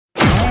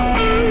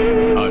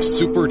a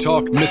Super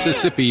Talk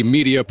Mississippi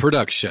media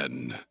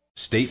production.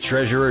 State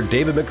Treasurer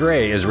David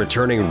McRae is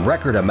returning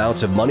record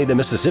amounts of money to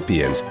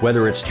Mississippians,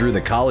 whether it's through the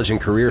College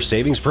and Career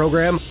Savings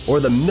Program or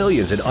the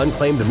millions in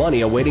unclaimed money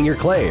awaiting your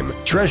claim.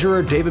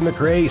 Treasurer David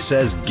McRae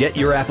says get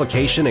your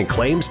application and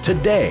claims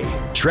today.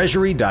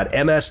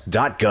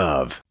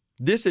 Treasury.ms.gov.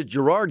 This is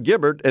Gerard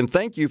Gibbert, and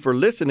thank you for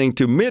listening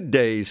to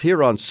Middays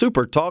here on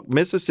Super Talk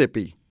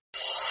Mississippi.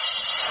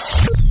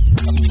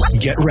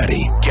 Get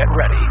ready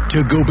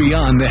to go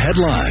beyond the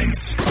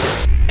headlines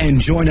and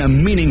join a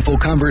meaningful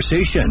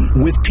conversation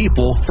with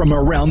people from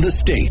around the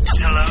state.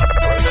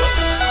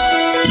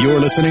 Hello. You're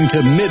listening to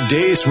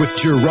Middays with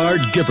Gerard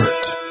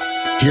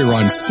Gibbert here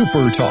on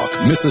Super Talk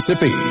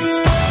Mississippi.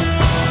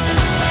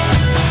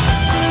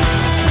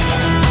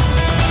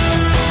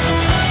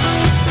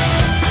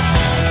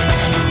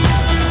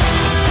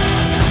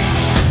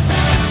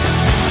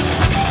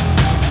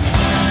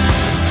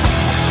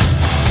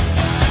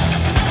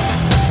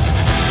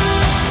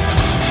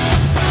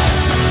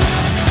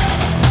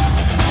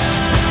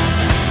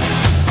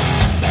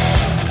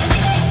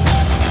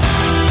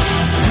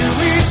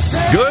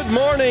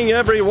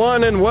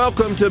 Everyone, and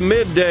welcome to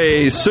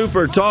Midday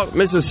Super Talk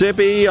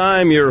Mississippi.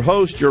 I'm your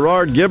host,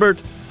 Gerard Gibbert,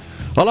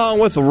 along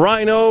with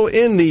Rhino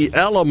in the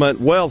Element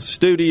Wealth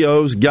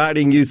Studios,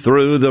 guiding you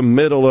through the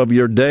middle of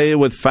your day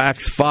with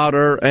facts,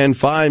 fodder, and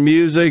fine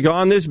music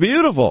on this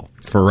beautiful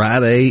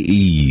Friday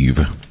Eve.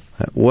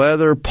 That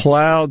weather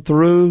plowed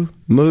through,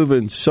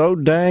 moving so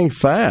dang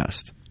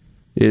fast.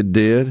 It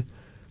did.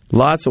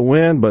 Lots of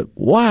wind, but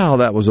wow,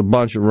 that was a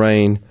bunch of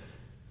rain.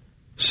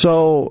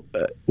 So,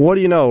 what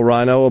do you know,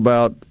 Rhino,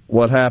 about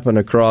what happened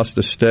across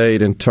the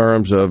state in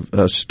terms of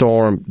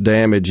storm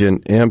damage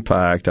and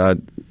impact? I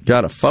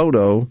got a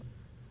photo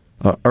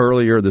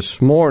earlier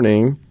this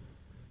morning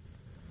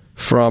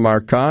from our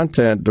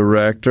content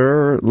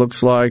director. It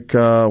looks like,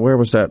 where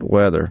was that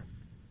weather?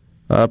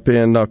 Up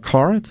in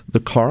Corinth, the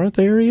Corinth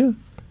area?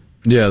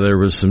 Yeah, there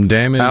was some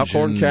damage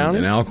Alcorn County?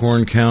 In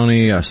Alcorn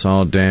County. I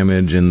saw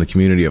damage in the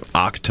community of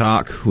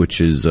Oktok,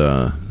 which is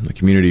a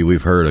community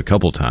we've heard a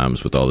couple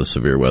times with all the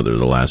severe weather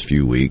the last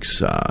few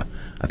weeks. I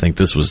think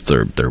this was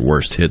their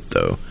worst hit,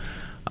 though.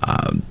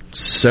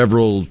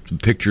 Several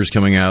pictures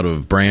coming out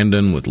of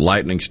Brandon with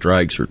lightning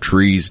strikes or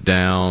trees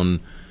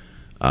down.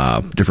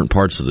 Different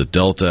parts of the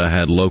Delta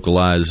had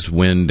localized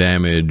wind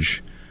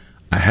damage.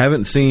 I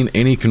haven't seen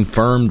any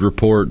confirmed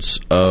reports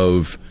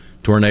of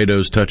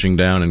tornadoes touching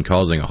down and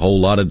causing a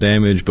whole lot of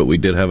damage, but we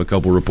did have a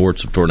couple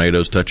reports of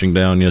tornadoes touching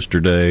down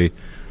yesterday.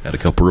 Had a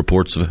couple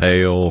reports of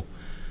hail.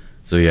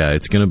 So, yeah,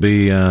 it's going to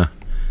be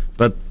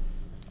about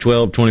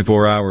 12,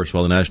 24 hours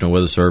while the National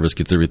Weather Service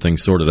gets everything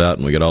sorted out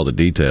and we get all the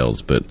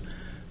details. But,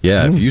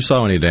 yeah, if you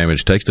saw any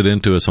damage, text it in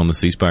to us on the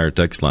C Spire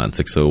text line,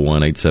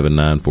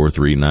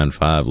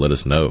 601-879-4395. Let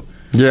us know.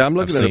 Yeah, I'm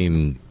looking I've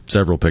seen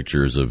several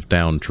pictures of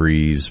downed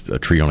trees, a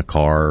tree on a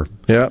car,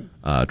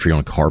 a tree on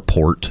a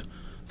carport.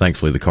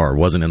 Thankfully, the car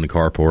wasn't in the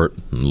carport.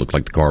 It looked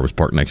like the car was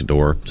parked next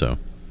door. So,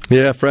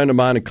 yeah, a friend of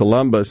mine in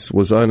Columbus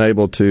was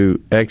unable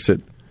to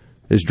exit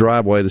his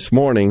driveway this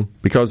morning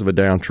because of a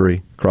downed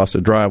tree across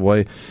the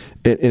driveway.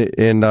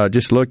 And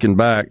just looking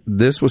back,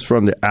 this was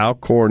from the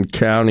Alcorn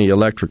County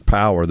Electric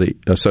Power the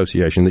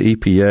Association, the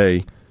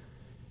EPA,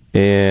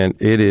 and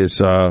it is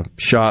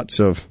shots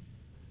of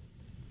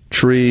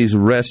trees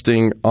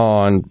resting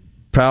on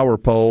power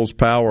poles,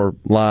 power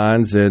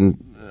lines,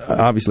 and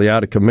obviously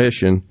out of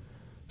commission.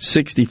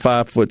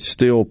 65-foot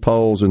steel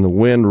poles, and the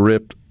wind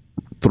ripped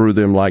through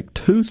them like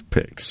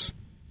toothpicks,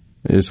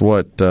 is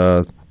what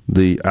the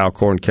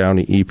Alcorn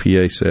County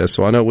EPA says.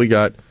 So I know we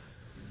got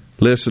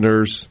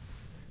listeners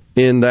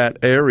in that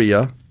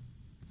area.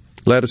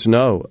 Let us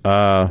know.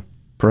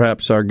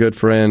 Perhaps our good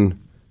friend,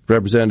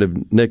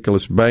 Representative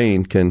Nicholas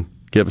Bain, can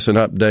give us an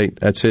update.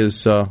 That's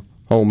his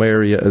home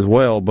area as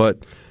well.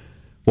 But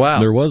wow.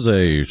 There was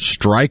a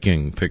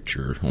striking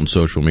picture on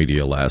social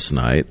media last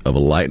night of a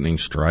lightning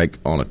strike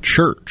on a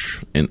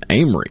church in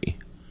Amory.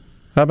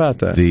 How about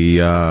that?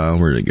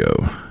 Where'd it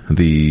go?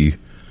 The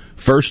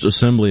First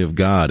Assembly of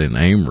God in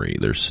Amory,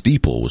 their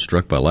steeple was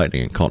struck by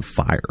lightning and caught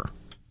fire.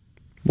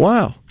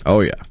 Wow. Oh,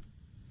 yeah.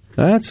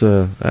 That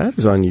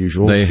is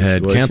unusual. They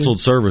had canceled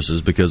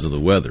services because of the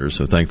weather,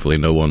 so thankfully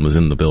no one was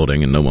in the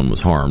building and no one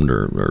was harmed,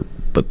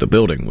 but the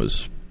building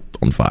was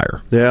on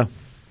fire. Yeah.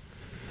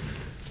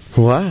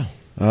 Wow.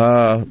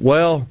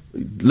 Well,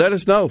 let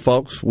us know,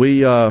 folks.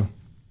 We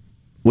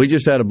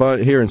just had a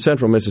bunch here in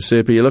central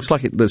Mississippi. It looks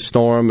like the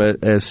storm,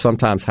 as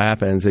sometimes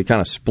happens, it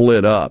kind of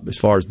split up as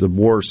far as the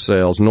worst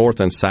cells, north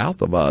and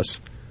south of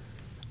us,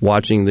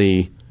 watching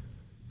the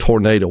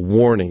tornado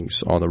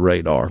warnings on the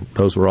radar.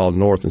 Those were all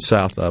north and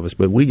south of us.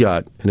 But we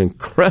got an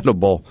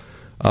incredible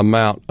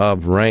amount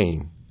of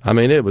rain. I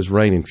mean, it was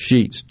raining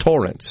sheets,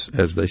 torrents,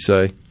 as they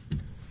say.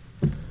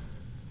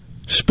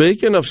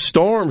 Speaking of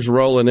storms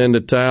rolling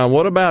into town,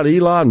 what about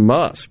Elon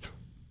Musk?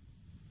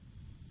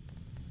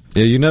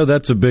 Yeah, you know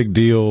that's a big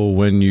deal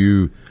when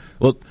you...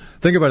 Well,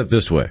 think about it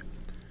this way.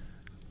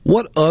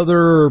 What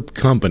other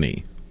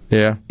company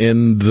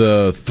in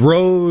the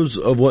throes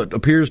of what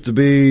appears to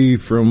be,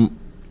 from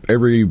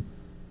every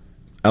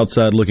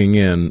outside looking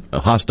in, a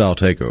hostile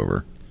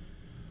takeover.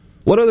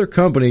 What other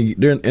company,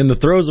 in the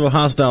throes of a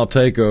hostile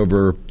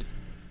takeover,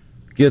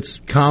 gets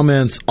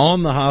comments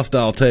on the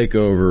hostile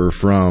takeover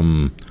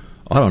from,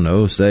 I don't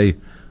know, say,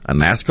 a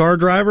NASCAR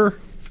driver?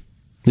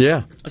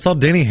 Yeah. I saw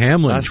Denny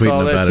Hamlin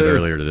tweeting about it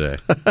earlier today.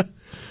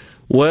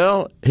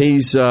 Well, he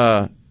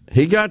got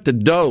the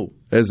dough,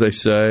 as they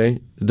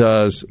say,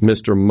 does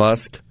Mr.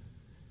 Musk.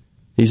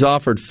 He's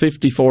offered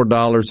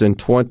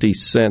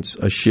 $54.20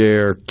 a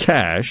share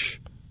cash.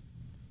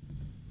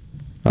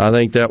 I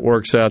think that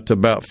works out to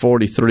about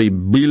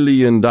 $43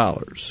 billion,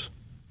 if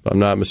I'm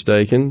not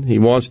mistaken. He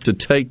wants to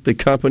take the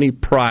company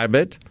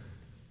private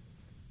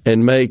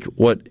and make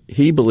what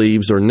he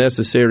believes are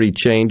necessary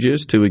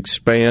changes to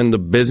expand the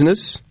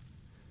business,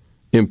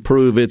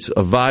 improve its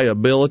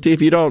viability.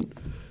 If you don't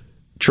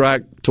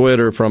track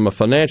Twitter from a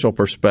financial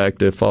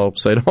perspective,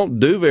 folks, they don't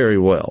do very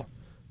well.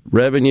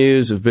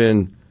 Revenues have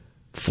been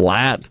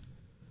flat.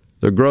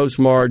 Their gross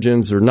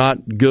margins are not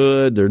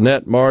good. Their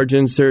net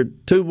margins, they're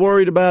too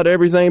worried about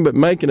everything but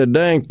making a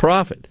dang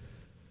profit.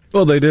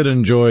 Well, they did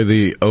enjoy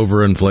the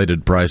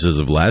overinflated prices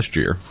of last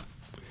year.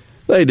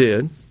 They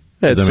did.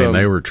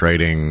 They were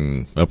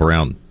trading up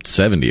around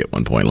 70 at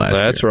one point last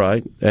year. That's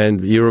right.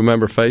 And you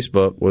remember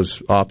Facebook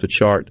was off the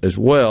chart as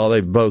well.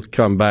 They've both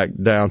come back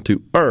down to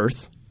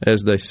earth,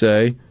 as they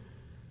say.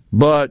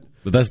 But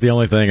that's the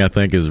only thing I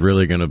think is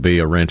really going to be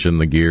a wrench in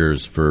the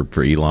gears for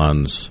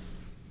Elon's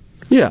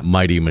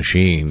mighty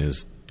machine,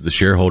 is the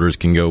shareholders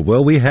can go,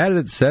 well, we had it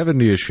at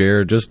 70 a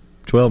share just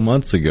 12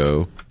 months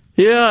ago.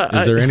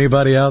 Yeah. Is there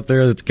anybody out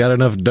there that's got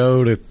enough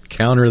dough to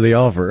counter the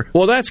offer?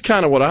 Well, that's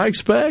kind of what I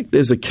expect,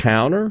 is a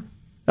counter.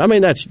 I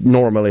mean, that's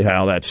normally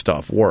how that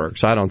stuff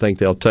works. I don't think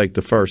they'll take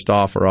the first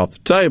offer off the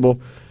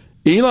table.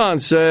 Elon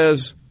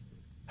says,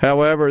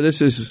 however,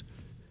 this is,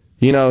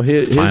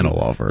 his final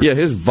offer. Yeah,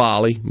 his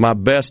volley, my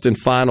best and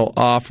final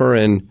offer.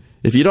 And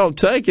if you don't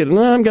take it,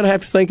 I'm going to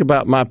have to think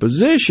about my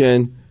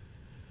position.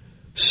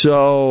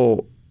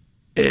 So,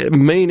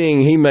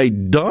 meaning he may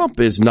dump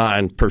his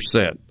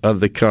 9% of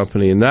the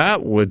company, and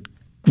that would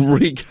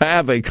wreak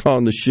havoc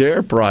on the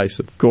share price,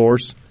 of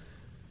course.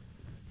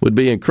 Would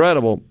be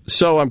incredible.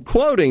 So I'm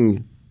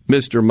quoting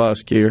Mr.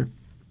 Musk here.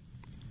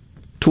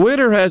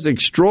 Twitter has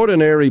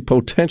extraordinary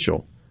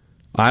potential.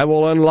 I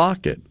will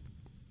unlock it.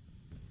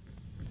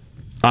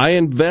 I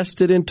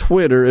invested in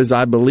Twitter as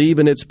I believe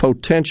in its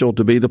potential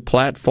to be the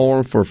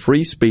platform for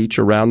free speech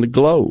around the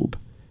globe.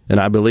 And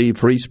I believe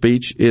free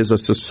speech is a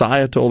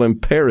societal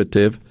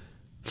imperative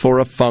for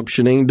a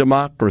functioning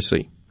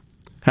democracy.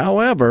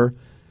 However,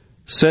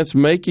 since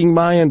making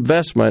my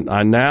investment,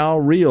 I now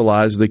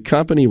realize the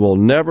company will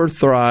never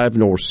thrive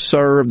nor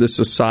serve the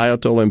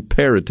societal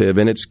imperative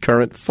in its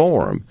current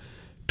form.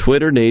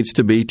 Twitter needs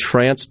to be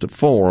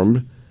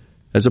transformed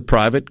as a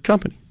private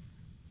company.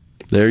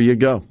 There you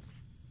go.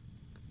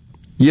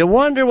 You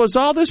wonder, was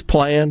all this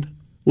planned?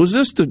 Was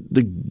this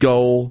the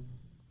goal?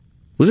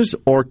 Was this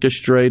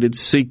orchestrated,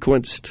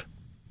 sequenced?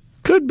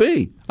 Could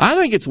be. I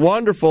think it's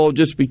wonderful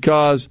just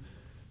because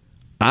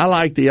I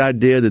like the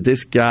idea that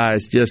this guy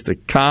is just a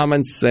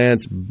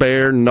common-sense,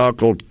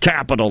 bare-knuckled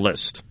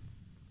capitalist.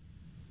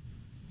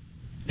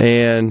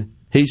 And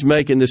he's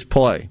making this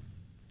play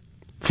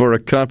for a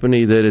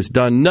company that has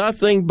done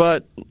nothing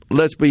but,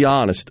 let's be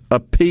honest,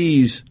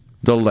 appease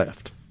the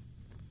left,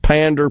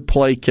 pander,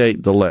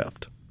 placate the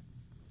left.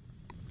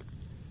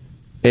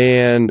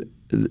 And,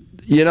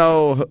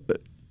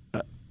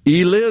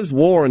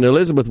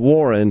 Elizabeth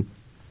Warren,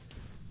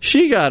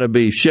 she got to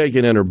be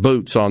shaking in her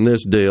boots on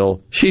this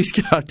deal. She's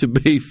got to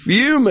be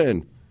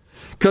fuming.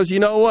 Because you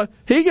know what?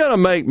 He's going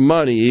to make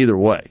money either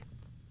way.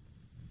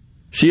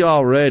 She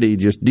already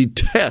just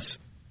detests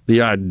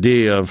the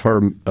idea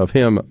of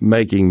him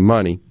making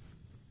money.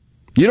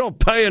 You don't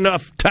pay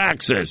enough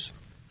taxes.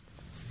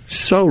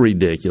 So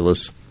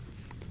ridiculous.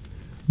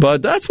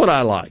 But that's what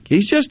I like.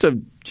 He's just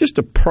a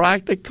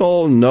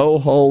practical,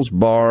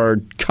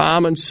 no-holds-barred,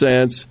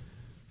 common-sense,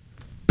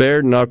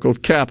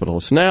 bare-knuckled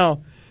capitalist.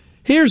 Now,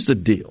 here's the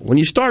deal. When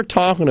you start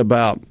talking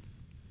about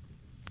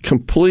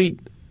complete,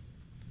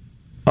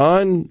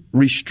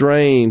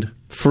 unrestrained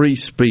free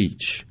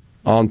speech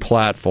on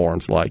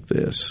platforms like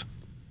this,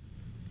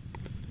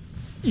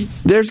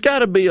 there's got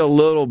to be a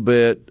little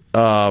bit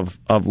of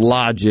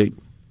logic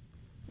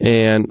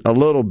and a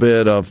little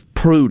bit of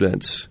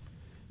prudence,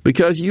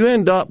 because you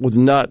end up with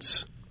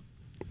nuts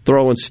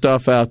throwing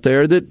stuff out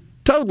there that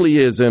totally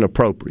is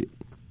inappropriate.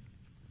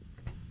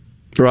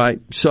 Right?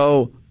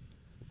 So,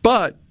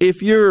 but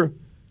if you're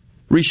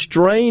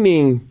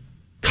restraining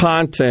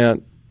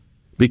content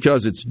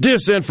because it's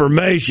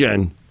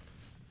disinformation,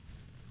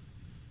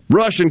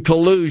 Russian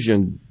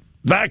collusion,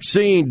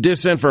 vaccine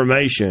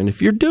disinformation,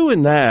 if you're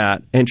doing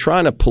that and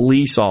trying to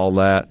police all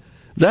that,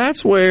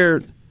 that's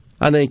where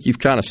I think you've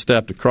kind of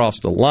stepped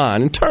across the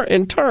line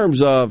in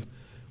terms of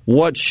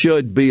what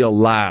should be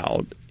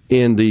allowed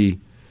in the,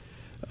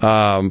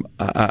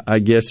 I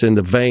guess, in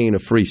the vein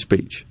of free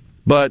speech.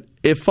 But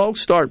if folks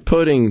start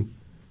putting,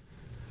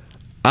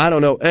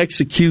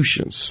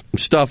 executions,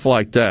 stuff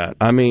like that,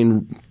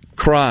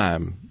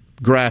 crime,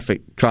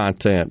 graphic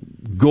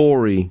content,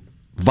 gory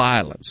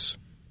violence.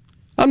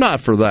 I'm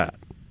not for that.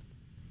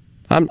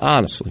 I'm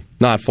honestly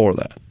not for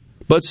that.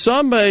 But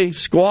some may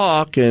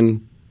squawk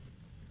and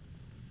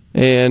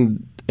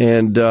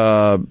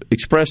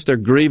express their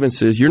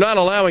grievances. You're not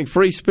allowing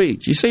free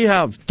speech. You see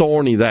how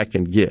thorny that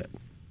can get.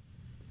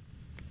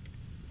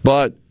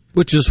 But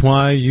which is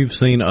why you've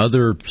seen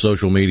other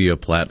social media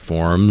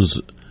platforms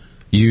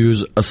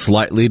use a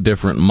slightly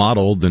different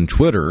model than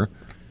Twitter,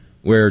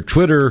 where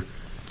Twitter,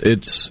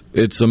 it's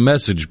a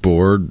message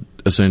board,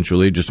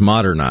 essentially, just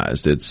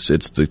modernized. It's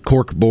the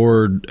cork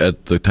board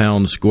at the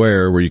town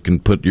square where you can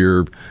put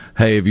your,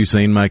 hey, have you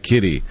seen my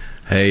kitty?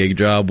 Hey,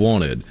 job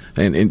wanted.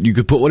 And you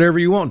could put whatever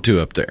you want to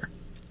up there.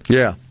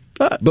 Yeah.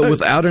 But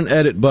without an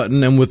edit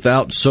button and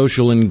without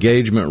social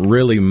engagement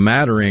really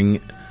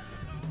mattering,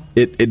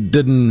 it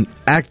didn't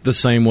act the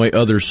same way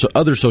other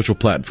social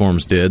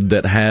platforms did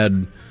that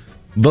had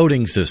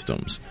voting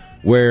systems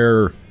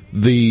where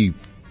the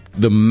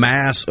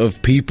mass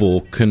of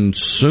people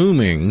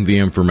consuming the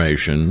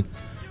information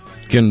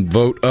can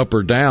vote up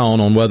or down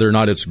on whether or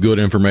not it's good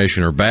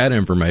information or bad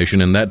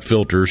information, and that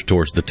filters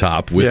towards the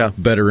top with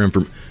better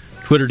information.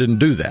 Twitter didn't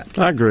do that.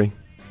 I agree.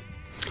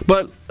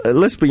 But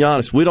let's be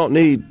honest, we don't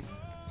need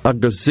a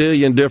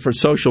gazillion different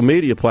social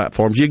media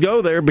platforms. You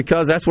go there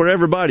because that's where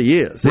everybody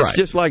is. It's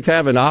just like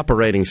having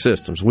operating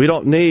systems. We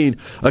don't need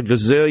a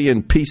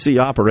gazillion PC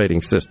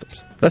operating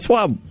systems. That's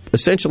why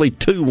essentially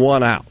 2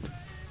 won out.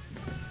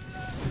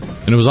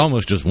 And it was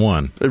almost just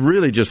one. It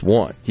really just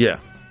one, yeah.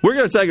 We're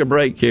going to take a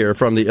break here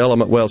from the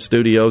Element Wealth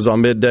Studios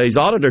on Middays.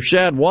 Auditor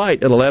Shad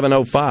White at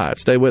 11:05.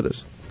 Stay with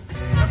us.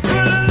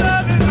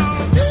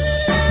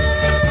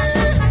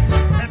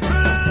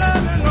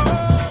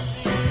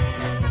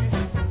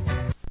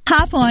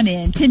 Hop on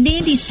in to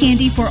Nandy's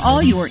Candy for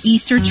all your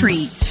Easter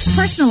treats.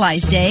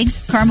 Personalized eggs,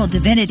 caramel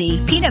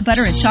divinity, peanut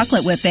butter and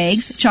chocolate whip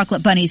eggs,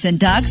 chocolate bunnies and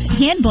ducks,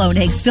 hand-blown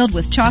eggs filled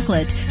with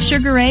chocolate,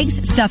 sugar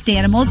eggs, stuffed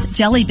animals,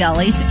 jelly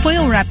bellies,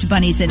 foil-wrapped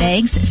bunnies and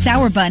eggs,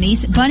 sour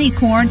bunnies, bunny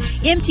corn,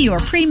 empty or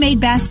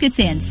pre-made baskets,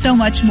 and so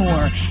much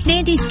more.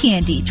 Nandy's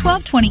Candy,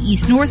 1220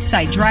 East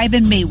Northside Drive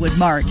in Maywood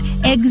Mart.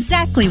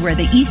 Exactly where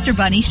the Easter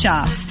Bunny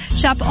shops.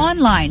 Shop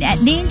online at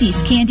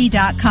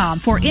nandyscandy.com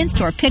for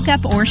in-store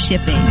pickup or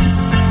shipping.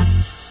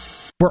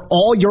 For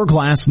all your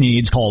glass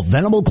needs, call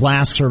Venable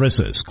Glass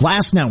Services.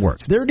 Glass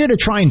Networks, they're going to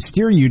try and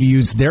steer you to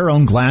use their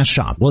own glass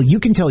shop. Well, you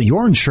can tell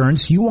your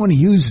insurance you want to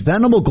use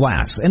Venable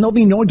Glass, and there'll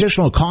be no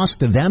additional cost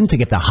to them to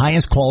get the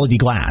highest quality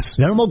glass.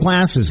 Venable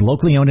Glass is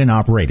locally owned and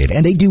operated,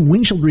 and they do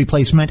windshield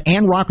replacement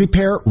and rock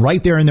repair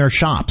right there in their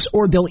shops.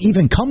 Or they'll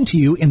even come to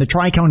you in the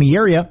Tri-County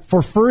area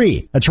for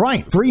free. That's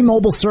right, free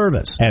mobile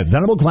service. At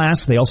Venable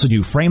Glass, they also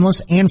do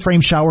frameless and frame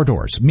shower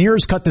doors,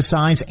 mirrors cut to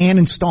size and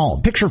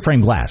installed, picture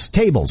frame glass,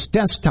 tables,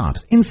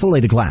 desktops,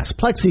 insulated glass,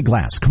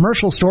 plexiglass,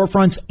 commercial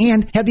storefronts,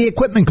 and heavy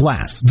equipment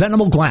glass.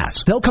 Venable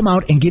Glass. They'll come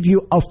out and give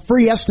you a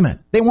free estimate.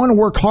 They want to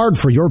work hard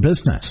for your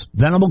business.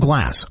 Venable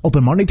Glass.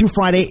 Open Monday through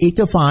Friday, 8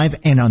 to 5,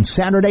 and on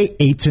Saturday,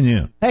 8 to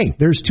noon. Hey,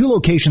 there's 2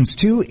 locations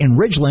too, in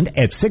Ridgeland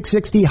at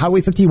 660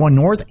 Highway 51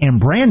 North and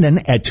Brandon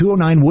at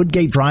 209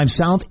 Woodgate Drive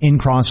South in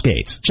Cross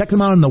Gates. Check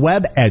them out on the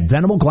web at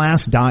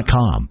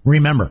venableglass.com.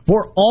 Remember,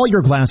 for all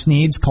your glass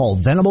needs, call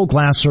Venable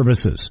Glass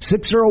Services.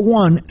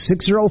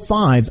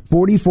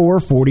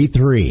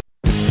 601-605-4443.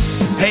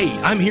 Hey,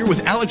 I'm here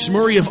with Alex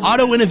Murray of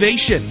Auto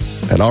Innovation.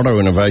 At Auto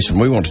Innovation,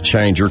 we want to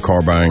change your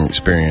car buying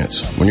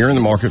experience. When you're in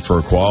the market for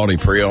a quality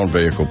pre-owned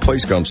vehicle,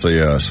 please come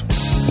see us.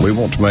 We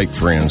want to make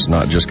friends,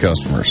 not just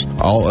customers.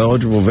 All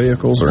eligible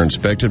vehicles are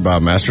inspected by a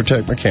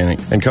MasterTech mechanic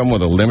and come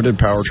with a limited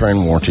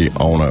powertrain warranty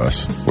on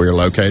us. We are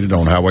located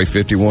on Highway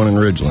 51 in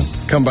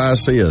Ridgeland. Come by and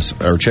see us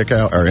or check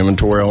out our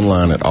inventory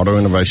online at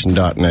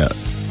autoinnovation.net.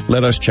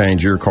 Let us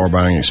change your car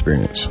buying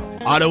experience.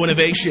 Auto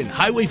Innovation,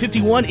 Highway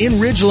 51 in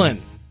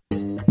Ridgeland.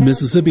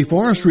 Mississippi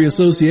Forestry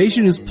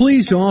Association is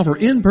pleased to offer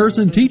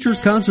in-person teachers'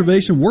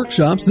 conservation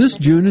workshops this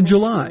June and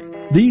July.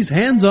 These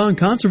hands-on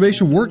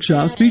conservation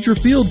workshops feature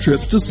field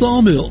trips to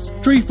sawmills,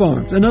 tree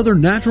farms, and other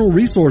natural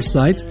resource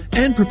sites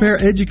and prepare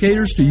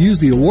educators to use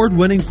the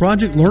award-winning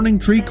Project Learning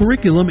Tree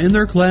curriculum in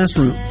their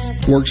classrooms.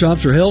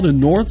 Workshops are held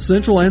in North,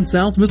 Central, and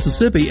South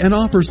Mississippi and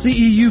offer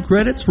CEU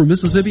credits for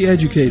Mississippi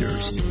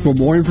educators. For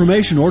more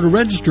information or to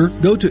register,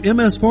 go to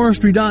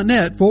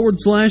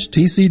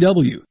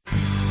msforestry.net/TCW.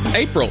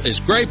 April is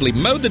Gravely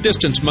Mow the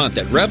Distance month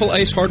at Revel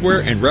Ace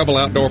Hardware and Revel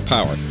Outdoor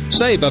Power.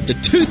 Save up to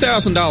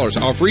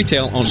 $2,000 off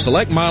retail on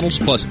select models,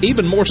 plus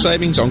even more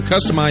savings on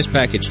customized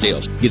package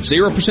deals. Get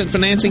 0%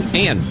 financing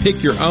and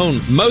pick your own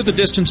Mow the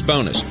Distance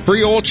bonus.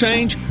 Free oil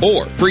change,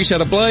 or free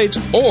set of blades,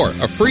 or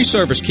a free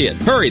service kit.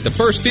 Hurry, the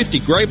first 50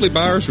 Gravely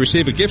buyers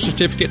receive a gift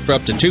certificate for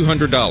up to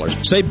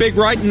 $200. Save big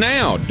right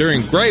now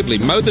during Gravely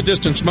Mow the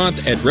Distance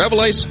month at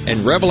Revel Ace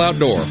and Revel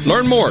Outdoor.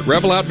 Learn more at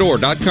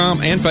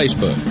reveloutdoor.com and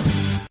Facebook.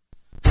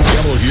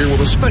 Here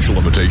with a special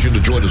invitation to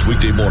join us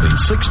weekday morning,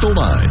 6 to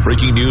 9.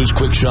 Breaking news,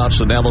 quick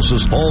shots,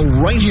 analysis, all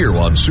right here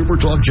on Super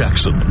Talk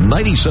Jackson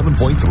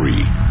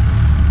 97.3.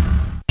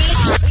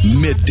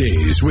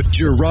 Middays with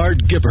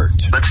Gerard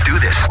Gibbert. Let's do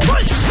this.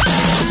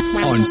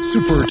 on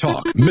Super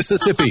Talk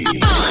Mississippi.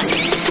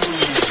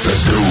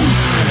 Let's go.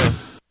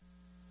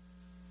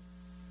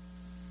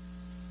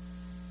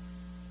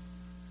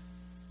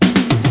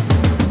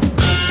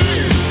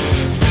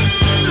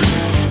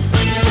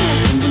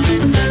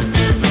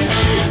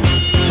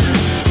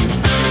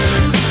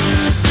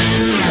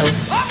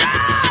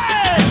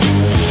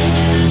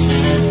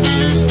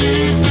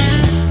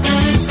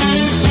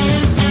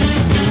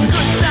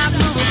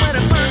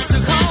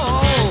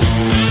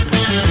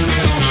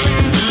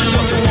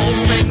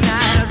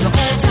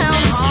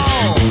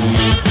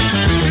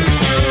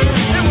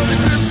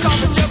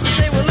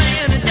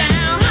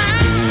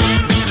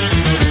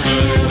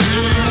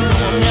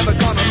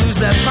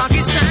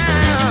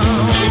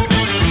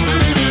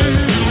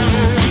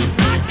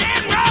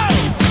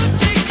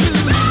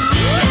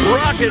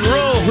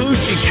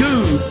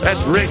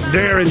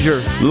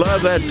 Derringer.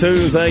 Love that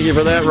tune. Thank you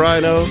for that,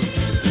 Rhino.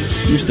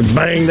 Used to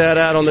bang that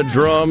out on the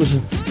drums.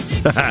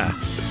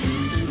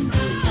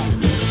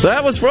 So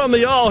that was from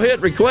the All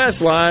Hit Request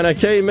line. I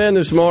came in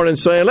this morning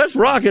saying, let's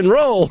rock and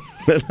roll.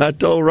 And I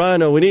told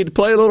Rhino, we need to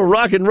play a little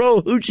rock and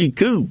roll hoochie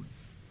coo.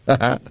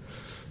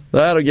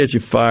 That'll get you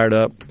fired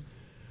up.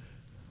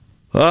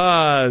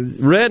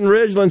 Red and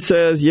Ridgeland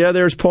says, yeah,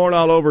 there's porn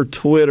all over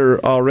Twitter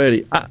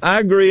already. I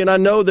agree, and I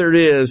know there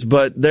is,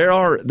 but there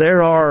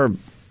are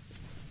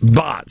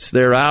bots,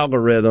 there are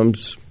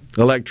algorithms,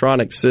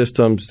 electronic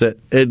systems that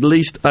at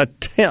least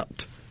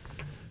attempt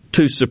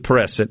to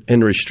suppress it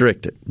and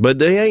restrict it. But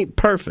they ain't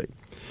perfect.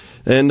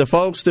 And the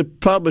folks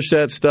that publish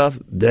that stuff,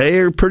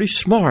 they're pretty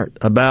smart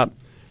about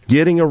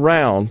getting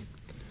around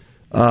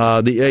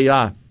the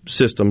AI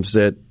systems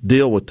that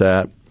deal with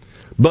that.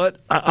 But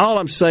all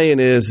I'm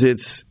saying is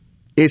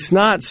it's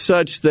not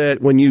such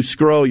that when you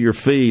scroll your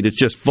feed, it's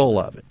just full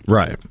of it.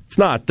 Right. It's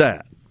not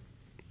that.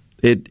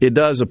 It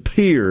does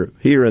appear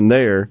here and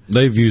there.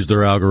 They've used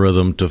their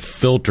algorithm to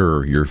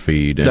filter your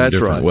feed in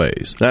different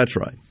ways. That's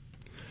right.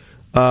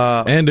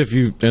 And if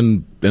you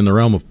in the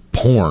realm of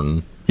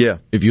porn, yeah,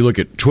 if you look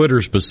at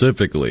Twitter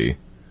specifically,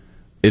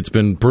 it's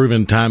been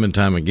proven time and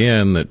time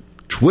again that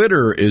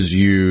Twitter is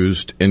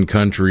used in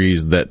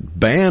countries that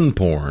ban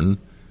porn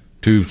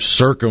to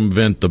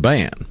circumvent the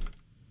ban.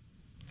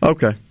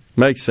 Okay.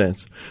 Makes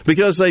sense.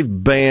 Because they've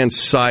banned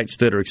sites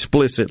that are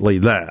explicitly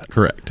that.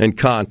 Correct. And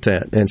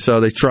content. And so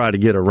they try to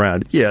get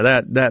around it.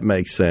 Yeah, that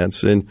makes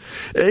sense. And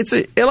it's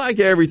like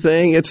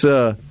everything, it's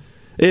a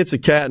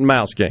cat and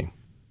mouse game.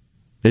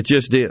 It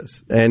just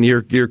is. And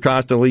you're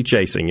constantly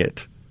chasing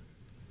it.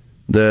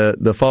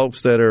 The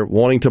folks that are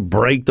wanting to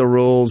break the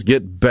rules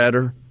get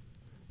better.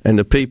 And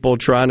the people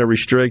trying to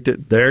restrict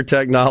it, their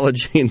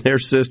technology and their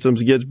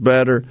systems gets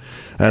better.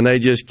 And they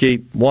just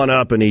keep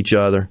one-upping each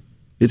other.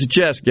 It's a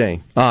chess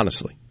game,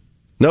 honestly.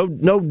 No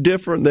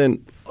different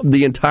than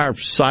the entire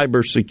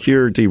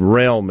cybersecurity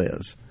realm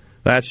is.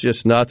 That's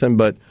just nothing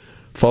but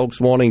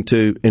folks wanting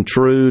to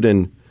intrude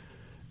and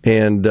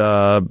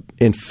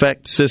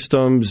infect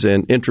systems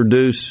and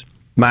introduce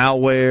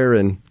malware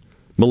and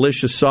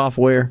malicious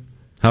software.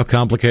 How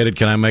complicated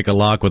can I make a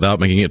lock without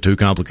making it too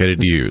complicated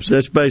to use?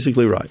 That's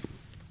basically right.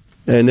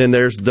 And then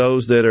there's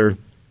those that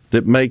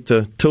make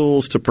the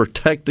tools to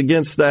protect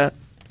against that.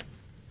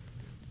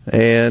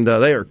 And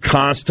they are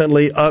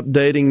constantly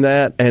updating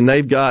that, and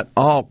they've got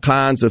all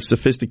kinds of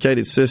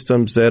sophisticated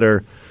systems that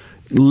are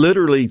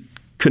literally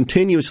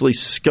continuously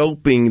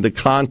scoping the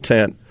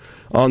content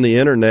on the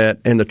Internet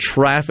and the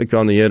traffic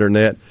on the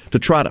Internet to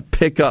try to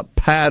pick up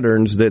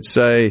patterns that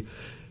say,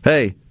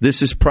 hey,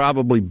 this is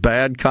probably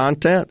bad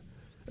content.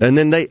 And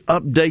then they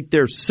update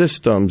their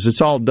systems.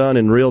 It's all done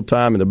in real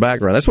time in the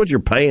background. That's what you're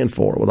paying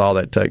for with all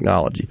that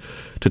technology,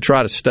 to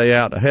try to stay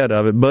out ahead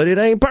of it. But it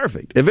ain't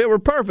perfect. If it were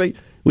perfect,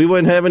 we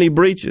wouldn't have any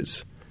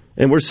breaches.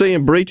 And we're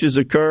seeing breaches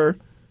occur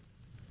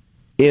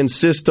in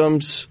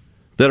systems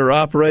that are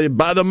operated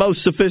by the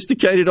most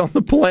sophisticated on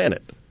the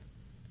planet.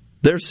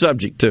 They're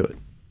subject to it.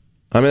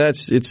 I mean,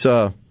 that's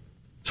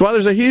why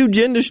there's a huge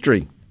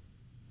industry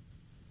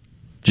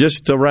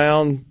just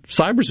around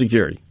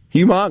cybersecurity.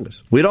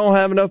 Humongous. We don't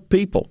have enough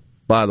people,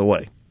 by the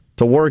way,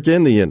 to work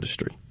in the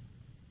industry.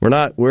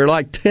 We're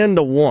like 10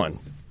 to 1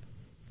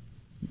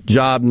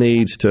 job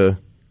needs to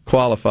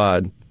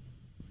qualified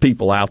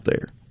people out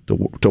there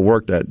to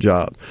work that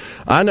job.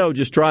 I know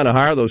just trying to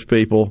hire those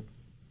people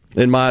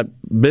in my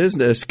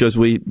business, because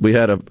we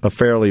had a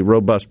fairly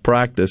robust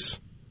practice,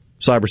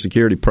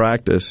 cybersecurity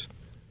practice,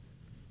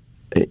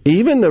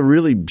 even the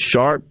really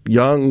sharp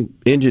young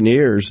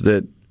engineers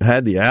that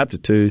had the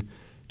aptitude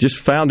just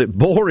found it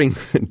boring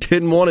and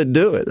didn't want to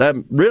do it.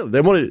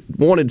 They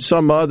wanted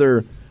some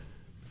other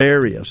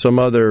area, some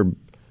other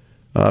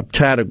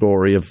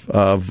category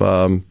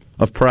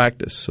of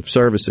practice, of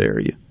service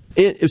area.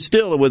 It's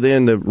still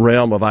within the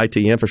realm of IT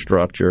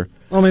infrastructure.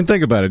 I mean,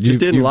 think about it. You've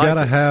got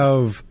to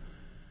have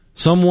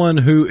someone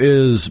who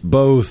is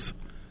both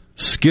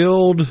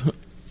skilled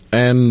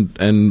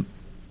and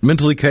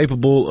mentally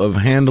capable of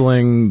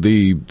handling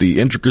the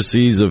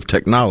intricacies of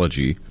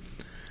technology,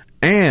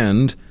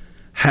 and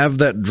have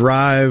that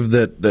drive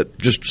that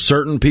just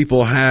certain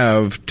people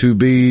have to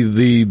be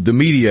the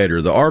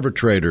mediator, the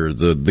arbitrator,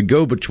 the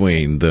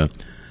go-between,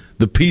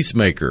 the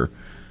peacemaker,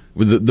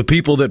 the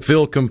people that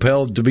feel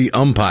compelled to be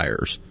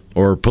umpires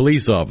or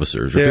police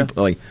officers. Or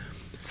people, like,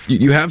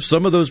 you have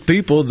some of those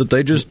people that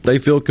they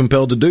feel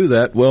compelled to do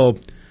that. Well,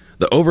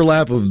 the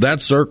overlap of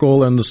that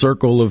circle and the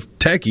circle of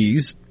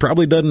techies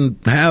probably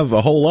doesn't have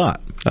a whole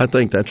lot. I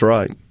think that's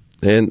right.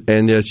 And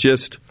it's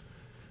just,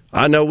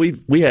 I know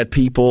we had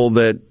people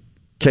that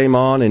came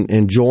on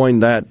and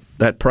joined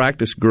that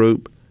practice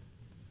group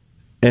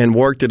and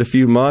worked it a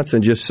few months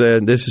and just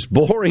said, this is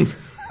boring.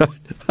 I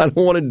don't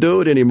want to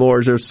do it anymore.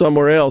 Is there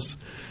somewhere else?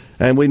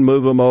 And we'd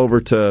move them over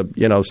to,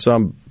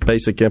 some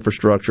basic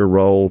infrastructure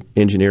role,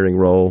 engineering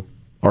role,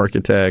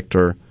 architect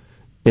or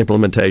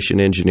implementation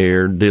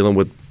engineer, dealing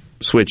with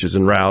switches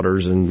and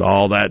routers and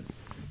all that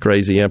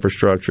crazy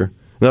infrastructure.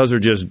 Those are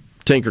just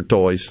tinker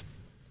toys,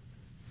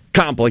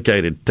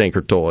 complicated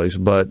tinker toys.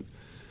 But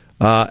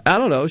I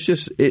don't know. It's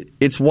just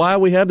it's why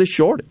we have this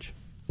shortage.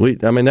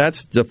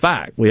 That's the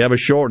fact. We have a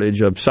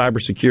shortage of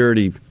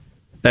cybersecurity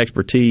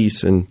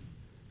expertise and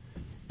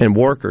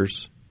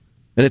workers,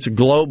 and it's a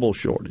global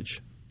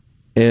shortage.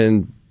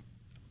 And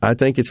I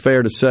think it's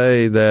fair to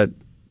say that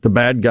the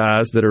bad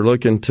guys that are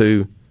looking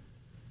to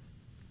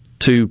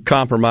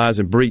compromise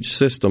and breach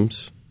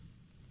systems,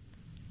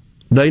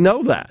 they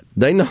know that.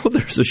 They know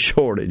there's a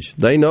shortage.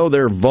 They know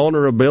there are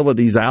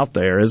vulnerabilities out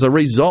there as a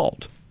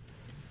result.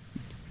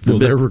 Well,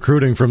 they're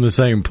recruiting from the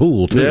same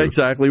pool, too. Yeah,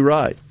 exactly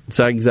right. That's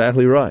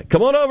exactly right.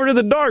 Come on over to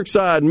the dark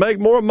side and make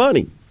more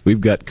money.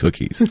 We've got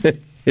cookies.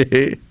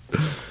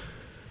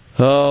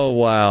 Oh,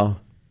 wow.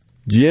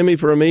 Jimmy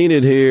from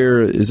Enid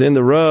here is in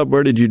the rub.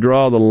 Where did you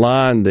draw the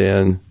line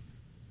then?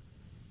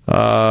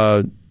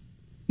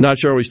 Not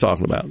sure what he's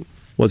talking about.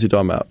 What's he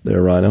talking about there,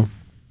 Rhino?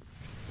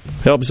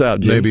 Help us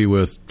out, Jimmy. Maybe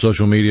with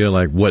social media,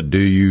 like what do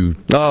you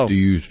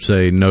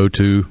say no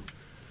to?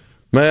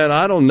 Man,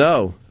 I don't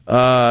know.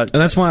 And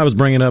that's why I was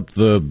bringing up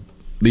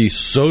the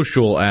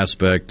social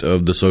aspect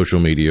of the social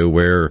media,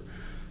 where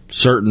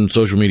certain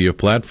social media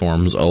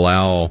platforms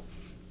allow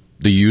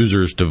the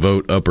users to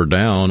vote up or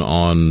down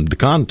on the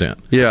content.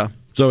 Yeah.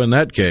 So in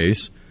that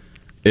case,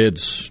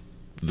 it's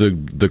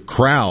the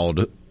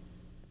crowd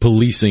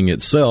policing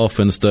itself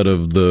instead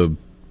of the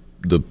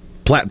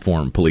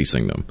platform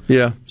policing them.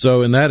 Yeah.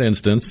 So in that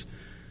instance,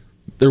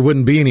 there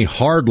wouldn't be any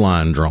hard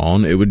line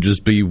drawn. It would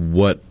just be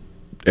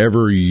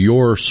whatever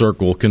your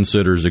circle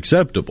considers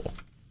acceptable.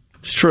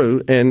 It's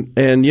true. And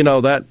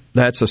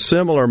that's a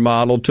similar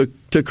model to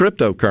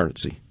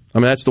cryptocurrency.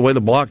 That's the way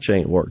the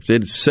blockchain works.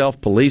 It's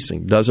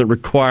self-policing, doesn't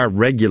require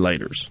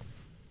regulators.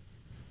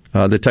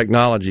 The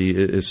technology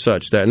is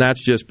such that, and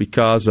that's just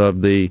because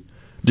of the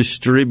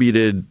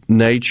distributed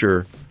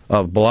nature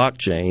of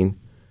blockchain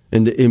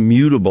and the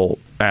immutable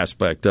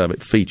aspect of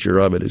it, feature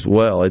of it as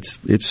well.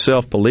 It's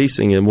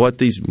self-policing, and what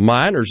these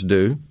miners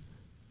do,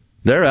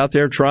 they're out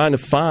there trying to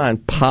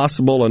find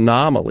possible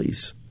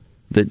anomalies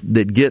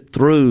that get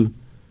through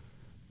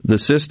the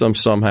system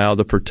somehow,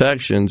 the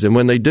protections, and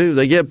when they do,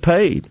 they get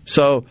paid.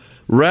 So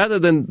rather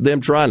than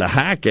them trying to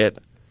hack it,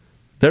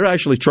 they're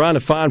actually trying to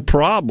find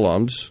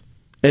problems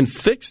and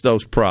fix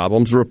those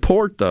problems,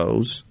 report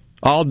those,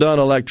 all done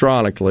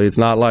electronically. It's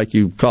not like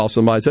you call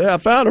somebody and say, hey, I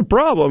found a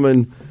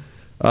problem,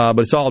 but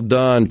it's all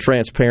done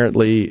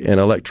transparently and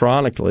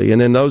electronically, and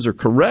then those are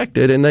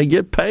corrected and they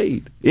get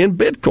paid in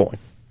Bitcoin.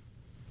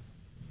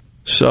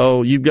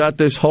 So you've got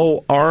this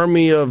whole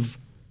army of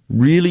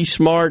really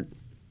smart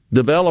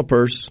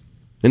developers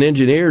and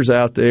engineers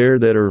out there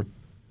that are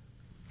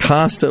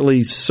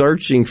constantly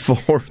searching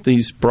for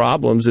these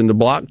problems in the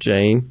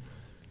blockchain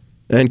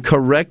and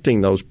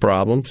correcting those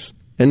problems,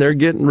 and they're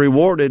getting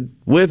rewarded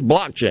with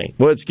blockchain.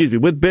 With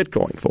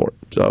Bitcoin for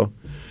it.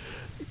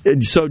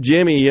 So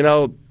Jimmy,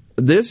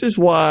 this is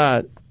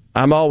why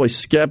I'm always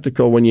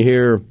skeptical when you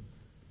hear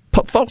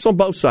folks on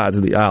both sides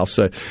of the aisle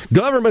say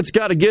government's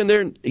got to get in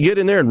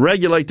there and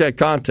regulate that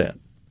content.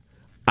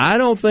 I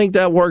don't think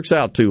that works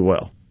out too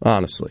well,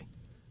 honestly.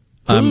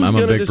 I'm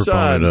a big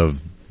proponent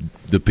of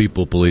the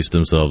people police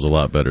themselves a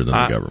lot better than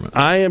the government.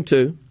 I am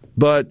too.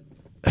 But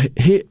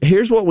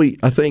here's what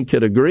I think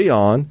could agree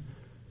on.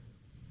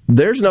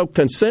 There's no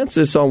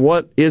consensus on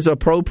what is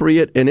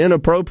appropriate and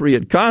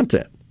inappropriate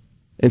content.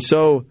 And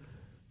so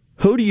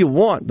who do you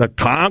want? The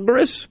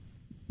Congress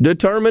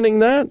determining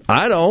that?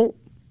 I don't.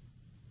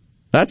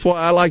 That's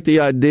why I like the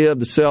idea of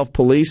the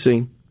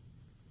self-policing.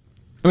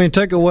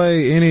 Take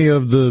away any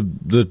of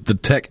the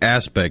tech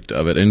aspect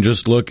of it and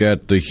just look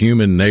at the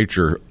human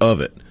nature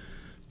of it.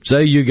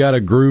 Say you got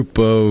a group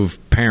of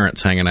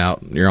parents hanging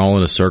out, you're all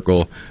in a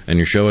circle, and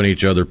you're showing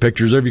each other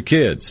pictures of your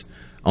kids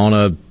on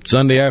a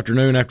Sunday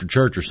afternoon after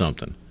church or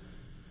something.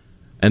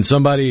 And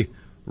somebody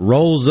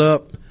rolls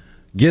up,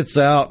 gets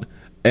out,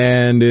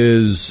 and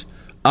is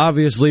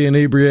obviously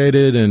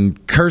inebriated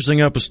and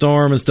cursing up a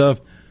storm and stuff.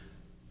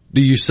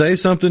 Do you say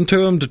something to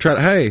them to try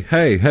to,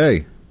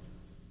 hey,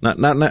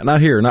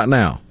 not here, not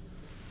now?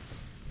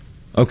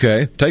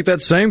 Okay, take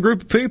that same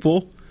group of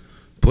people,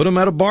 put them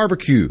at a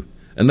barbecue,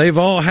 and they've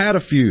all had a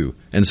few,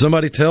 and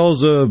somebody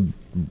tells a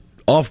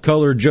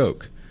off-color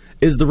joke.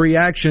 Is the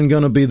reaction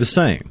going to be the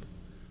same?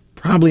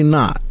 Probably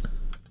not.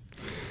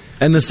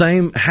 And the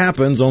same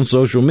happens on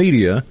social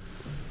media.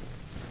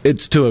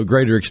 It's to a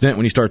greater extent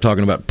when you start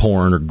talking about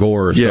porn or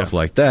gore or stuff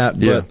like that.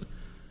 But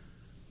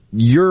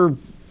your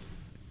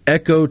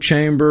echo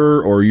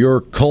chamber or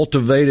your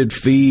cultivated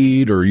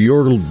feed or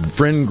your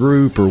friend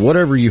group or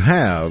whatever you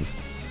have,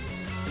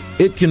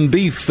 it can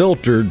be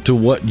filtered to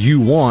what you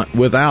want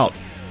without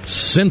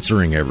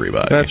censoring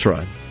everybody. That's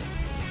right.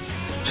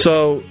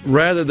 So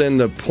rather than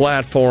the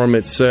platform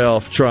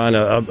itself trying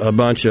to, a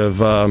bunch of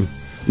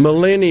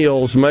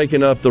millennials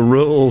making up the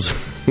rules,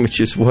 which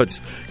is what's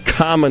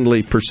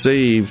commonly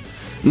perceived,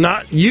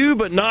 not you,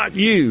 but not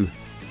you.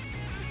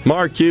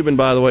 Mark Cuban,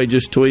 by the way,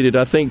 just tweeted,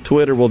 I think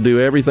Twitter will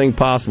do everything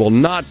possible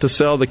not to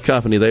sell the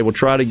company. They will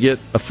try to get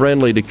a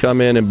friendly to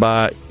come in and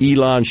buy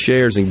Elon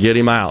shares and get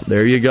him out.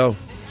 There you go.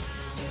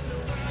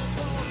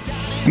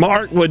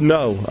 Mark would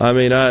know. I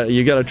mean,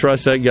 you got to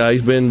trust that guy.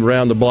 He's been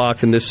around the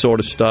block in this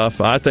sort of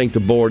stuff. I think the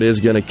board is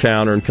going to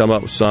counter and come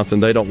up with something.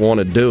 They don't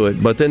want to do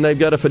it. But then they've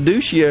got a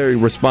fiduciary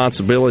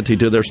responsibility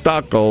to their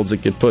stockholders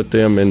that could put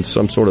them in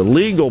some sort of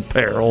legal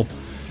peril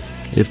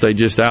if they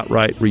just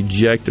outright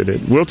rejected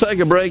it. We'll take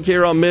a break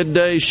here on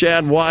Midday.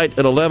 Shad White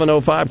at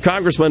 11:05.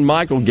 Congressman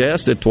Michael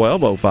Guest at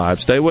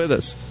 12:05. Stay with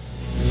us.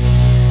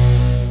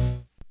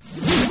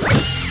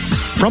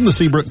 From the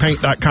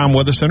SeabrookPaint.com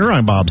Weather Center,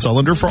 I'm Bob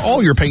Sullender. For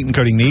all your paint and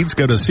coating needs,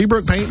 go to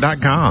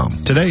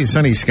SeabrookPaint.com. Today,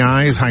 sunny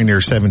skies, high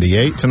near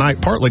 78.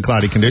 Tonight, partly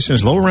cloudy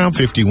conditions, low around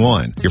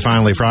 51. Your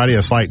finally Friday,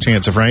 a slight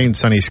chance of rain,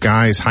 sunny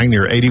skies, high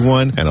near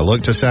 81. And a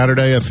look to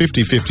Saturday, a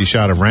 50-50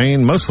 shot of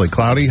rain, mostly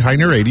cloudy, high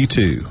near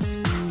 82.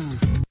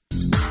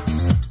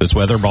 This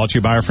weather brought to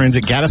you by our friends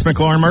at Gaddis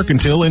McLaurin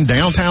Mercantile in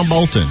downtown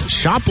Bolton.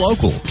 Shop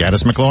local.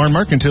 Gaddis McLaurin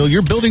Mercantile,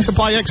 your building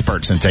supply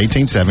expert since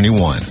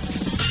 1871.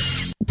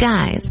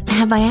 Guys,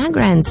 have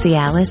Viagra and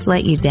Cialis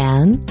let you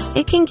down?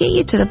 It can get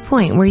you to the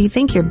point where you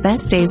think your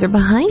best days are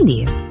behind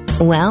you.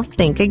 Well,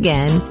 think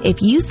again.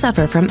 If you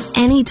suffer from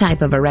any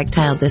type of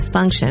erectile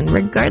dysfunction,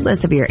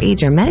 regardless of your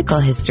age or medical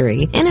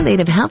history,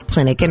 Innovative Health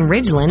Clinic in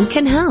Ridgeland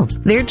can help.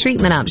 Their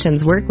treatment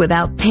options work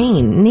without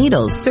pain,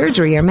 needles,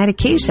 surgery, or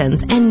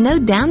medications, and no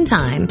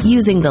downtime,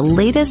 using the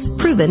latest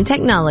proven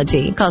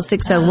technology. Call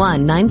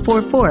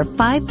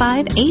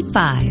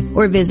 601-944-5585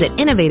 or visit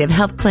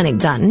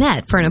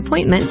innovativehealthclinic.net for an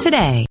appointment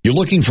today. You're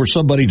looking for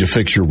somebody to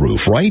fix your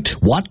roof, right?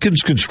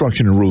 Watkins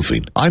Construction and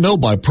Roofing. I know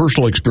by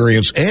personal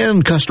experience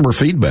and customer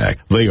feedback,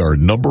 they are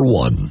number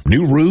one.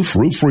 New roof,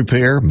 roof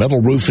repair,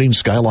 metal roofing,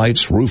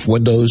 skylights, roof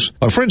windows.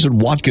 Our friends at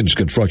Watkins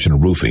Construction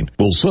and Roofing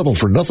will settle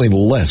for nothing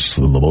less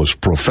than the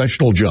most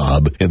professional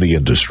job in the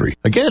industry.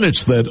 Again,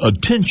 it's that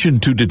attention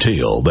to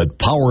detail that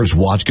powers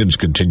Watkins'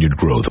 continued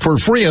growth. For a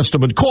free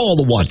estimate, call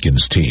the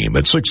Watkins team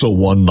at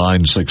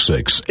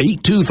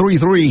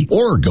 601-966-8233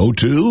 or go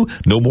to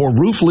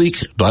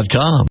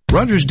nomoreroofleak.com.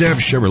 Rogers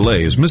Dabbs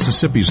Chevrolet is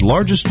Mississippi's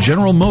largest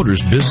General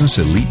Motors business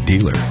elite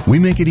dealer. We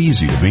make it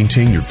easy to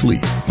maintain your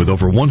fleet with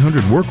over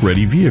 100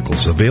 work-ready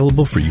vehicles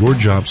available for your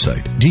job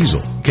site.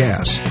 Diesel,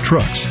 gas,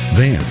 trucks,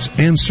 vans,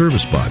 and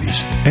service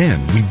bodies.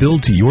 And we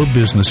build to your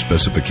business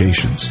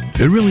specifications.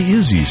 It really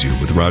is easier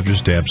with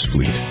Rogers Dabbs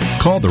Fleet.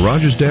 Call the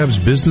Rogers Dabbs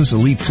Business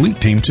Elite Fleet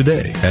Team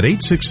today at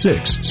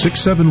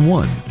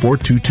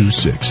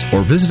 866-671-4226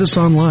 or visit us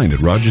online at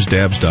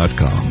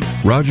rogersdabbs.com.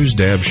 Rogers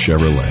Dabbs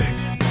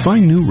Chevrolet.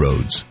 Find new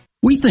roads.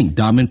 We think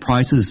diamond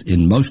prices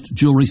in most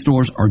jewelry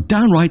stores are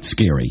downright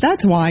scary.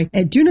 That's why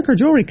at Juniker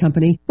Jewelry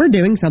Company, we're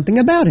doing something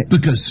about it.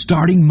 Because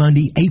starting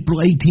Monday, April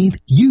 18th,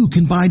 you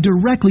can buy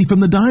directly from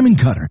the Diamond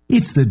Cutter.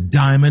 It's the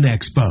Diamond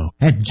Expo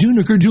at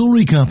Juniker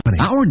Jewelry Company.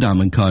 Our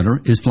Diamond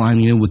Cutter is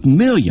flying in with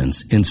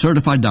millions in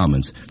certified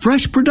diamonds.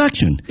 Fresh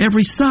production,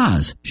 every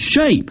size,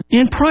 shape,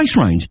 and price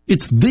range.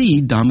 It's the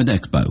Diamond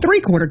Expo.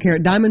 3/4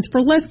 carat diamonds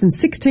for less than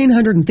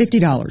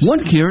 $1,650. 1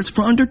 carat's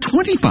for under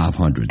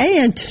 $2,500.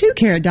 And 2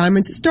 carat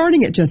diamonds starting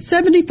at just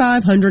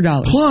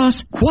 $7,500.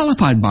 Plus,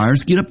 qualified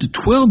buyers get up to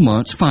 12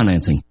 months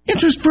financing.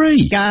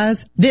 Interest-free.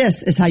 Guys,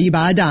 this is how you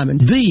buy a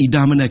diamond. The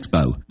Diamond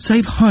Expo.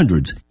 Save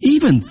hundreds,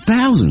 even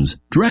thousands,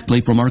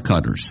 directly from our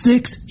cutters.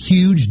 6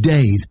 huge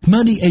days.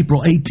 Monday,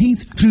 April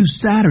 18th through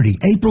Saturday,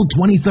 April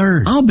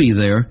 23rd. I'll be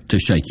there to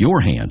shake your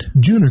hand.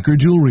 Juniker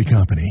Jewelry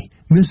Company,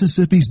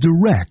 Mississippi's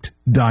direct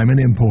diamond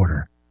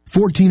importer.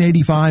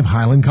 1485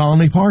 Highland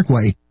Colony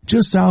Parkway,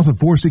 just south of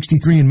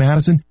 463 in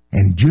Madison,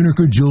 and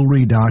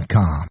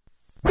JunikerJewelry.com.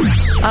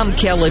 I'm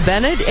Kelly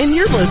Bennett, and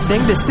you're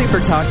listening to Super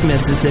Talk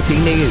Mississippi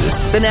News.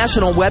 The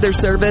National Weather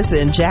Service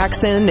in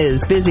Jackson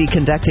is busy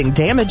conducting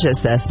damage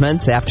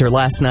assessments after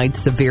last night's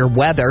severe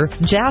weather.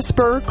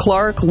 Jasper,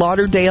 Clark,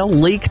 Lauderdale,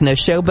 Leake,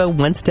 Neshoba,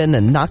 Winston,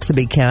 and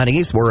Noxubee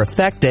counties were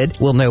affected.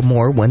 We'll know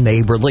more when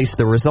they release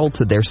the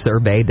results of their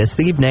survey this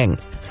evening.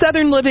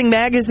 Southern Living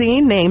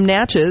Magazine named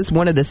Natchez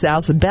one of the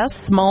South's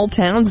best small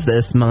towns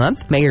this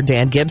month. Mayor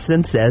Dan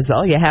Gibson says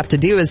all you have to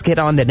do is get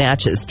on the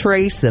Natchez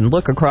Trace and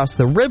look across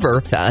the river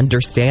to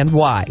understand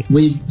why.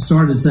 We've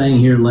started saying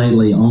here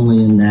lately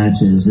only in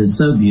Natchez. It's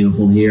so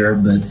beautiful here,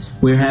 but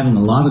we're having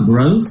a lot of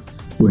growth.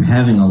 We're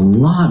having a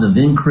lot of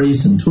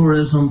increase in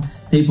tourism,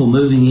 people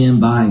moving in,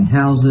 buying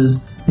houses,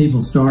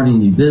 people starting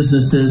new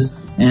businesses,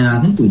 and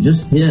I think we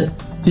just hit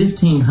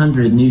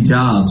 1,500 new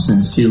jobs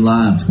since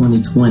July of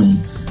 2020.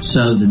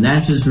 So the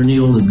Natchez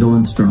renewal is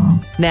going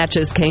strong.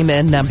 Natchez came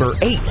in number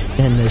 8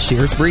 in this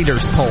year's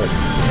Readers Poll.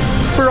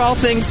 For all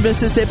things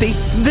Mississippi,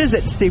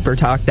 visit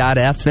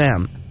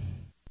supertalk.fm.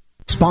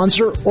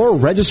 Sponsor or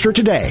register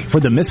today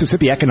for the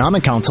Mississippi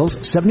Economic Council's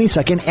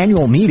 72nd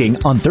annual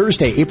meeting on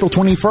Thursday, April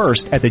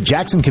 21st at the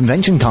Jackson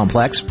Convention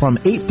Complex from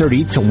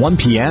 8:30 to 1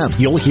 p.m.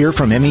 You'll hear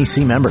from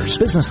MEC members,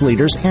 business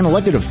leaders, and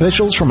elected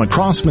officials from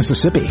across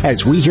Mississippi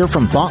as we hear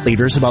from thought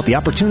leaders about the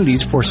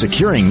opportunities for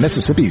securing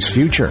Mississippi's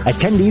future.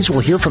 Attendees will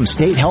hear from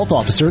State Health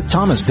Officer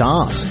Thomas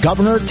Dobbs,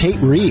 Governor Tate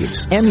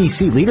Reeves,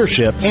 MEC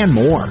leadership, and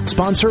more.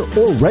 Sponsor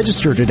or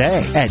register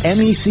today at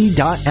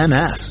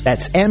mec.ms.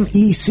 That's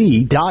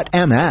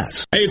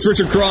mec.ms. Hey, it's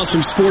Richard Cross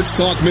from Sports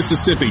Talk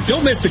Mississippi.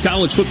 Don't miss the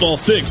college football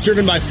fix,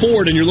 driven by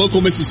Ford and your local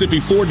Mississippi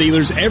Ford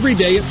dealers every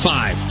day at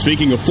 5.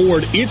 Speaking of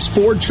Ford, it's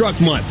Ford Truck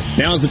Month.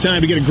 Now's the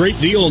time to get a great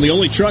deal on the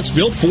only trucks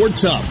built Ford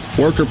tough.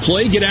 Work or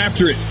play, get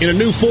after it in a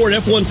new Ford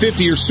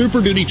F-150 or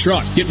Super Duty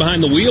truck. Get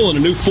behind the wheel in a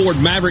new Ford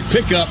Maverick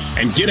pickup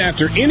and get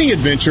after any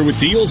adventure with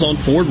deals on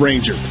Ford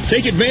Ranger.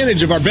 Take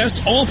advantage of our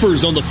best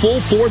offers on the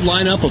full Ford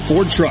lineup of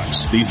Ford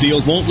trucks. These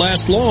deals won't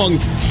last long.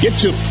 Get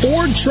to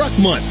Ford Truck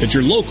Month at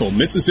your local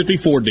Mississippi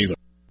Ford dealer.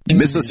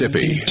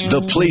 Mississippi,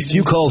 the place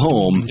you call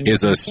home,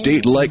 is a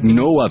state like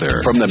no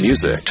other. From the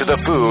music to the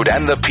food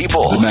and the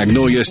people, the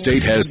Magnolia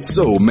State has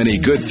so many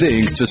good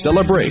things to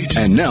celebrate.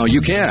 And now you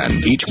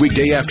can, each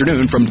weekday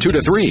afternoon from 2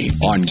 to 3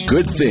 on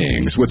Good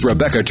Things with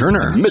Rebecca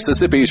Turner,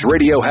 Mississippi's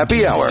Radio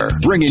Happy Hour,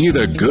 bringing you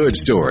the good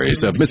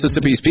stories of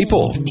Mississippi's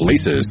people,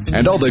 places,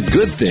 and all the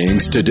good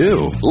things to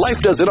do.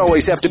 Life doesn't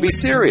always have to be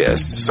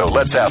serious, so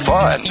let's have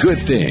fun. Good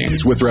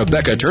Things with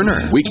Rebecca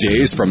Turner,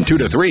 weekdays from 2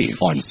 to 3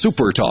 on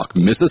Super Talk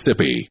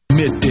Mississippi.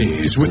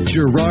 Middays with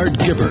Gerard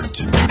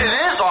Gibbert.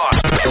 It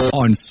is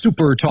on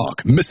Super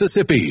Talk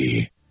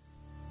Mississippi.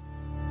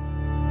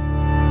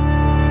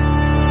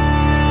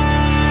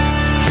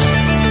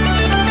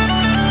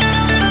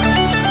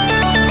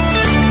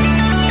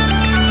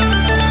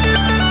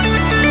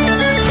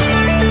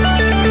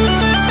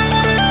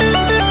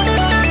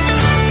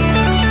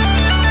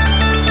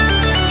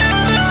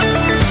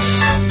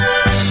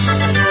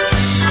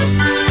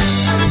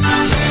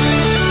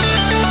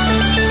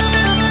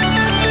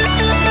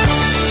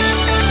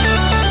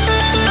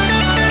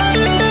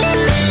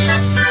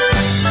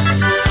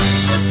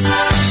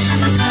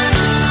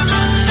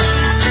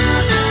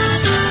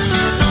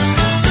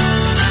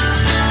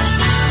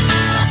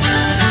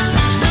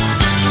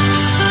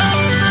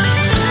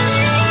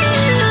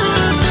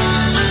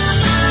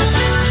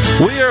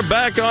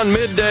 Back on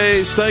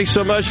Middays. Thanks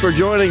so much for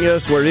joining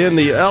us. We're in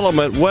the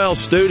Element Wealth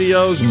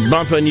Studios,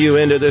 bumping you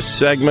into this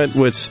segment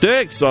with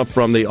Sticks up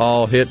from the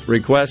All Hit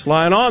Request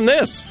line on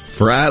this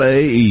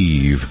Friday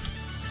Eve.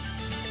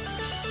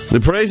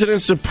 The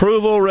president's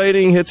approval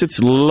rating hits its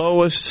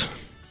lowest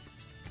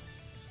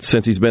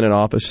since he's been in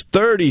office.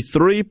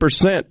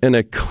 33% in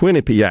a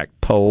Quinnipiac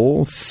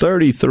poll.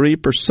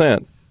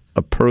 33%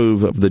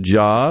 approve of the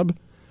job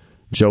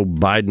Joe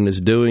Biden is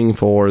doing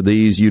for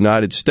these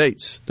United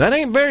States. That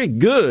ain't very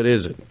good,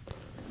 is it?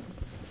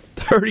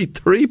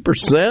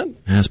 33%?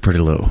 That's pretty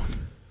low.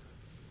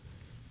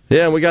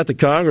 Yeah, and we got the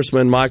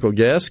Congressman Michael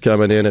Guest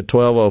coming in at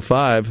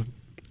 12:05.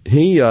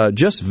 He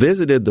just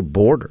visited the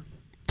border,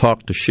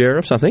 talked to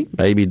sheriffs. I think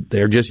maybe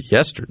they're just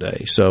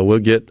yesterday. So we'll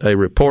get a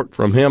report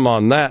from him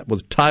on that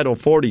with Title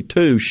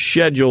 42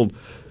 scheduled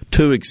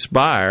to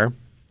expire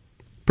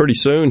pretty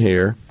soon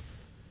here.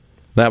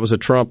 That was a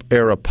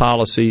Trump-era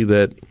policy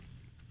that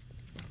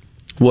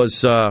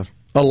was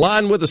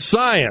aligned with the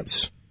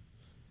science.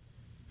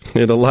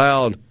 It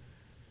allowed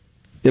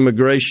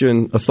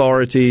immigration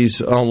authorities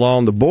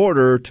along the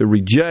border to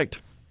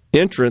reject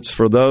entrance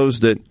for those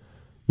that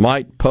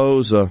might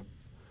pose a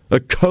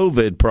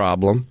COVID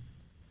problem.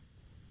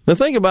 Now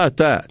think about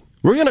that.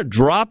 We're going to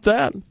drop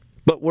that,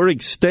 but we're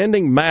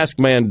extending mask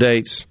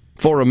mandates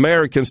for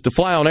Americans to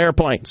fly on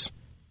airplanes.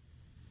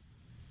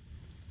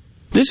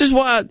 This is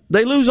why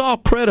they lose all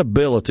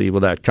credibility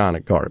with that kind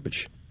of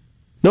garbage.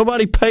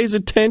 Nobody pays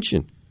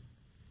attention.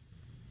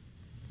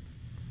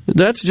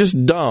 That's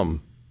just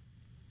dumb.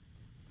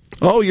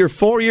 Oh, you're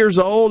 4 years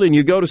old and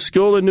you go to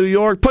school in New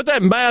York? Put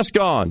that mask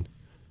on.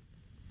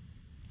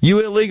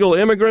 You illegal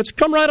immigrants,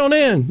 come right on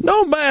in.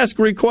 No mask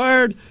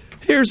required.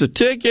 Here's a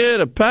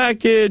ticket, a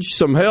package,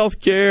 some health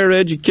care,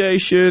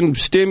 education,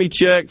 stimmy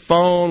check,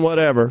 phone,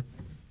 whatever.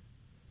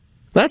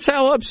 That's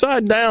how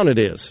upside down it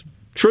is,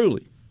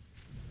 truly.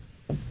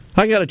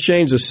 I got to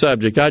change the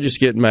subject. I just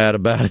get mad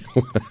about it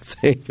when I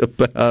think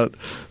about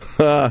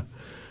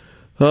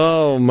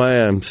Oh,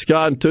 man.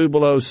 Scott in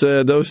Tupelo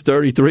said those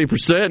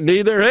 33%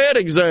 need their head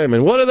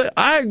examined. What are they?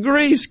 I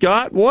agree,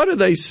 Scott. What are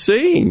they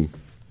seeing?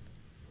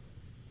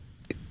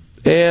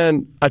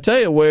 And I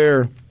tell you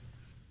where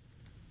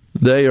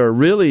they are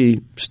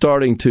really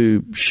starting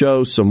to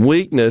show some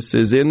weakness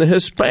is in the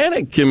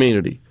Hispanic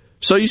community.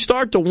 So you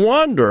start to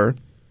wonder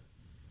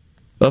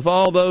of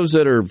all those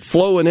that are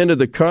flowing into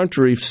the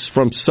country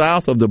from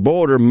south of the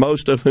border,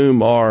 most of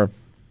whom are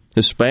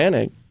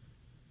Hispanic,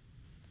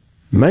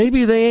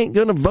 maybe they ain't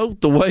going to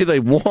vote the way they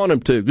want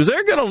them to, because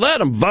they're going to let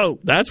them vote.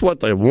 That's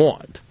what they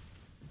want.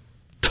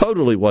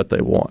 Totally what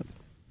they want.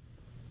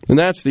 And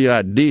that's the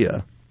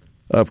idea,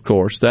 of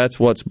course. That's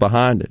what's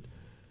behind it.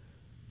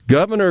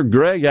 Governor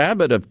Greg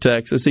Abbott of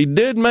Texas, he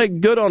did make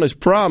good on his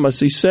promise.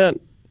 He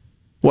sent,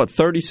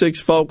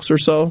 36 folks or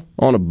so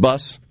on a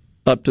bus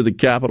up to the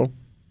Capitol?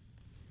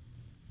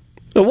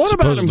 Now, what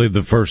supposedly about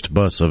the first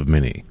bus of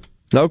many.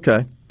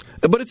 Okay.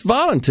 But it's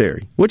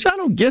voluntary, which I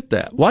don't get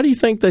that. Why do you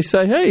think they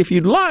say, hey, if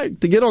you'd like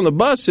to get on the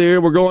bus here,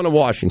 we're going to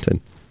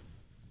Washington?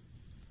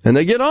 And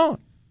they get on.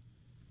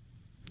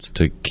 It's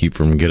to keep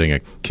from getting a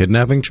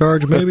kidnapping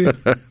charge, maybe?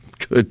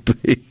 Could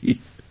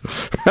be.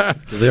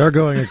 They are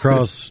going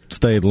across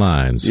state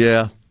lines.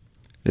 Yeah.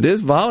 It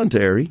is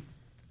voluntary.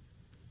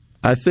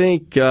 I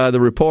think the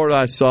report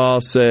I saw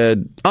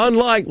said,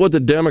 unlike what the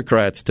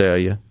Democrats tell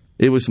you,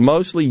 it was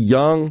mostly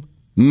young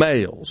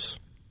males.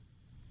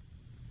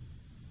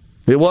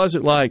 It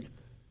wasn't like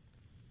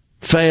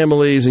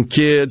families and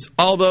kids.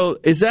 Although,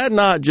 is that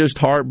not just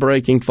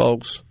heartbreaking,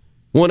 folks?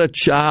 When a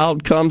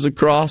child comes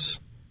across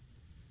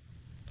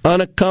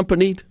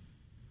unaccompanied,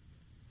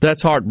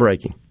 that's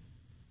heartbreaking.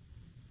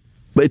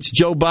 But it's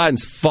Joe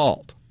Biden's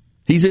fault.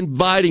 He's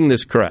inviting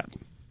this crap.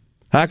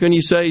 How can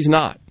you say he's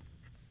not?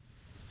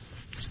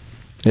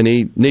 And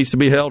he needs to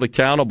be held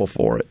accountable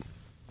for it.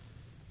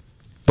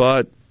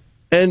 But,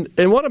 and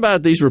what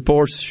about these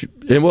reports,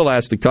 and we'll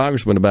ask the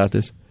congressman about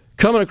this,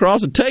 coming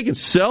across and taking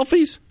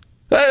selfies?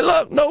 Hey,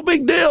 look, no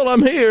big deal,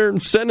 I'm here,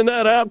 and sending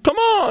that out. Come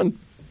on.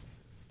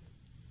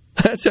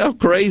 That's how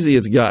crazy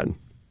it's gotten.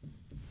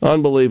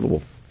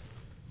 Unbelievable.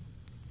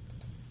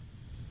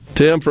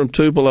 Tim from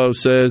Tupelo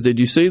says, did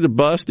you see the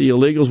bus the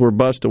illegals were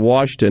bused to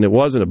Washington? It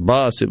wasn't a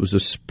bus, it was a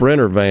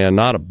Sprinter van,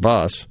 not a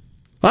bus.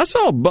 I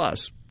saw a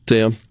bus,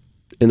 Tim,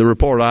 in the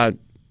report I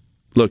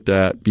looked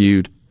at,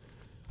 viewed.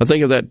 I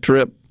think of that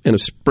trip in a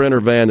Sprinter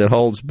van that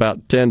holds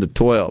about 10 to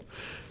 12.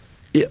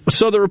 Yeah,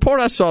 so the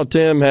report I saw,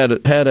 Tim,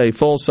 had a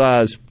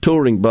full-size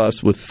touring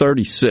bus with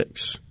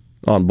 36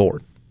 on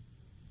board.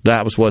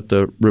 That was what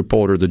the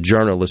reporter, the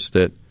journalist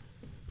that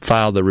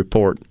filed the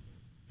report,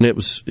 and it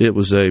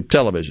was a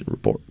television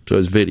report, so it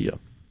was video.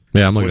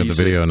 Yeah, I'm looking at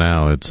the video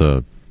now. It's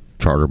a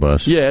charter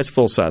bus. Yeah, it's a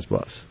full-size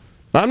bus.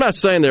 I'm not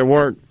saying there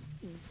weren't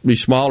be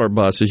smaller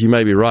buses. You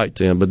may be right,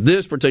 Tim, but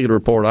this particular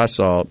report I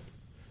saw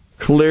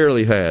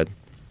clearly had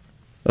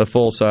a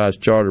full-size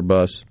charter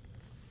bus,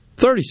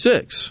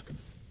 36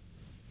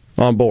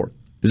 on board.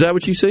 Is that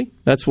what you see?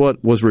 That's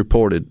what was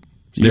reported.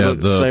 Yeah,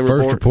 the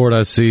first report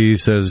I see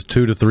says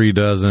 2 to 3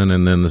 dozen,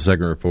 and then the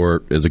second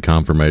report is a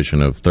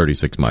confirmation of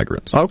 36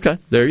 migrants. Okay,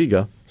 there you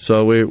go.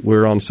 So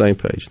we're on the same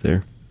page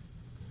there.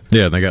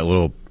 Yeah, they got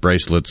little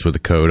bracelets with a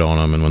code on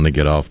them, and when they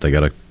get off, they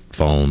got a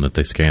phone that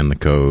they scan the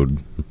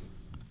code.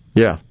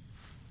 Yeah.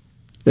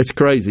 It's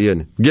crazy,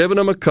 isn't it? Giving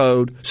them a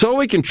code so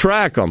we can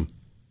track them.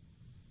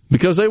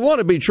 Because they want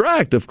to be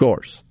tracked, of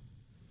course.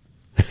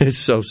 It's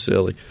so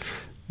silly.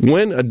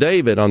 When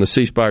David on the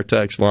C Spire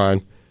text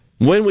line,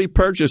 when we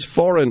purchase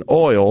foreign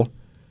oil,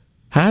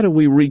 how do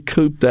we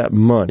recoup that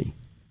money?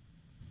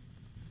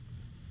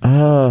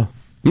 I'm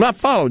not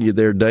following you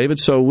there, David.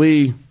 So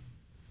we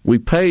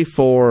pay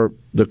for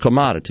the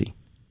commodity.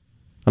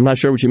 I'm not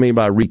sure what you mean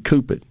by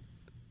recoup it.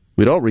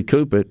 We don't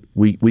recoup it.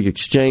 We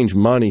exchange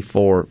money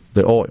for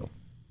the oil.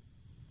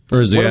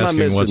 Or is he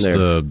asking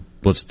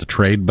what's the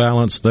trade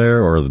balance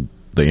there, or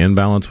the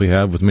imbalance we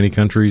have with many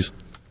countries?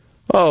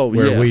 Oh,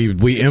 where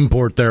we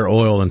import their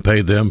oil and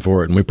pay them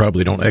for it, and we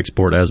probably don't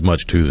export as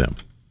much to them.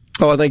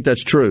 Oh, I think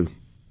that's true.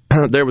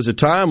 There was a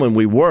time when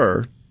we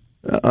were,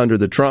 under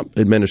the Trump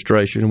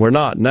administration. We're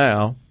not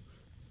now.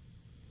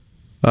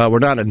 We're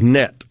not a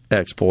net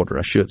exporter,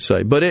 I should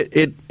say. But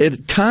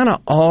it kind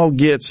of all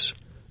gets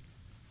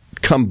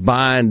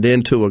combined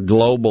into a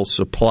global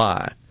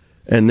supply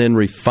and then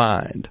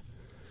refined.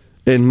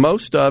 And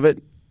most of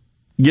it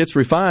gets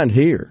refined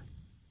here.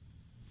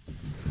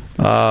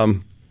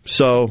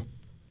 So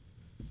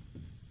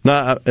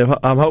now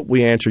I hope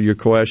we answer your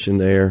question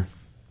there.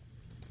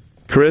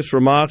 Chris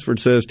from Oxford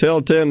says,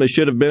 tell Tim they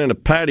should have been in a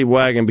paddy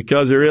wagon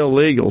because they're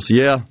illegals.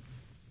 Yeah,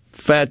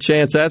 fat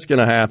chance that's going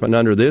to happen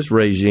under this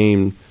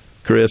regime,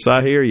 Chris.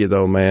 I hear you,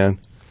 though, man.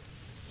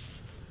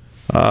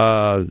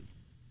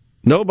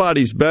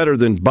 Nobody's better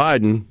than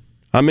Biden.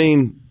 I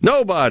mean,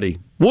 nobody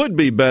would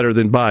be better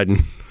than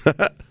Biden.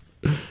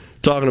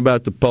 Talking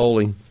about the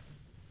polling.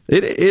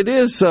 It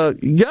is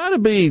got to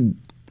be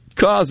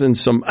causing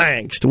some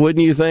angst,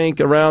 wouldn't you think,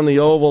 around the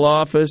Oval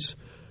Office?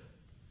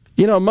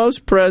 You know,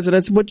 most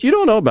presidents, but you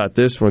don't know about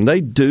this one,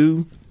 they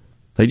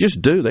They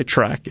just do. They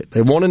track it.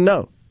 They want to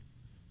know.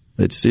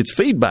 It's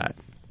feedback.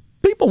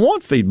 People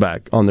want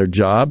feedback on their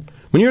job.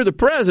 When you're the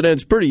president,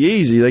 it's pretty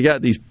easy. They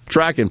got these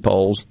tracking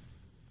polls,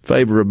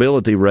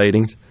 favorability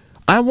ratings.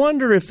 I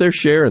wonder if they're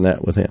sharing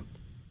that with him.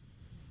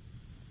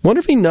 Wonder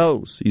if he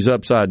knows he's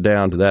upside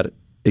down to that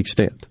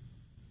extent.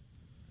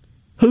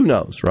 Who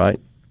knows,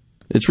 right?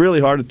 It's really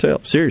hard to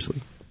tell,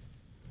 seriously.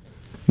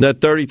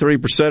 That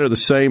 33% are the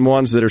same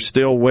ones that are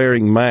still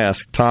wearing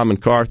masks, Tom in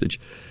Carthage.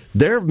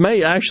 There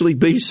may actually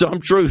be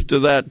some truth to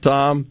that,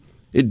 Tom.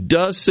 It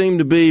does seem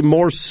to be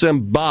more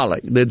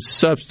symbolic than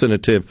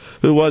substantive.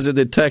 Who was it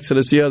that texted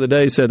us the other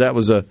day, said that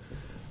was a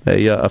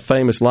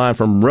famous line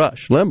from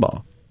Rush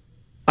Limbaugh?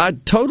 I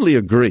totally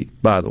agree,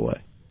 by the way.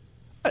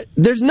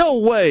 There's no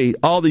way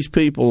all these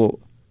people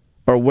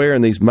are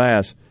wearing these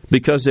masks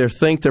because they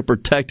think they're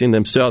protecting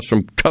themselves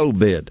from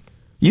COVID.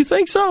 You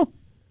think so?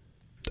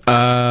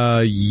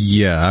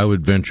 Yeah, I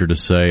would venture to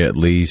say at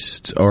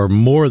least, or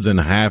more than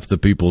half the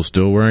people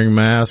still wearing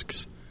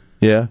masks,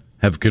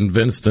 have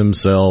convinced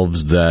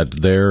themselves that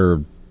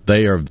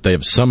they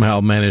have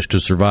somehow managed to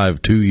survive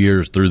 2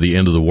 years through the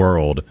end of the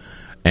world,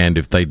 and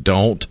if they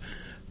don't,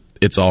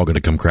 it's all going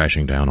to come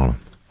crashing down on them.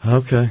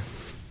 Okay.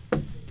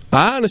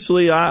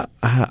 Honestly, I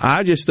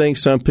just think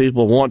some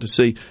people want to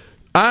see.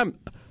 I'm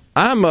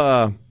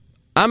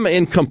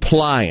in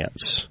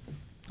compliance.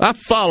 I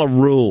follow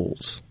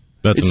rules.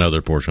 That's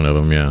another portion of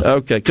them, yeah.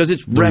 Okay, because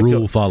it's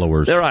rule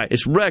followers. They're right.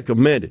 It's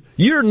recommended.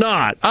 You're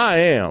not.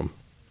 I am.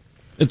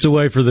 It's a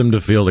way for them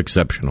to feel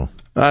exceptional.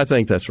 I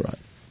think that's right.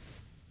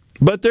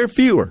 But they're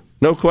fewer,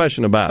 no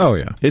question about it. Oh,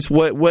 yeah. It's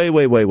way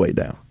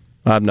down.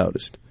 I've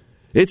noticed.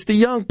 It's the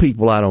young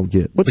people I don't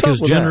get. What's because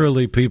up with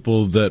generally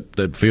people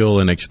that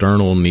feel an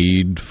external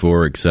need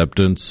for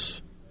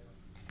acceptance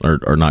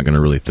are not going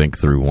to really think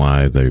through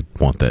why they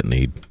want that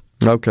need.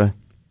 Okay.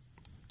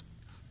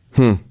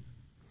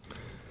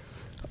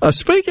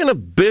 Speaking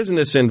of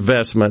business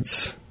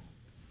investments,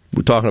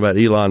 we're talking about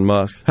Elon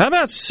Musk. How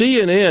about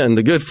CNN,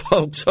 the good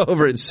folks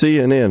over at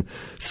CNN?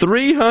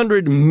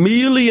 $300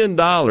 million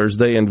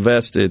they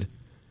invested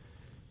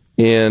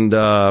in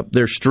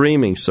their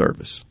streaming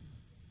service.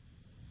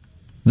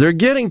 They're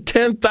getting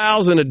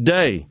 10,000 a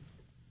day.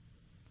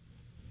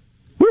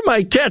 We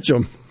might catch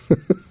them.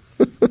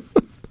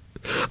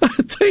 I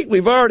think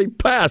we've already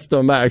passed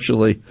them,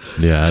 actually.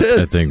 Yeah,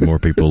 I think more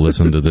people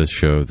listen to this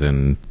show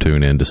than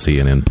tune in to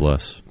CNN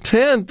Plus.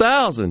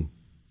 10,000.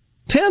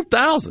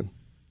 10,000.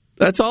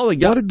 That's all they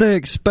got. What did they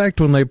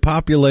expect when they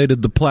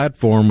populated the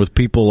platform with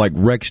people like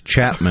Rex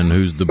Chapman,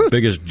 who's the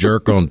biggest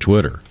jerk on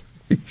Twitter?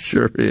 He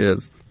sure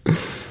is.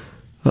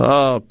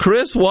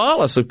 Chris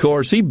Wallace, of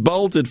course, he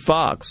bolted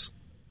Fox.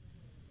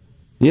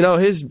 You know,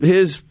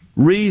 his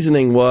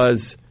reasoning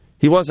was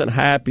he wasn't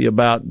happy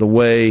about the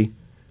way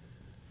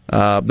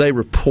they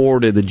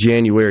reported the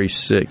January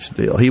 6th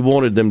deal. He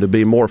wanted them to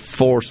be more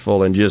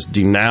forceful and just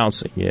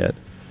denouncing it.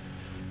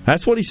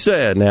 That's what he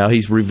said. Now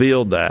he's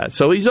revealed that.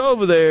 So he's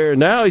over there.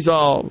 Now he's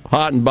all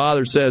hot and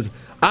bothered, says,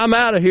 I'm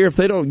out of here if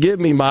they don't give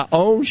me my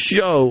own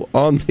show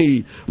on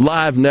the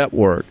live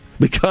network,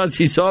 because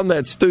he's on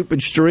that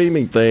stupid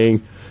streaming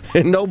thing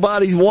and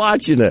nobody's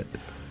watching it.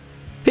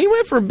 He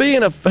went from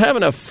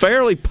having a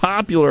fairly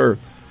popular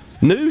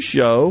news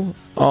show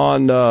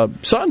on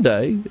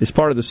Sunday as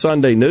part of the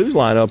Sunday news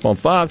lineup on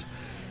Fox.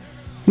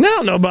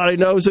 Now nobody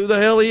knows who the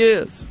hell he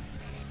is.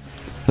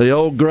 The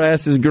old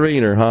grass is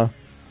greener, huh?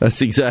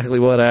 That's exactly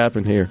what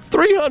happened here.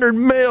 $300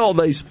 million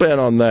they spent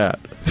on that.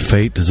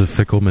 Fate is a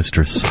fickle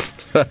mistress.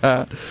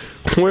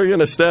 We're going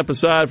to step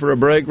aside for a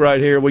break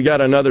right here. We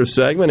got another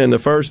segment in the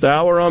first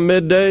hour on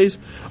Middays.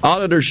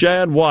 Auditor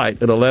Shad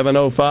White at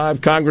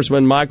 11:05.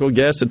 Congressman Michael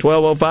Guest at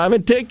 12:05.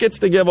 And tickets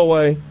to give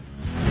away.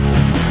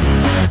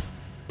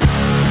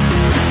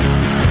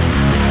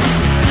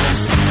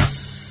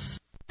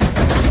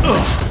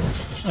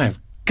 I've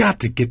got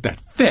to get that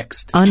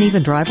fixed.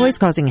 Uneven driveways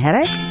causing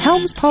headaches?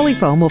 Helms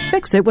Polyfoam will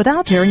fix it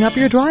without tearing up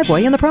your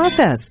driveway in the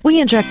process.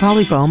 We inject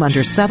Polyfoam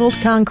under settled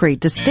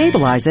concrete to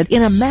stabilize it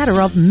in a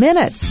matter of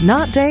minutes,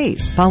 not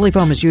days.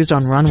 Polyfoam is used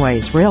on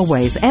runways,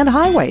 railways, and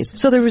highways,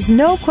 so there is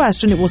no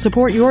question it will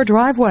support your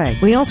driveway.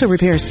 We also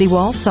repair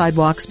seawalls,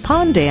 sidewalks,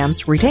 pond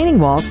dams, retaining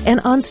walls,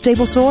 and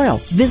unstable soil.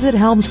 Visit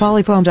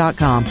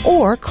HelmsPolyfoam.com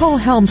or call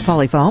Helms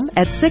Polyfoam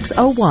at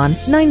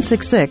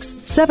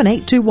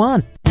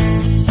 601-966-7821.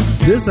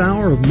 This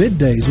hour of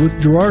Middays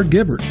with Gerard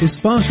Gibbert is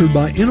sponsored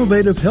by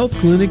Innovative Health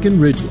Clinic in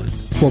Ridgeland.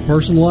 For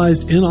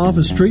personalized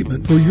in-office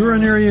treatment for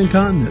urinary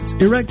incontinence,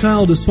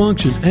 erectile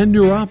dysfunction, and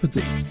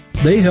neuropathy,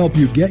 they help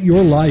you get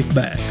your life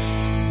back.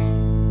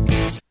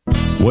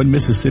 One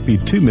Mississippi,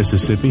 two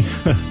Mississippi.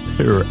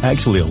 There are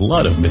actually a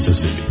lot of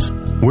Mississippis.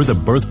 We're the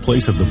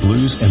birthplace of the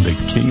blues and the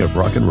king of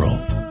rock and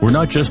roll. We're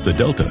not just the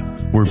Delta.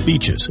 We're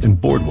beaches and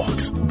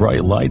boardwalks,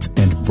 bright lights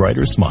and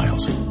brighter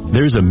smiles.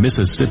 There's a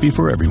Mississippi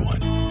for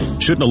everyone.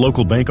 Shouldn't a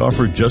local bank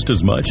offer just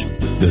as much?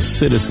 The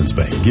Citizens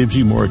Bank gives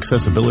you more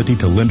accessibility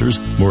to lenders,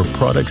 more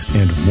products,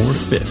 and more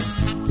fit.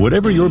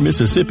 Whatever your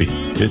Mississippi,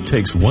 it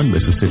takes one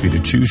Mississippi to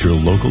choose your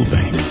local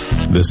bank.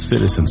 The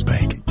Citizens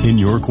Bank. In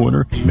your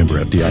corner,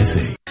 member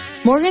FDIC.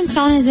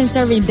 Morganstone has been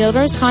serving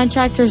builders,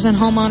 contractors, and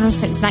homeowners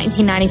since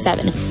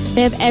 1997.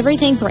 They have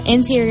everything for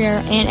interior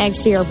and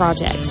exterior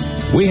projects.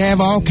 We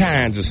have all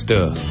kinds of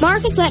stuff.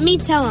 Marcus, let me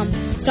tell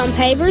them. Stone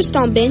pavers,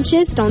 stone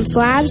benches, stone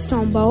slabs,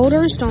 stone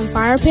boulders, stone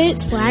fire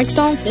pits,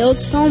 flagstone,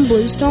 fieldstone,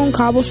 bluestone,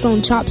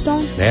 cobblestone,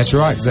 chopstone. That's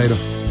right, Zeta.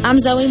 I'm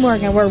Zoe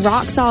Morgan. We're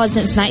rock solid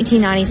since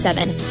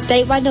 1997.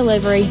 Statewide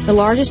delivery, the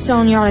largest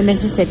stone yard in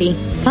Mississippi.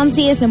 Come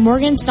see us in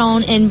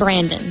Morganstone in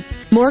Brandon.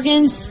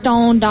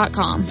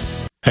 Morganstone.com.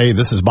 Hey,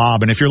 this is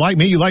Bob, and if you're like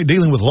me, you like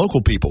dealing with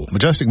local people.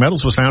 Majestic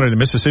Metals was founded in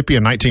Mississippi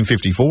in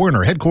 1954 and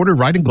are headquartered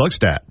right in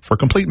Gluckstadt. For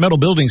complete metal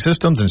building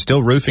systems and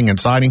steel roofing and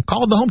siding,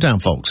 call the hometown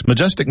folks.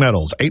 Majestic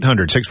Metals,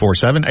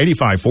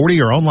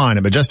 800-647-8540 or online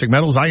at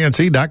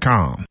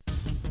majesticmetalsinc.com.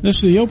 This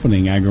is the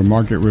opening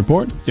agri-market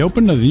report. The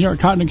open of the New York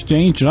Cotton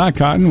Exchange, July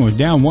cotton was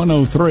down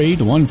 103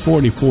 to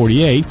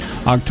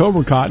 140.48.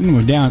 October cotton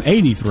was down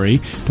 83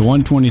 to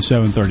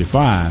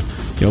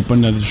 127.35. The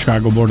open of the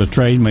Chicago Board of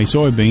Trade, May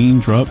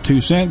soybeans were up 2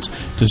 cents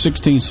to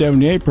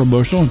 16.78 per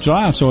bushel.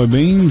 July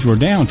soybeans were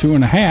down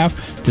 2.5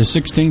 to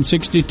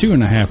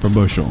 16.62.5 per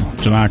bushel.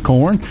 July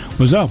corn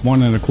was up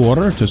 1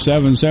 1/4 to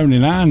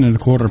 7.79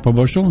 1/4 per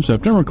bushel.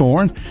 September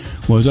corn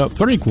was up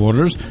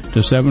 3/4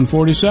 to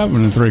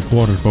 7.47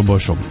 3/4 per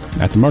bushel.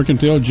 At the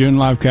mercantile, June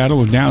live cattle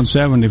was down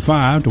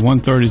 75 to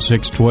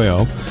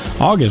 136.12.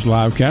 August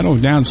live cattle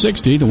was down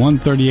 60 to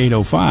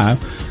 138.05.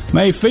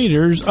 May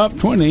feeders up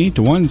 20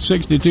 to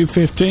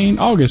 162.15.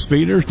 August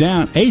feeders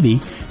down 80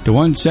 to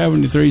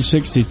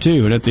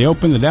 173.62. And at the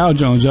open, the Dow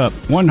Jones up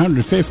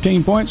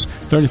 115 points,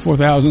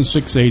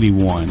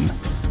 34,681.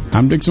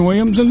 I'm Dixon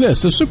Williams, and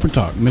this is Super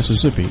Talk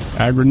Mississippi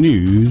Agri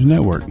News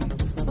Network.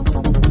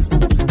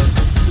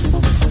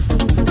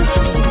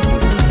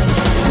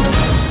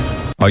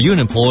 Are you an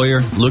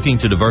employer looking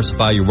to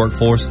diversify your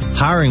workforce?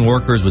 Hiring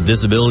workers with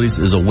disabilities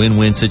is a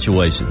win-win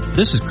situation.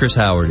 This is Chris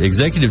Howard,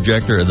 Executive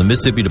Director of the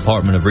Mississippi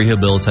Department of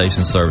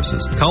Rehabilitation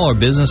Services. Call our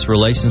Business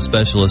Relations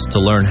Specialist to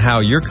learn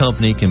how your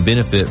company can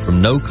benefit from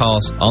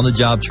no-cost,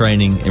 on-the-job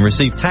training and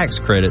receive tax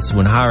credits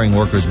when hiring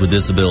workers with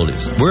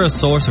disabilities. We're a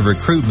source of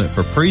recruitment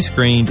for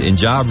pre-screened and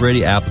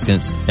job-ready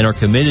applicants and are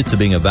committed to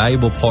being a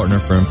valuable partner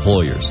for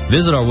employers.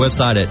 Visit our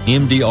website at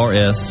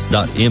mdrs.ms.gov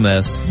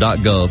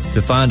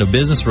to find a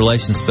Business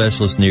Relations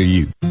Specialist near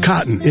you.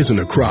 Cotton isn't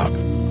a crop,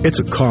 it's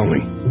a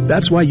calling.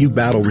 That's why you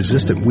battle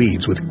resistant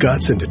weeds with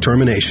guts and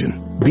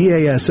determination.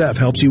 BASF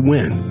helps you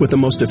win with the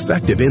most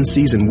effective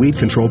in-season weed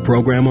control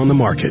program on the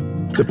market.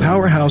 The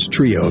powerhouse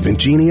trio of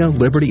Ingenia,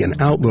 Liberty,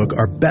 and Outlook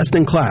are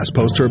best-in-class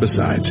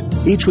post-herbicides,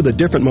 each with a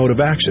different mode of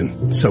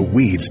action, so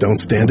weeds don't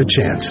stand a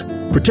chance.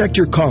 Protect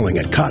your calling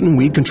at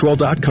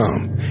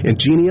cottonweedcontrol.com.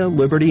 Ingenia,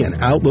 Liberty, and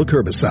Outlook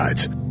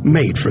herbicides,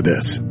 made for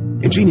this.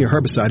 Ingenia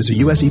herbicide is a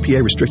U.S.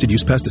 EPA restricted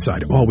use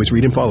pesticide. Always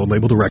read and follow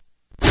label directions.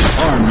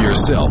 Arm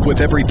yourself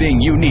with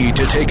everything you need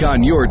to take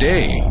on your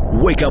day.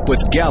 Wake up with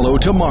Gallo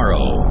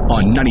tomorrow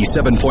on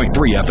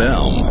 97.3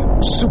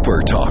 FM.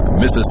 Super Talk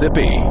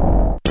Mississippi.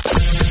 Are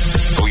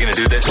we going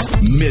to do this?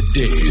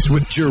 Middays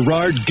with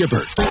Gerard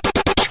Gibbert.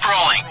 Keep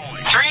rolling.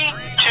 3,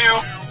 2,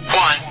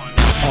 1.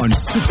 On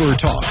Super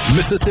Talk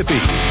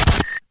Mississippi.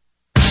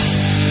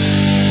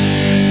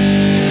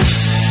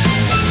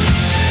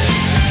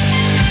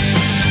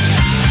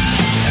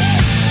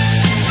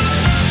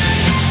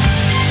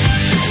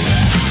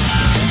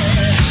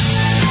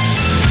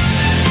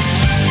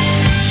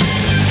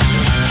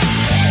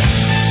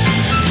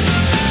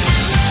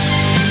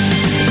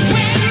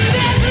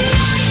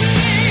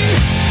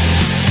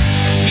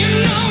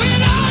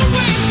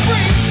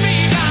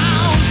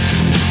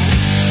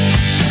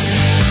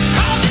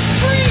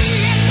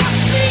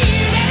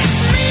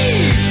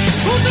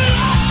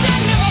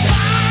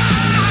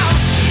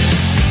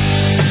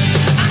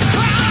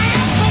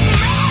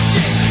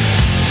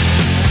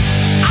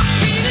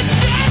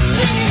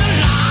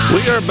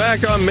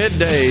 Back on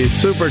Middays,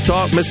 Super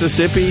Talk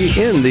Mississippi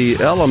in the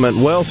Element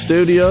Wealth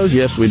Studios.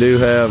 Yes, we do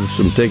have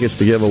some tickets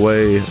to give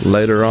away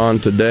later on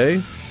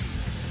today.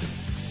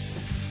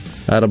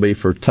 That'll be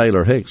for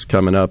Taylor Hicks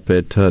coming up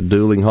at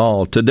Dooling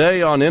Hall.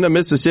 Today on In a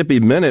Mississippi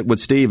Minute with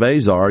Steve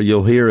Azar,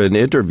 you'll hear an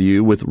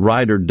interview with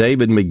writer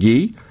David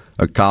McGee,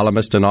 a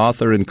columnist and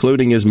author,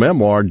 including his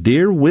memoir,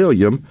 Dear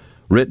William,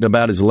 written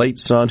about his late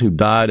son who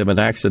died of an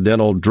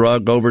accidental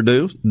drug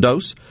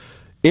overdose.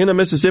 In a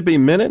Mississippi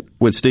Minute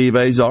with Steve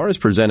Azar is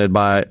presented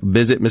by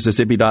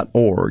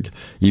visitmississippi.org.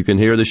 You can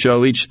hear the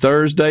show each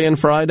Thursday and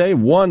Friday,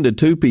 1 to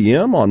 2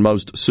 p.m. on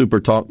most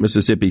Supertalk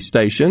Mississippi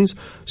stations,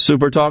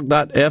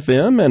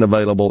 supertalk.fm, and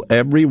available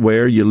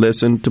everywhere you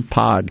listen to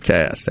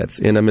podcasts. That's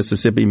In a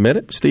Mississippi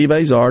Minute. Steve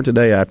Azar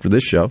today after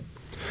this show.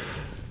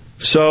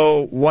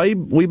 So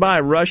we buy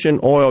Russian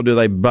oil. Do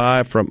they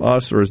buy from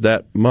us, or is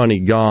that money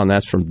gone?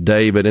 That's from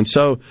David. And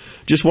so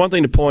just one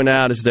thing to point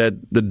out is that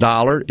the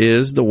dollar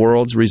is the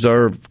world's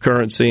reserve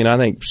currency, and I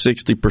think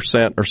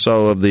 60% or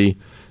so of the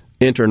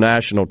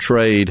international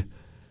trade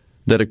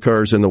that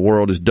occurs in the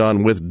world is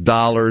done with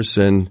dollars.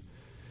 And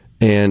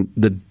And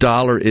the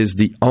dollar is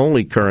the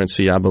only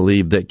currency, I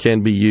believe, that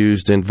can be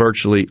used in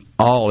virtually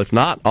all, if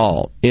not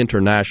all,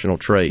 international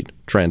trade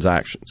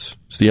transactions.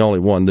 It's the only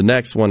one. The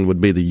next one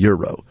would be the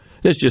euro.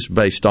 It's just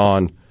based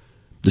on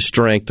the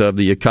strength of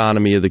the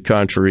economy of the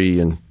country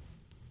and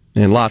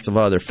lots of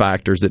other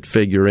factors that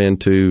figure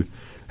into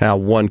how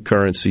one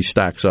currency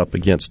stacks up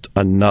against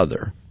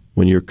another.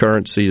 When your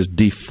currency is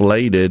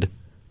deflated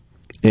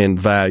in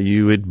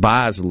value, it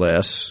buys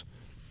less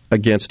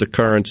against a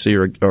currency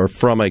or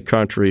from a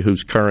country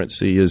whose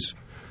currency is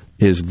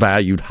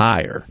valued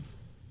higher.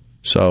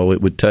 So it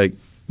would take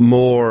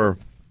more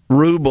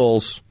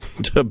rubles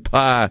to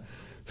buy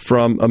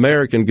from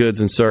American goods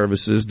and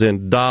services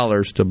than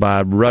dollars to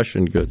buy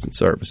Russian goods and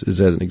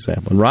services, as an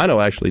example. And Rhino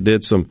actually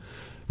did some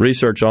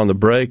research on the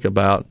break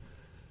about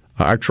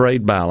our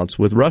trade balance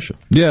with Russia.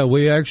 Yeah,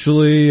 we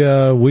actually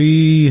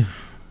we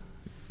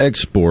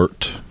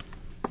export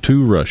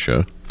to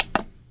Russia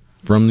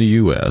from the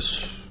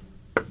U.S.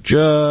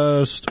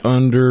 just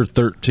under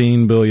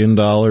 $13 billion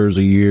a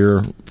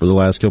year for the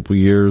last couple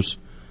of years.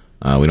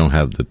 We don't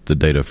have the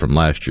data from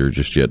last year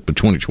just yet, but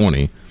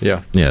 2020,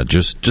 yeah,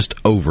 just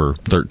over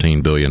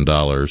 $13 billion.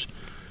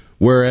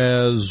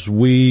 Whereas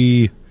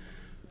we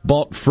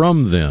bought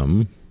from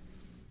them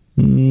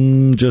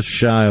just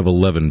shy of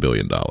 $11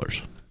 billion.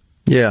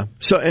 Yeah.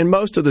 So, and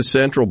most of the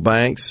central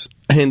banks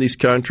in these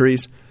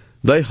countries,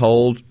 they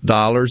hold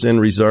dollars in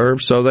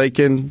reserve so they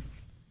can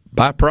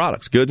buy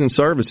products, goods and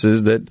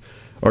services that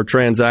are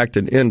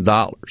transacted in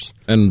dollars.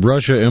 And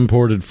Russia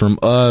imported from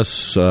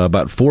us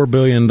about $4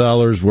 billion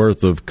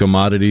worth of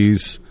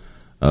commodities,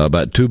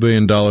 about $2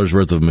 billion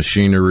worth of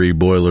machinery,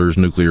 boilers,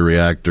 nuclear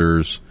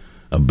reactors,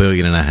 $1.5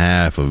 billion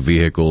of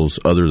vehicles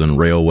other than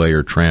railway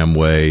or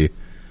tramway,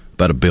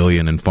 about $1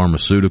 billion in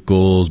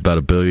pharmaceuticals, about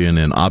 $1 billion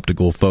in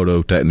optical,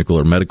 photo, technical,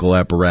 or medical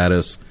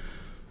apparatus,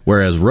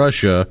 whereas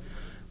Russia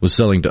was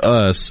selling to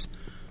us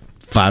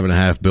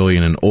 $5.5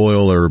 billion in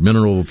oil or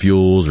mineral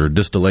fuels or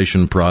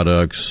distillation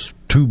products,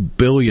 $2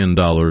 billion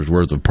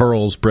worth of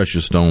pearls,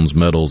 precious stones,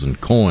 metals, and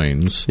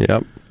coins.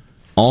 Yep.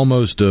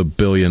 Almost $1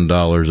 billion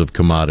of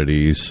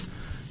commodities,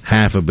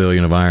 $500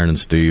 million of iron and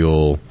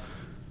steel,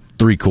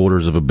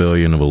 $750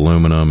 million of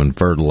aluminum and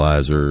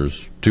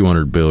fertilizers,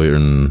 $200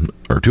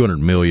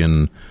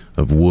 million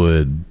of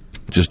wood,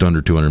 just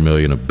under $200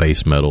 million of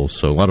base metals.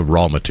 So a lot of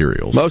raw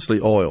materials. Mostly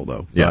oil,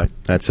 though. Yeah, right?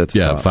 That's at the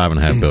top.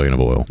 $5.5 billion of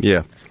oil.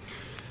 Yeah.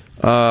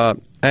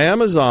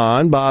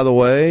 Amazon, by the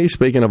way,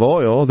 speaking of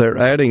oil,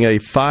 they're adding a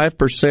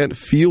 5%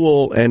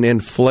 fuel and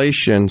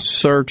inflation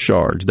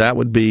surcharge. That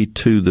would be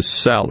to the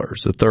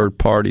sellers, the third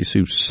parties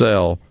who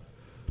sell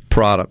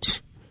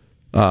products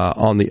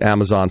on the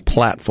Amazon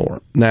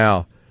platform.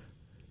 Now,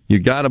 you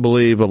got to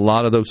believe a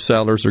lot of those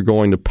sellers are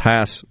going to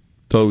pass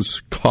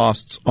those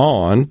costs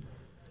on,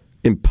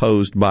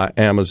 imposed by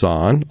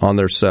Amazon on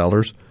their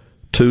sellers,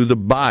 to the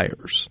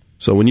buyers.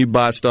 So when you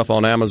buy stuff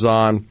on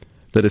Amazon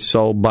that is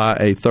sold by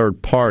a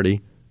third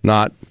party,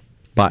 not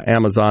by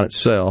Amazon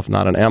itself,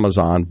 not an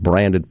Amazon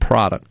branded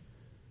product.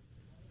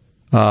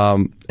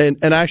 And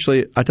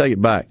actually, I take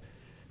it back.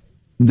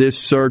 This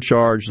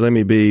surcharge, let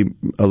me be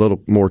a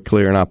little more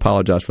clear, and I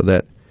apologize for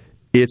that.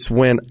 It's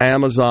when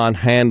Amazon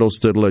handles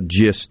the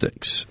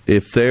logistics.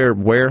 If they're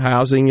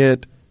warehousing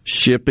it,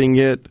 shipping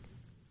it,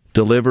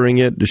 delivering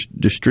it,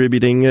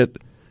 distributing it,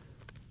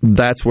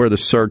 that's where the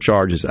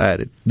surcharge is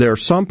added. There are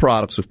some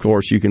products, of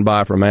course, you can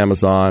buy from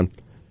Amazon,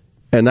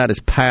 and that is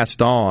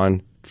passed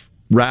on,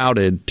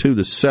 routed to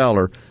the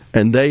seller,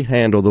 and they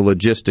handle the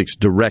logistics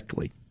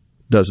directly.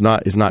 Is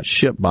not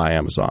shipped by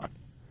Amazon.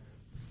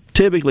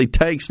 Typically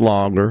takes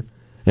longer,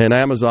 and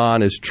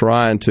Amazon is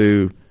trying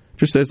to,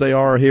 just as they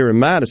are here in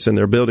Madison,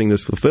 they're building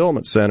these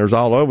fulfillment centers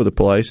all over the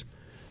place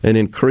and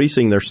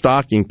increasing their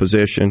stocking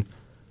position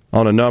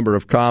on a number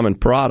of common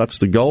products,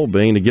 the goal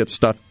being to get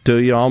stuff to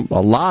you,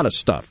 a lot of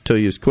stuff to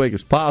you as quick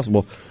as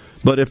possible.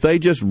 But if they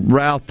just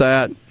route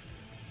that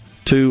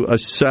to a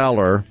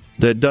seller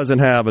that doesn't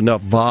have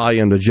enough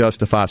volume to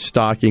justify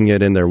stocking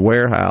it in their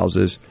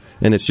warehouses,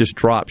 and it's just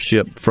drop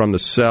shipped from the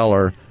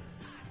seller,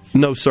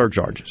 no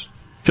surcharges,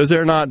 because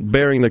they're not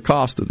bearing the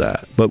cost of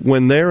that. But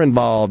when they're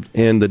involved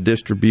in the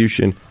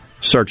distribution,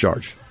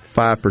 surcharge,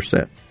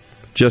 5%.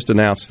 Just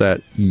announced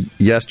that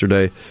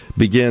yesterday.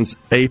 Begins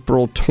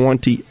April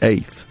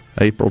 28th.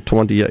 April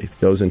 28th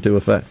goes into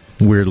effect.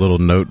 Weird little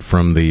note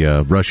from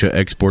the Russia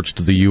exports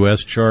to the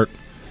U.S. chart.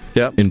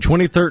 Yep. In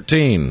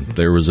 2013,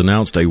 there was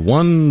announced a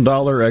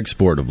 $1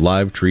 export of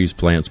live trees,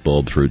 plants,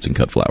 bulbs, fruits, and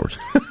cut flowers.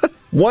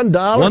 $1?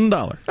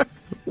 $1.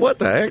 What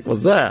the heck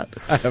was that?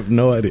 I have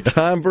no idea.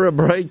 Time for a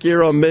break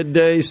here on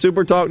Midday.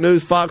 Super Talk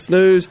News, Fox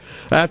News.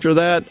 After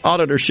that,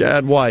 Auditor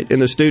Shad White in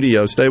the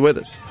studio. Stay with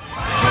us.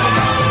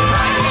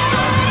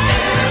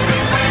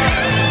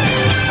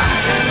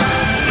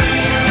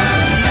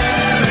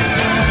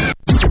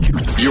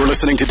 You're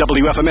listening to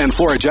WFMN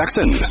Flora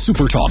Jackson,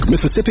 Super Talk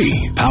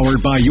Mississippi,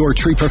 powered by your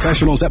tree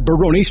professionals at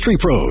Barone's Tree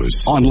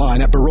Pros.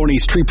 Online at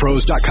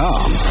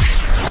baronestreepros.com.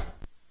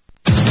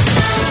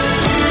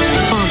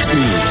 Fox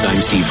News, I'm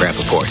Steve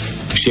Rappaport.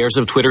 Shares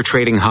of Twitter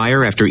trading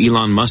higher after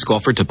Elon Musk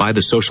offered to buy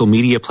the social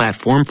media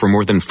platform for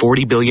more than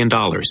 $40 billion.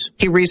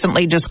 He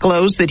recently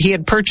disclosed that he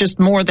had purchased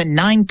more than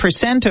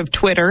 9% of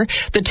Twitter.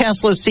 The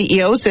Tesla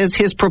CEO says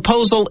his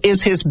proposal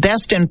is his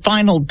best and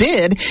final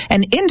bid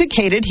and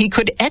indicated he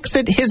could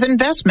exit his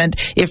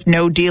investment if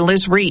no deal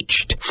is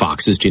reached.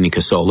 Fox's Ginny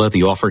Casola,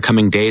 the offer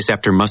coming days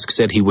after Musk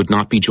said he would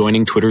not be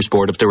joining Twitter's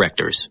board of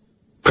directors.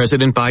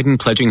 President Biden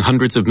pledging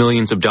hundreds of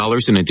millions of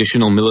dollars in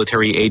additional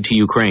military aid to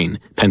Ukraine.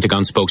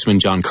 Pentagon spokesman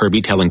John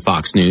Kirby telling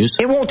Fox News.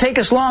 It won't take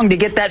us long to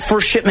get that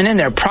first shipment in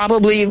there,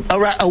 probably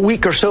a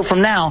week or so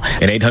from now.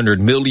 An $800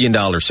 million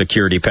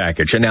security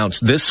package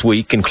announced this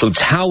week includes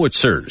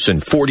howitzers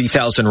and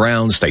 40,000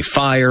 rounds they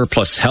fire,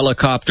 plus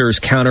helicopters,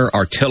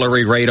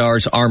 counter-artillery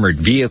radars, armored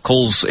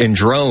vehicles, and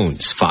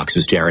drones.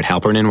 Fox's Jared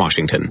Halpern in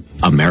Washington.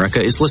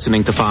 America is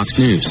listening to Fox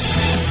News.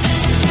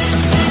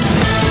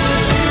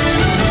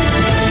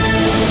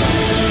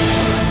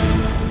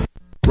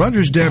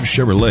 Rogers-Dabbs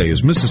Chevrolet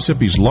is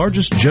Mississippi's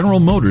largest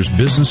General Motors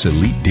business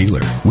elite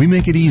dealer. We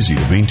make it easy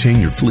to maintain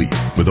your fleet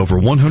with over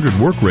 100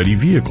 work-ready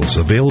vehicles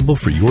available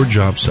for your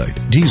job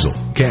site. Diesel,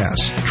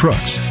 gas,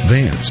 trucks,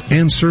 vans,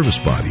 and service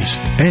bodies.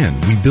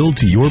 And we build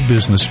to your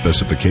business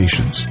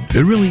specifications.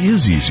 It really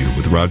is easier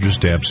with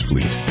Rogers-Dabbs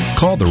Fleet.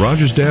 Call the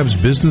Rogers-Dabbs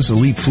Business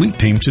Elite Fleet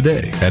Team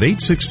today at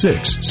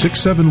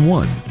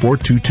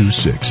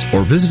 866-671-4226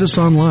 or visit us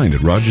online at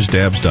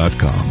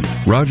rogersdabbs.com.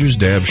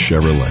 Rogers-Dabbs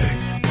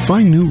Chevrolet.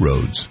 Find new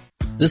roads.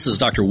 This is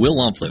Dr. Will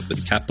Umflett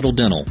with Capital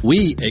Dental.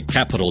 We at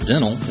Capital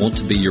Dental want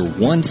to be your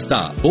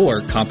one-stop for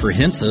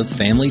comprehensive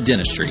family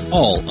dentistry,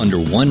 all under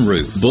one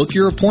roof. Book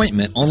your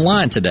appointment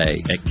online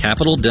today at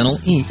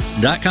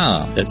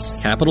CapitalDentalInc.com. That's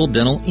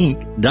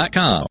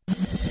CapitalDentalInc.com.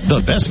 The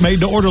best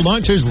made-to-order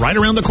lunch is right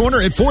around the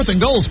corner at 4th and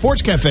Gold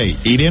Sports Cafe.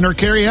 Eat in or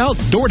carry out,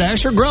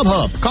 DoorDash or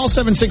Grubhub. Call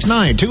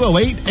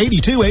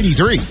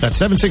 769-208-8283. That's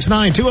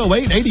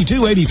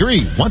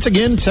 769-208-8283. Once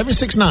again,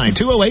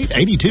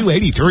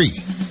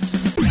 769-208-8283.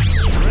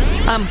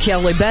 I'm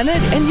Kelly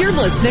Bennett, and you're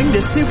listening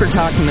to Super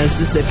Talk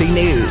Mississippi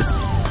News.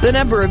 The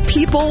number of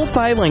people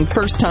filing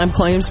first-time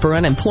claims for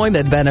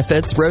unemployment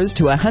benefits rose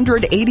to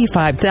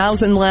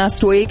 185,000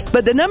 last week,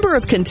 but the number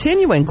of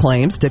continuing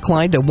claims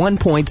declined to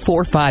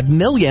 1.45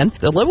 million,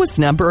 the lowest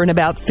number in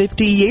about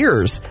 50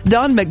 years.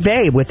 Don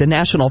McVeigh with the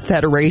National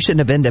Federation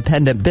of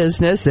Independent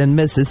Business in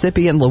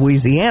Mississippi and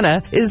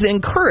Louisiana is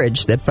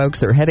encouraged that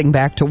folks are heading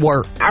back to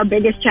work. Our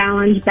biggest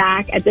challenge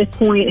back at this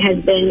point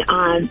has been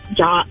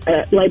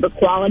labor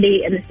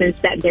quality, in the sense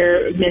that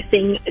they're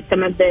missing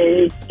some of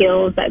the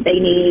skills that they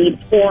need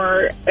for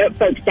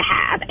folks to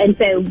have. And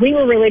so we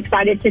were really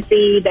excited to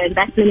see the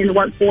investment in the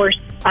workforce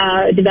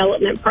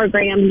development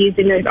program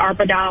using those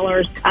ARPA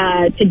dollars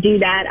to do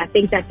that. I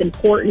think that's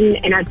important,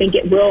 and I think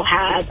it will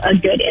have a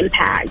good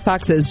impact.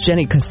 Fox's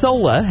Jenny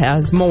Casola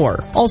has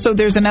more. Also,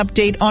 there's an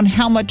update on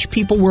how much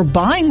people were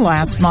buying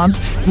last month.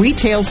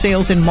 Retail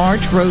sales in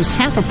March rose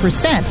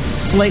 0.5%,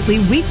 slightly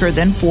weaker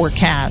than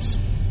forecast.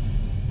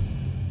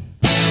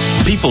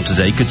 People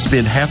today could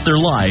spend half their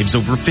lives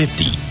over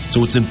 50.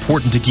 So it's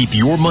important to keep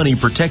your money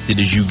protected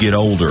as you get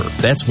older.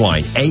 That's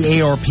why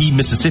AARP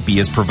Mississippi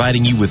is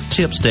providing you with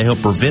tips to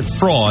help prevent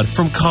fraud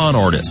from con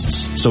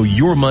artists, so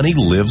your money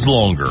lives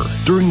longer.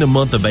 During the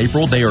month of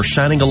April, they are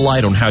shining a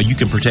light on how you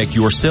can protect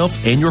yourself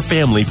and your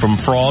family from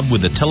fraud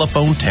with the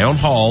telephone town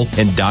hall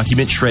and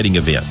document shredding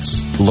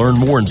events. Learn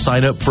more and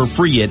sign up for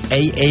free at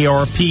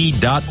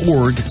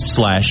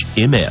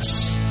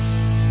aarp.org/ms.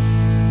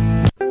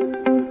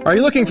 Are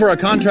you looking for a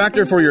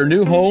contractor for your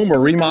new home or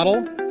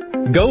remodel?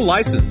 Go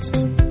licensed.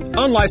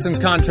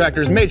 Unlicensed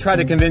contractors may try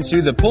to convince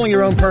you that pulling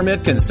your own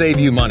permit can save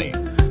you money,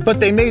 but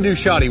they may do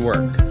shoddy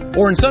work,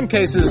 or in some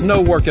cases no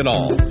work at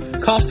all,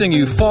 costing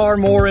you far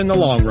more in the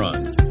long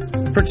run.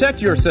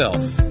 Protect yourself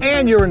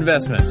and your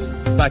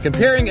investment by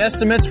comparing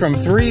estimates from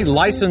 3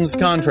 licensed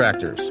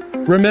contractors.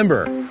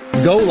 Remember,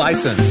 go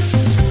licensed.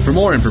 For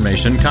more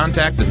information,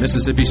 contact the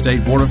Mississippi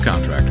State Board of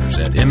Contractors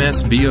at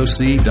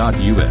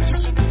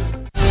msboc.us.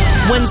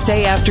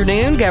 Wednesday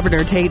afternoon,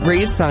 Governor Tate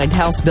Reeves signed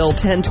House Bill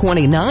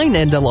 1029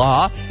 into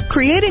law,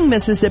 creating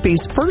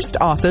Mississippi's first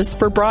office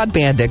for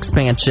broadband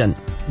expansion.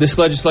 This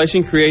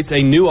legislation creates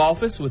a new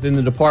office within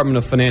the Department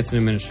of Finance and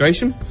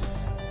Administration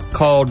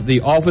called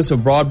the Office of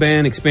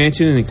Broadband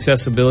Expansion and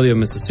Accessibility of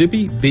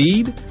Mississippi,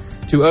 BEAD,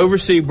 to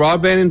oversee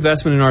broadband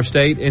investment in our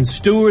state and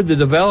steward the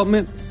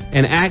development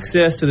and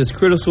access to this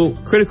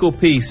critical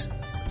piece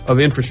of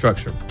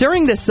infrastructure.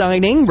 During the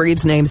signing,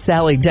 Reeves named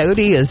Sally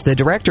Doty as the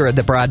director of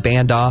the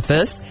broadband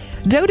office.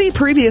 Doty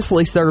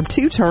previously served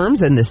 2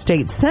 terms in the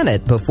state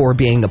Senate before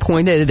being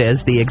appointed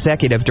as the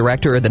executive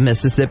director of the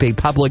Mississippi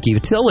Public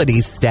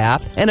Utilities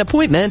staff, an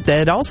appointment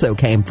that also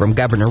came from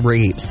Governor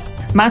Reeves.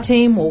 My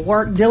team will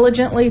work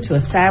diligently to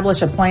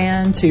establish a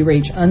plan to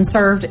reach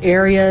unserved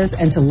areas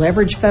and to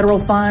leverage federal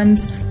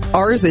funds.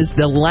 Ours is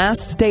the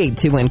last state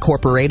to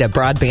incorporate a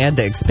broadband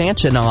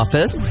expansion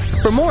office.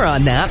 For more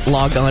on that,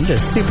 log on to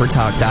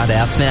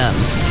supertalk.fm.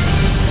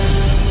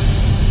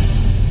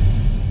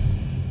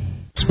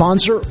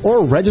 Sponsor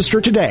or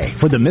register today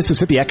for the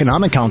Mississippi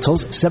Economic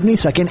Council's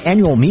 72nd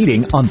annual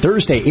meeting on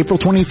Thursday, April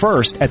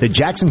 21st at the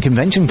Jackson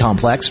Convention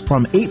Complex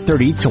from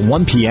 8:30 to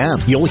 1 p.m.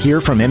 You'll hear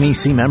from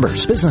MEC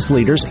members, business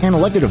leaders, and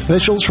elected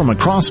officials from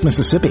across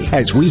Mississippi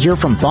as we hear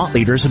from thought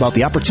leaders about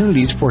the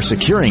opportunities for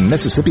securing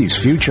Mississippi's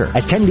future.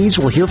 Attendees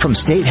will hear from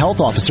State Health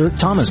Officer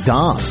Thomas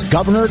Dobbs,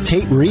 Governor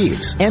Tate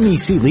Reeves,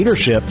 MEC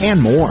leadership,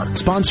 and more.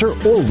 Sponsor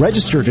or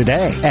register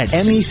today at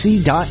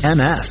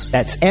mec.ms.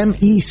 That's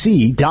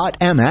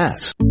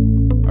mec.ms.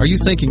 Are you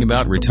thinking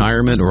about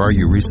retirement, or are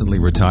you recently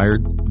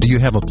retired? Do you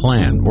have a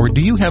plan, or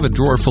do you have a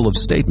drawer full of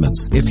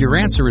statements? If your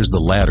answer is the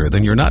latter,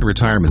 then you're not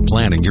retirement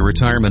planning, you're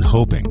retirement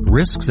hoping.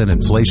 Risks and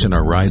inflation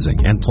are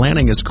rising, and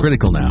planning is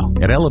critical now.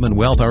 At Element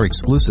Wealth, our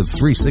exclusive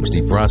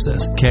 360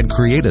 process can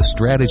create a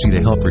strategy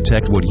to help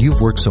protect what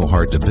you've worked so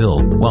hard to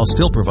build while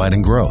still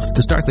providing growth.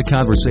 To start the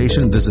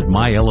conversation, visit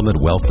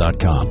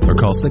myelementwealth.com or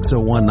call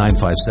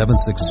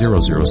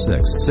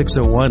 601-957-6006.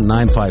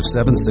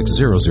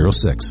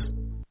 601-957-6006.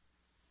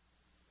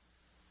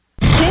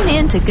 Tune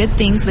in to Good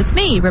Things with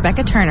me,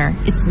 Rebecca Turner.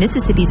 It's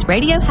Mississippi's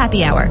Radio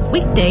Happy Hour,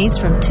 weekdays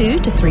from 2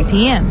 to 3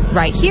 p.m.,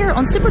 right here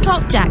on Super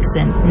Talk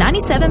Jackson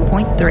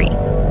 97.3.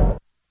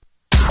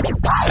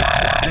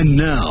 And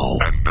now,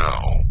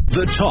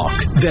 the talk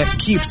that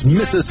keeps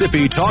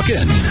Mississippi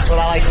talking. That's what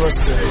I like to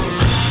listen to.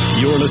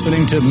 You're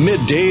listening to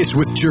Middays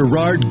with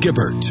Gerard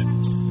Gibbert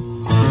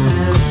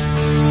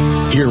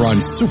here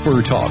on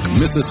Super Talk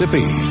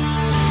Mississippi.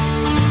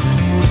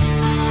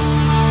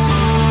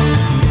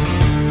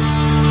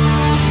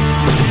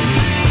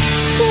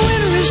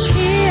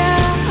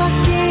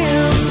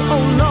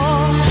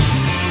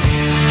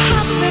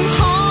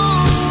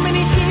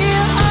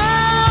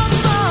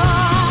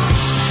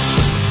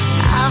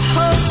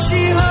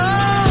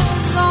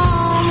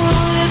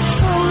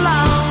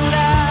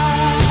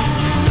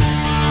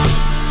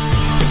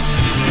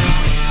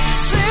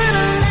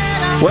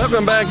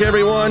 Welcome back,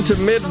 everyone, to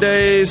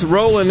Middays,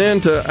 rolling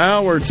into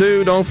Hour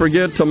 2. Don't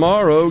forget,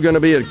 tomorrow, going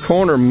to be at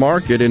Corner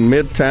Market in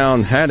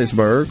Midtown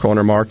Hattiesburg.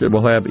 Corner Market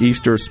will have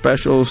Easter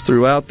specials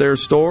throughout their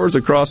stores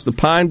across the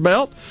Pine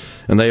Belt,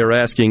 and they are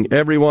asking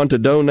everyone to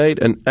donate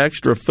an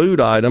extra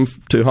food item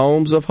to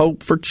Homes of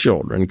Hope for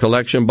Children.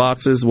 Collection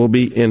boxes will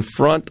be in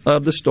front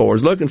of the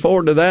stores. Looking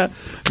forward to that.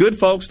 Good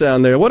folks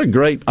down there. What a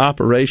great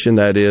operation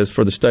that is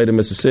for the state of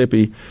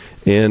Mississippi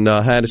in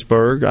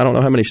Hattiesburg. I don't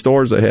know how many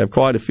stores they have,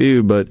 quite a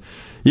few, but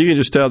you can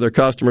just tell their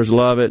customers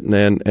love it,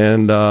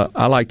 and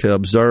I like to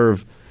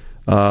observe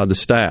the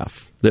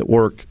staff that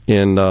work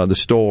in the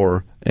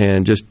store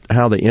and just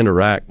how they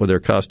interact with their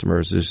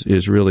customers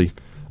is really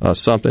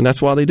something.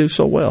 That's why they do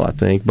so well, I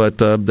think. But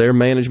their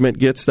management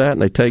gets that,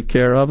 and they take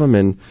care of them,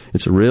 and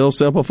it's a real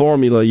simple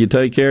formula. You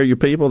take care of your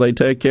people, they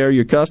take care of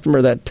your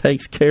customer, that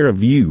takes care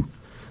of you,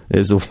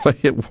 is the way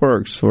it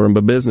works from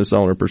a business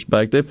owner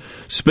perspective.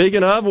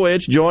 Speaking of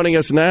which, joining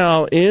us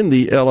now in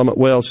the Element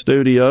Wealth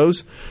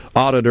studios,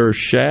 Auditor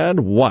Shad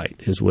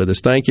White is with us.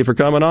 Thank you for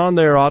coming on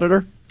there,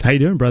 Auditor. How you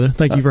doing, brother?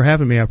 Thank you for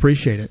having me. I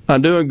appreciate it.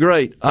 I'm doing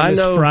great. I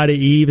know Friday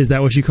Eve, is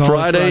that what you call it?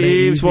 Friday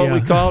Eve is what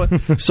we call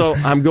it. So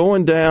I'm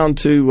going down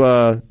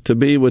to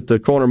be with the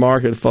Corner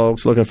Market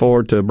folks. Looking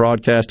forward to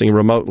broadcasting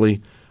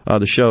remotely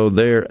the show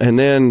there, and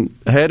then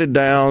headed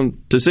down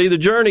to see the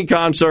Journey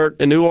concert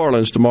in New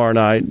Orleans tomorrow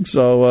night.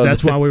 So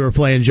that's why we were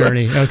playing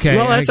Journey. Okay.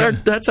 Well,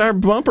 that's our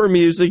bumper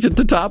music at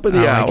the top of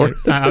the hour.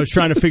 I was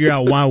trying to figure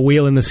out why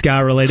Wheel in the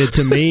Sky related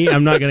to me.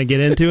 I'm not going to get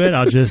into it.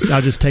 I'll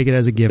just take it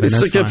as a given. It's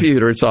that's a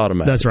computer. It's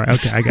automatic. That's right.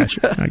 Okay, I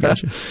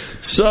got you.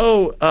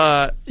 So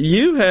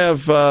you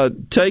have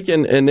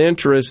taken an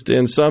interest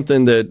in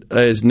something that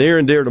is near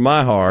and dear to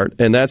my heart,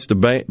 and that's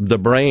the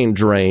brain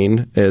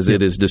drain, as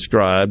it is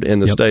described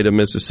in the state of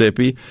Mississippi.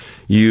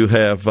 You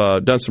have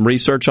done some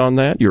research on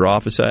that. Your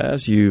office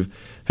has. You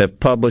have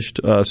published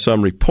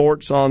some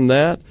reports on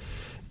that,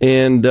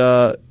 and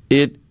I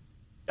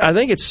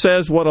think it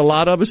says what a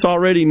lot of us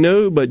already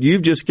knew, but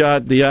you've just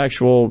got the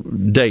actual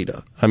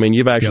data. I mean,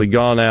 you've actually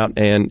gone out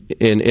and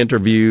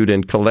interviewed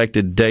and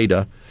collected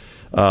data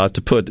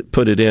to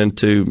put it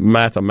into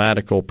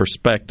mathematical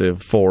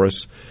perspective for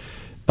us.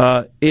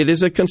 It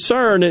is a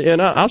concern,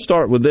 and I'll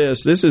start with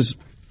this. This is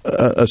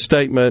a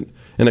statement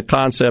and a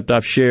concept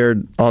I've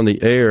shared on the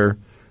air,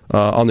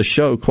 on the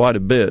show quite a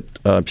bit,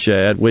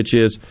 Shad, which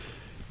is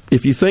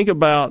if you think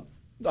about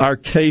our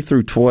K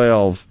through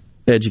 12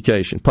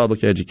 education,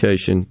 public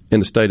education in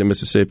the state of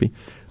Mississippi,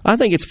 I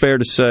think it's fair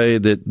to say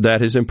that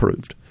has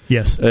improved.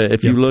 Yes.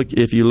 If you look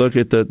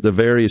at the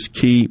various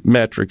key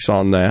metrics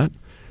on that,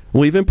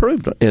 we've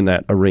improved in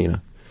that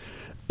arena.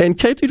 And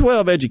K through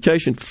 12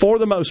 education, for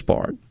the most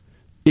part,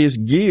 is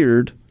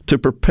geared to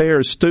prepare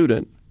a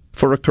student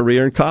for a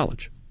career in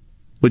college.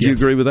 Would you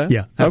agree with that?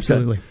 Yeah,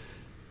 absolutely. Okay.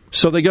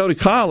 So they go to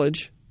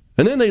college,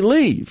 and then they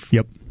leave.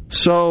 Yep.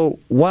 So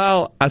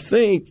while I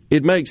think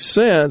it makes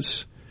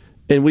sense,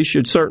 and we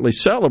should certainly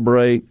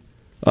celebrate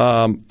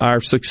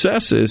our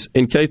successes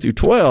in K through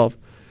 12,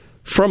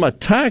 from a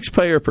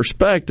taxpayer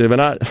perspective,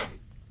 and I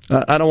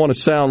don't want to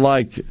sound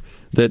like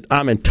that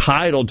I'm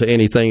entitled to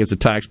anything as a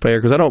taxpayer,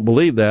 because I don't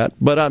believe that.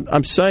 But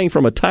I'm saying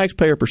from a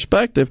taxpayer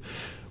perspective,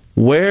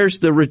 where's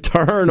the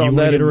return on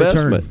that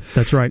investment?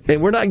 That's right.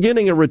 And we're not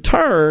getting a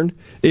return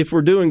if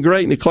we're doing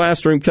great in the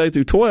classroom K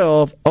through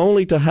 12,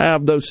 only to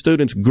have those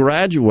students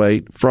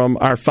graduate from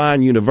our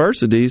fine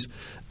universities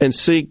and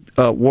seek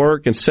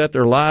work and set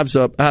their lives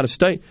up out of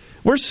state.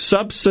 We're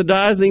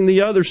subsidizing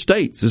the other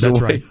states. That's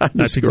right.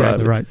 That's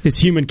exactly right. It's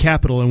human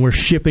capital, and we're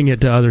shipping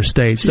it to other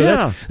states. So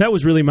that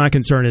was really my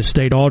concern as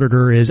state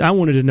auditor. Is I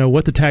wanted to know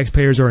what the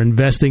taxpayers are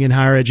investing in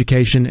higher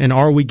education, and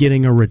are we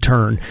getting a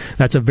return?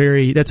 That's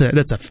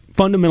a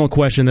fundamental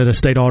question that a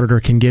state auditor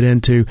can get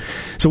into.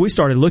 So we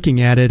started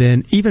looking at it,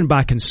 and even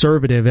by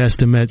conservative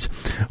estimates,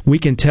 we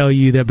can tell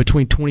you that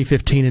between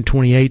 2015 and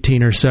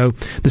 2018 or so,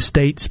 the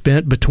state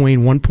spent between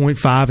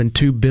 $1.5 and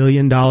 $2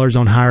 billion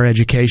on higher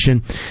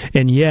education,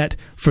 and yet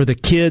for the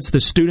kids,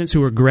 the students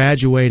who were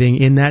graduating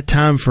in that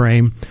time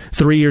frame,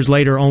 3 years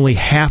later, only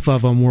half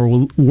of them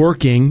were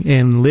working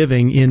and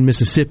living in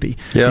Mississippi.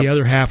 Yep. The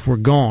other half were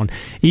gone.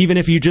 Even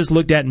if you just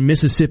looked at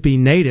Mississippi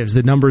natives,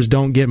 the numbers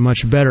don't get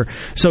much better.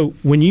 So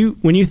when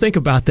you think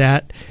about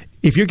that,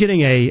 if you're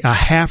getting a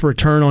half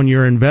return on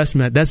your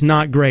investment, that's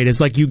not great.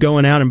 It's like you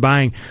going out and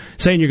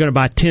saying you're going to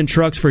buy 10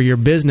 trucks for your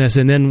business,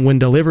 and then when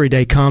delivery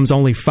day comes,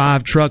 only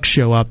 5 trucks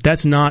show up.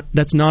 That's not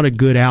a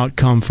good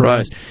outcome for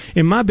us.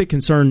 And my big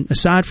concern,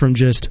 aside from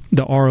just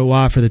the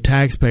ROI for the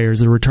taxpayers,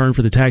 the return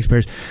for the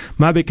taxpayers,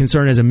 my big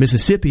concern as a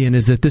Mississippian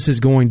is that this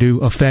is going to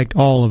affect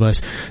all of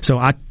us. So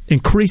I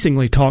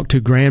increasingly talk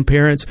to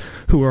grandparents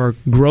who are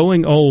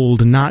growing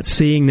old, not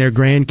seeing their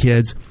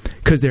grandkids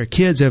because their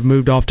kids have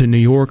moved off to New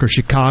York or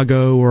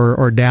Chicago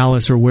or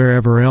Dallas or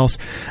wherever else.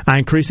 I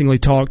increasingly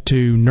talk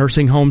to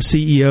nursing home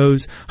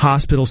CEOs,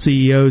 hospital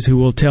CEOs who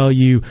will tell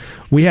you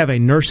we have a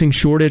nursing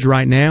shortage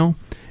right now,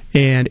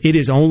 and it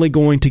is only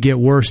going to get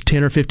worse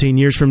 10 or 15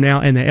 years from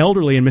now, and the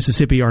elderly in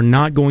Mississippi are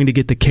not going to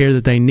get the care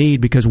that they need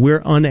because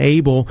we're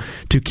unable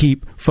to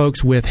keep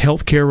folks with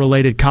health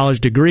care-related college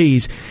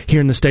degrees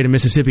here in the state of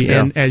Mississippi.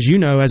 Yeah. And as you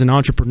know, as an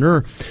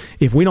entrepreneur,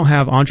 if we don't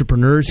have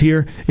entrepreneurs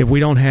here, if we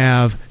don't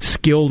have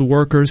skilled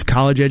workers,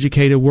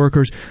 college-educated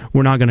workers,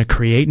 we're not going to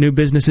create new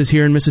businesses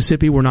here in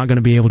Mississippi. We're not going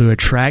to be able to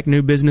attract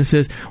new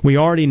businesses. We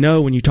already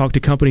know when you talk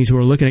to companies who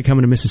are looking at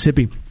coming to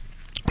Mississippi,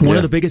 one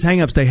of the biggest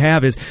hang-ups they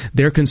have is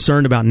they're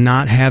concerned about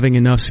not having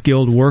enough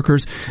skilled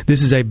workers.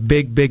 This is a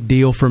big, big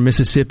deal for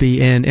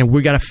Mississippi, and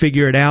we've got to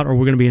figure it out or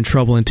we're going to be in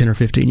trouble in 10 or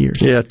 15 years.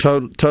 Yeah,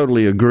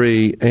 totally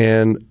agree.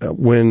 And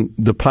when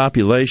the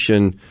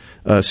population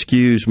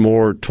skews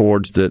more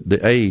towards the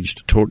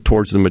aged,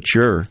 towards the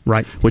mature,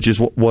 right, which is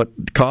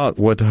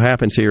what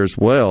happens here as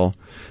well,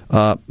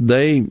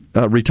 they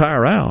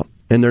retire out,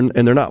 and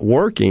they're not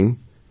working,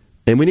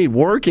 and we need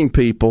working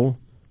people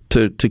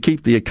to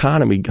keep the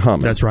economy humming.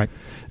 That's right.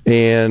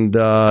 And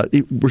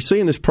we're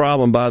seeing this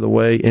problem, by the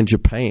way, in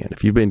Japan.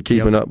 If you've been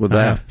keeping up with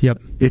that,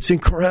 it's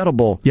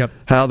incredible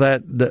how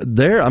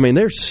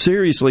they're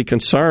seriously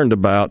concerned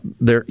about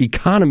their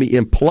economy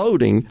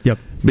imploding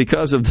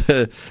because of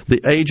the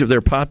age of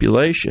their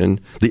population,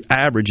 the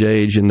average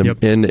age,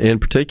 and in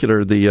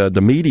particular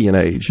the median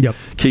age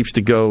keeps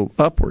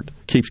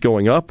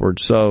going upward.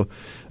 So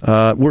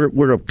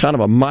we're a kind of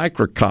a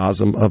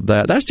microcosm of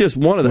that. That's just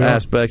one of the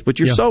aspects. But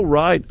you're so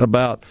right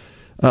about.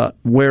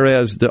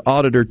 Whereas the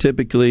auditor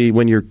typically,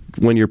 when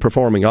you're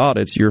performing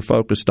audits, you're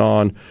focused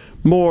on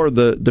more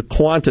the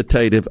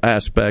quantitative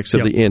aspects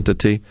of the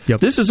entity.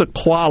 This is a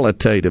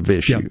qualitative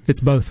issue. It's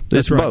both.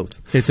 It's both.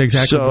 It's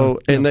exactly both.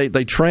 And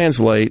they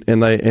translate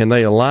and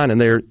they align, and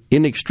they're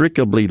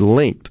inextricably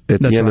linked at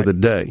the end of the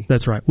day.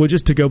 That's right. Well,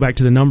 just to go back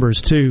to the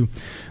numbers too.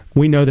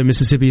 We know that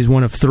Mississippi is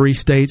one of 3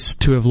 states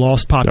to have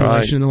lost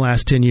population in the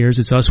last 10 years.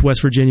 It's us,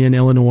 West Virginia, and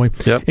Illinois.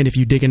 And if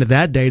you dig into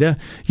that data,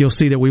 you'll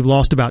see that we've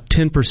lost about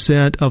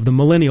 10% of the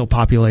millennial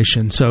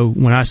population. So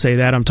when I say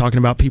that, I'm talking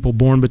about people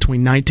born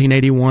between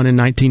 1981 and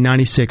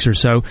 1996 or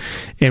so.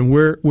 And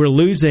we're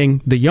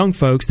losing the young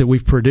folks that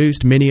we've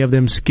produced, many of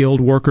them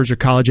skilled workers or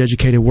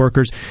college-educated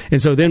workers.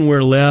 And so then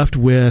we're left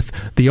with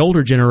the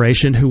older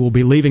generation who will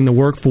be leaving the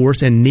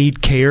workforce and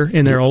need care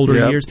in their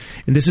older years.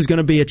 And this is going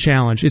to be a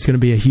challenge. It's going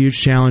to be a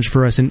huge challenge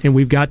for us, and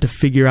we've got to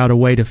figure out a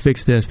way to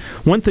fix this.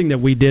 One thing that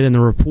we did in the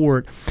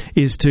report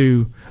is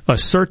to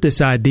assert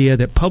this idea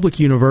that public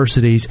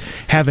universities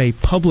have a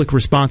public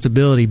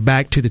responsibility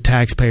back to the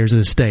taxpayers of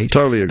the state.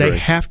 Totally agree. They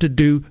have to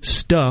do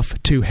stuff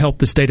to help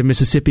the state of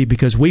Mississippi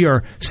because we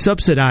are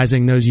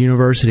subsidizing those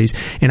universities.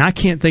 And I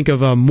can't think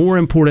of a more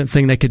important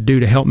thing they could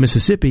do to help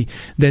Mississippi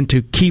than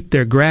to keep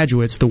their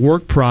graduates, the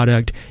work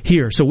product,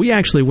 here. So we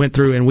actually went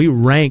through and we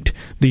ranked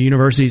the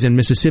universities in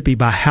Mississippi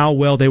by how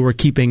well they were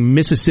keeping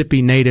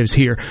Mississippi natives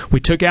here. We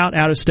took out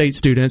out-of-state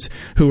students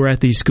who were at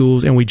these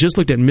schools, and we just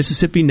looked at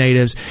Mississippi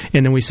natives,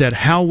 and then we said,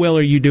 how well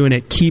are you doing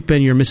at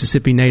keeping your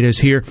Mississippi natives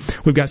here?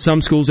 We've got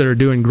some schools that are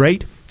doing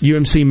great.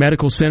 UMC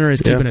Medical Center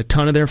is keeping a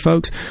ton of their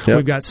folks.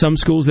 We've got some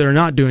schools that are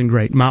not doing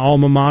great. My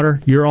alma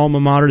mater, your alma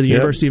mater, the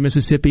University of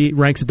Mississippi,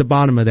 ranks at the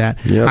bottom of that.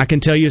 I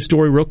can tell you a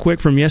story real quick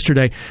from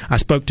yesterday. I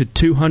spoke to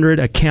 200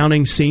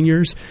 accounting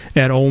seniors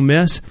at Ole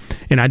Miss,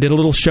 and I did a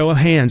little show of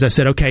hands. I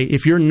said, okay,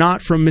 if you're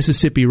not from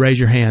Mississippi, raise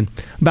your hand.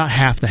 About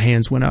half the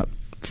hands went up.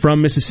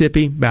 From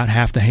Mississippi, about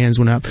half the hands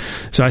went up.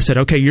 So I said,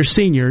 okay, you're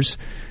seniors.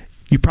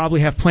 You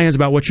probably have plans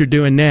about what you're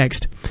doing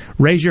next.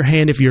 Raise your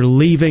hand if you're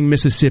leaving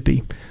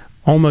Mississippi.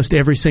 Almost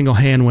every single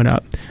hand went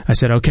up. I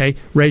said, okay,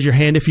 raise your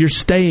hand if you're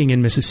staying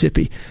in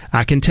Mississippi.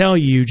 I can tell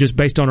you, just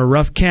based on a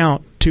rough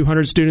count,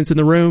 200 students in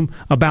the room,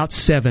 about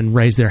 7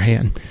 raised their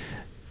hand.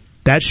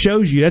 That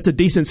shows you, that's a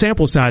decent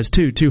sample size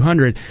too,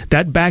 200.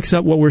 That backs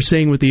up what we're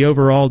seeing with the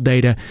overall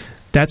data.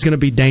 That's going to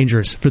be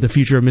dangerous for the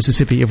future of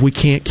Mississippi if we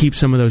can't keep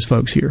some of those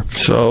folks here.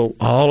 So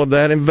all of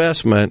that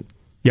investment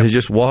is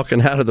just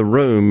walking out of the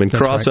room and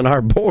crossing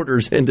our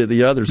borders into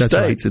the other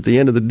states at the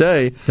end of the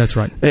day. That's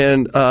right.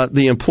 And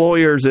the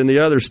employers in the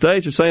other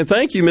states are saying,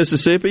 thank you,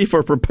 Mississippi,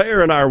 for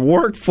preparing our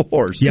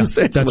workforce. Yeah,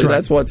 essentially,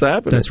 that's what's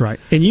happening. That's right.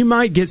 And you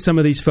might get some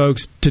of these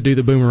folks to do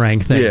the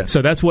boomerang thing. Yeah.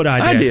 So that's what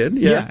I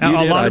did.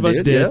 A lot of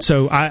us did. Yeah.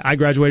 So I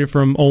graduated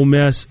from Ole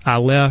Miss. I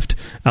left.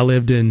 I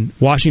lived in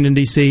Washington,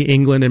 D.C.,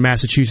 England, and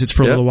Massachusetts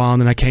for a little while,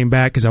 and then I came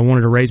back because I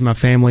wanted to raise my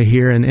family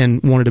here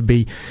and wanted to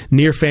be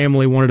near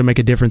family, wanted to make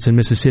a difference in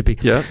Mississippi.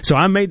 Yeah. So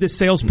I made this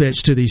sales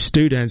pitch to these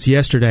students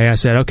yesterday. I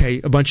said, okay,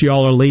 a bunch of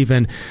y'all are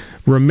leaving.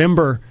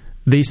 Remember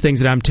these things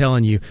that I'm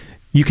telling you.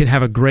 You can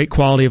have a great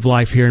quality of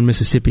life here in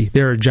Mississippi.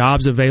 There are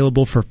jobs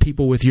available for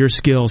people with your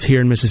skills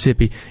here in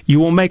Mississippi. You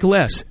will make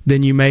less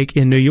than you make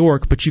in New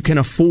York, but you can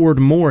afford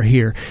more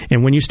here.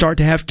 And when you start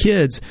to have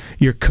kids,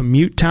 your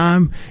commute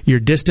time, your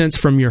distance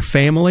from your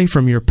family,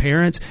 from your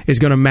parents, is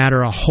going to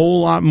matter a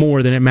whole lot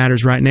more than it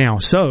matters right now.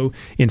 So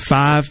in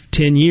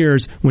 5-10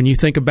 years, when you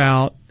think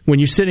about when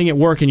you're sitting at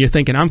work and you're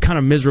thinking, I'm kind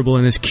of miserable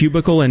in this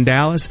cubicle in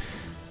Dallas,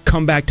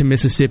 come back to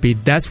Mississippi.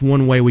 That's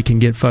one way we can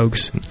get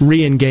folks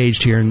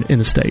re-engaged here in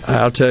the state.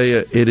 I'll tell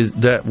you, it is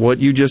that what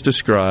you just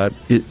described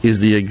is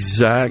the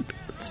exact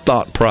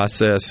thought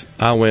process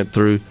I went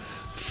through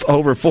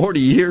over 40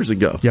 years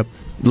ago. Yep.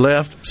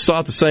 Left,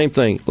 sought the same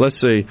thing. Let's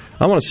see,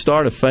 I want to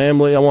start a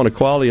family. I want a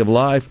quality of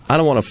life. I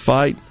don't want to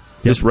fight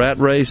this rat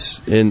race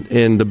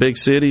in the big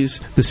cities.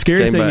 The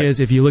scary thing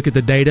is, if you look at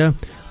the data,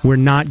 we're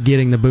not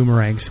getting the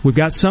boomerangs. We've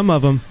got some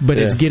of them, but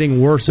it's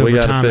getting worse over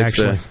time,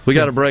 actually. We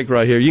got a break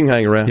right here. You can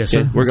hang around. Yes,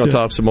 sir. We're going to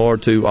talk some more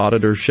to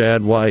Auditor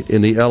Shad White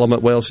in the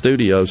Element Well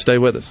studio. Stay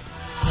with us.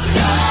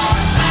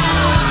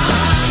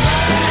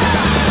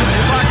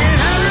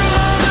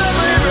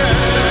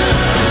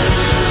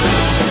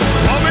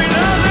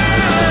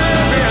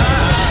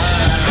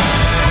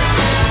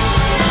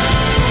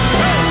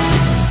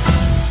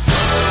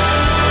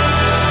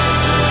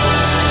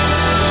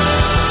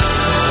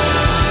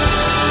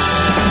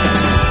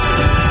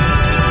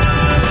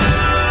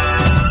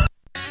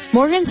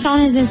 Morgan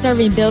Stone has been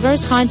serving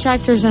builders,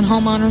 contractors, and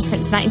homeowners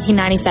since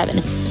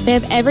 1997. They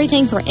have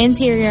everything for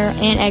interior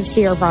and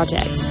exterior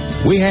projects.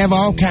 We have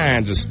all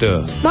kinds of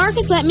stuff.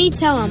 Marcus, let me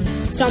tell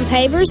them. Stone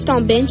pavers,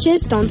 stone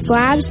benches, stone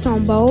slabs,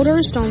 stone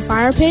boulders, stone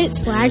fire pits,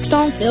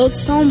 flagstone,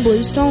 fieldstone,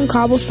 bluestone,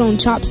 cobblestone,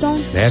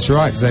 chopstone. That's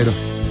right, Zeta.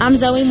 I'm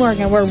Zoe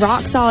Morgan. We're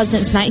rock solid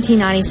since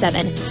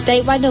 1997.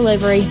 Statewide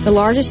delivery, the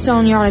largest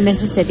stone yard in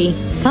Mississippi.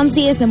 Come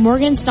see us at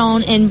Morgan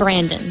Stone in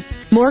Brandon.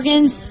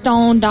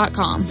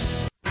 Morganstone.com.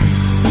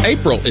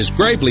 April is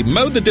Gravely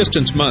Mow the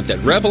Distance month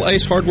at Revel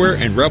Ace Hardware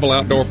and Revel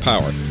Outdoor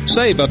Power.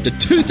 Save up to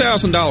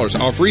 $2,000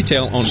 off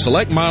retail on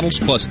select models,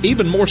 plus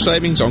even more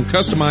savings on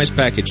customized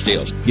package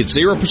deals. Get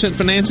 0%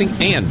 financing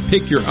and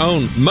pick your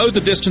own Mow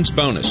the Distance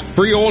bonus.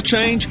 Free oil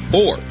change,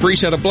 or free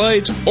set of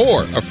blades,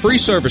 or a free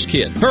service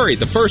kit. Hurry,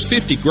 the first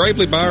 50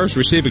 Gravely buyers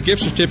receive a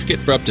gift certificate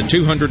for up to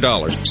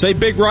 $200. Save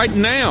big right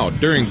now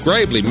during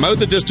Gravely Mow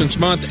the Distance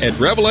month at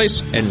Revel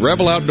Ace and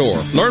Revel Outdoor.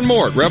 Learn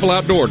more at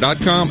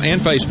RevelOutdoor.com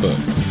and Facebook.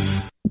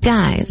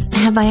 Guys,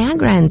 have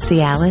Viagra and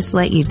Cialis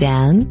let you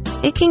down?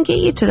 It can get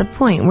you to the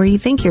point where you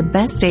think your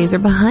best days are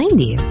behind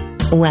you.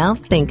 Well,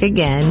 think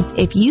again.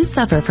 If you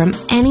suffer from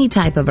any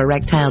type of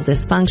erectile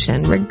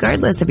dysfunction,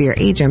 regardless of your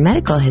age or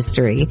medical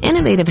history,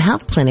 Innovative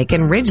Health Clinic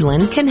in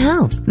Ridgeland can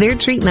help. Their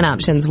treatment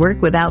options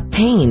work without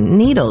pain,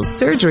 needles,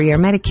 surgery, or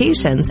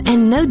medications,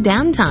 and no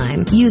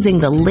downtime, using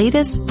the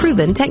latest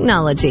proven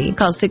technology.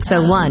 Call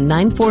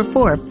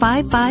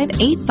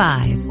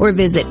 601-944-5585 or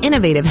visit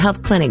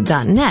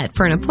innovativehealthclinic.net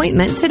for an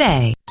appointment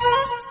today.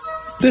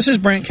 This is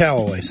Brent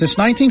Calloway. Since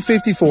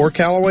 1954,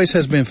 Calloway's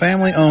has been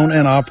family-owned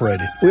and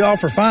operated. We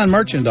offer fine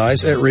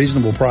merchandise at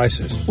reasonable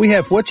prices. We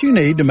have what you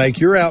need to make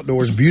your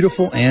outdoors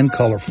beautiful and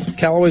colorful.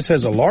 Calloway's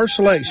has a large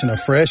selection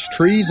of fresh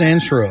trees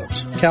and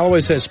shrubs.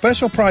 Calloway's has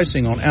special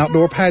pricing on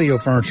outdoor patio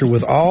furniture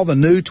with all the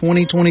new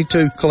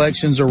 2022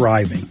 collections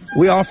arriving.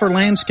 We offer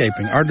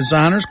landscaping. Our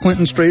designers,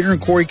 Clinton Streeter and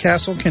Corey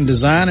Castle, can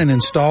design and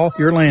install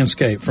your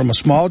landscape from a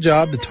small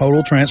job to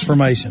total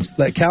transformation.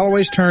 Let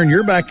Calloway's turn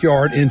your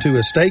backyard into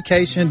a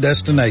staycation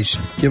destination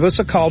destination. Give us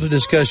a call to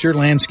discuss your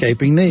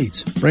landscaping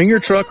needs. Bring your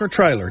truck or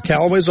trailer.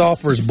 Callaway's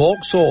offers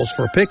bulk soils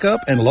for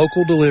pickup and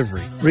local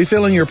delivery.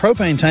 Refilling your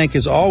propane tank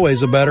is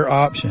always a better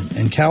option,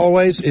 and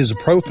Callaway's is a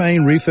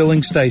propane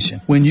refilling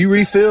station. When you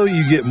refill,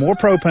 you get more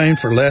propane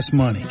for less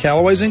money.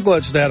 Callaway's in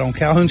Gluckstadt on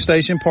Calhoun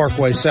Station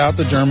Parkway, south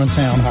of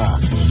Germantown High.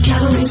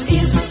 Callaway's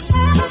is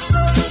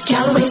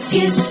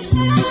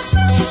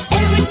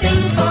everything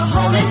for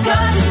home and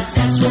garden.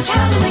 That's what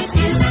Callaway's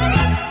is.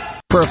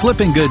 For a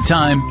flipping good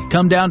time,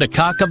 come down to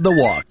Cock of the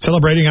Walk.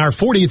 Celebrating our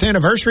 40th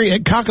anniversary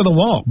at Cock of the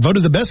Walk.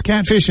 Voted the best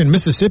catfish in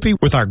Mississippi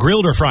with our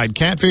grilled or fried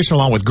catfish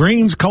along with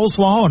greens,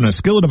 coleslaw, and a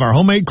skillet of our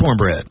homemade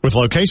cornbread. With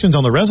locations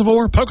on the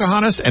Reservoir,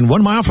 Pocahontas, and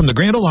 1 mile from the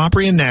Grand Ole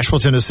Opry in Nashville,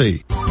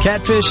 Tennessee.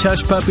 Catfish,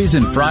 hush puppies,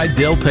 and fried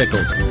dill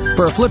pickles.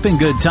 For a flipping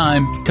good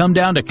time, come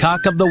down to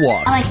Cock of the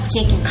Walk. I like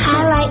chicken.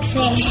 I like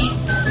fish.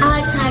 I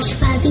like hush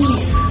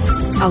puppies.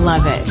 I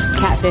love it.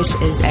 Catfish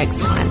is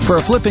excellent. For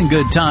a flipping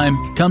good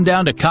time, come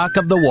down to Cock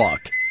of the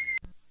Walk.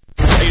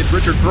 Hey, it's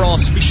Richard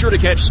Cross. Be sure to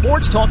catch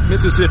Sports Talk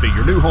Mississippi,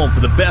 your new home for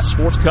the best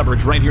sports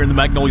coverage right here in the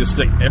Magnolia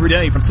State. Every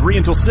day from 3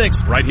 until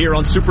 6, right here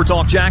on Super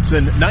Talk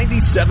Jackson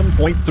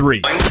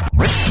 97.3.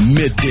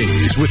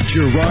 Middays with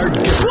Gerard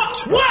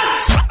Gibbert.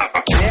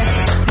 What?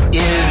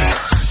 This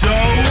is so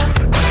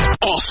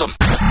awesome.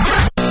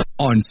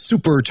 On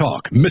Super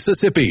Talk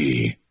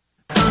Mississippi.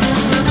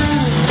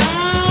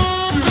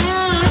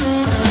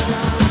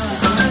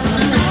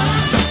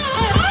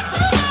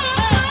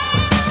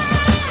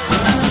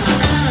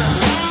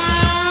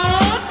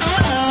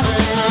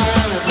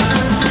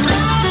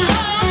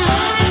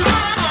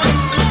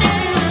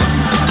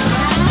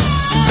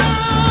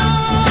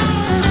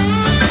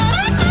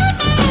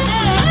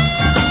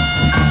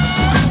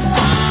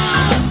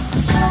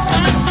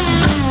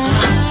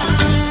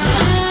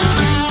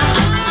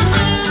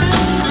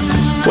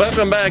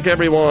 Welcome back,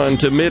 everyone,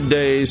 to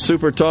Midday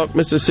Super Talk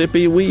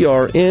Mississippi. We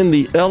are in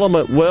the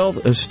Element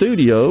Wealth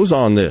Studios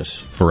on this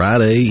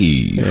Friday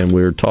Eve, and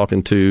we're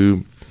talking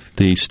to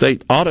the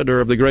state auditor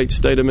of the great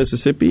state of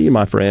Mississippi,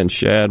 my friend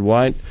Shad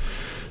White.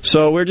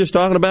 So we're just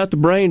talking about the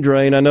brain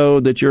drain. I know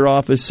that your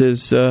office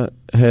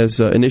has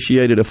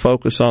initiated a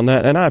focus on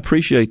that, and I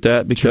appreciate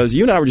that because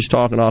you and I were just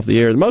talking off the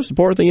air. The most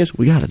important thing is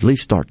we got to at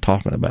least start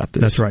talking about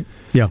this. That's right.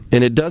 Yeah,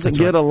 and it doesn't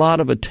get a lot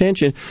of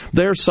attention.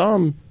 There's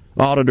some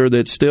auditor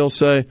that still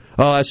say,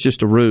 oh, that's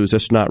just a ruse,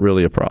 that's not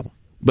really a problem.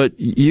 But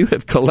you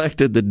have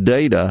collected the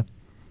data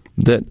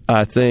that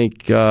I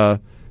think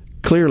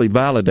clearly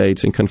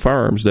validates and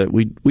confirms that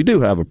we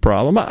do have a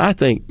problem. I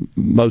think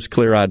most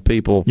clear-eyed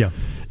people,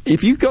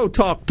 if you go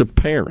talk to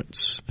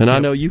parents, and I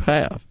know you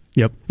have,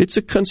 it's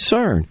a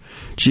concern.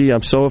 Gee,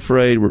 I'm so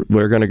afraid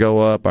we're going to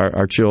go up,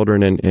 our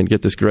children, and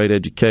get this great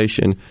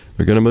education.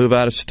 We're going to move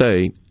out of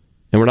state,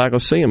 and we're not going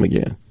to see them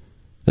again.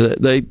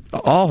 They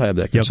all have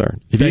that concern.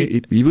 If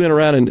you went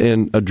around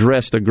and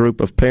addressed a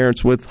group of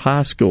parents with high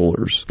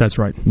schoolers, that's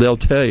right, they'll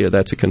tell you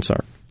that's a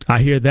concern.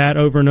 I hear that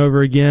over and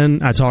over again.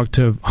 I talk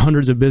to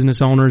hundreds of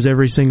business owners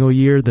every single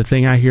year. The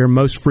thing I hear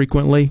most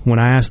frequently when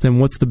I ask them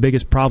what's the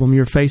biggest problem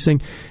you're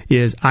facing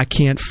is I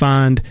can't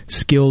find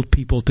skilled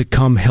people to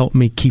come help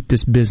me keep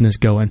this business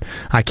going.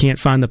 I can't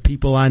find the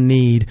people I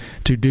need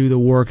to do the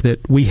work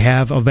that we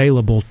have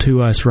available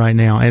to us right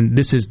now. And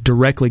this is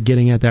directly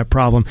getting at that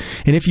problem.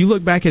 And if you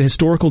look back at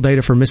historical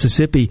data for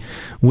Mississippi,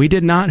 we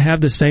did not have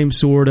the same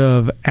sort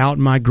of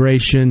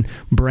out-migration,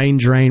 brain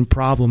drain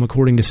problem,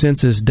 according to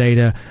census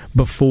data,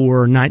 before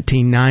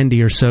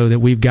 1990 or so that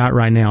we've got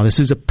right now. This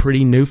is a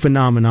pretty new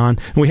phenomenon.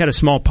 We had a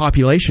small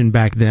population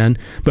back then,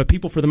 but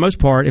people, for the most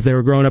part, if they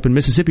were growing up in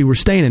Mississippi, were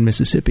staying in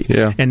Mississippi.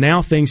 Yeah. And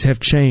now things have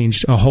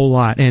changed a whole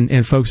lot,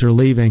 and folks are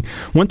leaving.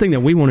 One thing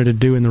that we wanted to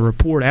do in the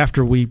report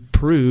after we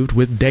proved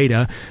with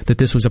data that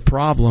this was a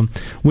problem,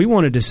 we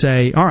wanted to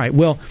say, all right,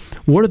 well,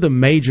 what are the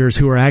majors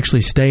who are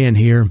actually staying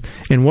here,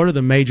 and what are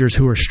the majors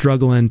who are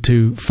struggling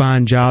to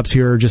find jobs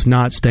here or just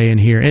not staying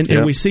here?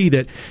 And we see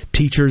that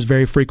teachers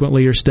very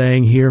frequently are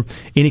staying here,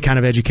 any kind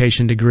of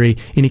education degree,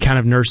 any kind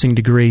of nursing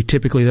degree.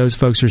 Typically, those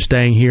folks are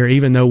staying here,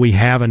 even though we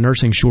have a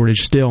nursing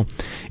shortage still.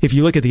 If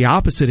you look at the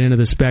opposite end of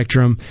the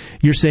spectrum,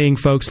 you're seeing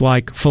folks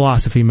like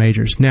philosophy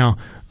majors. Now,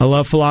 I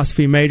love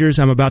philosophy majors.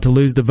 I'm about to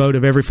lose the vote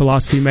of every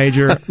philosophy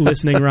major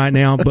listening right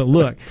now. But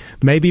look,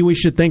 maybe we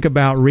should think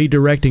about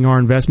redirecting our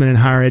investment in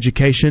higher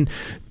education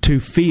to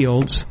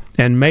fields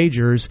and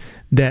majors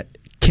that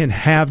can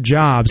have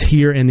jobs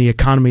here in the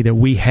economy that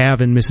we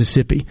have in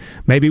Mississippi.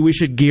 Maybe we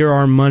should gear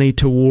our money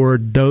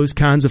toward those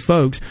kinds of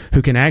folks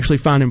who can actually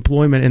find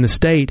employment in the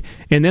state,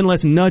 and then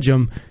let's nudge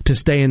them to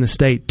stay in the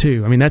state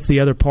too. I mean, that's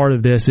the other part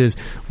of this is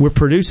we're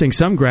producing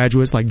some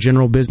graduates like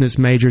general business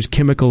majors,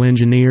 chemical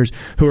engineers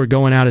who are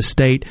going out of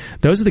state.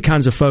 Those are the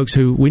kinds of folks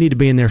who we need to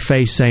be in their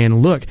face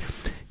saying, look,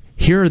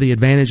 here are the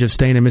advantages of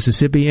staying in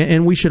Mississippi.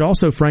 And we should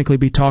also, frankly,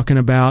 be talking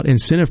about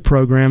incentive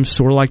programs,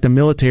 sort of like the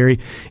military.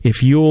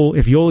 If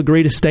you'll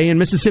agree to stay in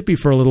Mississippi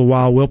for a little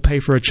while, we'll pay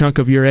for a chunk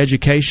of your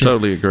education.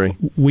 Totally agree.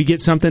 We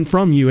get something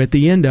from you at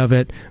the end of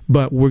it,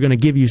 but we're going to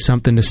give you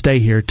something to stay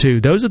here,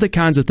 too. Those are the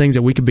kinds of things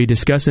that we could be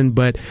discussing,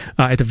 but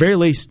at the very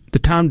least, the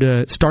time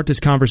to start this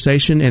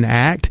conversation and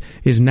act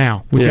is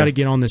now. We've got to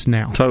get on this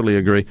now. Totally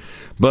agree.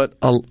 But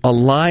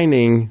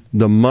aligning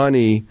the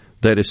money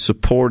that is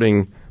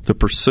supporting the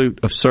pursuit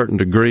of certain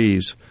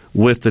degrees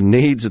with the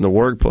needs in the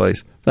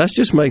workplace, that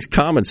just makes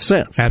common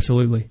sense.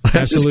 Absolutely.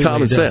 That's just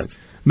common sense.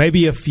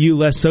 Maybe a few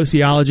less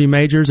sociology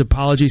majors.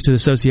 Apologies to the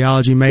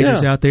sociology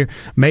majors out there.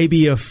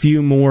 Maybe a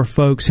few more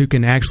folks who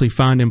can actually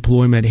find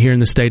employment here in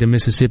the state of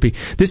Mississippi.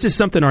 This is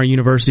something our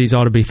universities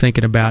ought to be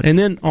thinking about. And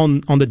then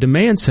on the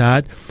demand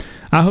side,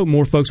 I hope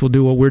more folks will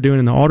do what we're doing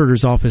in the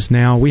auditor's office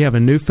now. We have a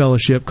new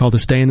fellowship called the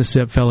Stay in the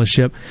SIP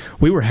Fellowship.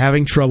 We were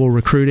having trouble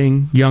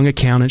recruiting young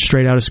accountants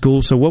straight out of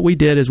school. So what we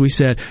did is we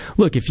said,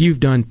 look, if you've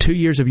done 2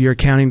 years of your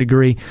accounting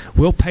degree,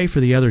 we'll pay for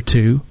the other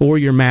 2 or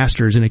your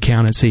master's in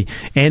accountancy.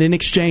 And in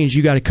exchange,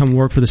 you got to come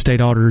work for the state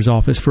auditor's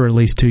office for at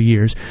least 2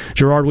 years.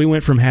 Gerard, we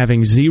went from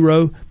having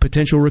 0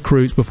 potential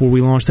recruits before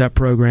we launched that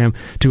program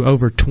to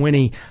over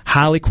 20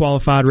 highly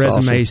qualified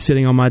resumes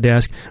sitting on my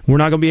desk. We're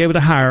not going to be able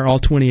to hire all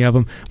 20 of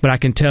them, but I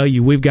can tell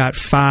you, we've got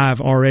 5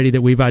 already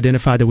that we've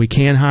identified that we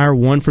can hire.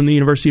 1 from the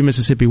University of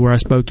Mississippi, where I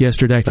spoke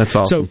yesterday. That's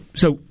awesome.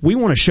 So we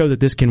want to show that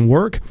this can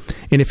work,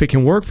 and if it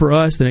can work for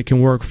us, then it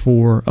can work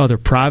for other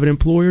private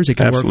employers. It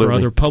can work for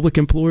other public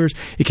employers.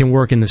 It can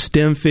work in the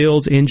STEM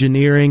fields,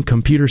 engineering,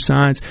 computer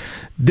science.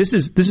 This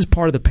is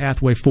part of the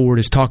pathway forward,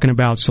 is talking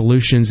about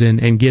solutions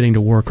and getting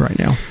to work right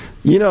now.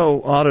 You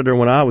know, Auditor,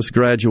 when I was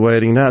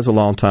graduating, that was a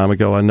long time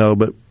ago, I know,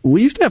 but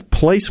we used to have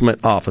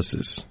placement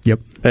offices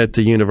at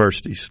the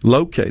universities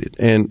located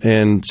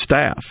and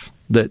staff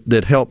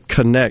that help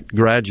connect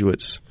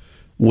graduates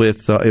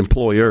with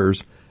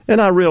employers.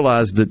 And I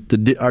realize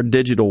that our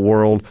digital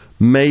world,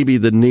 maybe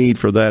the need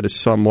for that is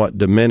somewhat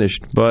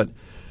diminished, but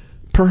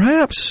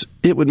perhaps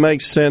it would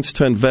make sense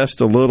to invest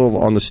a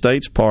little on the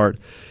state's part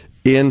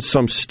in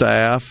some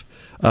staff,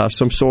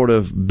 some sort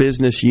of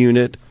business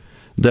unit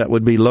that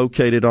would be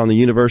located on the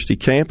university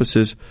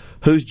campuses,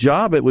 whose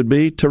job it would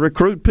be to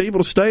recruit people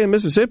to stay in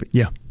Mississippi.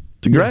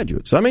 To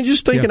graduates. I mean,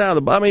 just thinking out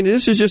of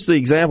this is just the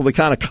example, the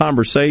kind of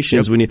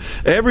conversations when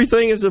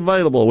everything is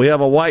available. We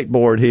have a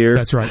whiteboard here.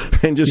 That's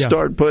right. And just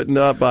start putting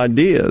up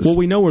ideas. Well,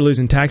 we know we're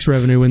losing tax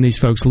revenue when these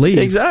folks leave.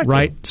 Exactly.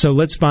 Right? So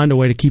let's find a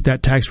way to keep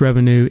that tax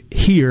revenue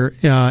here.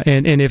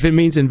 And if it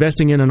means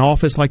investing in an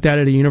office like that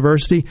at a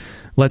university,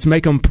 let's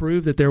make them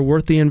prove that they're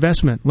worth the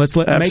investment. Let's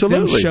make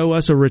them show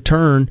us a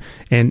return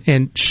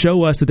and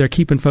show us that they're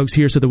keeping folks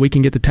here so that we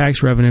can get the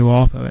tax revenue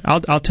off of it.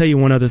 I'll tell you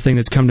one other thing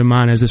that's come to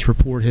mind as this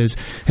report has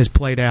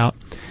played out.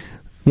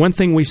 One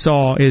thing we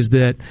saw is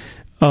that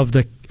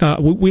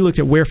we looked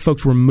at where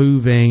folks were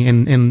moving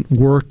and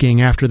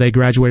working after they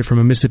graduated from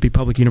a Mississippi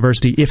Public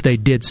University if they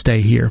did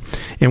stay here.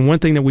 And one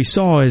thing that we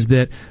saw is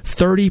that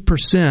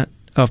 30%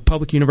 of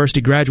public university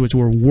graduates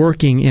were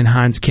working in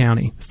Hinds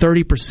County.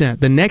 30%.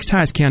 The next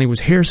highest county was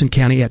Harrison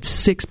County at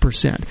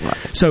 6%. Right.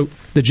 So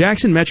the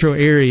Jackson metro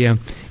area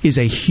is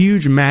a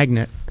huge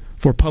magnet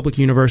for public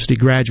university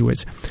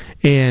graduates.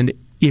 And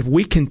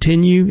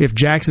if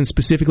Jackson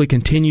specifically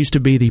continues to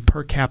be the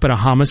per capita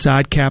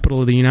homicide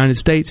capital of the United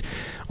States,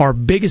 our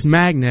biggest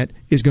magnet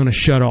is going to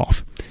shut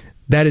off.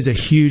 That is a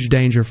huge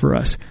danger for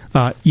us.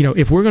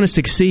 If we're going to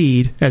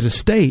succeed as a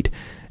state,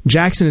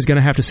 Jackson is going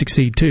to have to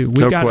succeed too.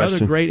 We've got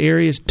other great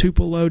areas: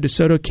 Tupelo,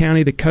 DeSoto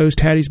County, the coast,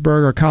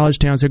 Hattiesburg, our college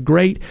towns.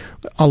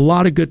 A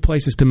lot of good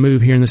places to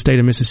move here in the state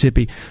of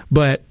Mississippi.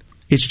 But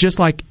it's just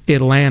like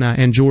Atlanta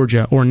and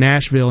Georgia, or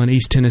Nashville and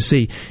East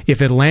Tennessee.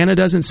 If Atlanta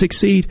doesn't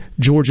succeed,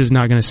 Georgia's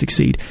not going to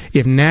succeed.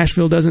 If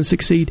Nashville doesn't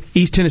succeed,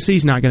 East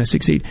Tennessee's not going to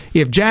succeed.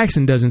 If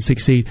Jackson doesn't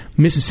succeed,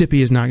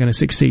 Mississippi is not going to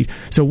succeed.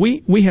 So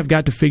we have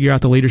got to figure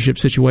out the leadership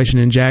situation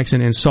in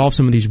Jackson and solve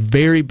some of these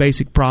very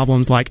basic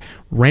problems like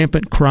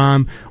rampant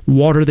crime,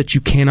 water that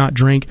you cannot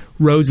drink,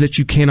 roads that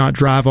you cannot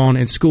drive on,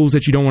 and schools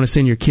that you don't want to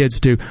send your kids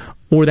to,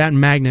 or that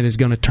magnet is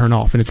going to turn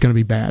off and it's going to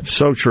be bad.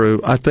 So true.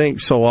 I think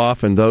so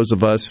often those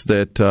of us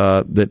that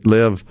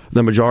live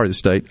the majority of the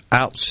state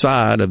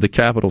outside of the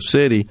capital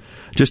city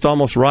just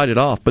almost write it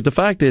off. But the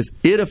fact is,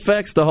 it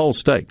affects the whole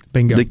state.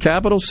 Bingo. The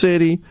capital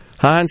city,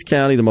 Hinds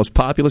County, the most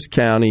populous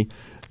county,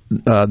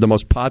 the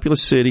most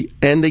populous city,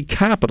 and the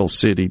capital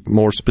city,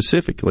 more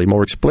specifically,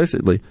 more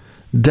explicitly,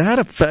 that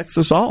affects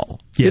us all.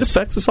 Yes. It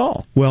affects us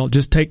all. Well,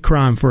 just take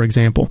crime, for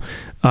example.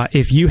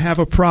 If you have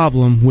a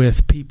problem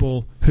with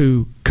people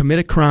who commit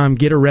a crime,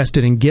 get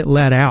arrested, and get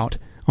let out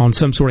on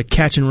some sort of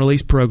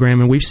catch-and-release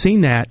program, and we've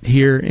seen that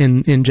here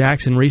in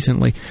Jackson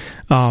recently,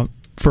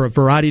 for a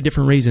variety of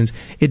different reasons.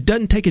 It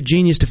doesn't take a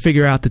genius to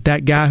figure out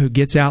that guy who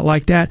gets out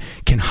like that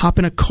can hop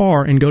in a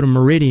car and go to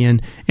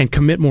Meridian and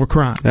commit more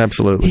crime.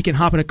 Absolutely. He can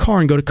hop in a car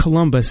and go to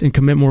Columbus and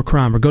commit more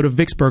crime, or go to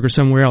Vicksburg or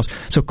somewhere else.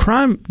 So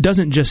crime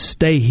doesn't just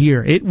stay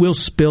here. It will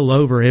spill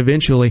over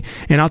eventually.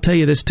 And I'll tell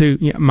you this too,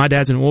 my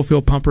dad's an oil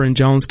field pumper in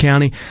Jones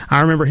County.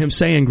 I remember him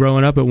saying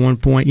growing up at one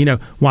point,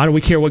 why do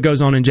we care what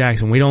goes on in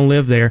Jackson? We don't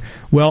live there.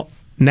 Well,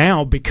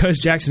 now, because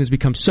Jackson has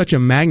become such a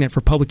magnet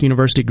for public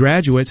university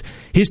graduates,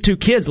 his 2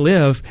 kids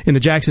live in the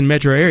Jackson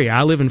metro area.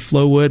 I live in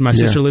Flowood. My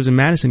sister lives in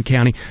Madison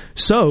County.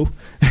 So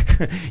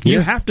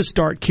you have to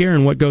start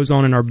caring what goes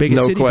on in our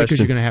biggest city, because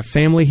you're going to have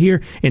family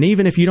here. And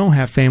even if you don't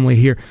have family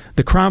here,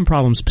 the crime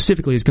problem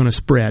specifically is going to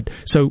spread.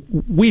 So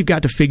we've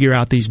got to figure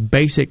out these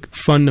basic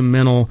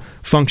fundamental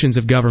functions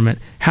of government,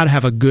 how to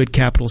have a good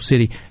capital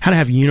city, how to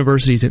have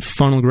universities that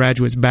funnel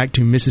graduates back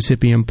to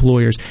Mississippi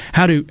employers,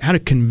 how to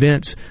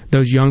convince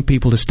those young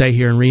people to stay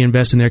here and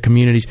reinvest in their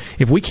communities.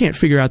 If we can't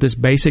figure out this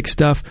basic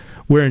stuff,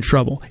 we're in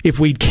trouble. If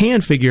we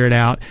can figure it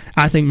out,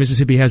 I think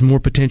Mississippi has more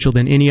potential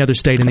than any other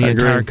state in the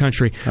entire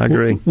country. I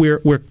agree.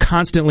 We're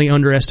constantly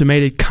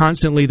underestimated,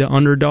 constantly the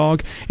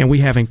underdog, and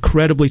we have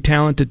incredibly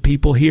talented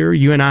people here.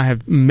 You and I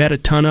have met a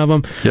ton of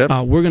them. Yep.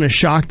 We're going to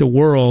shock the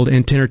world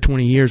in 10 or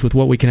 20 years with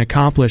what we can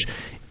accomplish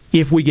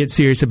if we get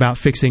serious about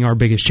fixing our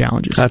biggest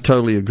challenges. I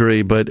totally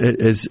agree, but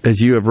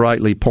as you have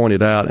rightly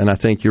pointed out, and I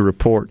think your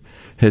report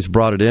has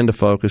brought it into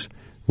focus,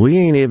 we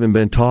ain't even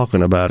been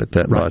talking about it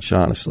that much,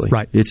 honestly.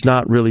 Right. It's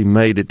not really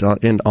made it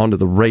onto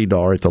the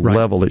radar at the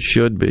level it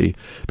should be,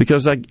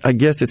 because I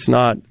guess it's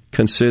not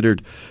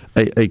considered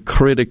a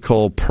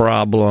critical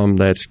problem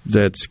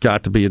that's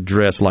got to be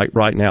addressed like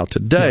right now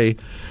today.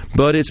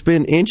 But it's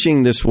been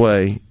inching this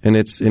way, and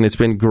it's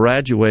been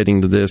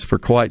graduating to this for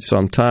quite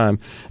some time.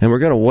 And we're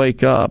going to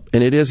wake up,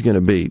 and it is going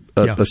to be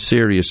a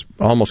serious,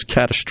 almost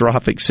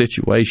catastrophic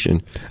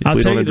situation if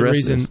we don't address this. I'll tell you the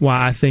reason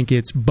why I think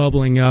it's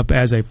bubbling up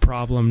as a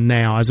problem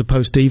now, as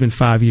opposed to even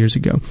 5 years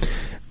ago.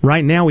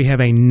 Right now, we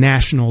have a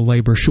national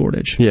labor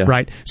shortage,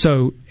 right?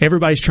 So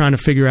everybody's trying to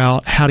figure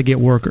out how to get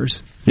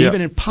workers.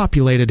 Even in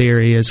populated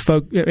areas,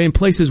 in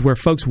places where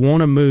folks want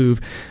to move,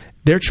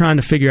 they're trying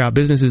to figure out,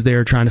 businesses there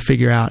are trying to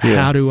figure out,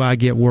 how do I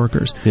get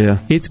workers?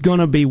 It's going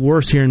to be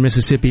worse here in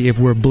Mississippi if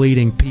we're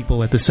bleeding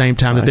people at the same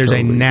time that there's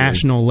a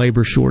national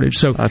labor shortage.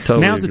 So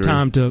now's the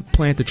time to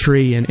plant the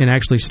tree and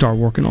actually start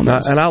working on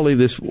this. And I'll leave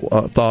this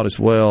thought as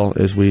well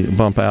as we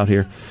bump out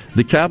here.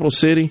 The capital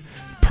city,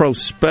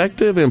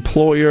 prospective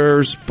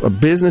employers,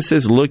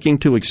 businesses looking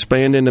to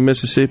expand into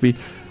Mississippi,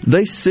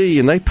 they see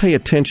and they pay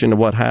attention to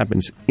what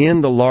happens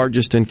in the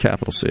largest and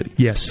capital city.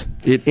 Yes.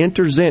 It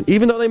enters in,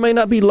 even though they may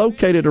not be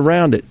located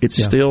around it, it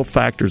still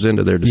factors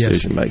into their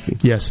decision making.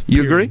 Yes.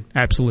 You agree?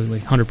 Absolutely.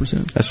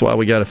 100%. That's why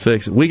we got to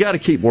fix it. We got to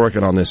keep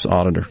working on this,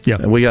 Auditor.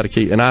 And we got to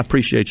keep, and I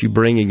appreciate you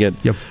bringing it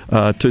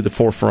to the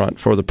forefront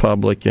for the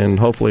public, and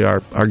hopefully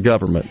our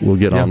government will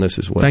get on this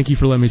as well. Thank you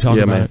for letting me talk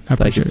about it. I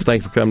appreciate it.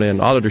 Thank you for coming in.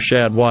 Auditor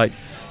Shad White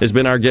has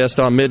been our guest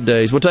on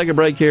Middays. We'll take a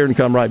break here and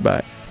come right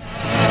back.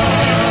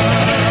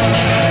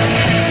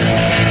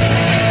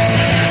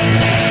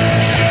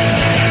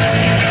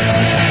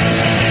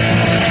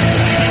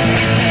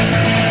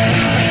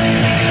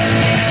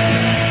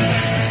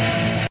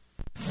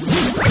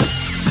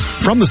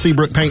 From the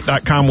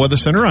SeabrookPaint.com Weather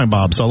Center, I'm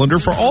Bob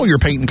Sullender. For all your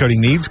paint and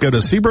coating needs, go to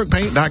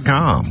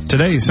SeabrookPaint.com.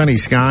 Today, sunny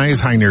skies,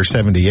 high near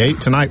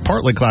 78. Tonight,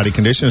 partly cloudy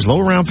conditions, low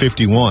around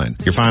 51.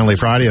 Your finally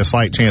Friday, a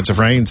slight chance of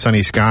rain,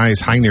 sunny skies,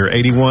 high near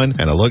 81.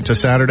 And a look to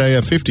Saturday,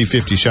 a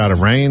 50-50 shot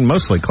of rain,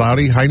 mostly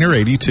cloudy, high near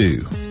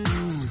 82.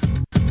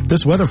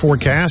 This weather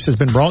forecast has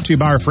been brought to you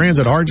by our friends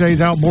at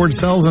RJ's Outboard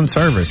Sales and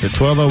Service at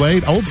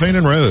 1208 Old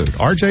Fannin Road.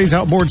 RJ's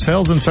Outboard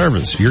Sales and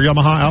Service, your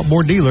Yamaha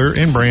outboard dealer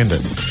in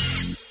Brandon.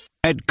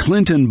 At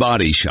Clinton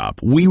Body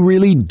Shop, we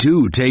really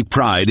do take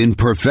pride in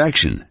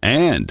perfection,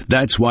 and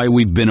that's why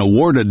we've been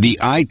awarded the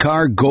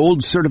iCar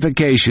Gold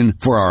certification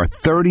for our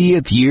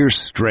 30th year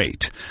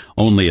straight.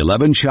 Only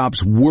 11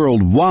 shops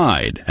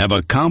worldwide have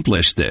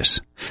accomplished this.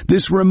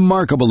 This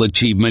remarkable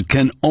achievement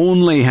can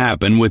only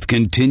happen with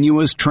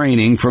continuous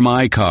training from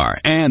iCar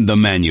and the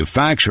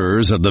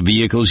manufacturers of the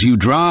vehicles you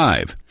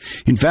drive.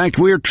 In fact,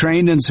 we're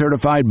trained and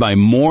certified by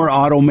more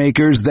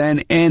automakers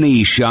than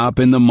any shop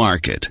in the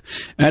market.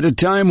 At a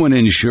time when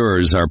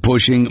insurers are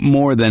pushing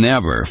more than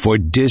ever for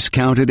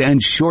discounted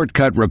and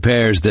shortcut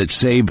repairs that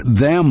save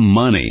them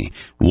money,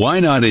 why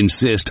not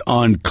insist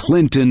on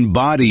Clinton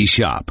Body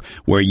Shop,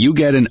 where you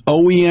get an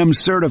OEM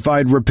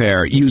certified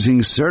repair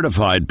using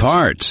certified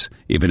parts?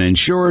 If an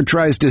insurer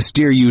tries to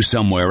steer you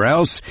somewhere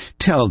else,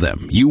 tell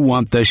them you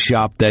want the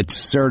shop that's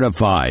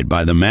certified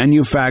by the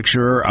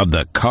manufacturer of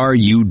the car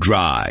you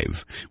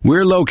drive.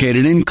 We're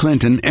located in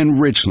Clinton and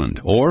Richland,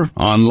 or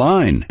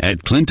online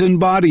at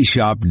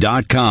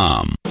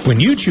ClintonBodyShop.com. When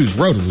you choose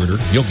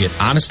Roto-Rooter, you'll get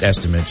honest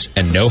estimates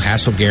and no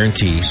hassle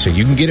guarantees, so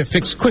you can get it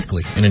fixed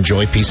quickly and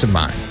enjoy peace of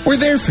mind. We're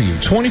there for you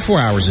 24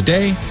 hours a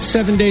day,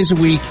 7 days a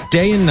week,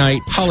 day and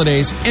night,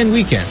 holidays, and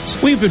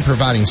weekends. We've been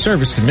providing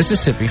service to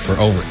Mississippi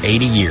for over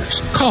 80 years.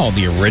 service. Call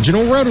the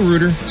original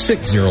Roto-Rooter,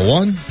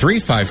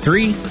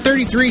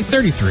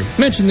 601-353-3333.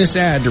 Mention this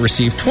ad to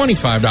receive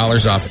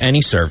 $25 off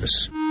any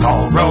service.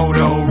 Call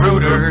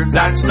Roto-Rooter,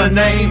 that's the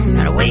name.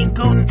 And away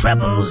go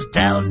troubles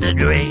down the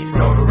drain.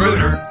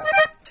 Roto-Rooter.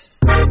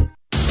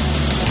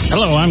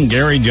 Hello, I'm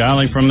Gary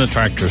Jolly from the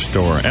Tractor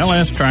Store.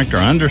 LS Tractor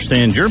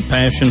understands your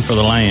passion for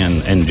the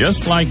land, and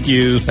just like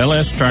you,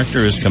 LS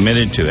Tractor is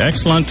committed to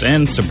excellence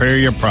and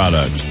superior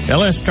products.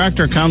 LS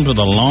Tractor comes with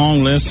a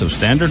long list of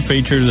standard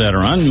features that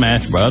are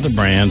unmatched by other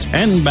brands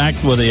and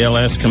backed with the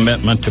LS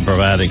commitment to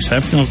provide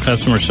exceptional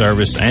customer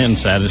service and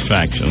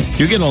satisfaction.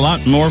 You get a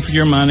lot more for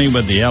your money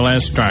with the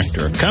LS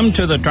Tractor. Come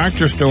to the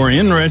Tractor Store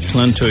in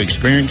Richland to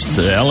experience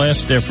the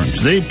LS difference.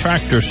 The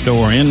Tractor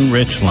Store in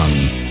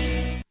Richland.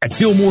 At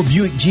Fillmore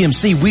Buick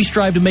GMC, we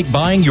strive to make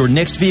buying your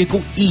next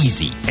vehicle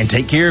easy and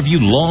take care of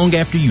you long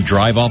after you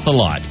drive off the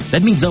lot.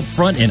 That means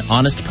upfront and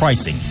honest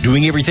pricing,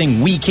 doing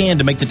everything we can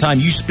to make the time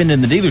you spend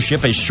in the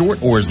dealership as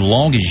short or as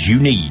long as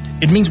you need.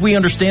 It means we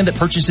understand that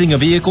purchasing a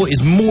vehicle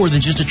is more than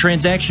just a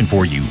transaction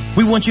for you.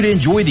 We want you to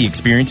enjoy the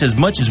experience as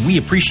much as we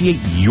appreciate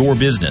your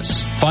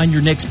business. Find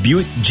your next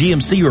Buick,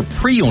 GMC, or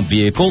pre-owned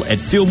vehicle at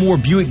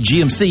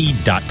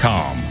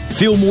FillmoreBuickGMC.com.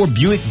 Fillmore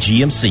Buick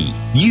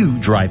GMC. You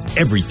drive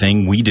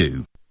everything we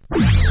do.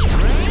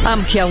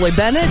 I'm Kelly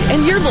Bennett,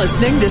 and you're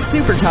listening to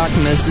Super Talk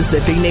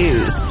Mississippi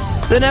News.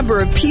 The number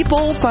of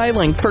people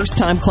filing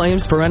first-time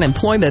claims for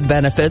unemployment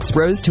benefits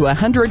rose to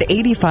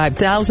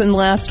 185,000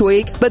 last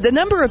week, but the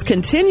number of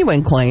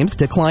continuing claims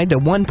declined to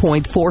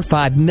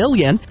 1.45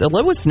 million, the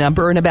lowest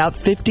number in about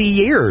 50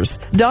 years.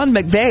 Don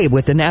McVeigh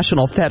with the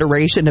National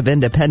Federation of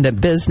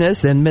Independent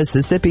Business in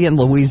Mississippi and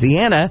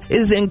Louisiana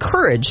is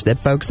encouraged that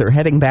folks are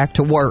heading back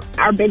to work.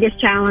 Our biggest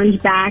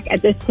challenge back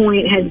at this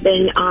point has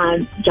been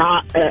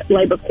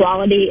labor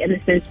quality, in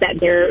the sense that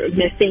they're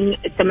missing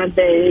some of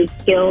the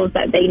skills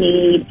that they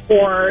need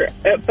for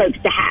folks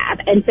to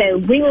have. And so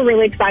we were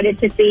really excited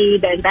to see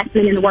the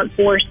investment in the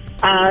workforce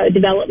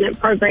development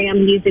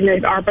program, using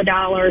those ARPA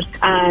dollars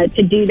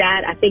to do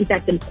that. I think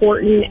that's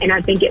important, and I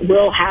think it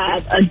will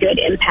have a good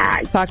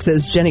impact.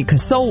 Fox's Jenny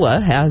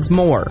Casola has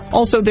more.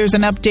 Also, there's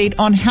an update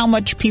on how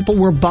much people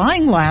were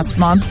buying last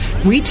month.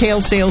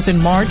 Retail sales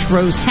in March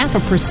rose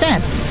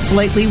 0.5%,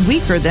 slightly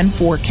weaker than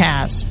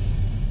forecast.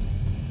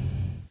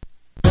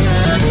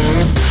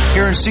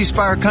 Here in C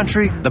Spire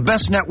country, the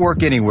best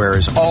network anywhere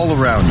is all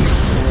around you.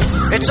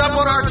 It's up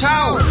on our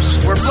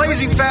towers, where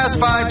blazing fast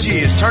 5G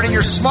is turning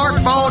your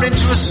smartphone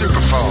into a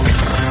superphone.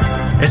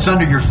 It's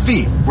under your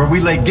feet, where we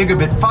lay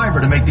gigabit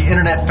fiber to make the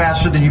internet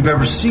faster than you've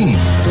ever seen.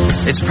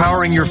 It's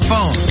powering your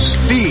phones,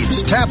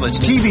 feeds, tablets,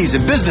 TVs,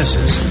 and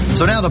businesses.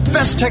 So now the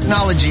best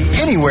technology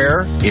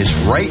anywhere is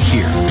right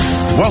here.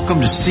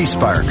 Welcome to C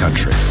Spire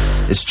country.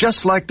 It's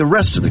just like the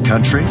rest of the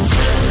country,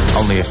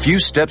 only a few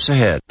steps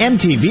ahead.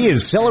 MTV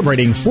is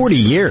celebrating 40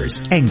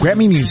 years, and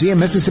Grammy Museum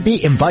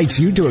Mississippi invites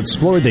you to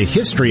explore the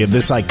history of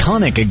this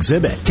iconic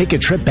exhibit. Take a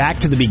trip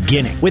back to the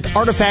beginning with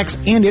artifacts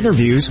and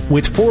interviews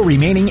with 4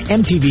 remaining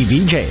MTV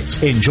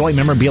VJs. Enjoy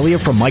memorabilia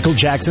from Michael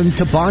Jackson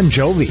to Bon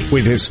Jovi,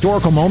 with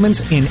historical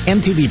moments in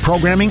MTV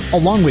programming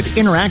along with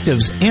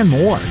interactives and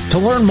more. To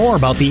learn more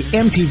about the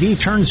MTV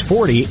Turns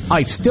 40,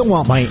 I Still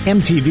Want My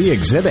MTV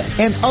exhibit,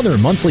 and other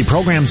monthly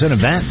programs and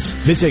events,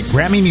 visit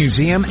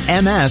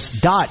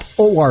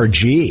GrammyMuseumMS.org.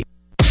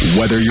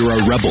 Whether you're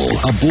a Rebel,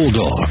 a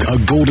Bulldog, a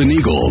Golden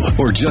Eagle,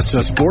 or just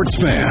a sports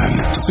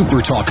fan,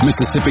 Super Talk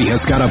Mississippi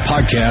has got a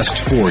podcast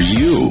for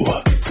you.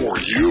 For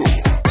you.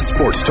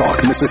 Sports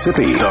Talk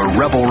Mississippi, the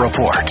Rebel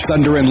Report,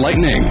 Thunder and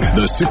Lightning,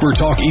 the Super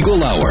Talk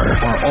Eagle Hour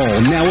are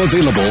all now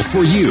available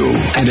for you.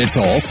 And it's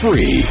all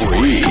free.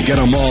 Get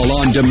them all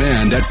on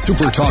demand at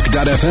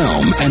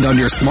supertalk.fm and on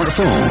your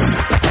smartphone.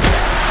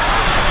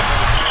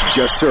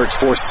 Just search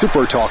for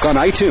Super Talk on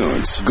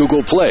iTunes,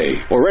 Google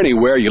Play, or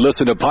anywhere you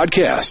listen to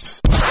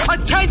podcasts.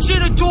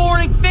 Attention,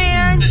 adoring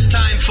fans! It's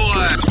time for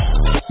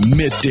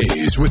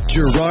Middays with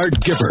Gerard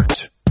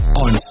Gibbert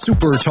on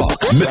Super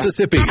Talk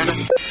Mississippi.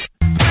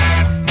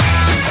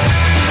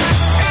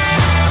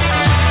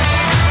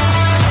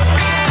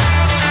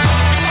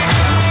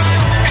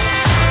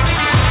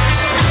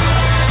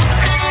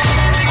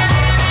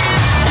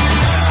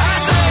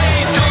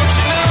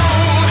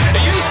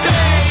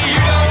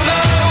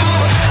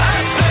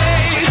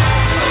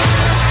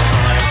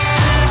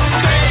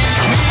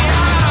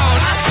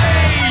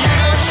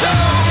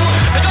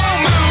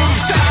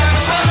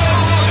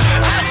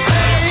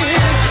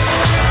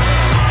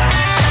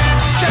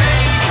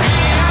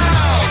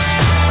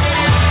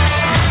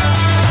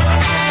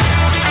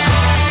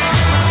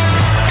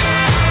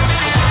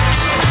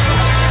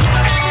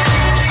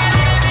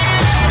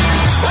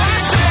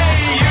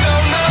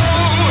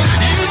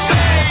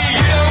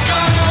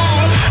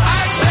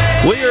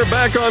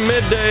 Back on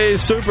Midday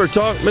Super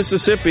Talk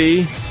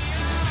Mississippi.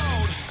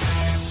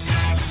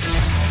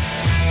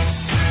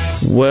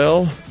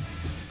 Well,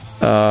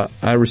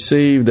 I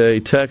received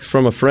a text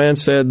from a friend,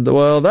 said,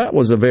 well, that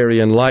was a very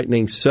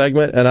enlightening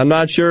segment, and I'm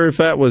not sure if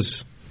that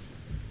was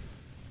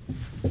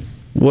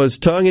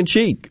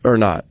tongue-in-cheek or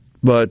not.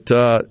 But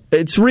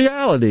it's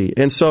reality.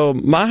 And so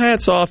my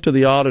hat's off to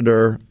the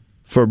auditor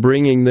for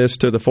bringing this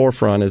to the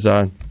forefront, as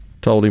I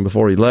told him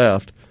before he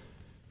left.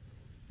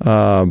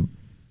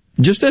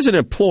 Just as an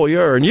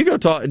employer, and you go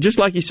talk, just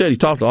like he said, he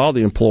talked to all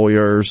the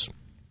employers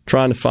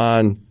trying to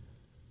find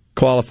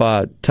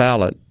qualified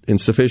talent in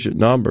sufficient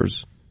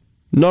numbers.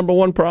 Number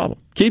one problem.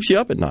 Keeps you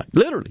up at night,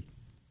 literally.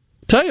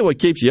 Tell you what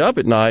keeps you up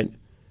at night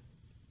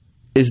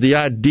is the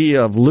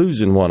idea of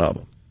losing one of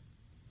them.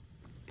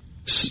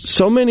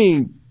 So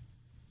many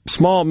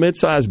small,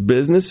 mid-sized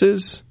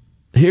businesses,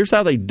 here's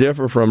how they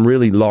differ from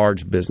really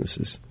large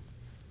businesses.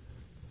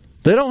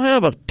 They don't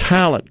have a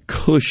talent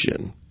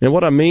cushion. And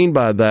what I mean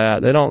by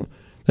that, they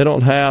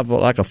don't have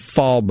like a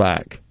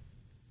fallback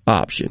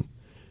option.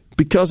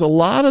 Because a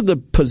lot of the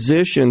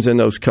positions in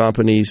those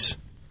companies,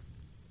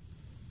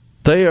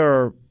 they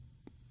are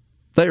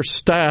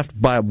staffed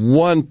by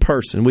one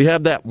person. We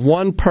have that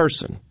one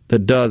person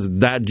that does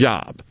that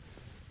job.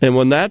 And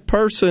when that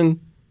person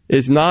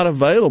is not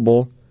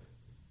available,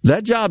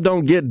 that job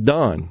don't get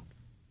done.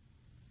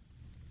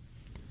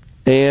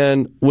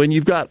 And when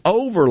you've got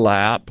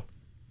overlap,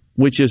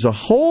 which is a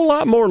whole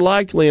lot more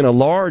likely in a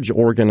large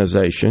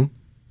organization,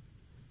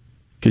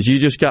 because you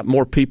just got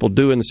more people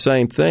doing the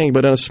same thing.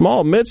 But in a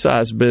small,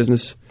 mid-sized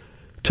business,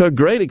 to a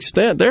great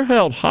extent, they're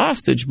held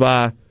hostage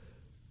by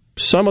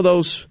some of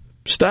those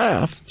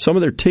staff, some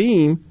of their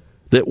team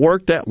that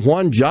worked at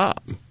one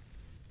job.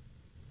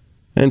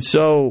 And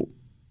so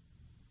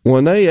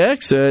when they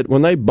exit,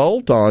 when they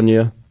bolt on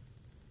you,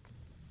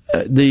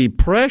 the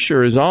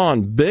pressure is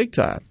on big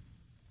time.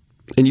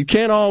 And you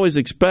can't always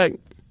expect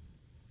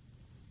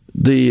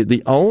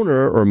the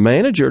owner or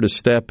manager to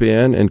step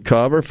in and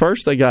cover.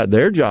 First, they got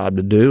their job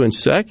to do, and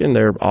second,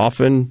 they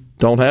often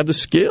don't have the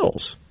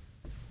skills.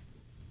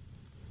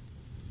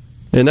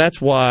 And that's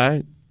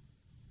why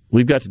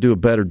we've got to do a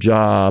better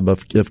job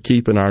of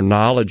keeping our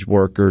knowledge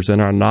workers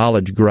and our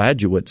knowledge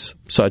graduates,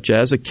 such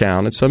as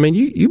accountants. I mean,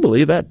 you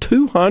believe that?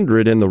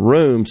 200 in the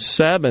room,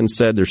 7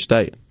 said they're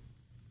staying.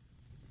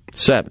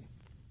 7.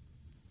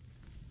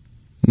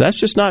 That's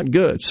just not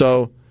good.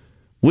 So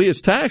we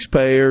as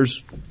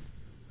taxpayers,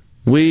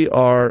 we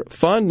are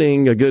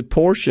funding a good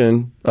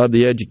portion of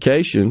the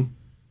education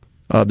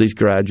of these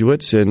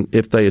graduates. And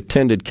if they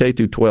attended K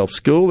through 12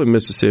 school in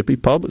Mississippi,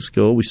 public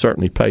school, we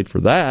certainly paid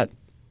for that.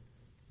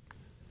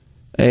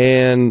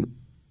 And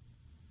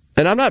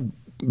I'm not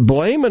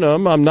blaming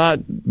them. I'm not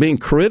being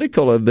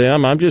critical of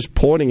them. I'm just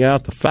pointing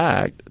out the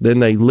fact. Then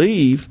they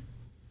leave.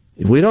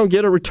 We don't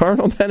get a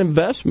return on that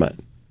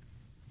investment.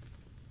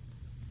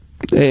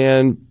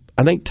 And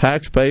I think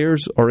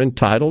taxpayers are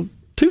entitled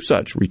to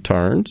such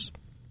returns.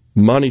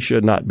 Money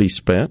should not be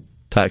spent,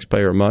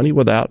 taxpayer money,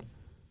 without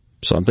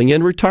something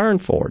in return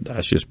for it.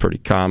 That's just pretty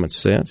common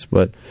sense.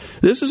 But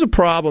this is a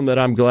problem that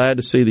I'm glad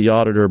to see the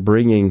auditor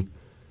bringing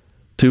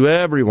to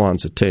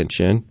everyone's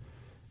attention,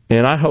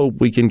 and I hope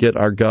we can get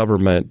our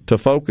government to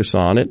focus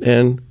on it.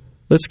 And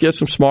let's get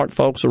some smart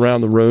folks around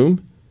the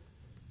room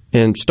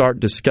and start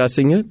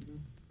discussing it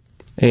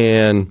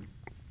and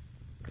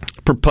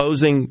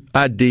proposing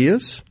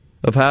ideas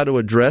of how to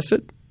address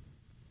it.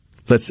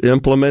 Let's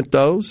implement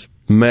those,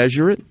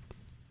 measure it,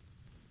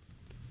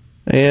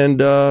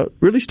 and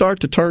really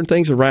start to turn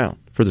things around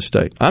for the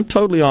state. I'm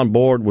totally on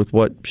board with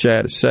what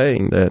Shad is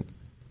saying, that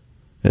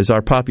as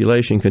our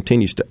population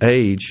continues to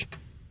age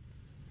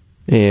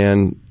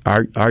and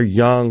our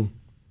young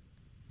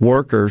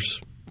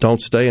workers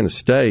don't stay in the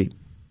state,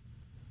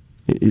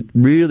 it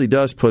really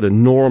does put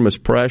enormous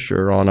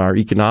pressure on our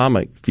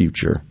economic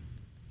future.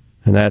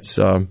 And that's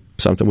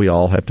something we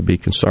all have to be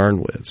concerned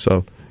with.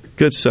 So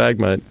good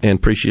segment, and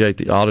appreciate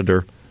the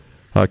auditor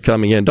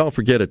coming in. Don't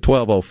forget, at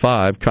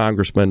 12:05,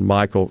 Congressman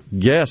Michael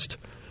Guest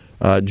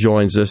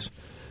joins us.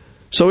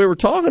 So we were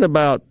talking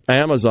about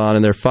Amazon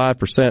and their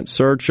 5%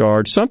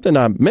 surcharge. Something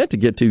I meant to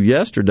get to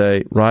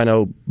yesterday,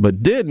 Rhino,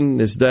 but didn't,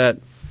 is that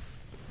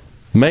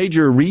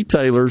major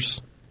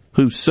retailers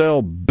who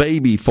sell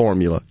baby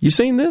formula, you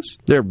seen this?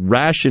 They're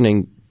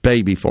rationing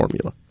baby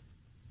formula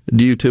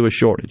due to a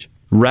shortage.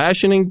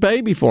 Rationing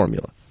baby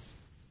formula.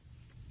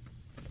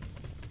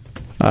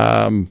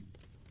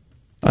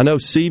 I know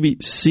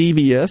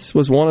CVS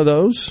was one of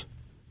those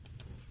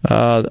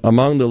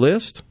among the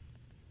list.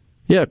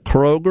 Yeah,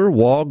 Kroger,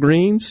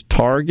 Walgreens,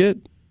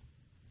 Target,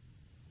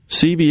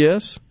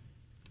 CVS.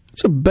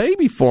 It's a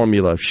baby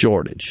formula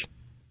shortage.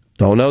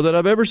 Don't know that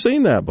I've ever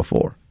seen that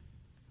before.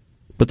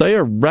 But they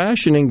are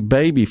rationing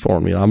baby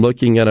formula. I'm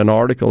looking at an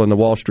article in the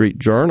Wall Street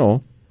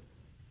Journal,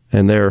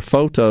 and there are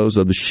photos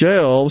of the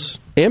shelves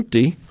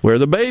empty where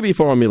the baby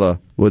formula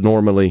would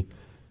normally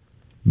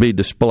be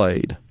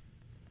displayed.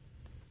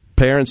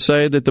 Parents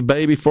say that the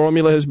baby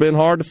formula has been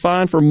hard to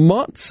find for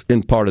months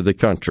in part of the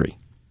country.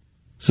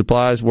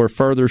 Supplies were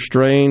further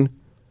strained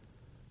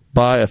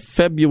by a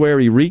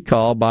February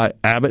recall by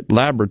Abbott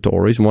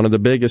Laboratories, one of the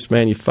biggest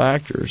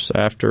manufacturers,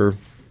 after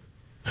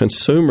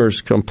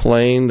consumers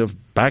complained of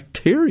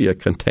bacteria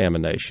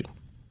contamination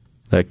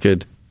that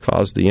could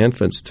cause the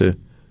infants to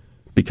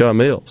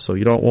become ill. So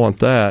you don't want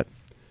that.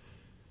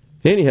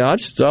 anyhow, I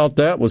just thought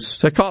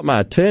that caught my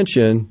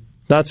attention.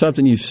 Not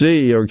something you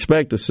see or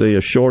expect to see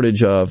a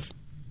shortage of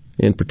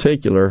in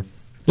particular.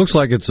 Looks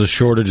like it's a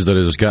shortage that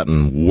has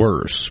gotten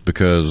worse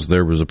because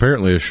there was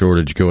apparently a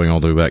shortage going all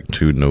the way back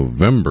to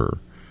November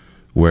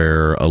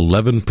where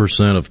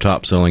 11% of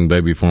top-selling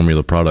baby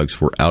formula products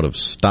were out of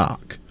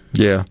stock.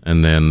 Yeah.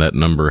 And then that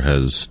number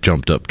has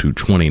jumped up to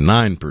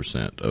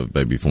 29% of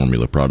baby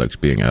formula products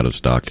being out of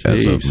stock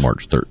as of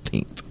March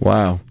 13th.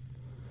 Wow.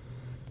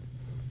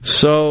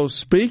 So,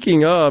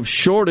 speaking of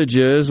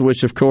shortages,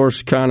 which of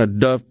course kind of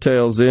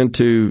dovetails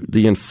into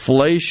the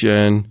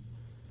inflation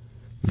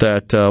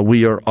that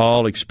we are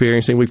all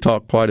experiencing. We've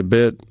talked quite a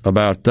bit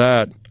about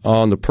that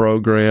on the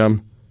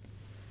program.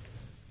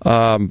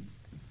 There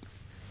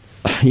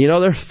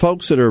are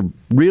folks that are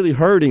really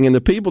hurting, and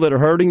the people that are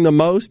hurting the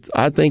most,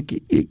 I think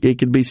it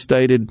could be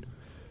stated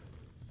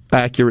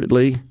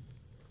accurately,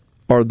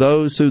 are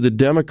those who the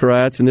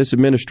Democrats in this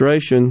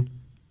administration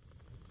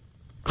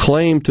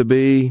claim to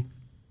be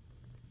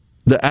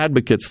the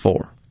advocates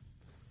for.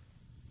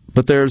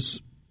 But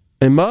there's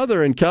a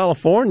mother in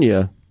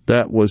California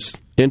that was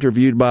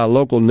interviewed by a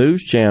local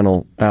news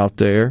channel out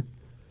there,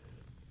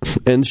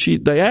 and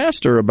they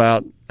asked her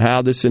about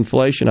how this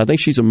inflation, I think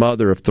she's a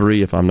mother of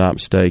 3 if I'm not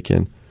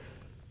mistaken,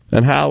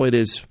 and how it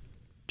has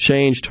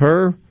changed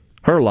her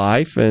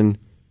life and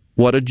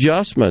what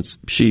adjustments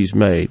she's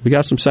made. We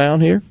got some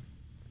sound here?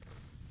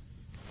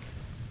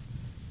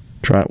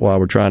 While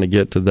we're trying to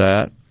get to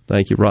that.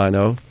 Thank you,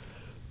 Rhino.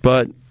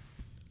 But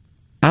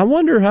I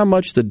wonder how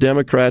much the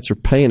Democrats are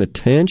paying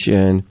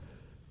attention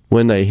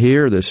when they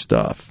hear this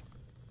stuff.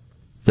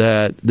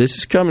 That this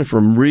is coming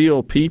from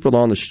real people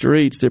on the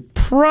streets that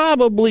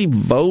probably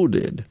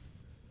voted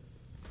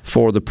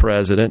for the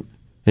president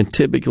and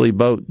typically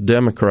vote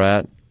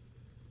Democrat.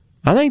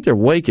 I think they're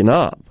waking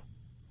up.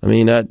 I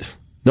mean,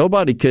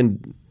 nobody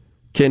can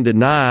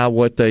deny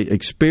what they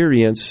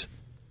experience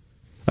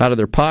out of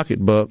their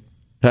pocketbook,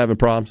 having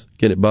problems.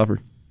 Get it, Buffer?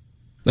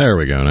 There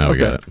we go. Now we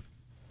got it.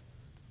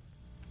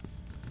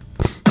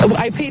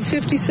 I paid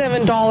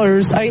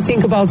 $57. I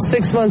think about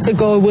 6 months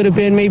ago it would have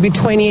been maybe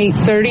 $28,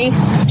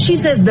 $30. She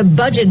says the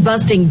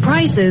budget-busting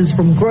prices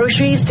from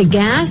groceries to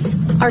gas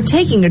are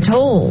taking a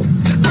toll.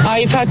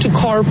 I've had to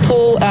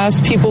carpool,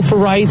 ask people for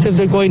rides if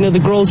they're going to the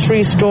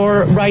grocery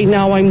store. Right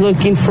now I'm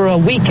looking for a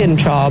weekend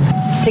job.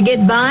 To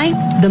get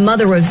by, the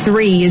mother of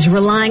 3 is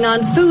relying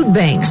on food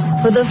banks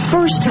for the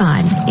first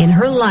time in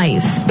her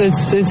life.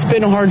 It's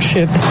been a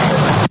hardship.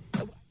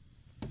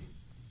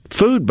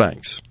 Food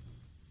banks.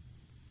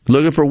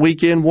 Looking for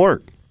weekend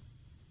work.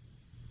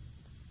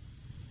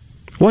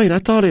 Wait, I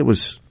thought it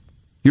was...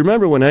 You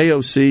remember when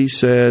AOC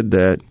said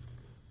that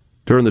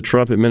during the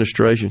Trump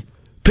administration,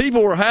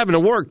 people were having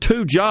to work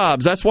 2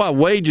 jobs, that's why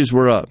wages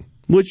were up,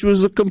 which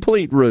was a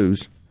complete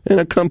ruse and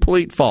a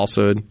complete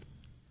falsehood.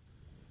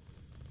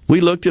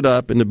 We looked it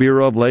up in the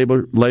Bureau of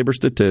Labor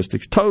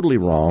Statistics. Totally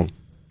wrong.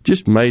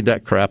 Just made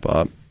that crap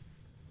up.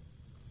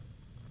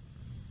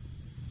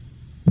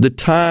 The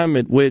time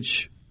at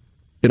which,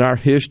 in our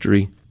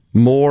history,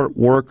 more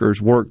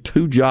workers work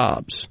 2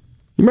 jobs.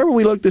 Remember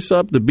we looked this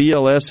up, the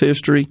BLS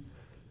history?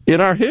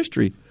 In our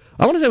history,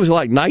 I want to say it was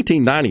like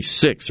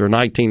 1996 or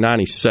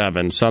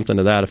 1997, something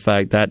to that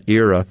effect, that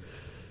era.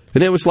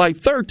 And it was like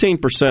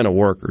 13% of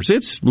workers.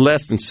 It's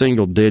less than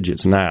single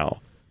digits now.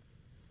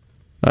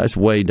 That's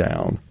way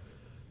down.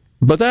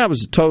 But that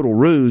was a total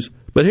ruse.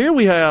 But here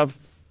we have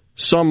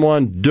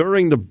someone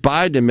during the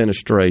Biden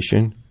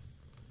administration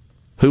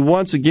who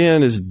once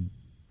again is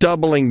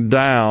doubling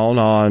down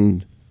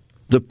on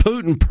the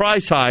Putin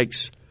price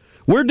hikes.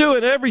 We're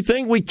doing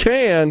everything we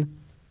can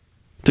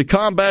to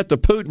combat the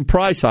Putin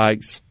price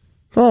hikes.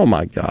 Oh,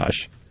 my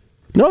gosh.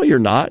 No, you're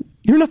not.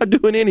 You're not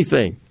doing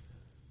anything.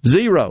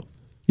 0.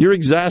 You're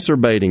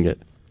exacerbating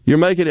it. You're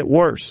making it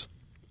worse.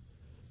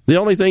 The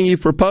only thing you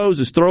propose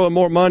is throwing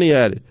more money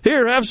at it.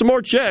 Here, have some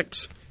more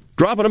checks.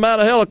 Dropping them out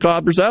of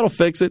helicopters. That'll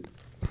fix it.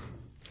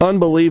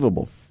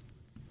 Unbelievable.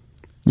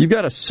 You've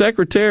got a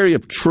Secretary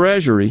of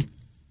Treasury,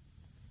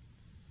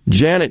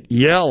 Janet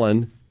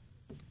Yellen,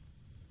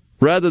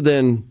 rather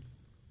than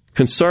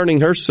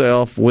concerning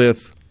herself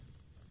with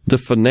the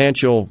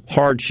financial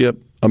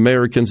hardship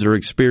Americans are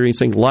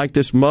experiencing, like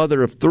this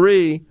mother of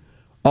 3.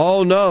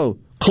 Oh, no.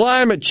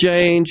 Climate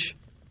change.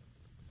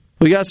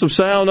 We got some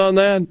sound on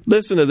that?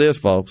 Listen to this,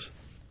 folks.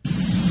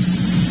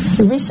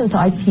 The recent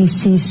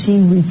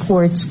IPCC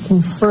reports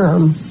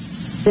confirm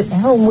that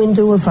our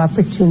window of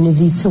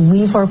opportunity to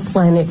leave our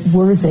planet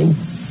worthy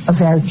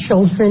of our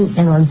children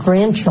and our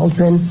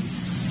grandchildren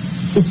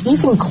is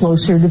even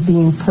closer to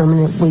being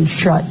permanently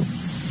shut.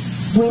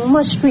 We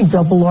must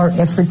redouble our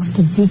efforts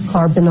to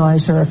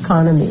decarbonize our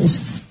economies.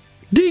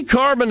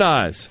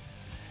 Decarbonize?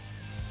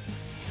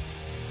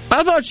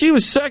 I thought she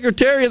was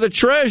Secretary of the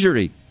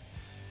Treasury.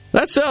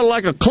 That sounds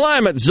like a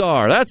climate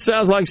czar. That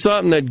sounds like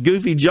something that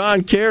goofy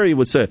John Kerry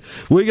would say.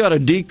 We got to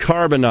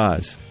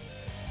decarbonize.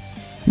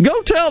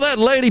 Go tell that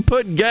lady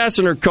putting gas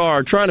in her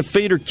car trying to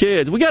feed her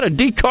kids. We got to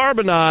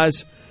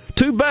decarbonize.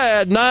 Too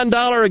bad,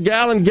 $9 a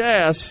gallon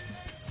gas.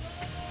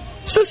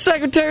 It's the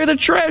Secretary of the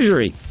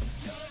Treasury.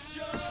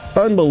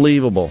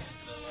 Unbelievable.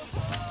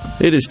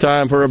 It is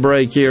time for a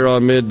break here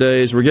on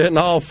Middays. We're getting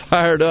all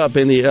fired up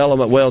in the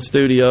Element Wealth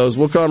Studios.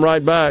 We'll come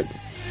right back.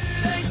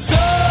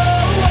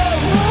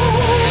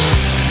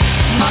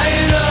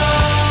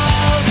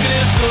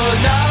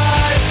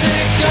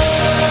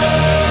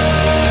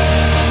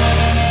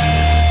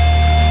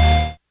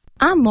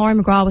 I'm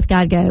Lauren McGraw with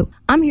Gotta Go.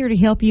 I'm here to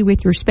help you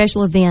with your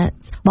special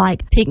events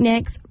like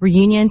picnics,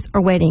 reunions,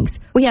 or weddings.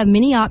 We have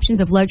many options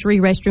of luxury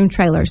restroom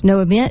trailers. No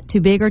event too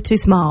big or too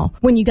small.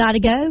 When you gotta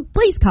go,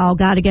 please call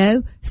Gotta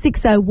Go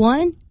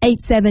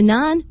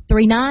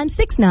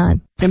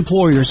 601-879-3969.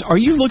 Employers, are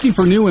you looking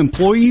for new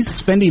employees,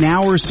 spending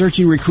hours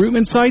searching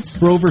recruitment sites?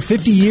 For over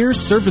 50 years,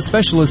 service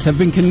specialists have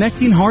been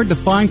connecting hard to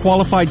find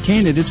qualified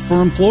candidates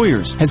for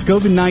employers. Has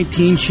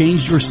COVID-19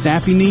 changed your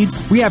staffing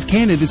needs? We have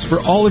candidates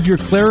for all of your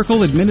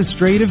clerical,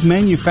 administrative,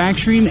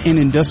 manufacturing, and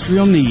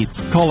industrial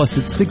needs. Call us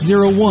at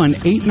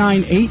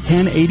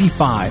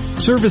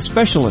 601-898-1085. Service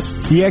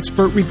specialists, the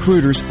expert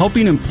recruiters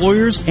helping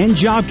employers and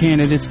job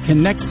candidates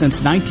connect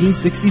since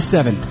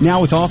 1967.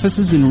 Now with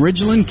offices in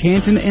Ridgeland,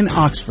 Canton, and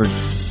Oxford.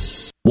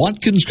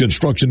 Watkins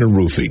Construction and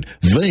Roofing.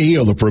 They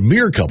are the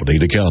premier company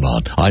to count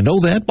on. I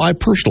know that by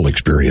personal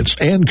experience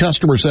and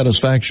customer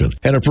satisfaction,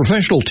 and a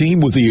professional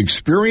team with the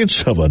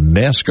experience of a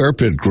NASCAR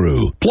pit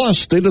crew. Plus,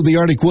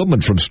 state-of-the-art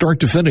equipment from start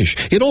to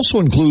finish. It also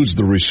includes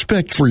the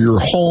respect for your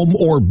home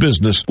or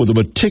business with a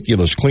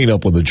meticulous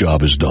cleanup when the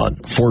job is done.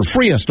 For a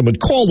free estimate,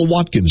 call the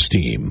Watkins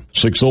team,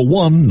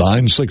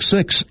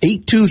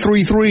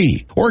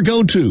 601-966-8233, or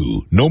go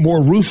to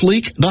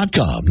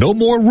nomoreroofleak.com,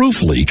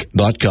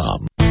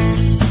 nomoreroofleak.com.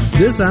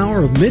 This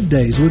hour of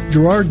Middays with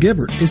Gerard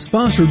Gibbert is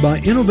sponsored by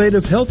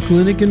Innovative Health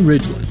Clinic in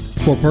Ridgeland.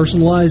 For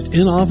personalized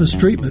in-office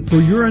treatment for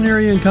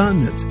urinary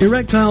incontinence,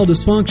 erectile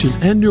dysfunction,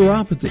 and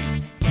neuropathy,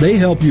 they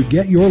help you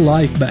get your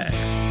life back.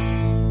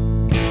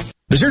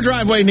 Does your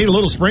driveway need a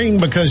little spring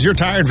because your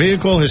tired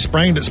vehicle has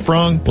sprained its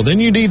sprung? Well,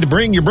 then you need to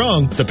bring your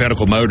brung to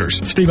Pinnacle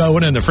Motors. Steve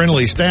Owen and the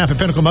friendly staff at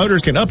Pinnacle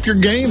Motors can up your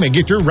game and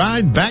get your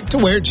ride back to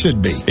where it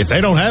should be. If they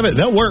don't have it,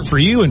 they'll work for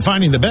you in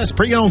finding the best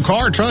pre-owned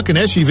car, truck, and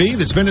SUV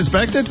that's been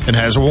inspected and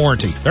has a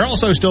warranty. They're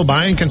also still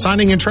buying,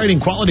 consigning, and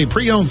trading quality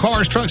pre-owned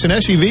cars, trucks, and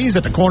SUVs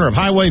at the corner of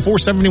Highway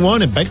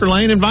 471 and Baker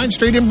Lane and Vine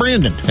Street in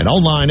Brandon, and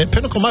online at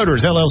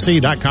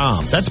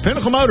PinnacleMotorsLLC.com. That's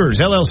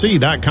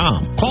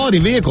PinnacleMotorsLLC.com. Quality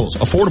vehicles,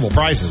 affordable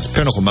prices,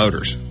 Pinnacle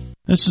Motors.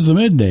 This is the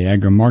Midday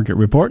Agri-Market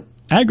Report.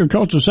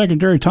 Agriculture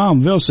Secretary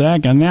Tom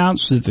Vilsack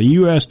announced that the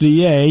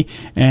USDA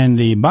and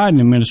the Biden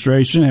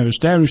administration have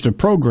established a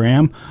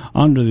program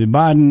under the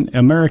Biden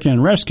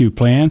American Rescue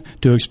Plan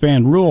to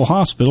expand rural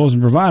hospitals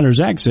and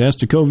providers access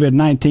to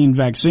COVID-19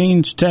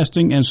 vaccines,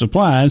 testing, and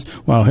supplies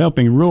while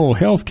helping rural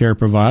health care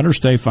providers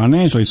stay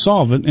financially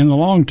solvent in the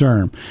long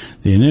term.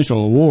 The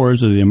initial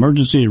awards of the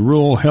Emergency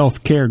Rural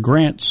Health Care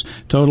Grants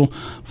total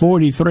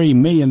 $43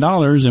 million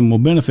and will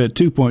benefit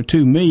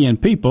 2.2 million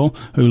people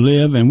who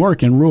live and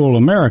work in rural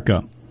America.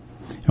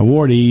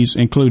 Awardees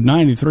include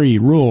 93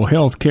 rural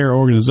health care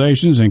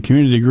organizations and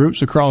community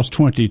groups across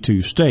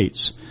 22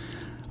 states.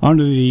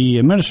 Under the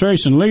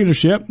administration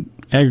leadership,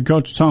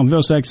 Agriculture Tom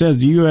Vilsack says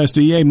the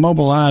USDA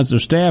mobilized their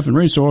staff and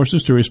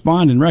resources to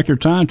respond in record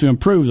time to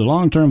improve the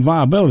long-term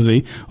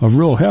viability of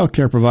rural health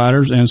care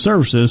providers and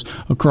services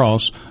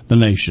across the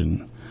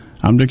nation.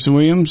 I'm Dixon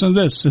Williams, and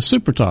this is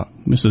Super Talk,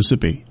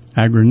 Mississippi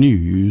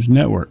Agri-News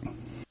Network.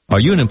 Are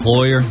you an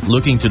employer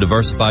looking to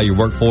diversify your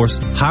workforce?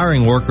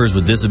 Hiring workers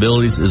with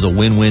disabilities is a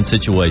win-win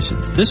situation.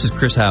 This is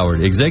Chris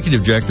Howard,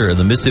 Executive Director of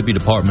the Mississippi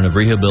Department of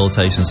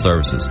Rehabilitation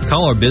Services.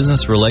 Call our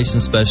Business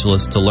Relations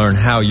Specialist to learn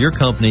how your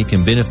company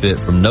can benefit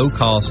from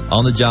no-cost,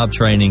 on-the-job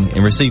training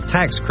and receive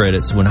tax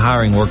credits when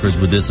hiring workers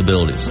with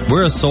disabilities.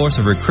 We're a source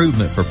of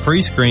recruitment for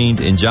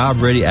pre-screened and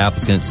job-ready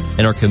applicants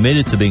and are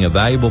committed to being a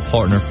valuable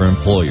partner for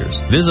employers.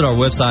 Visit our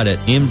website at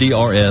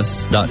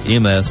mdrs.ms.gov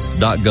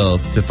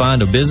to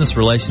find a Business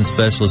Relations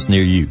Specialist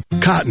near you.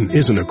 Cotton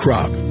isn't a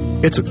crop,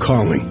 it's a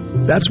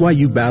calling. That's why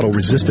you battle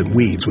resistant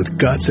weeds with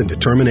guts and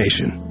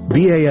determination.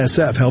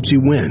 BASF helps you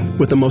win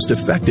with the most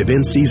effective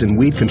in-season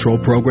weed control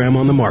program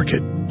on the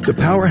market. The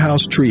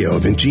powerhouse trio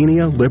of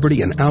Ingenia,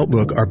 Liberty, and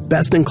Outlook are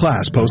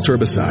best-in-class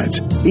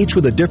post-herbicides, each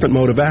with a different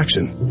mode of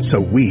action, so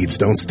weeds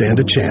don't stand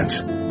a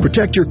chance.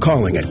 Protect your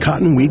calling at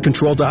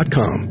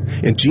cottonweedcontrol.com.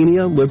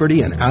 Ingenia,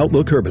 Liberty, and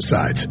Outlook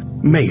herbicides,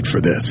 made for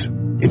this.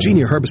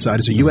 Ingenia herbicide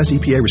is a U.S.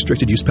 EPA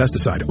restricted-use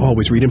pesticide.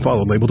 Always read and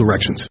follow label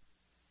directions.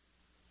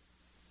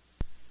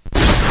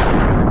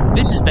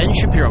 This is Ben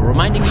Shapiro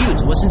reminding you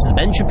to listen to The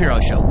Ben Shapiro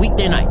Show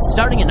weekday nights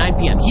starting at 9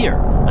 p.m. here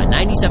on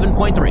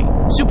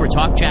 97.3 Super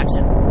Talk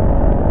Jackson.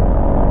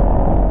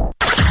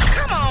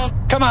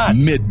 Come on.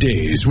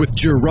 Middays with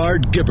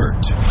Gerard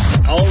Gibbert.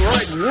 All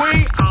right,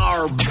 we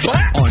are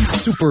back on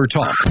Super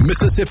Talk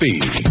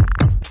Mississippi.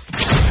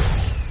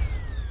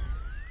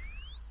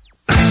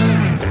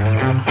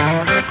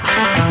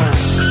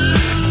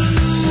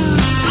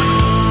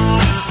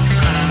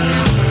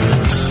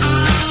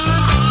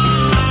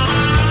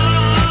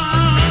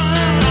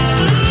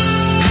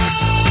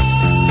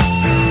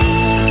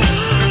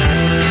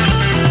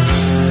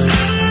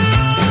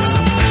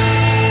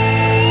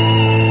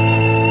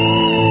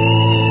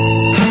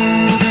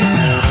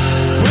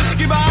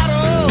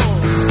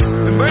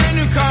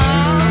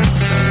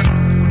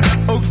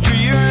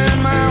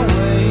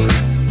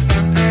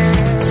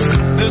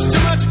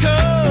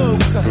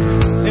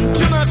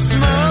 into my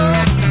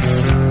smoke.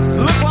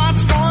 Look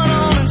what's going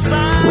on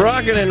inside.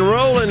 Rocking and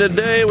rolling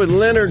today with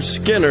Leonard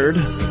Skinnard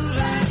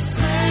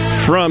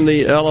from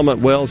the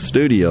Element Wealth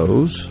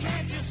Studios.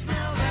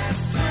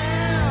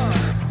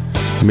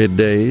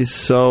 Middays.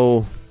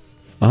 So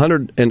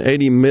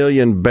 180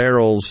 million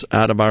barrels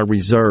out of our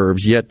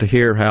reserves, yet to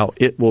hear how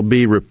it will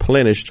be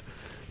replenished.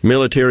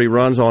 Military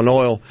runs on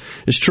oil.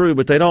 It's true,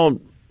 but they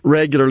don't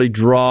regularly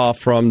draw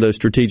from the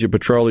Strategic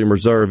Petroleum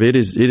Reserve. It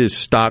is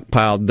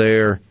stockpiled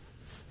there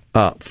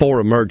for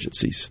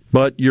emergencies.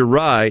 But you're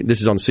right, this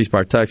is on the C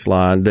Spire text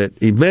line,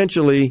 that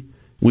eventually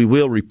we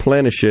will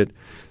replenish it.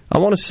 I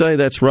want to say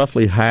that's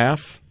roughly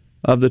half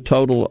of the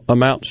total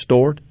amount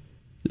stored.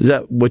 Is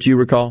that what you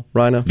recall,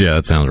 Rhino? Yeah,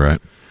 that sounds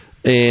right.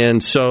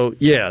 And so,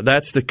 yeah,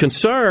 that's the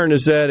concern,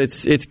 is that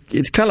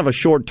it's kind of a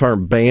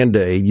short-term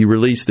Band-Aid. You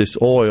release this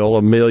oil,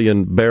 1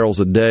 million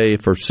barrels a day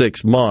for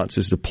 6 months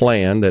is the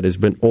plan that has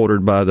been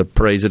ordered by the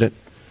president.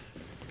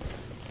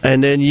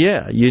 And then,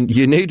 yeah,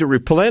 you need to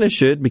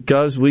replenish it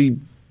because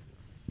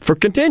for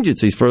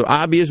contingencies, for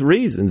obvious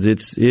reasons.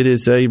 It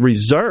is a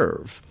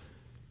reserve.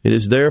 It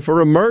is there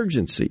for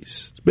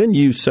emergencies. It's been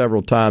used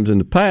several times in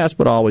the past,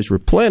 but always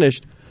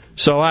replenished.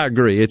 So I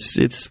agree.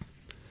 It's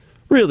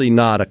really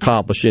not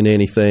accomplishing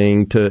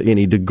anything to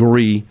any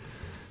degree.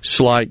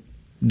 Slight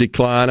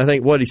decline. I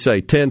think, what did he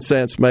say, 10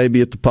 cents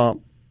maybe at the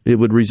pump it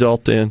would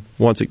result in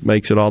once it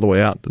makes it all the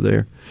way out to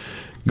there.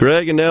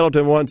 Greg in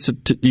Nettleton wants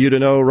you to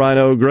know,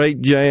 Rhino,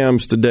 great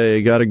jams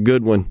today. Got a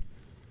good one.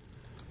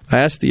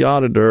 Ask the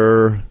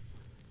auditor.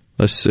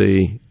 Let's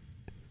see.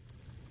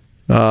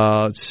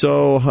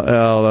 Alabama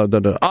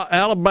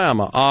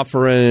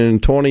offering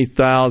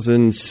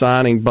 $20,000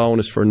 signing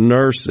bonus for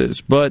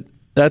nurses, but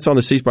that's on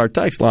the C Spire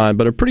text line.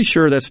 But I'm pretty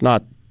sure that's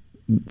not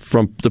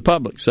from the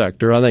public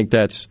sector. I think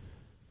that's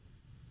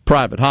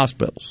private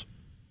hospitals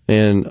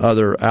and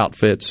other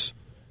outfits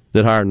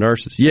that hire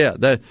nurses. Yeah,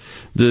 the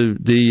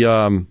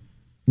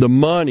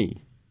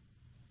money.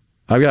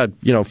 I've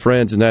got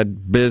friends in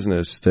that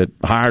business that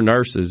hire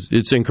nurses.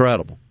 It's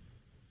incredible.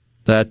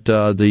 That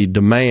the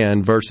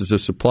demand versus the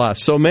supply.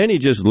 So many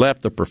just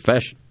left the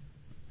profession.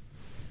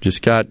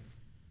 Just got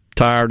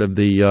tired of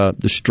the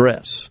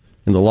stress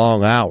and the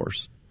long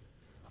hours.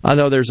 I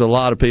know there's a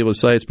lot of people who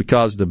say it's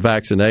because of the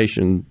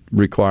vaccination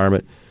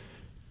requirement.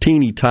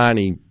 Teeny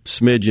tiny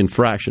smidgen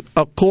fraction.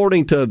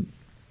 According to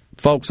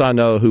folks I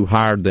know who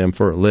hired them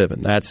for a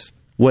living. That's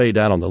way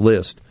down on the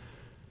list.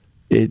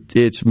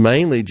 It's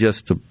mainly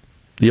just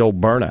the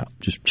old burnout,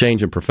 just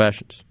changing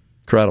professions.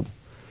 Incredible.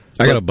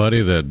 I got a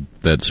buddy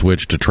that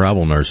switched to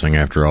travel nursing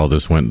after all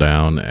this went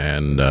down,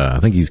 and I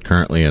think he's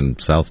currently in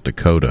South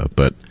Dakota,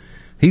 but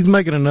he's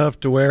making enough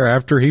to where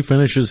after he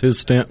finishes his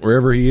stint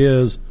wherever he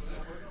is,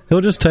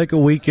 he'll just take a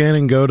weekend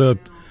and go to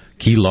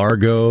Key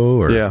Largo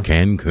or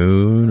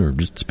Cancun or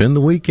just spend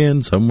the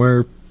weekend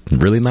somewhere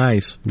really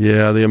nice.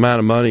 Yeah, the amount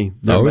of money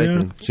they're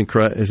making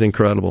is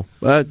incredible.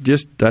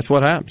 That's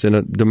what happens in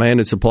a demand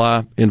and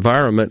supply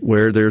environment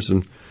where there's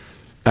an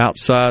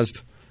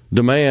outsized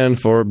demand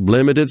for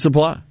limited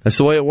supply. That's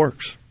the way it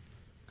works.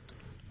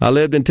 I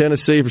lived in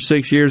Tennessee for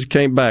 6 years,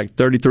 came back,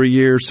 33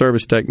 years,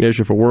 service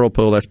technician for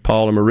Whirlpool. That's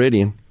Paul and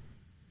Meridian.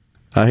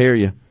 I hear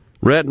you.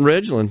 Rhett and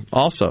Ridgeland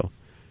also.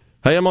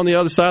 Hey, I'm on the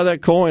other side of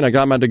that coin. I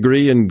got my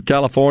degree in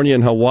California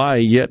and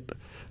Hawaii, yet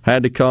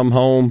had to come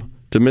home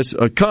to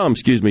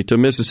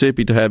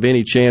Mississippi to have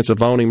any chance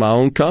of owning my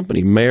own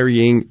company.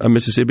 Marrying a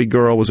Mississippi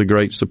girl was a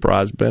great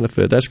surprise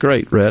benefit. That's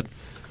great, Rhett.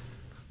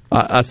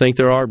 I think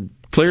there are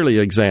clearly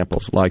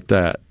examples like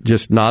that,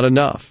 just not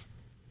enough.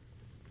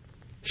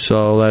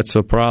 So that's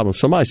a problem.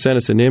 Somebody sent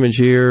us an image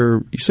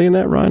here. You seen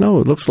that,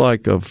 Rhino? It looks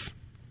like of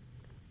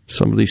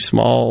some of these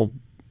small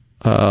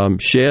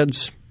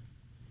sheds.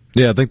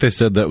 Yeah, I think they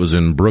said that was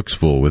in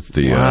Brooksville with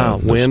the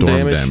wind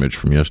storm damage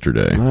from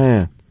yesterday.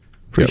 Man,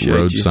 appreciate got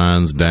road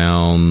signs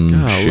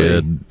down,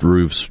 shed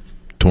roofs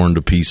torn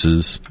to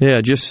pieces. Yeah,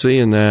 just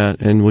seeing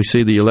that, and we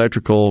see the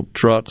electrical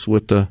trucks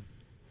with the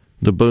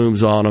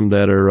booms on them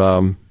that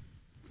are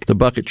the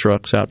bucket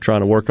trucks out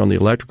trying to work on the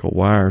electrical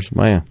wires.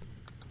 Man.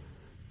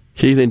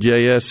 Keith in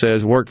JS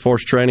says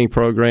workforce training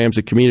programs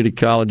at community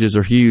colleges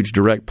are huge.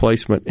 Direct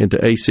placement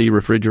into AC,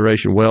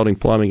 refrigeration, welding,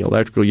 plumbing,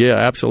 electrical. Yeah,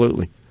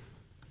 absolutely.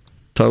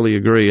 Totally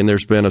agree. And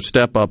there's been a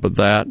step up of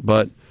that,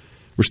 but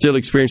we're still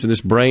experiencing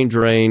this brain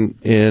drain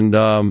and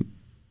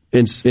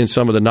in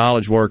some of the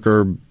knowledge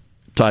worker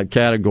type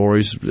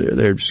categories.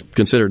 They're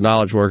considered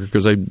knowledge workers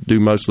because they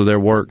do most of their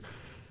work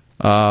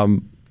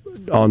on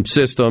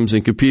systems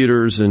and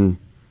computers, and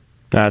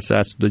that's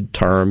the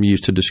term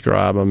used to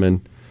describe them,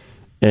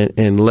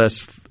 and less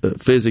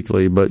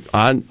physically. But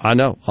I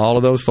know all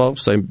of those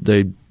folks.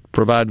 They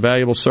provide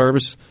valuable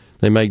service.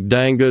 They make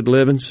dang good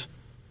livings,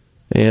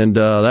 and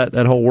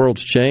that whole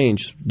world's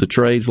changed. The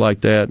trades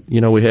like that.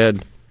 We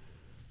had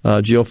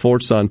Jill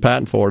Ford's son,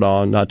 Patton Ford,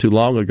 on not too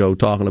long ago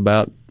talking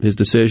about his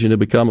decision to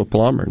become a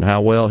plumber and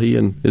how well he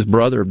and his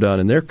brother have done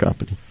in their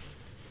company.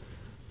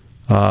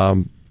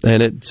 And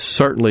it's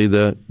certainly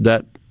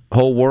that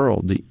whole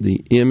world,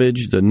 the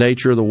image, the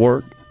nature of the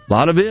work, A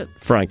lot of it,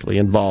 frankly,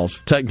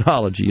 involves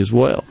technology as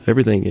well.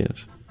 Everything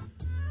is.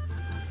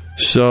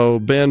 So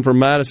Ben from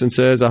Madison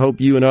says, I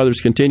hope you and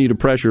others continue to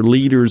pressure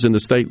leaders in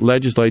the state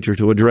legislature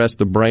to address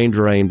the brain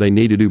drain. They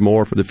need to do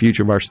more for the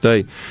future of our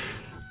state.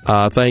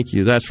 Thank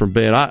you. That's from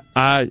Ben.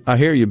 I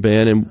hear you,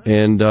 Ben,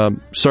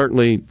 and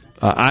certainly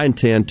I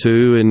intend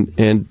to,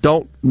 and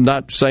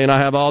not saying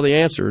I have all the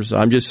answers.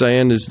 I'm just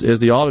saying, as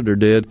the auditor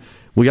did,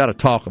 we got to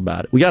talk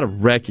about it. We got to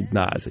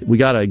recognize it. We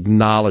got to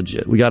acknowledge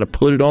it. We got to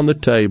put it on the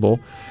table,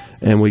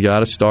 and we got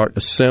to start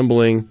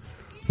assembling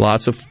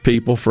lots of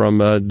people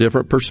from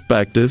different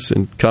perspectives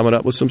and coming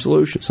up with some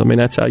solutions. I mean,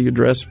 that's how you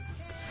address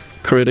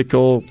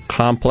critical,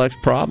 complex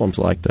problems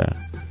like that.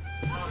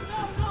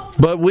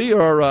 But we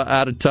are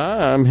out of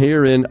time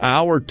here in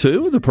hour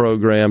 2 of the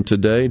program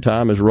today.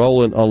 Time is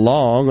rolling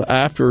along.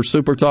 After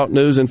Super Talk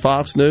News and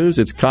Fox News,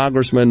 it's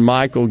Congressman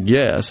Michael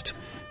Guest.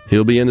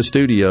 He'll be in the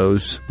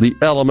studios, the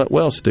Element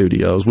Wealth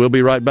Studios. We'll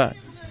be right back.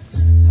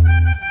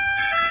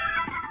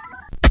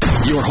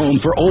 Your home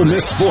for Ole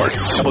Miss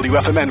sports.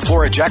 WFMN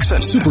Florida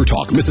Jackson. Super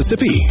Talk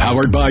Mississippi.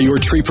 Powered by your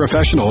tree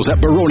professionals at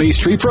Barone's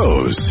Tree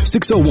Pros.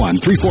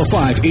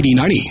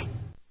 601-345-8090.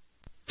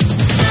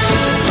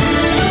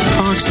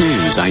 Fox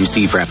News, I'm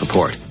Steve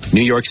Rappaport.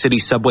 New York City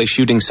subway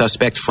shooting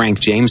suspect Frank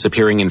James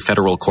appearing in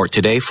federal court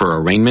today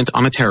for arraignment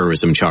on a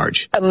terrorism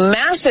charge. A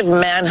massive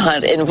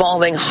manhunt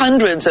involving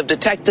hundreds of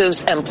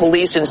detectives and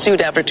police ensued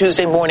after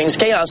Tuesday morning's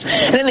chaos.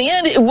 And in the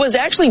end, it was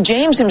actually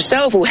James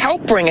himself who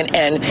helped bring an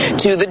end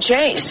to the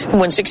chase.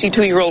 When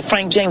 62-year-old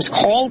Frank James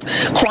called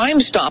Crime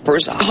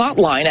Stoppers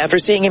hotline after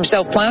seeing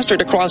himself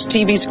plastered across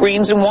TV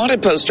screens and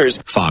wanted posters.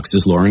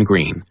 Fox's Lauren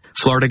Green.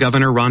 Florida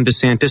Governor Ron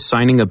DeSantis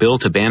signing a bill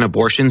to ban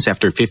abortions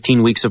after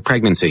 15 weeks of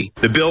pregnancy.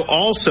 The bill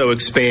also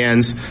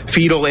expands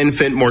fetal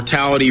infant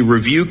mortality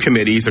review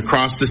committees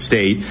across the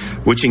state,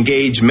 which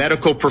engage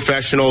medical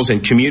professionals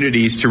and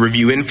communities to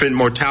review infant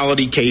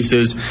mortality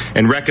cases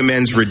and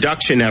recommends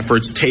reduction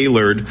efforts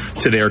tailored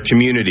to their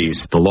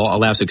communities. The law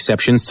allows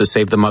exceptions to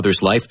save the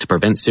mother's life to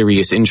prevent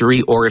serious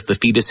injury or if the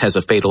fetus has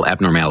a fatal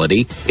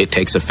abnormality. It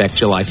takes effect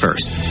July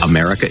 1st.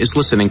 America is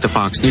listening to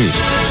Fox News.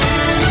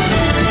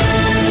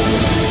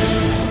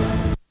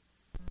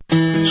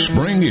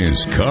 Spring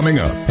is coming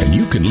up, and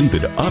you can leave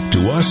it up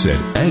to us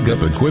at Ag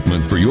Up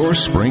Equipment for your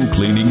spring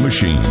cleaning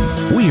machine.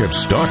 We have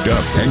stocked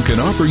up and can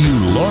offer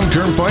you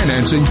long-term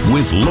financing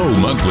with low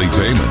monthly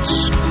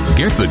payments.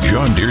 Get the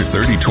John Deere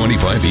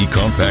 3025E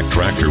compact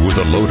tractor with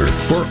a loader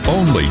for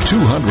only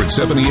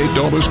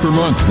 $278 per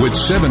month with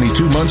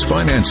 72 months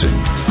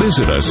financing.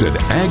 Visit us at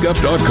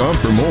agup.com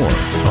for more.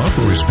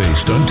 Offer is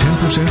based on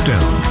 10%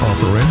 down.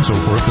 Offer ends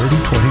over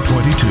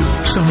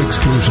 30/20/22. Some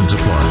exclusions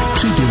apply.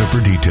 See dealer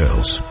for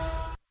details.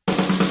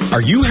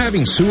 Are you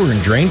having sewer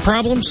and drain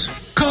problems?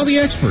 Call the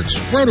experts,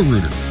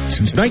 Roto-Rooter.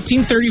 Since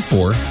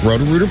 1934,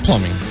 Roto-Rooter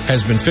Plumbing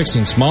has been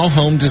fixing small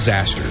home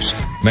disasters.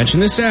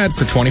 Mention this ad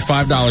for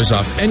 $25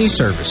 off any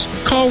service.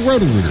 Call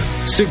Roto-Rooter,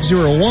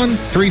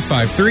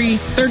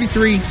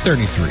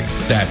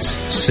 601-353-3333. That's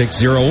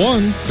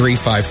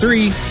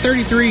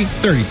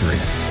 601-353-3333.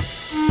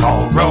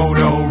 Call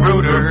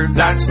Roto-Rooter,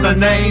 that's the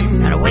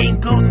name. And away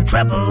go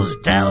troubles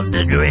down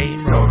the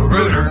drain.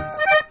 Roto-Rooter.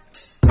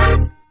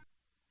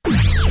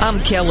 I'm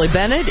Kelly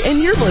Bennett,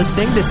 and you're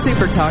listening to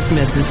Super Talk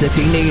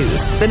Mississippi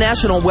News. The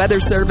National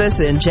Weather Service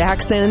in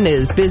Jackson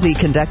is busy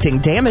conducting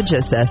damage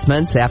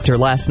assessments after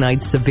last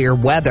night's severe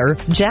weather.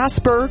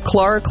 Jasper,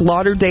 Clark,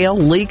 Lauderdale,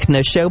 Leake,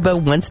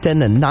 Neshoba,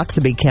 Winston, and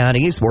Noxubee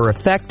counties were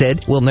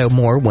affected. We'll know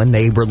more when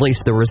they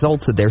release the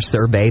results of their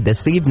survey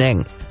this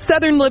evening.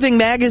 Southern Living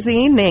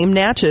Magazine named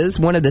Natchez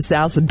one of the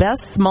South's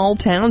best small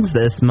towns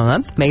this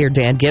month. Mayor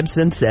Dan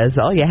Gibson says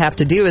all you have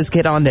to do is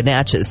get on the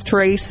Natchez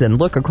Trace and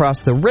look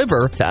across the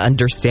river to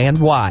understand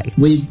why.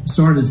 We've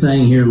started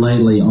saying here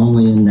lately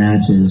only in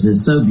Natchez.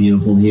 It's so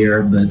beautiful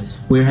here, but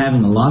we're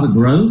having a lot of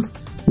growth.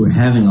 We're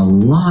having a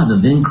lot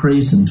of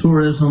increase in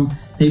tourism,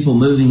 people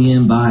moving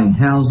in, buying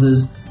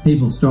houses,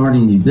 people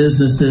starting new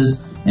businesses,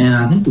 and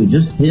I think we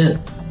just hit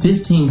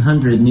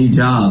 1,500 new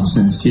jobs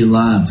since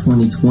July of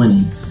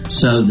 2020.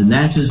 So the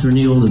Natchez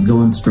renewal is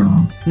going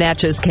strong.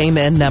 Natchez came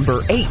in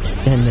number 8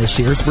 in this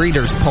year's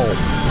Readers Poll.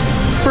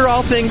 For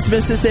all things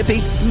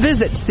Mississippi,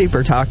 visit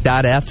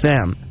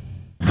supertalk.fm.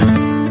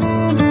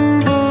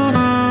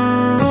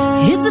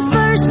 It's the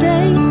first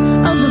day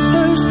of the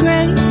first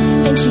grade,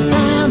 and she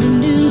found a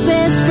new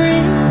best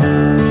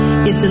friend.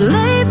 It's a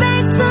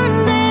laid-back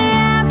Sunday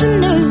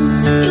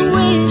afternoon, you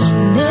wish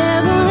would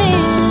never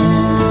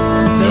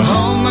end. The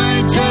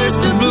homemade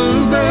taste of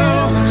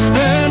Bluebell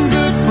and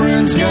good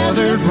friends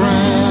gathered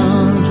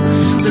round.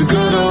 The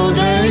good old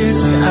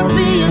days are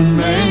being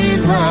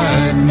made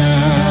right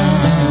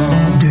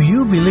now. Do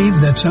you believe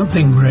that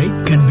something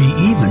great can be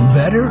even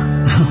better?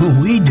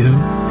 We do.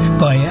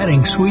 By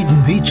adding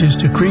sweetened peaches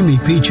to creamy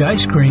peach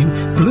ice cream,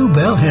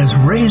 Bluebell has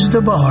raised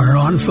the bar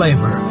on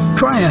flavor.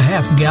 Try a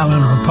half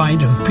gallon or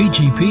pint of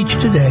Peachy Peach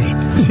today.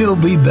 You'll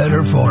be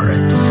better for it.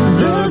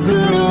 The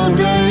good old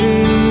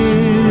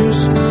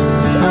days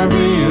are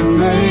being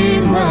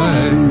made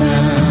right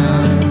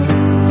now.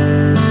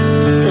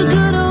 The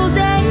good old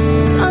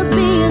days are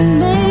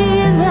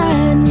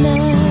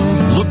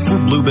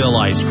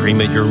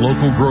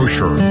local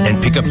grocer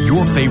and pick up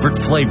your favorite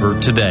flavor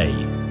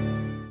today.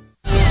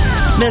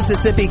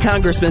 Mississippi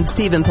Congressman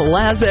Stephen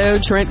Palazzo,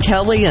 Trent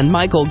Kelly, and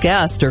Michael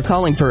Guest are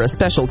calling for a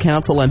special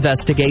counsel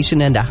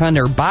investigation into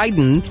Hunter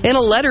Biden. In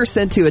a letter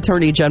sent to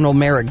Attorney General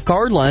Merrick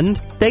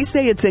Garland, they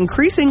say it's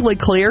increasingly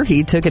clear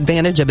he took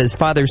advantage of his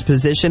father's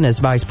position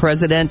as vice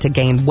president to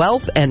gain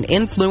wealth and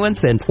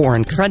influence in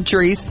foreign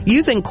countries,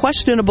 using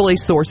questionably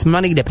sourced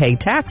money to pay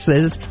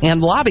taxes and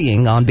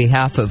lobbying on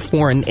behalf of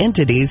foreign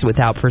entities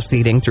without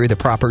proceeding through the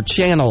proper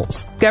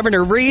channels.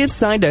 Governor Reeves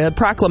signed a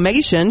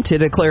proclamation to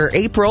declare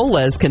April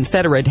as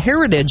Confederate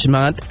Heritage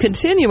Month,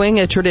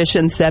 continuing a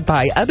tradition set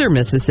by other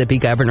Mississippi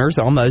governors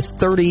almost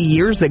 30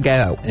 years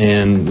ago.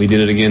 And we did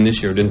it again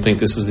this year. Didn't think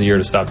this was the year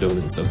to stop doing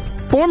it. So,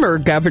 former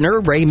Governor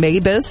Ray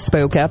Mabus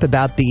spoke up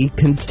about the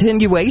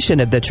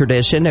continuation of the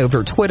tradition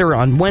over Twitter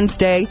on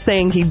Wednesday,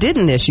 saying he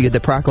didn't issue the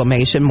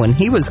proclamation when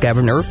he was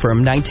governor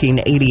from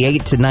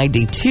 1988 to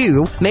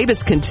 92.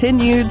 Mabus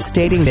continued,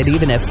 stating that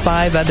even if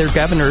 5 other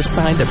governors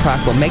signed the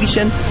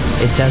proclamation,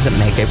 it doesn't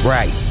make it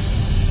right.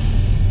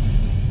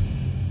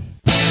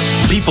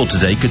 People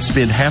today could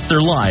spend half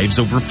their lives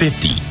over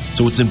 50,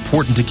 so it's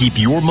important to keep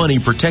your money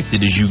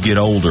protected as you get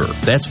older.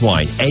 That's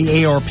why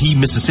AARP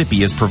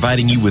Mississippi is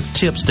providing you with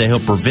tips to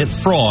help prevent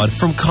fraud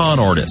from con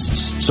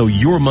artists, so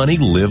your money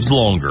lives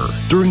longer.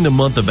 During the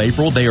month of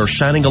April, they are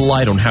shining a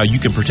light on how you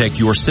can protect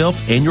yourself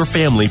and your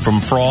family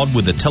from fraud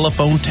with the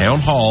telephone town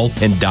hall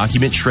and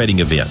document shredding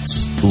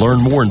events.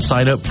 Learn more and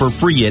sign up for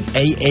free at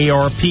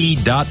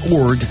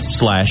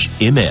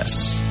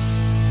aarp.org/ms.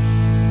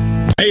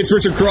 Hey, it's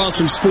Richard Cross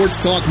from Sports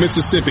Talk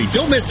Mississippi.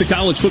 Don't miss the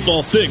College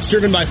Football Fix,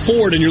 driven by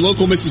Ford and your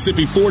local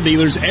Mississippi Ford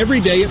dealers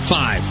every day at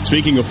 5.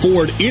 Speaking of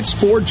Ford, it's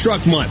Ford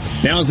Truck Month.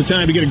 Now's the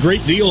time to get a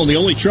great deal on the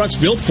only trucks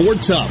built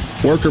Ford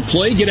tough. Work or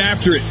play, get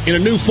after it in a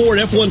new Ford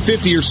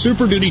F-150 or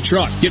Super Duty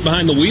truck. Get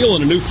behind the wheel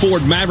in a new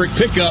Ford Maverick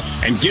pickup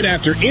and get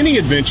after any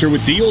adventure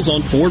with deals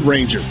on Ford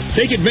Ranger.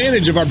 Take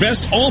advantage of our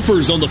best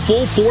offers on the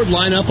full Ford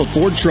lineup of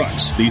Ford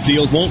trucks. These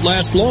deals won't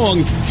last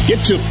long.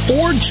 Get to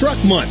Ford Truck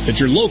Month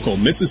at your local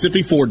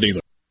Mississippi Ford dealer.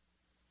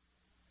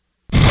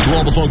 To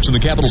all the folks in the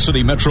Capital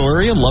City metro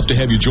area, love to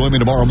have you join me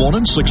tomorrow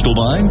morning, 6 to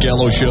 9,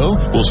 Gallo Show.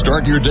 We'll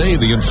start your day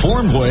the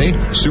informed way.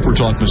 Super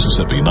Talk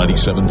Mississippi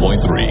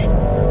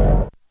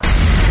 97.3.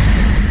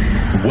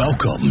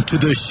 Welcome to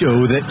the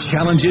show that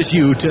challenges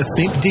you to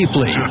think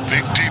deeply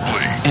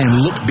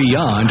and look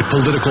beyond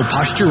political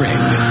posturing.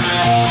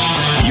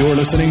 You're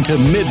listening to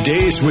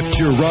Middays with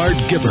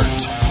Gerard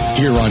Gibbert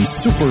here on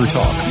Super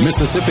Talk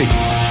Mississippi.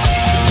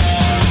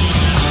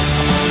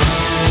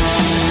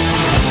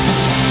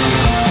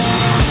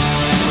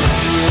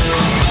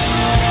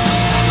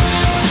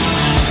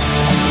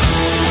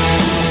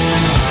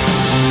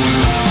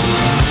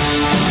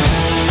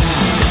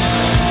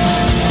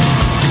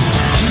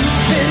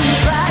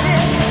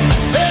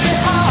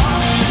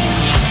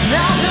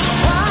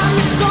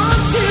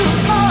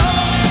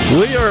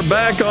 We are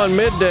back on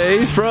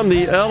Middays from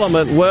the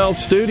Element Wealth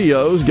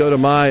Studios. Go to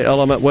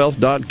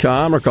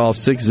myelementwealth.com or call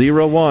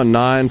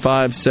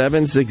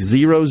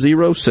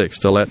 601-957-6006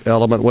 to let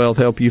Element Wealth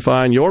help you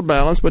find your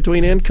balance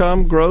between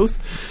income, growth,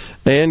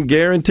 and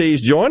guarantees.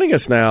 Joining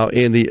us now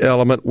in the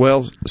Element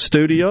Wealth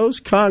Studios,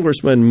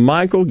 Congressman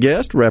Michael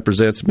Guest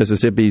represents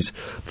Mississippi's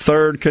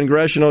 3rd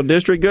Congressional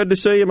District. Good to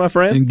see you, my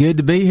friend. And good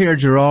to be here,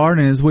 Gerard.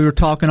 And as we were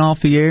talking off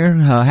the air,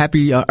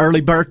 happy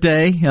early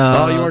birthday. You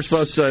weren't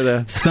supposed to say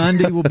that.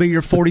 Sunday will be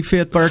your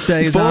 45th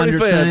birthday, as 45th, I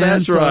understand.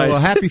 that's right. So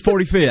happy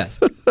 45th.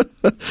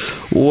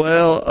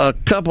 Well, a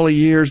couple of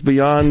years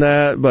beyond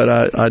that,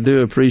 but I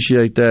do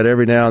appreciate that.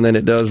 Every now and then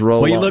it does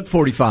roll. Well, you look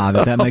 45,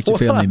 if that makes you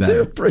feel any better. I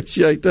do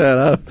appreciate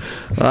that.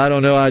 I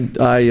don't know. I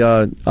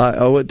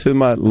owe it to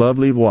my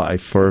lovely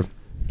wife for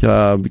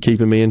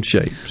keeping me in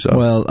shape. So.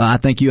 Well, I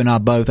think you and I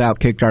both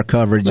outkicked our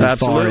coverage as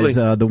far as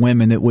the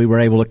women that we were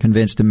able to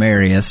convince to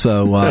marry us.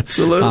 So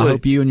absolutely. I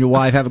hope you and your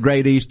wife have a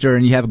great Easter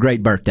and you have a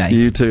great birthday.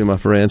 You too, my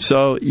friend.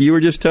 So you were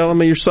just telling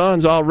me your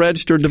son's all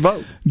registered to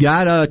vote.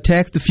 Got a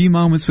text a few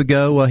moments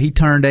ago. He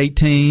turned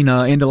 18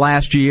 into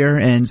last year,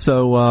 and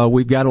so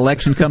we've got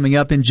election coming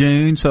up in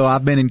June. So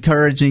I've been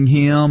encouraging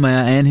him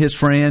and his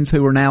friends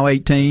who are now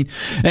 18.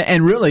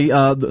 And really,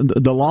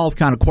 the law's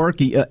kind of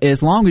quirky.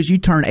 As long as you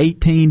turn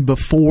 18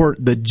 before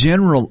the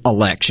general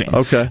election,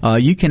 okay,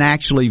 you can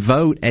actually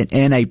vote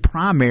in a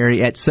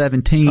primary at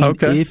 17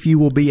 if you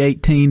will be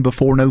 18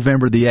 before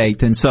November the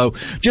 8th. And so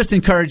just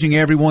encouraging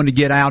everyone to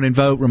get out and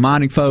vote,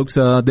 reminding folks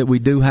that we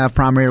do have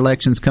primary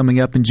elections coming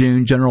up in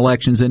June, general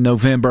elections in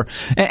November,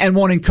 and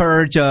want to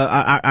encourage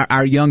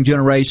our young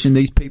generation,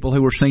 these people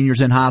who are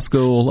seniors in high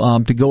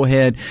school, to go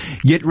ahead,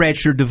 get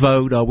registered to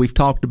vote. We've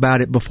talked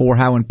about it before,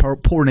 how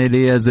important it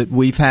is that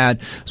we've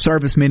had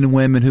servicemen and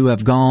women who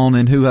have gone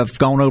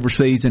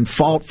overseas and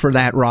fought fought for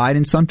that right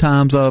and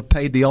sometimes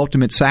paid the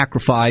ultimate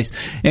sacrifice.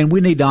 And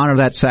we need to honor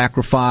that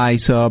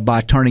sacrifice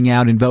by turning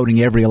out and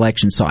voting every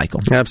election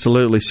cycle.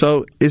 Absolutely.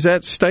 So is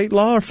that state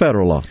law or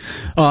federal law?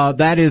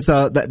 That is,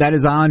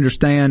 I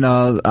understand.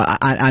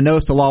 I know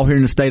it's the law here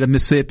in the state of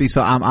Mississippi,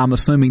 so I'm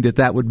assuming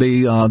that would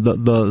be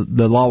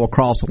the law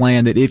across the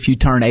land, that if you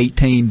turn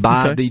 18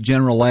 by the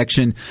general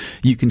election,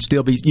 you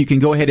can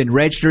go ahead and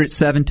register at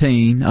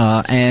 17,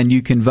 and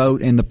you can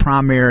vote in the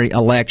primary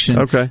election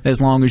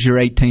as long as you're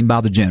 18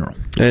 by the general.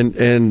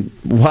 And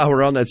while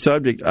we're on that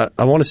subject,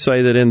 I want to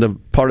say that in the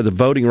part of the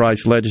voting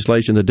rights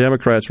legislation the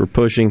Democrats were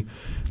pushing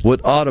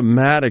would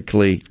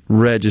automatically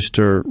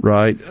register,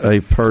 right,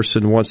 a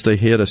person once they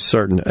hit a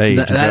certain age.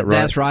 Is that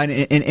right? That's right.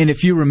 And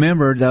if you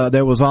remember,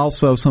 there was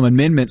also some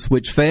amendments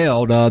which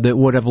failed that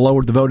would have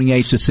lowered the voting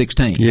age to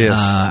 16.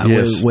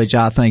 Yes. Which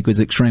I think was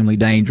extremely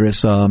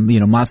dangerous.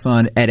 My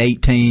son at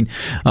 18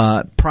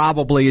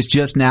 probably is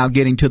just now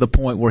getting to the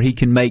point where he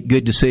can make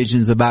good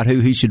decisions about who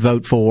he should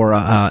vote for.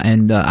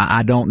 And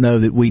I don't know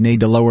that we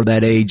need to lower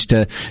that age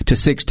to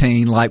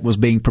 16 like was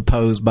being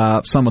proposed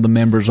by some of the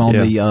members on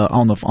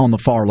the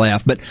far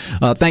left. But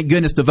thank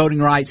goodness the Voting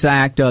Rights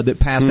Act that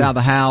passed out of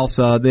the House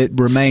that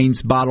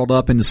remains bottled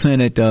up in the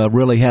Senate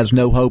really has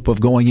no hope of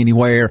going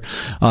anywhere.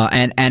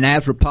 And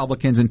as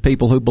Republicans and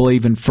people who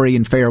believe in free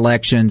and fair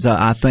elections,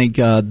 I think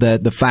that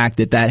the fact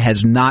that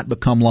has not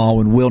become law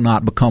and will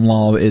not become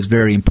law is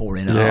very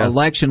important.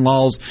 Election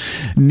laws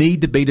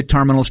need to be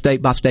determined on a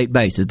state-by-state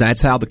basis.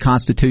 That's how the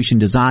Constitution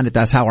designed it.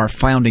 That's how our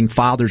founding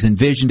fathers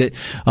envisioned it.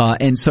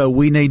 And so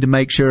we need to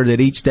make sure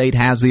that each state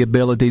has the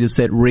ability to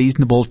set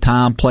reasonable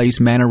time, place,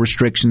 manner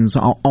restrictions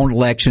on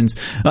elections,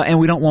 and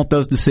we don't want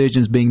those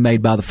decisions being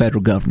made by the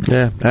federal government.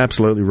 Yeah,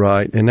 absolutely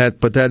right.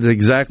 But that's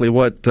exactly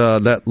what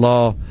that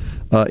law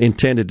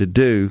intended to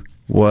do.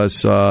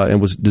 Was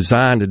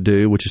designed to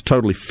do, which is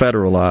totally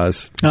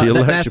federalize the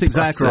election That's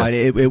exactly process. right.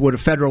 It would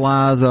have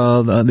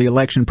federalized the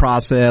election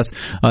process.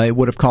 It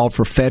would have called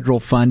for federal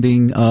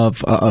funding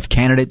of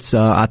candidates.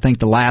 I think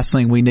the last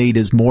thing we need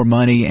is more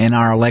money in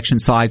our election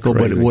cycle,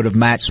 but it would have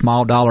matched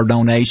small dollar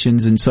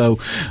donations. And so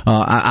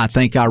I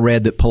think I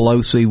read that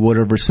Pelosi would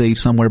have received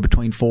somewhere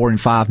between $4 and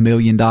 $5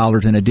 million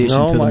in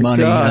addition to the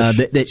money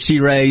that she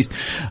raised.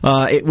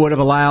 It would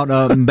have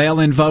allowed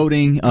mail-in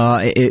voting.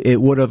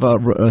 It would have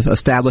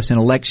established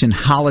an election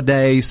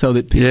holiday so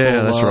that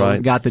people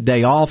got the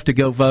day off to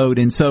go vote.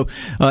 And so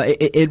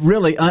it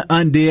really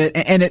undid.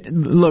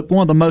 And look,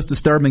 one of the most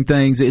disturbing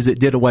things is it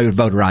did away with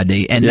voter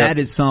ID. And that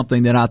is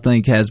something that I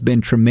think has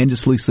been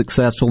tremendously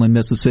successful in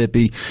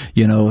Mississippi.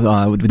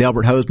 With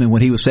Delbert Hosemann,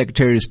 when he was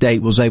Secretary of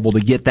State, was able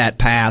to get that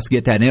passed,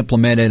 get that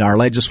implemented. Our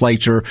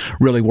legislature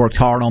really worked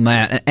hard on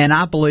that. And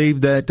I believe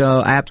that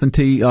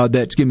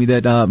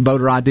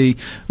voter ID,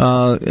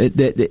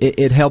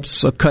 it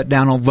helps cut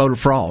down on voter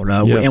fraud.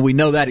 And we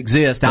know that exists.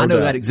 I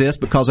know that exists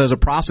because as a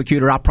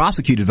prosecutor, I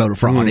prosecuted voter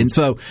fraud. And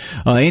so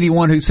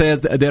anyone who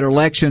says that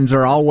elections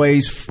are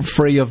always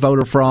free of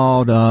voter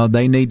fraud,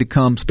 they need to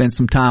come spend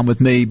some time with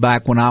me.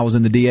 Back when I was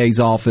in the DA's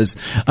office,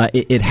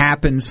 it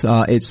happens.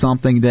 It's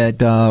something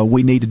that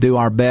we need to do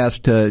our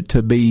best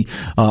to be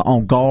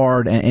on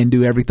guard and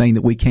do everything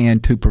that we can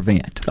to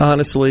prevent.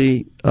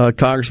 Honestly,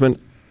 Congressman,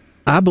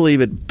 I believe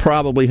it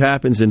probably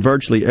happens in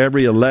virtually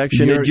every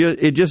election.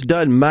 It just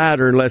doesn't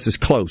matter unless it's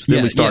close.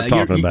 Then we start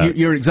talking about it.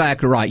 You're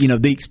exactly right.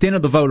 The extent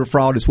of the voter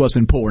fraud is what's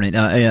important.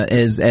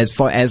 As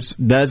far as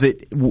does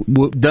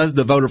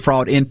the voter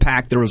fraud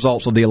impact the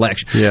results of the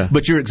election? Yeah.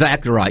 But you're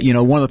exactly right.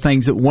 One of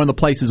the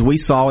places we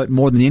saw it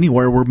more than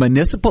anywhere were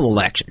municipal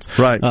elections.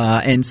 Right.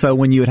 And so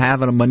when you would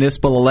have a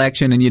municipal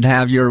election and you'd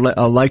have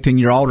electing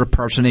your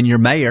alderperson and your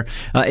mayor,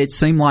 it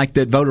seemed like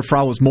that voter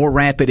fraud was more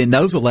rampant in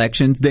those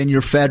elections than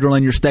your federal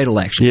and your state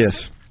elections.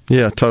 Yes.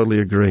 Yeah, totally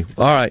agree.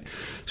 All right.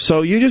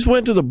 So you just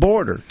went to the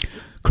border.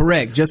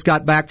 Correct. Just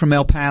got back from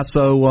El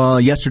Paso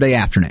yesterday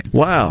afternoon.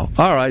 Wow.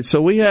 All right.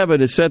 So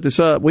to set this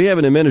up, we have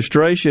an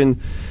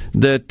administration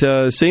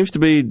that seems to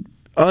be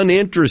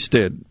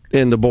uninterested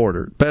in the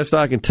border. Best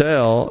I can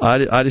tell,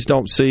 I just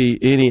don't see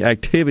any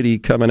activity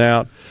coming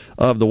out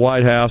of the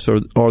White House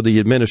or the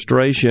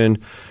administration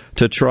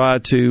to try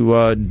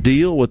to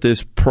deal with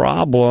this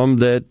problem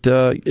that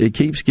it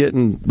keeps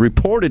getting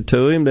reported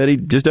to him that he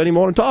just doesn't even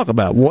want to talk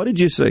about. What did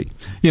you see?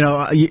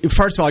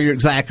 First of all, you're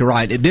exactly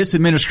right. This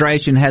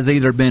administration has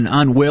either been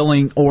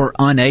unwilling or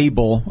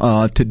unable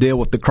to deal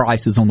with the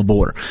crisis on the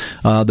border.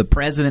 The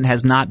president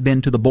has not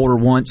been to the border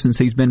once since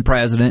he's been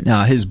president.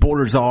 His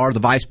border czar, the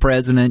vice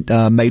president,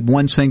 made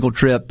one single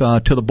trip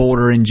to the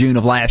border in June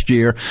of last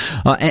year.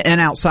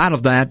 And outside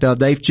of that,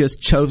 they've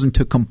just chosen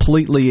to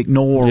completely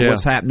ignore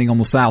what's happening on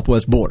the south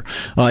southwest border.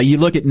 You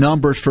look at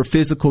numbers for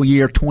fiscal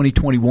year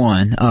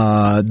 2021,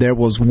 there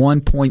was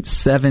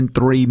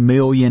 1.73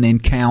 million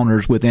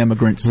encounters with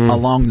immigrants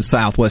along the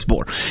southwest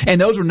border. And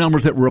those are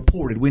numbers that were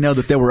reported. We know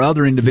that there were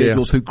other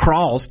individuals who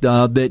crossed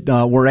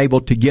that were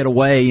able to get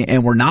away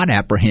and were not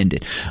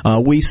apprehended.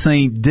 We've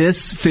seen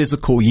this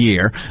fiscal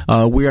year,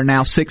 we are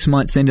now 6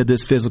 months into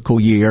this fiscal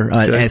year,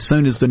 as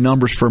soon as the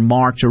numbers for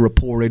March are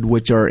reported,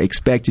 which are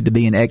expected to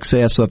be in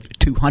excess of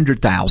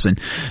 200,000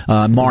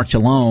 March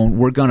alone,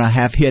 we're going to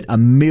have hit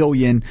 1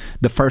 million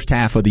the first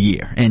half of the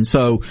year. And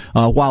so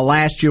while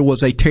last year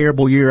was a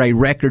terrible year, a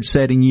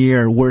record-setting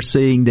year, we're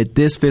seeing that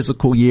this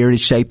fiscal year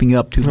is shaping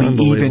up to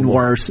be even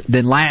worse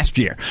than last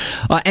year.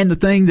 And the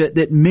thing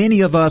that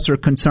many of us are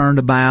concerned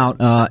about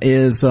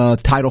is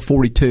Title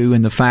 42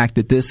 and the fact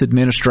that this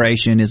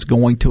administration is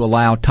going to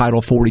allow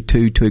Title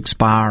 42 to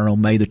expire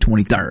on May the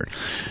 23rd.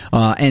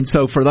 And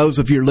so for those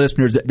of your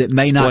listeners that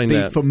may not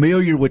be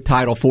familiar with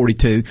Title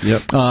 42,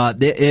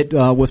 it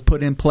was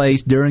put in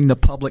place during the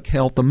public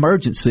health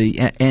emergency,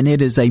 and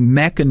it is a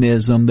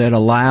mechanism that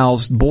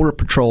allows Border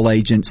Patrol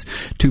agents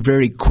to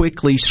very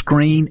quickly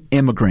screen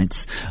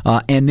immigrants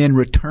and then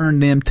return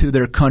them to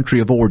their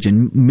country of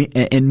origin.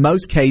 In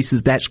most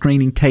cases, that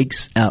screening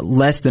takes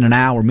less than an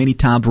hour, many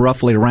times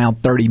roughly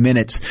around 30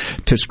 minutes,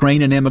 to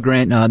screen an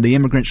immigrant, the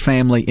immigrant's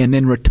family, and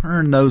then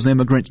return those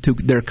immigrants to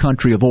their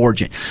country of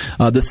origin.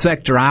 The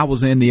sector I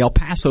was in, the El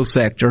Paso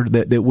sector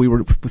that we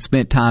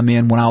spent time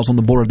in when I was on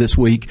the border this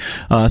week,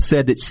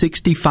 said that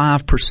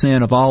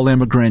 65% of all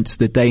immigrants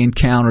that they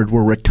encountered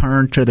were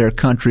returned to their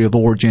country of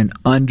origin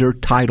under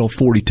Title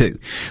 42,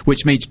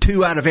 which means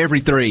 2 out of every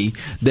 3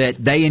 that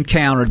they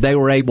encountered, they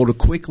were able to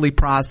quickly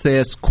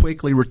process,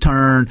 quickly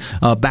return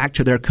back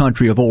to their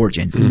country of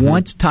origin.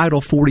 Once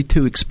Title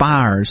 42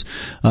 expires,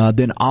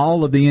 then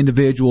all of the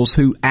individuals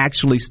who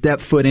actually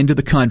step foot into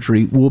the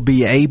country will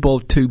be able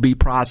to be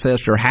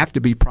processed or have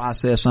to be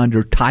processed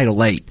under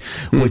Title 8,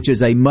 which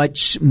is a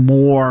much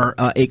more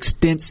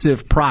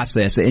extensive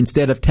process.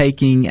 Instead of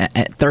taking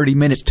 30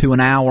 minutes to an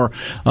hour,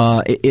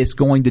 it's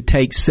going to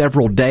take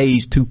several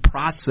days to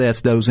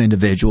process those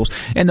individuals,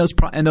 and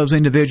those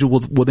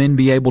individuals will then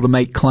be able to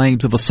make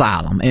claims of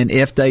asylum. And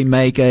if they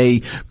make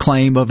a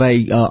claim of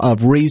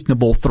of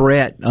reasonable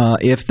threat,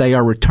 if they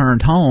are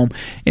returned home,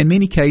 in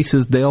many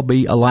cases they'll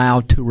be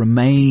allowed to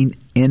remain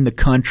in the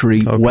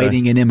country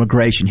waiting an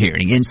immigration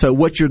hearing. And so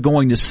what you're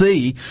going to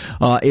see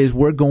is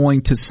we're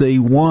going to see,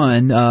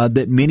 one,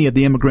 that many of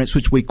the immigrants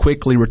which we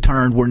quickly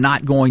returned were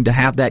not going to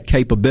have that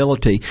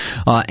capability,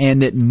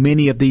 and that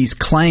many of these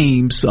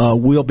claims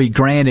will be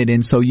granted.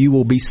 And so you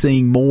will be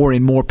seeing more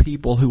and more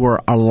people who are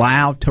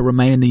allowed to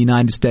remain in the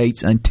United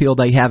States until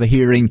they have a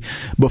hearing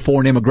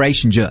before an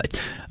immigration judge.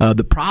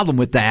 The problem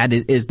with that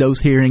is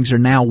those hearings are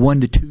now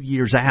 1 to 2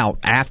 years out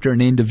after an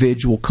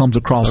individual comes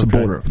across the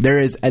border. There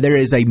is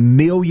a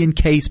million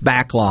case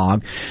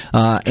backlog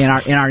in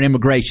our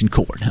immigration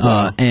court,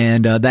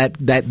 and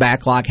that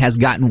backlog has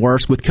gotten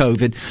worse with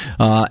COVID,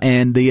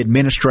 and the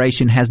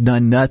administration has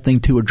done nothing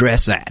to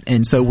address that.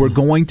 And so we're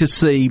going to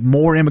see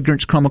more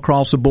immigrants come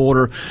across the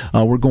border.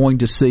 We're going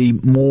to see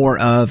more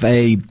of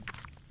a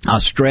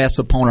stress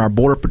upon our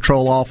Border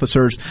Patrol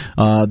officers,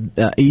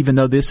 even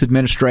though this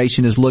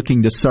administration is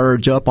looking to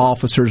surge up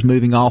officers,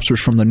 moving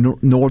officers from the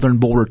northern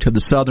border to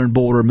the southern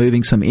border,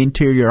 moving some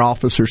interior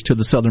officers to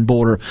the southern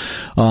border.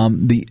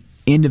 The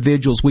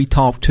individuals we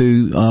talk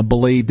to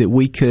believe that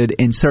we could,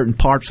 in certain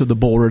parts of the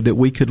border, that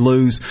we could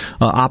lose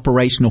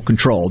operational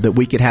control, that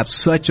we could have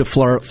such a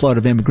flood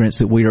of immigrants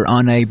that we are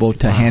unable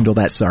to handle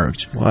that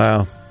surge.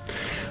 Wow.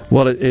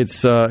 Well,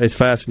 it's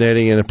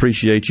fascinating, and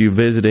appreciate you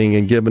visiting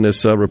and giving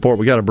us a report.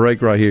 We got a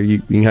break right here.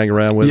 You can hang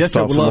around with us. Yes,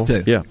 sir. We'd love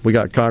to. Yeah, we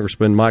got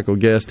Congressman Michael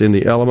Guest in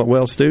the Element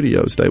Well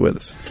studio. Stay with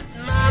us.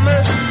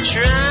 Mama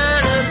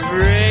trying to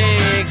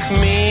break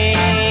me,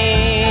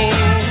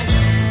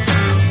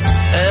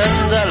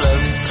 and I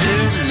love to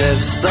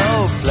live so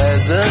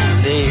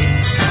pleasantly.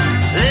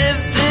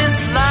 Live this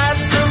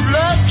life of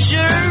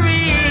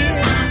luxury,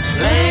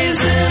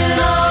 blazing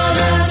on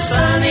a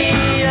sunny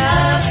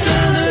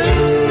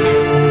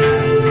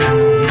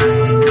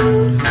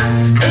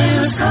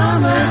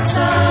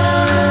summertime,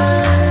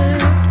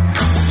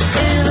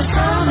 in the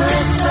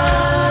summertime,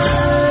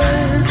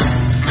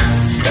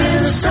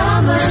 in the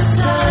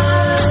summertime,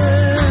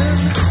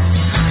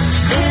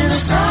 in the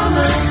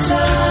summertime,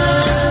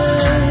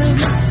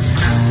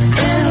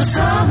 in the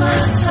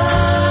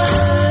summertime.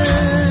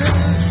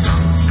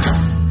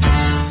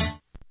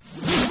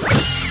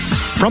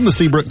 From the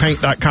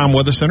SeabrookPaint.com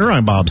Weather Center,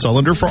 I'm Bob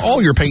Sullender. For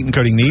all your paint and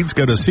coating needs,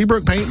 go to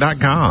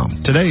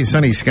SeabrookPaint.com. Today,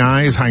 sunny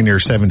skies, high near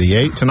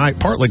 78. Tonight,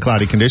 partly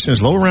cloudy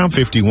conditions, low around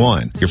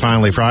 51. Your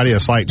finally Friday, a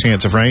slight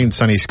chance of rain,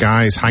 sunny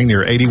skies, high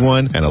near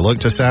 81. And a look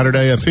to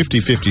Saturday, a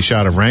 50-50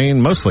 shot of rain,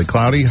 mostly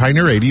cloudy, high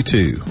near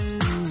 82.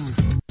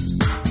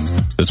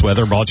 This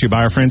weather brought to you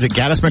by our friends at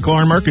Gaddis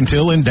McLaurin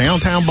Mercantile in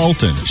downtown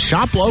Bolton.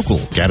 Shop local.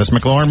 Gaddis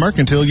McLaurin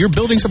Mercantile, your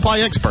building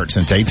supply expert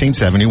since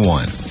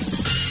 1871.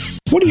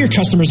 What do your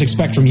customers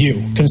expect from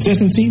you?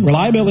 Consistency,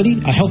 reliability,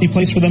 a healthy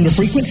place for them to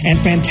frequent, and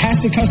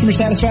fantastic customer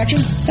satisfaction?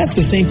 That's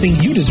the same thing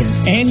you deserve.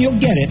 And you'll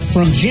get it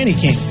from Jenny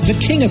King, the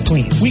king of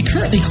clean. We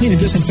currently clean and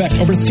disinfect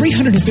over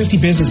 350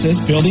 businesses,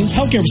 buildings,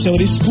 healthcare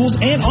facilities,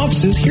 schools, and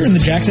offices here in the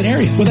Jackson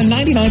area with a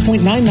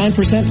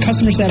 99.99%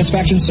 customer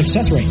satisfaction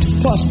success rate.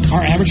 Plus,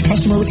 our average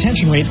customer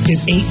retention rate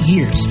is 8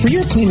 years. For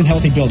your clean and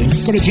healthy building,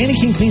 go to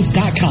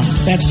JannyKingCleans.com.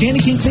 That's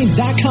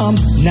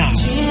JannyKingCleans.com now.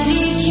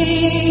 Jenny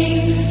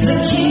King, the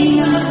king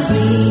of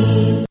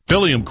clean.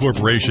 Phylium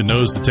Corporation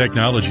knows the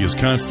technology is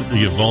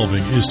constantly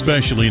evolving,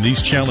 especially in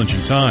these challenging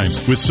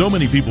times. With so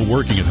many people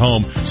working at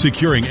home,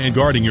 securing and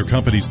guarding your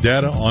company's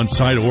data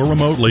on-site or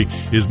remotely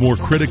is more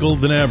critical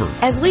than ever.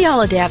 As we all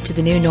adapt to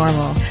the new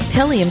normal,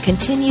 Phylium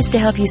continues to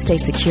help you stay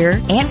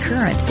secure and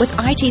current with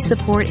IT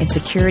support and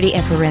security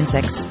and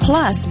forensics,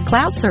 plus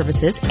cloud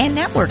services and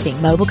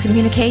networking, mobile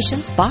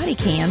communications, body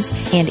cams,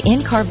 and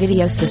in-car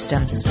video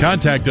systems.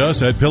 Contact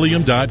us at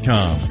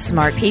Phylium.com.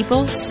 Smart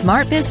people,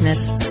 smart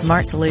business,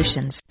 smart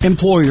solutions.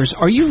 Employers,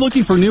 are you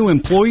looking for new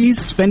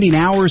employees, spending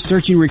hours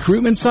searching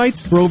recruitment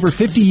sites? For over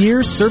 50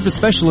 years, service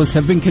specialists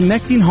have been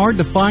connecting hard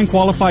to find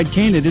qualified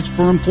candidates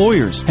for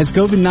employers. Has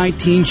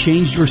COVID-19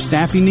 changed your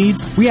staffing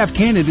needs? We have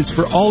candidates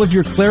for all of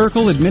your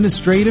clerical,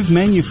 administrative,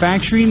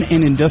 manufacturing,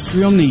 and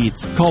industrial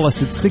needs. Call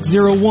us at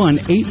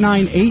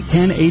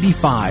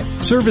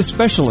 601-898-1085. Service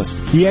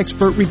specialists, the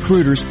expert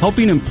recruiters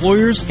helping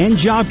employers and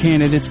job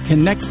candidates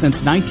connect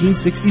since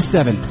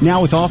 1967.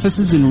 Now with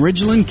offices in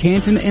Ridgeland,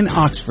 Canton, and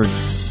Oxford.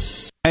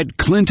 At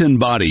Clinton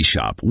Body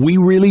Shop, we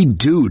really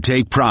do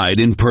take pride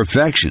in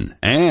perfection,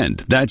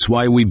 and that's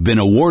why we've been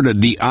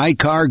awarded the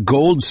ICAR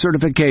Gold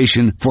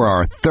certification for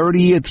our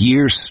 30th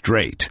year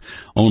straight.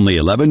 Only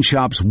 11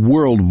 shops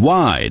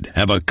worldwide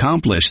have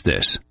accomplished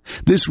this.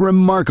 This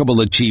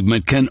remarkable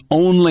achievement can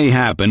only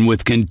happen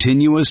with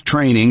continuous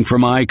training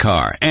from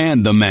ICAR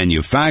and the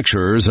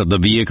manufacturers of the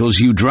vehicles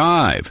you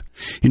drive.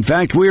 In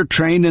fact, we're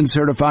trained and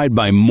certified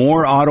by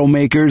more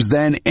automakers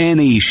than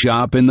any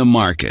shop in the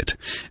market.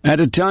 At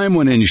a time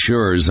when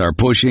insurers are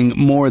pushing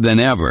more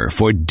than ever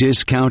for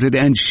discounted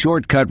and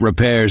shortcut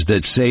repairs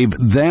that save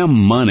them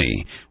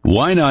money,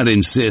 why not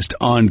insist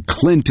on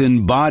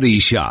Clinton Body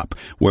Shop,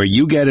 where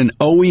you get an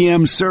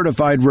OEM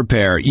certified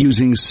repair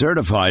using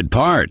certified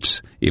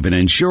parts? If an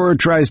insurer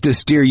tries to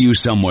steer you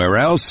somewhere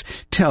else,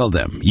 tell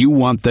them you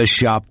want the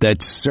shop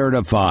that's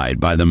certified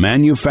by the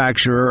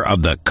manufacturer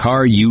of the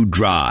car you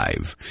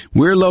drive.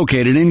 We're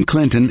located in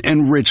Clinton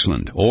and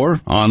Richland,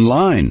 or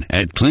online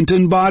at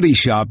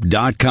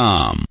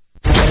ClintonBodyShop.com.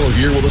 Carlo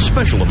here with a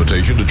special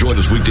invitation to join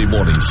us weekday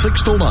morning,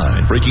 6 to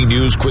 9. Breaking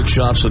news, quick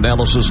shots,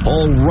 analysis,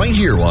 all right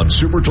here on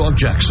Super Talk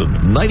Jackson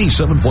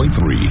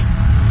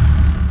 97.3.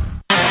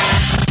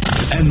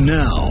 And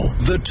now,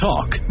 the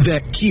talk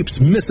that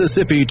keeps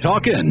Mississippi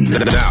talking.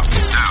 Now,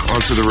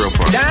 onto the real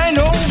part.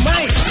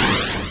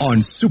 Dynamite!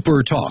 On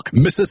Super Talk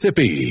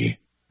Mississippi.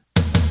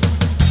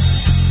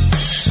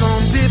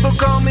 Some people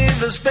call me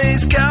the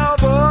space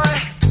cowboy.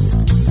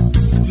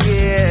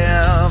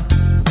 Yeah.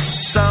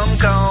 Some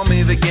call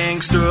me the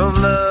gangster of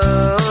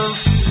love.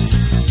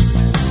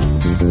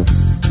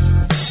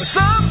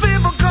 Some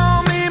people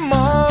call me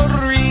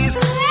Maurice.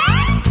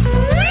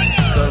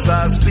 'Cause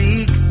I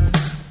speak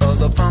of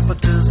the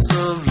pompatus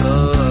of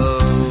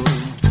love.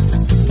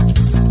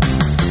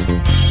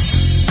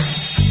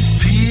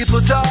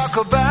 People talk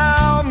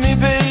about me,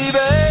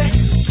 baby.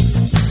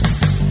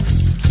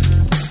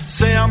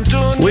 Say I'm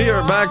doing. We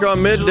are back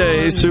on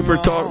midday, Super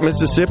Talk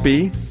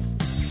Mississippi,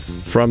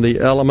 from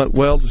the Element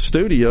Wealth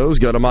Studios.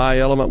 Go to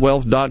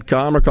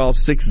myelementwealth.com or call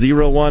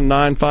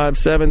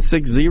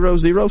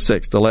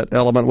 601-957-6006 to let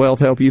Element Wealth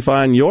help you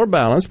find your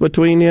balance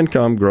between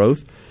income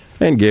growth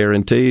and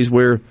guarantees.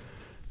 We're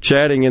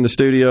chatting in the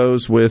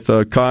studios with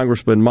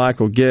Congressman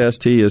Michael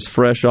Guest. He is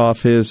fresh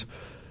off his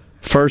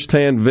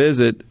first-hand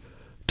visit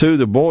to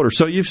the border.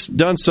 So you've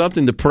done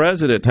something the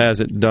president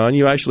hasn't done.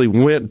 You actually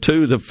went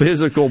to the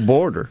physical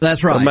border.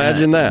 That's right.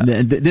 Imagine that.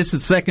 This is the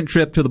second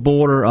trip to the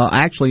border.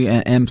 Actually,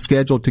 am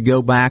scheduled to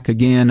go back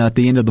again at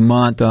the end of the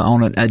month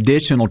on an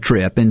additional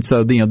trip. And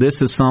so,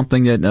 this is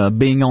something that,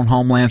 being on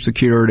Homeland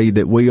Security,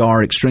 that we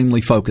are extremely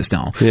focused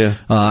on. Yeah.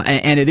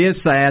 And it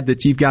is sad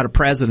that you've got a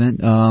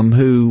president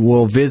who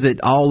will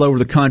visit all over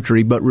the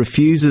country but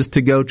refuses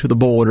to go to the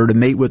border to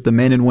meet with the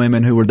men and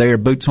women who are there,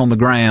 boots on the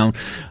ground,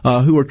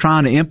 who are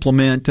trying to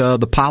implement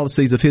the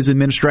policies of his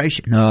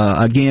administration.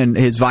 Again,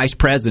 his vice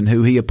president,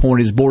 who he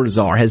appointed as border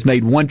czar, has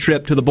made one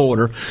trip to the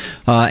border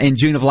in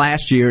June of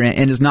last year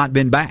and has not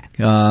been back.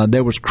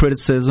 There was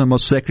criticism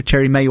of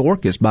Secretary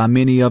Mayorkas by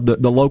many of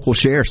the local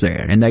sheriffs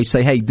there, and they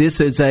say, hey,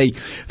 this is a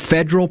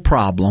federal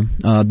problem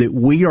that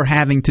we are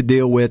having to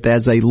deal with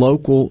as a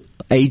local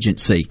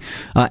agency,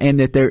 and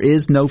that there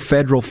is no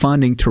federal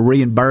funding to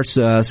reimburse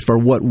us for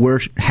what we're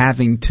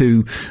having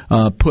to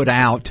put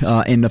out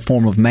in the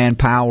form of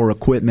manpower,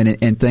 equipment,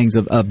 and things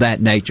of of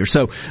that nature.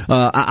 So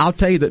I'll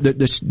tell you that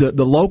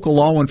the local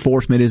law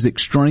enforcement is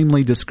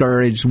extremely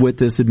discouraged with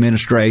this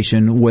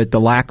administration, with the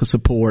lack of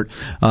support,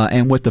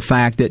 and with the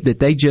fact that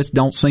they just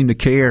don't seem to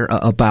care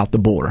about the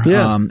border.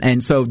 Yeah.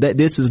 And so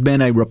this has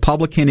been a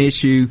Republican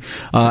issue,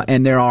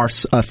 and there are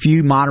a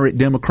few moderate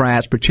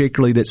Democrats,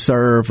 particularly that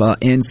serve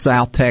in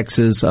South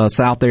Texas,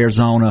 South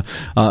Arizona,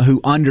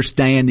 who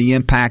understand the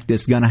impact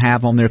it's going to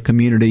have on their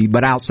community.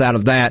 But outside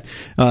of that,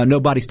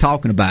 nobody's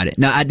talking about it.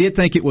 Now, I did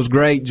think it was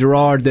great,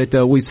 Gerard,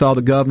 that we saw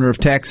the governor of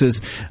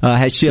Texas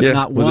has shipped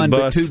not one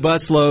but 2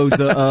 busloads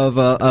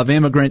of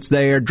immigrants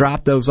there,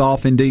 dropped those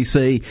off in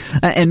D.C.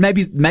 And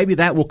maybe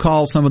that will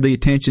call some of the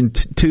attention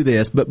to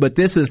this. But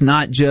this is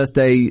not just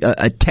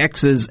a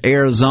Texas,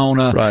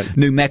 Arizona,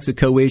 New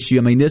Mexico issue.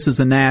 I mean, this is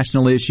a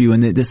national issue,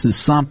 and this is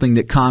something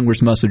that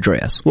Congress must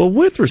address. Well,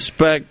 with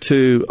respect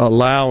to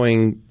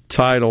allowing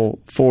Title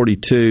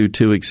 42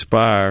 to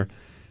expire,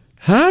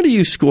 how do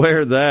you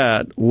square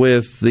that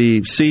with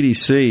the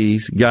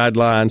CDC's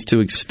guidelines to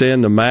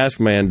extend the mask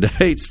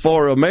mandates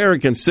for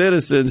American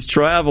citizens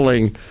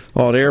traveling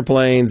on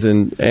airplanes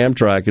and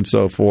Amtrak and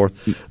so forth?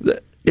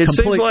 It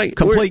seems like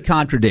complete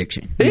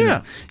contradiction.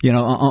 Yeah. You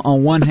know,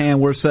 on one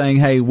hand, we're saying,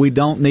 hey, we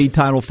don't need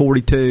Title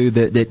 42,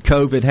 that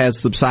COVID has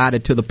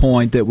subsided to the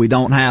point that we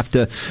don't have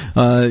to,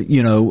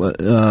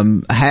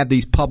 have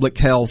these public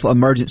health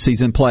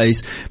emergencies in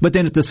place. But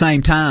then at the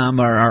same time,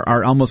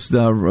 are almost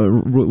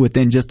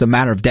within just a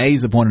matter of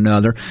days of one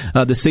another,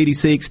 the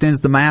CDC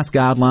extends the mask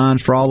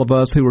guidelines for all of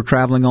us who are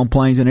traveling on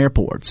planes and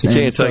airports. You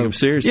can't take them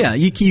seriously. Yeah,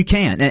 you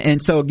can't. And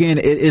so, again,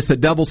 it's a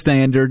double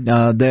standard.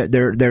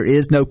 There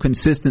is no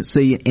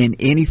consistency in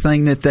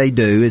anything that they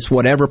do. It's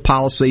whatever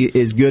policy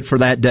is good for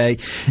that day.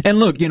 And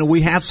look,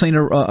 we have seen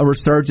a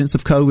resurgence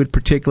of COVID,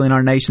 particularly in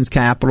our nation's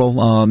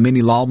capital.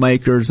 Many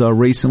lawmakers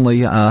recently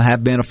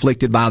have been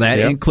afflicted by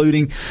that,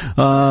 including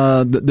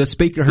the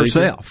Speaker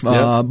herself.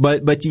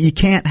 But you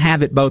can't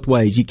have it both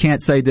ways. You can't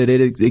say that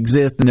it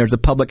exists and there's a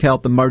public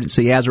health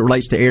emergency as it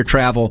relates to air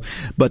travel,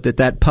 but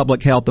that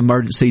public health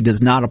emergency does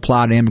not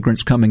apply to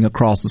immigrants coming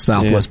across the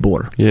southwest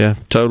border. Yeah,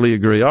 totally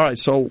agree. All right,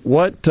 so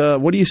what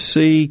do you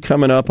see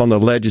coming up on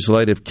the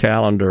legislative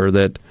calendar?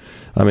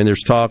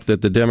 There's talk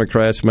that the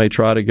Democrats may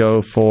try to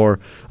go for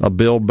a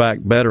Build Back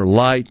Better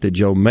light, that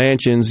Joe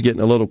Manchin's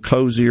getting a little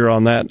cozier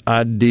on that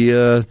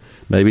idea,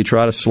 maybe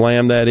try to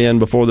slam that in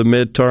before the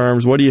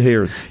midterms. What do you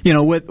hear?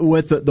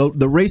 With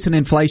the recent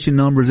inflation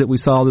numbers that we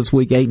saw this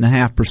week,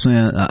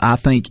 8.5%, I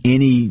think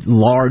any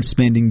large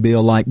spending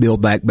bill like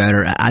Build Back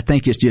Better, I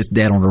think it's just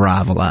dead on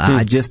arrival.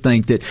 I just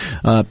think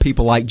that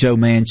people like Joe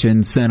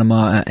Manchin,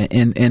 Sinema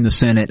in the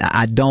Senate,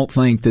 I don't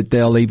think that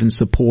they'll even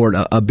support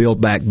a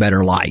Build Back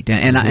Better light.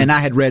 And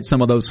I had read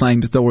some of those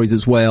same stories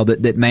as well,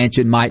 that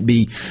Manchin might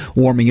be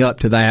warming up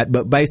to that.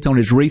 But based on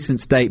his recent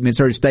statements,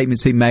 or his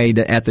statements he made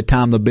at the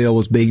time the bill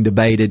was being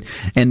debated,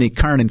 and the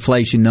current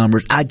inflation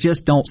numbers, I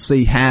just don't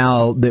see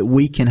how that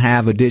we can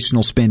have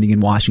additional spending in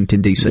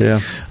Washington, D.C.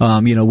 Yeah.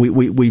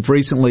 We've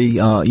recently,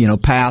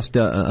 passed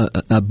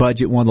a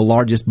budget, one of the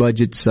largest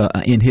budgets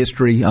in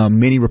history.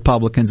 Many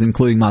Republicans,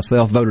 including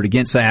myself, voted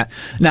against that.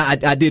 Now,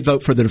 I did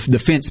vote for the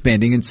defense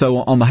spending, and so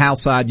on the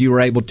House side, you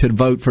were able to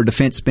vote for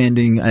defense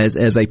spending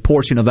as a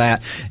portion of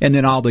that, and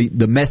then all the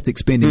domestic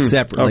spending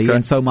separately. Okay.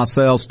 And so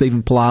myself,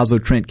 Stephen Palazzo,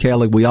 Trent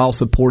Kelly, we all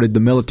supported the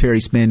military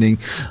spending,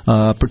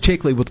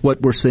 particularly with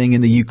what we're seeing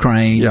in the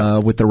Ukraine,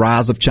 with the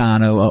rise of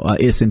China.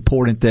 It's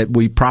important that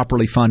we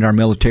properly fund our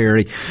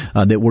military,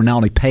 that we're not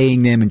only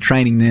paying them and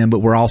training them, but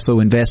we're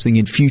also investing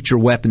in future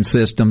weapon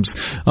systems,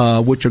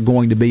 which are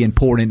going to be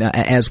important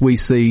as we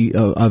see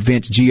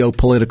events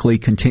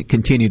geopolitically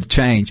continue to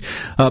change.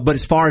 But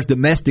as far as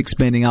domestic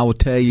spending, I will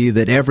tell you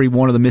that every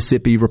one of the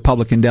Mississippi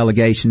Republican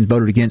delegations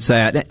voted against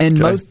that, and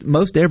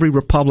most every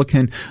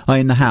Republican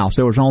in the House.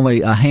 There was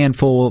only a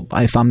handful,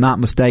 if I'm not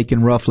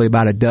mistaken, roughly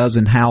about a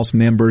dozen House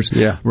members,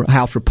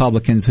 House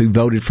Republicans, who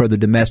voted for the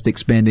domestic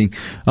spending,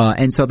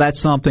 and so that's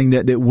something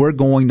that we're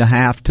going to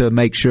have to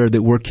make sure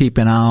that we're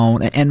keeping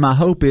on. And my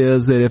hope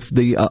is that if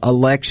the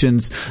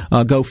elections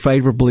go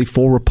favorably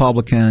for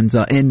Republicans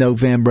in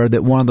November,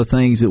 that one of the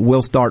things that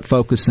we'll start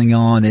focusing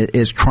on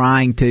is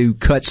trying to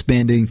cut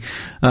spending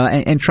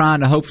and trying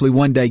to hopefully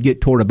one day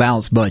get toward a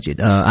balanced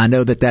budget. I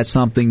know that that's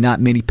something not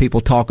many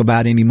people talk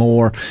about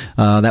anymore.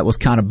 That was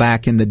kind of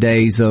back in the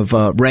days of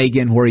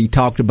Reagan, where he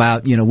talked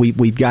about,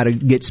 we've got to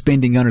get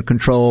spending under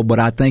control. But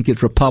I think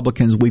as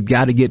Republicans, we've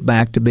got to get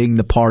back to being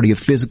the party of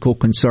fiscal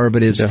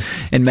conservatives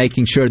and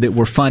making sure that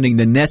we're funding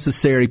the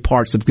necessary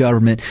parts of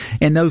government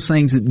and those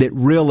things that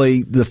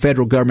really the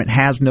federal government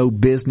has no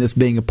business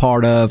being a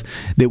part of,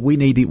 that we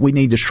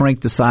need to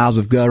shrink the size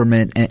of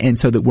government, and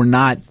so that we're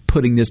not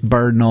putting this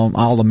burden on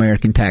all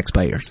American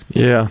taxpayers.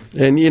 Yeah,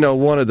 and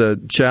one of the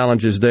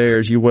challenges there,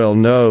 as you well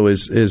know,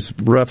 is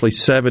roughly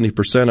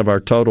 70% of our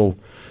total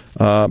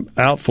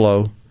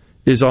outflow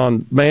is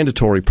on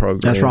mandatory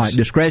programs. That's right.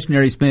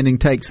 Discretionary spending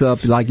takes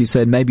up, like you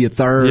said, maybe a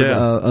third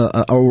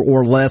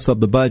or less of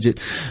the budget.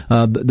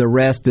 The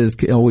rest is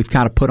we've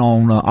kind of put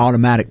on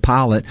automatic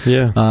pilot.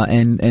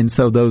 And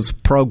so those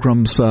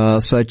programs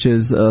such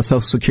as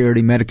Social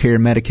Security, Medicare,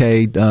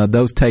 Medicaid,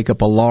 those take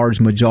up a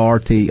large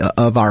majority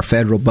of our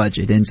federal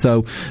budget. And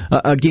so,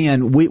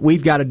 again,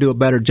 we've got to do a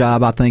better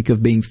job, I think,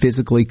 of being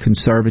physically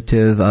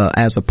conservative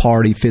as a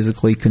party,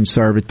 physically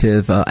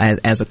conservative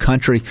as a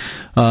country.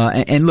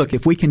 And look,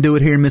 if we can do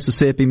it here in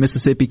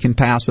Mississippi can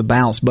pass a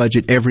balanced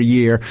budget every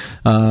year,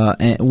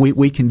 and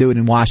we can do it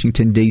in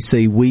Washington,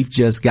 D.C. We've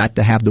just got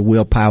to have the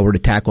willpower to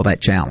tackle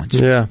that challenge.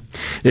 Yeah.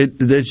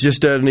 It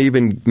just doesn't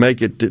even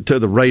make it to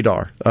the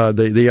radar.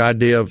 The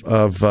idea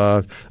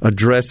of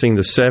addressing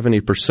the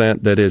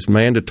 70% that is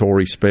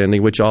mandatory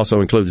spending, which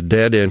also includes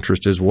debt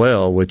interest as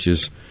well, which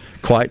is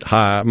quite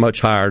high, much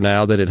higher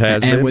now than it has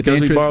been because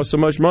we borrow so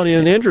much money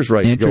and interest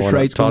rates going up.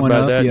 Talked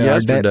about that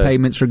yesterday. Our debt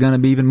payments are going to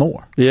be even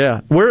more.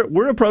 Yeah.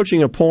 We're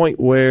approaching a point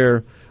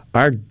where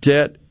our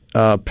debt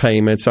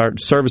payments,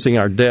 servicing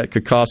our debt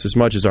could cost as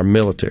much as our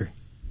military.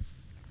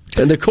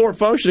 And the core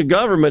function of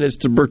government is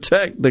to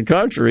protect the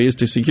country, is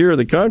to secure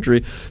the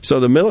country. So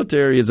the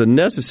military is a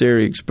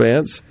necessary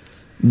expense.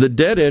 The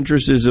debt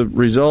interest is a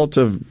result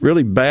of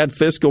really bad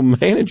fiscal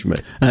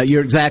management.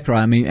 You're exactly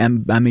right.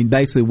 I mean,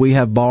 basically, we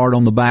have borrowed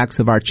on the backs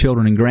of our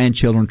children and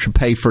grandchildren to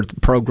pay for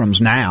programs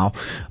now,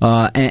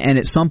 and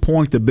at some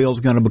point, the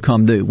bill's going to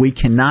become due. We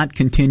cannot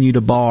continue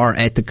to borrow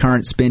at the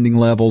current spending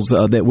levels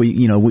that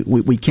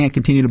we can't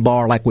continue to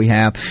borrow like we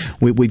have.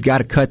 We've got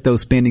to cut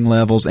those spending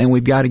levels, and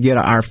we've got to get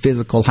our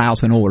physical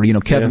house in order.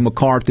 Kevin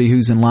McCarthy,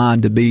 who's in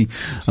line to be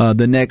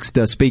the next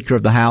Speaker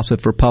of the House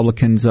if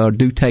Republicans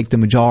do take the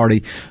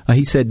majority,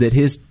 he said that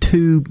his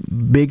two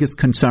biggest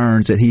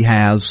concerns that he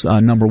has,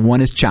 number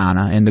one is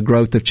China and the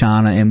growth of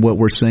China and what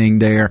we're seeing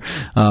there,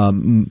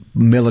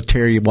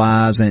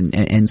 military-wise,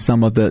 and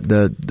some of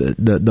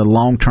the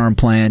long-term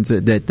plans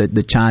that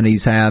the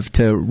Chinese have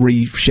to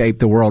reshape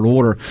the world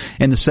order.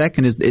 And the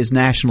second is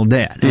national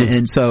debt.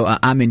 And so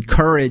I'm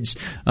encouraged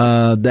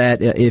that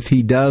if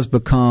he does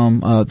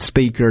become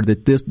Speaker,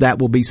 that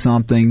will be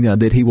something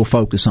that he will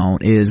focus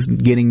on, is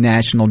getting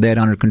national debt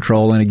under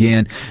control, and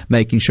again,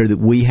 making sure that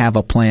we have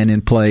a plan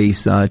in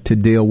place to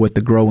deal with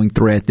the growing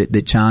threat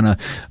that China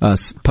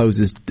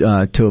poses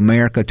to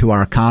America, to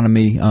our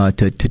economy,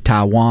 to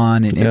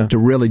Taiwan, and to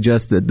really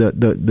just the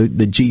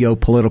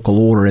geopolitical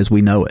order as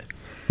we know it.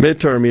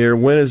 Midterm year,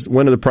 when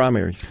are the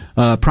primaries?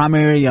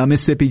 Primary,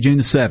 Mississippi, June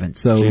the 7th.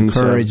 So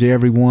encourage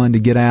everyone to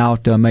get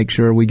out, make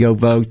sure we go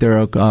vote. There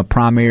are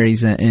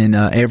primaries in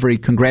every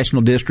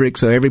congressional district,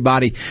 so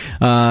everybody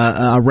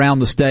around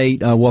the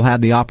state will have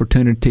the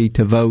opportunity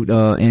to vote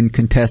in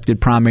contested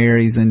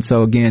primaries. And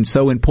so, again,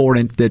 so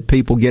important that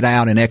people get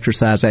out and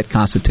exercise that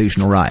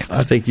constitutional right.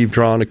 I think you've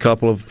drawn a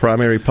couple of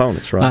primary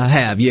opponents, right? I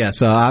have,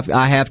 yes.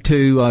 I have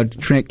two.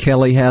 Trent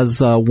Kelly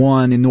has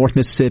one in North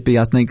Mississippi.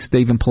 I think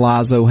Stephen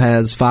Palazzo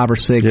has 5 or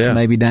 6,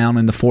 maybe down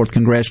in the 4th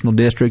congressional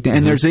district,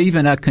 and there's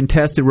even a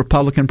contested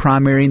Republican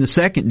primary in the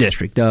 2nd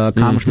district,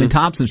 Congressman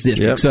Thompson's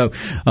district. So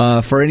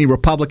for any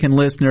Republican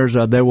listeners,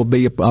 there will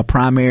be a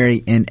primary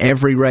in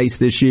every race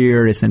this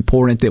year. It's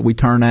important that we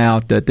turn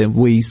out, that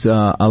we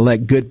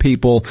elect good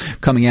people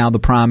coming out of the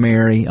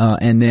primary,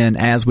 and then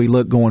as we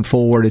look going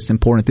forward, it's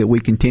important that we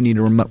continue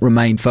to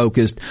remain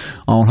focused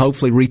on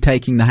hopefully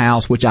retaking the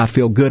House, which I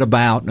feel good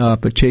about,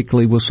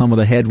 particularly with some of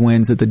the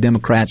headwinds that the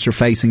Democrats are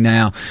facing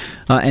now,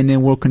 and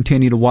then we'll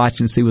continue to watch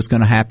and see what's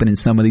going to happen in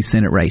some of these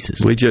Senate races.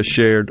 We just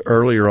shared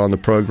earlier on the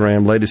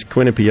program, latest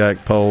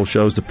Quinnipiac poll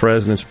shows the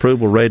president's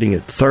approval rating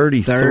at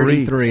 33.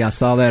 33, I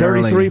saw that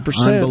earlier.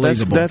 33%.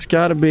 Unbelievable. That's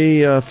got to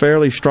be a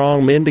fairly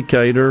strong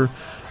indicator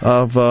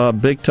of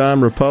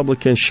big-time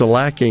Republican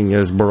shellacking,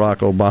 as Barack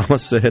Obama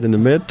said in the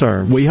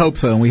midterm. We hope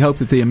so, and we hope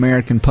that the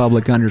American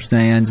public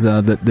understands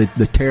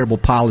the terrible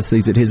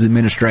policies that his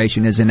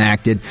administration has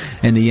enacted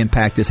and the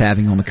impact it's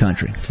having on the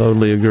country.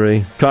 Totally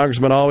agree.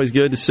 Congressman, always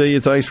good to see you.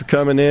 Thanks for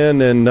coming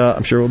in, and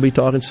I'm sure we'll be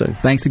talking soon.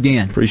 Thanks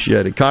again.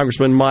 Appreciate it.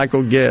 Congressman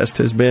Michael Guest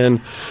has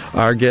been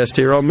our guest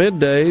here on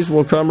Middays.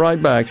 We'll come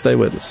right back. Stay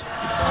with us.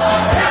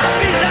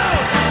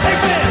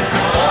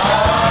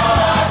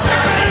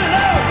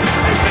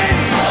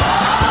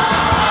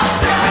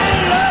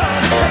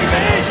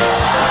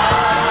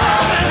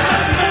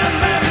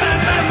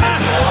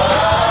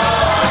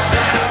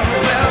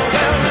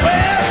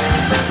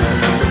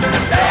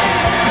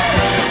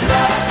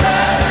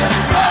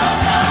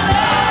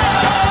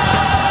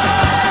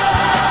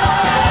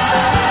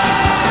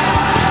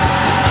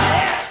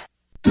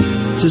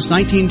 Since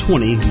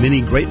 1920, many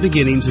great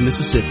beginnings in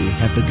Mississippi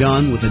have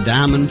begun with a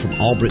diamond from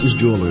Albritton's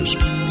Jewelers.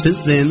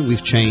 Since then,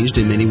 we've changed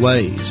in many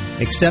ways,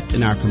 except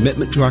in our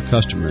commitment to our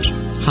customers.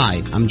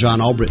 Hi, I'm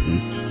John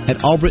Albritton.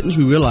 At Albritton's,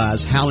 we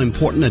realize how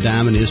important a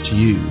diamond is to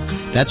you.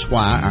 That's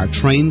why our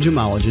trained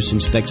gemologist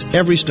inspects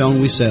every stone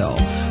we sell.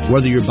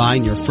 Whether you're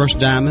buying your first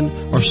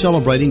diamond or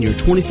celebrating your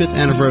 25th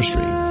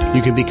anniversary,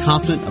 you can be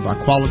confident of our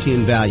quality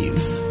and value.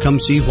 Come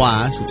see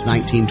why, since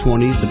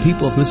 1920, the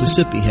people of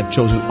Mississippi have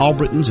chosen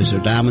Albritton's as their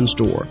diamond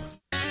store.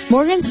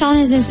 Morganstone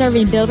has been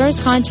serving builders,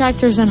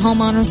 contractors, and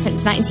homeowners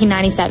since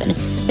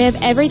 1997. We have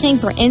everything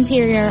for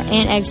interior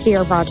and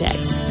exterior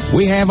projects.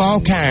 We have all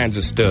kinds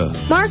of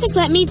stuff. Marcus,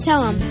 let me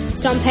tell them.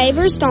 Stone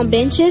pavers, stone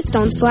benches,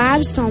 stone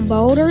slabs, stone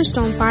boulders,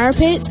 stone fire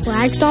pits,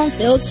 flagstone,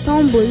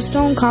 fieldstone,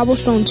 bluestone,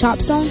 cobblestone,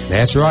 chopstone.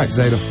 That's right,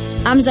 Zeta.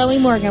 I'm Zoe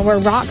Morgan. We're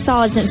rock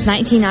solid since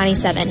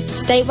 1997.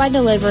 Statewide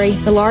delivery,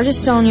 the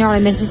largest stone yard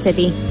in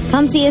Mississippi.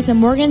 Come see us at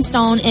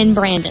Morganstone in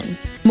Brandon.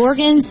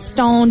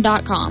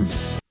 Morganstone.com.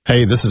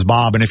 Hey, this is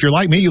Bob, and if you're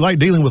like me, you like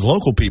dealing with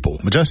local people.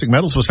 Majestic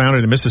Metals was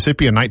founded in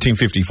Mississippi in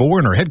 1954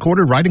 and are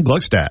headquartered right in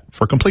Gluckstadt.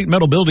 For complete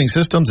metal building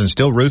systems and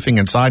steel roofing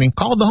and siding,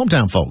 call the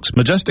hometown folks.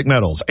 Majestic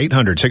Metals,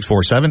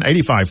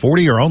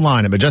 800-647-8540 or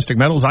online at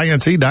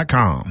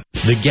majesticmetalsinc.com.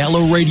 The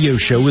Gallo Radio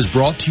Show is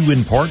brought to you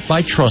in part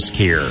by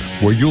TrustCare,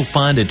 where you'll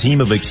find a team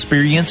of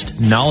experienced,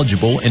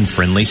 knowledgeable, and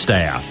friendly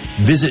staff.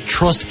 Visit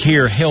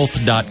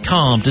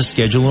trustcarehealth.com to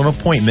schedule an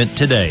appointment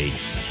today.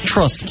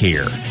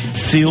 TrustCare.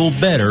 Feel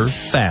better,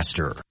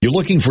 faster. You're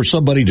looking for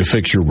somebody to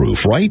fix your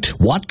roof, right?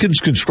 Watkins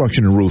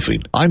Construction and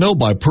Roofing. I know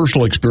by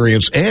personal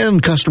experience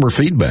and customer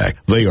feedback,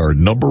 they are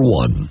number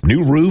one.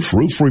 New roof,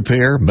 roof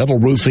repair, metal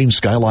roofing,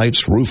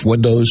 skylights, roof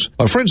windows.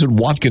 Our friends at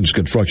Watkins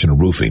Construction and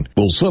Roofing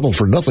will settle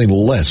for nothing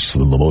less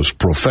than the most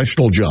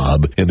professional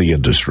job in the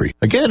industry.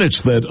 Again,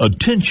 it's that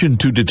attention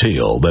to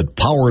detail that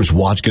powers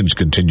Watkins'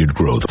 continued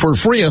growth. For a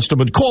free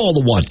estimate, call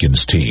the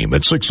Watkins team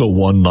at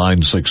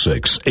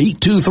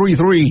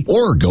 601-966-8233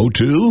 or go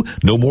to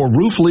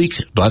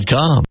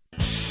nomoreroofleak.com.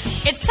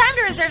 It's time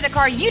to reserve the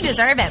car you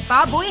deserve at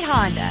Bob Boyd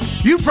Honda.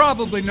 You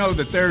probably know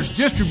that there's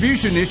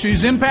distribution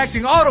issues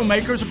impacting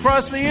automakers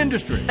across the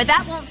industry. But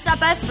that won't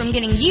stop us from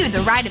getting you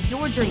the ride of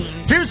your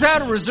dreams. Here's how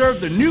to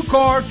reserve the new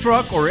car,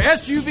 truck, or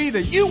SUV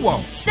that you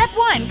want. Step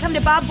 1, come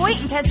to Bob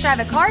Boyd and test drive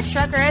a car,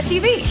 truck, or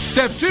SUV.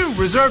 Step 2,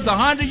 reserve the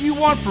Honda you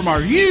want from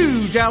our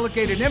huge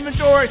allocated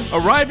inventory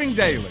arriving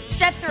daily.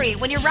 Step 3,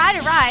 when your ride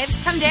arrives,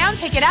 come down,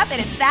 pick it up, and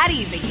it's that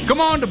easy.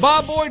 Come on to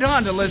Bob Boyd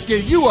Honda. Let's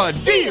give you a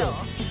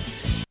deal.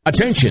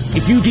 Attention!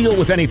 If you deal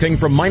with anything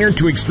from minor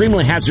to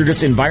extremely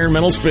hazardous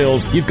environmental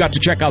spills, you've got to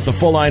check out the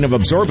full line of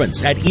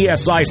absorbents at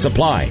ESI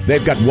Supply.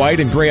 They've got white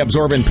and gray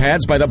absorbent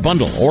pads by the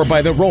bundle or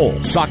by the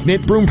roll, sock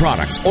knit broom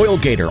products, oil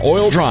gator,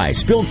 oil dry,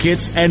 spill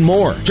kits, and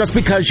more. Just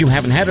because you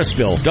haven't had a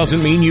spill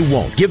doesn't mean you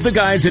won't. Give the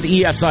guys at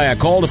ESI a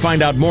call to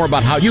find out more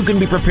about how you can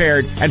be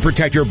prepared and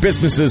protect your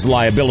business's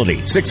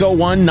liability.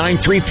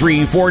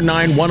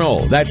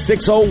 601-933-4910. That's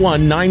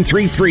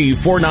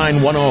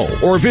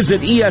 601-933-4910. Or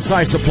visit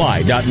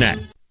esisupply.net.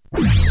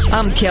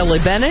 I'm Kelly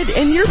Bennett,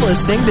 and you're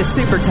listening to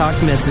Super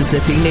Talk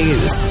Mississippi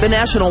News. The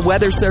National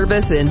Weather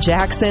Service in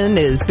Jackson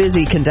is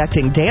busy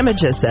conducting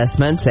damage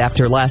assessments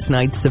after last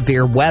night's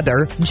severe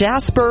weather.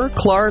 Jasper,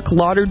 Clark,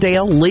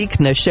 Lauderdale, Leake,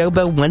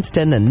 Neshoba,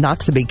 Winston, and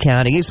Noxubee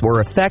counties were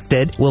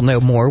affected. We'll know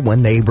more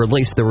when they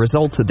release the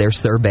results of their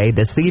survey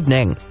this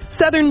evening.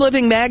 Southern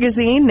Living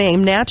Magazine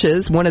named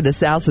Natchez one of the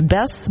South's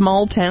best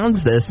small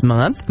towns this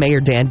month. Mayor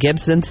Dan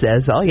Gibson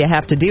says all you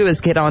have to do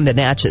is get on the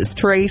Natchez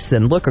Trace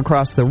and look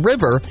across the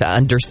river to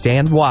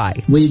understand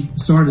why. We've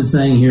started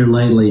saying here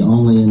lately,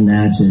 only in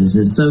Natchez.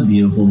 It's so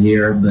beautiful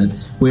here, but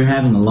we're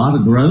having a lot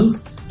of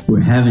growth.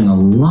 We're having a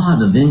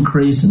lot of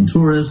increase in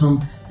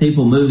tourism,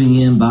 people moving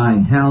in,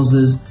 buying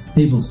houses,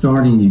 people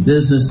starting new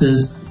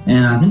businesses,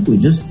 and I think we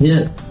just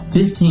hit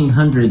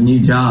 1,500 new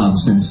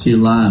jobs since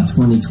July of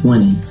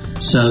 2020.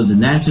 So the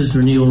Natchez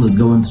renewal is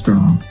going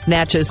strong.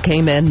 Natchez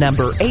came in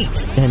number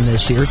 8 in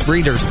this year's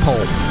Readers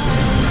Poll.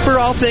 For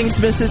all things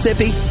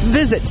Mississippi,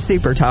 visit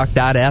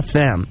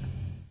supertalk.fm.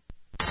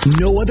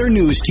 No other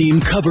news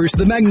team covers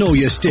the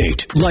Magnolia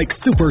State like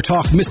Super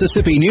Talk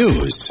Mississippi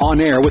News.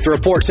 On air with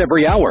reports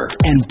every hour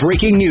and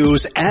breaking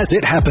news as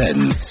it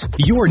happens.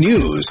 Your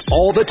news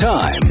all the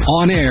time.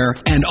 On air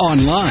and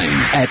online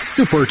at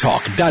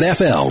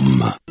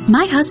supertalk.fm.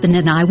 My husband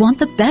and I want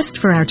the best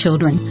for our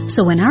children.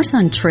 So when our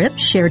son Tripp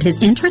shared his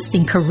interest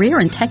in career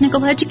and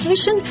technical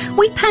education,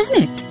 we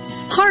panicked.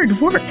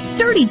 Hard work,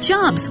 dirty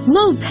jobs,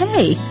 low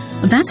pay.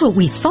 That's what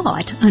we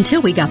thought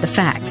until we got the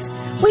facts.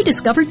 We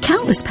discovered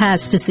countless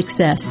paths to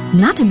success,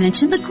 not to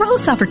mention the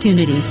growth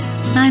opportunities.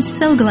 I'm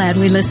so glad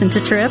we listened to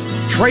Tripp.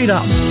 Trade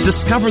up.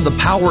 Discover the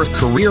power of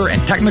career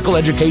and technical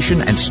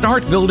education and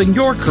start building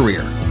your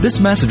career. This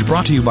message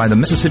brought to you by the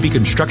Mississippi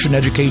Construction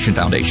Education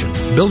Foundation.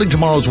 Building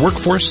tomorrow's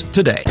workforce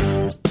today.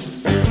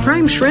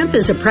 Prime Shrimp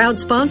is a proud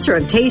sponsor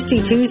of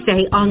Tasty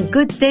Tuesday on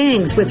Good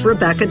Things with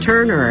Rebecca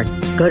Turner.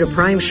 Go to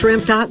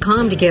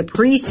primeshrimp.com to get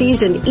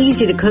pre-seasoned,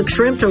 easy-to-cook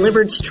shrimp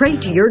delivered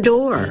straight to your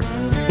door.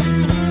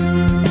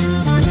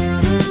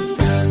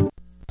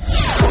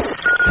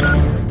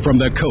 From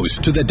the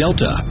coast to the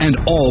Delta and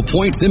all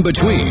points in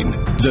between,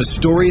 the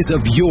stories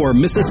of your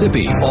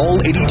Mississippi, all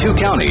 82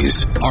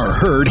 counties, are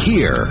heard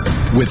here.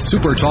 With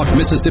Super Talk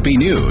Mississippi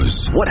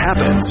News, what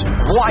happens?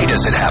 Why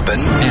does it happen?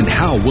 And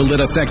how will it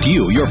affect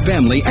you, your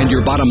family, and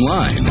your bottom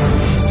line?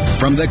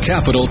 From the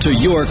capital to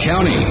your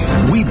county,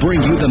 we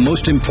bring you the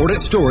most important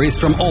stories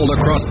from all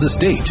across the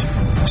state.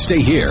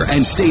 Stay here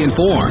and stay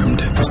informed.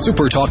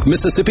 Super Talk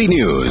Mississippi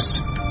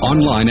News.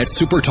 Online at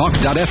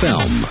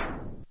supertalk.fm.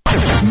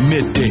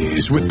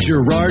 Middays with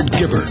Gerard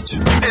Gibbert.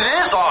 It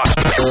is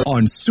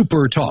on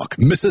Super Talk,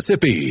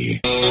 Mississippi.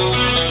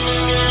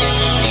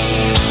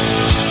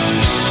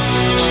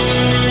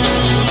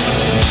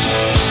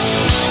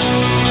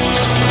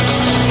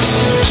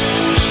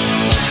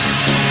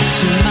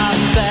 Turn my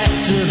back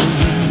to the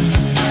wind,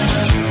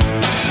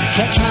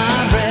 catch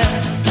my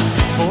breath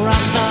before I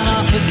start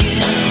off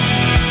again.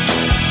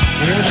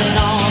 Living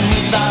on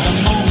without a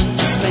moment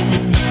to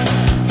spend,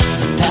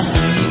 to pass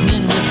an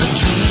evening with a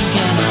drink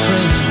and a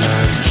friend.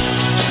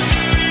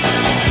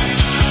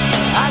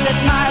 I let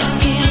my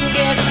skin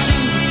get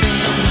too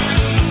thin.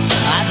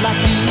 I'd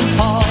like to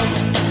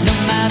pause, no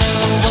matter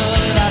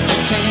what I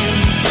pretend.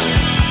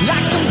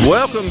 Like some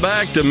Welcome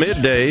back to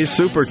Midday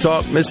Super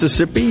Talk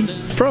Mississippi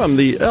from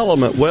the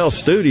Element Wealth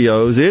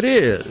Studios. It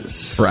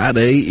is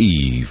Friday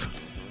Eve.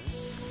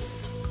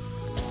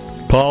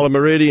 Paula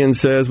Meridian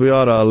says we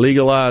ought to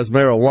legalize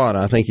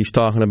marijuana. I think he's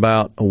talking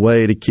about a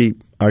way to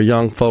keep our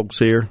young folks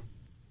here.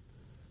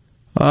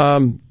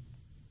 You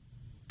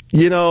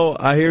know,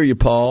 I hear you,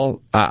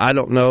 Paul. I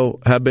don't know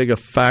how big a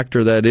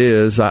factor that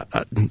is.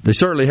 They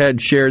certainly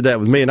had shared that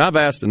with me, and I've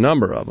asked a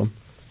number of them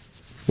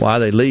why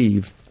they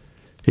leave.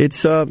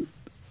 It's the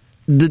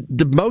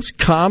most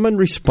common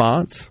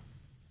response,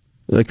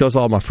 because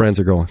all my friends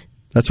are going.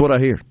 That's what I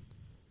hear.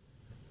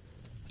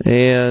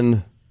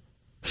 And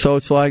so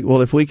it's like,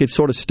 well, if we could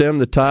sort of stem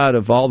the tide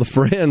of all the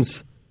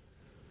friends,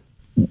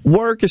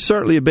 work is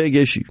certainly a big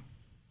issue.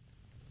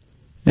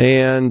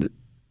 And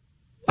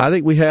I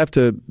think we have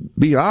to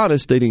be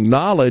honest and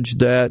acknowledge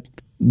that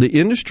the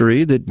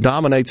industry that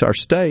dominates our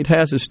state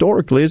has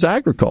historically is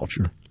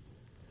agriculture.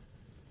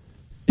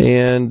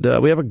 And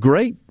we have a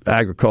great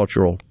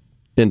agricultural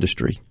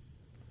industry.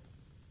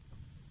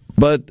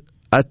 But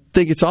I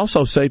think it's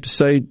also safe to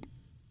say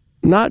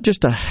not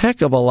just a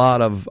heck of a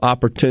lot of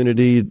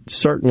opportunity,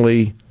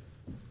 certainly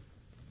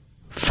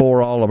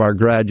for all of our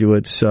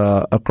graduates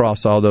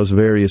across all those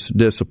various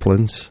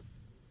disciplines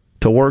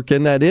to work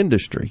in that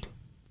industry.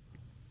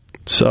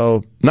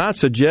 So, not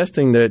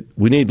suggesting that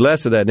we need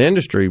less of that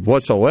industry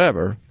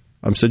whatsoever.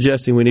 I'm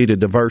suggesting we need to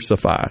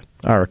diversify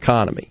our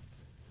economy.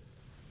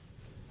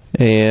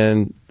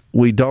 And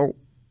we don't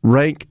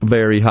rank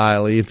very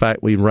highly. In fact,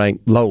 we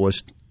rank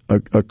lowest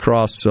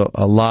across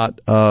a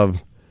lot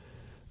of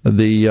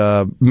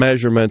the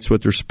measurements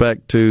with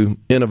respect to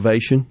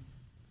innovation.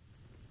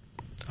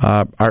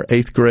 Our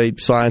 8th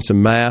grade science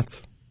and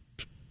math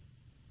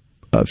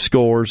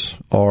scores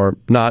are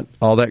not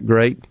all that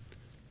great.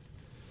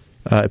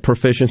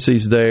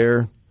 Proficiency's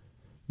there.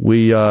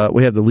 We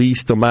have the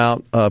least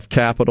amount of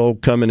capital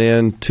coming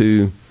in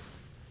to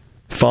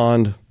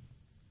fund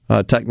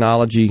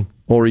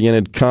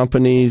technology-oriented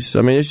companies.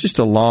 I mean, it's just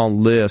a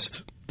long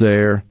list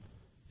there.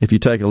 If you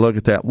take a look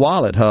at that,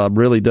 Wallet Hub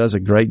really does a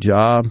great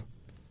job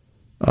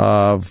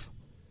of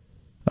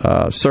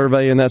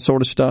surveying that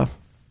sort of stuff.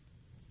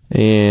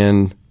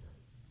 And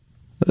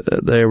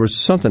there was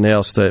something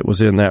else that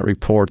was in that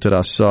report that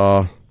I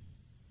saw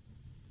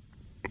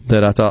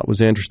that I thought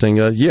was interesting.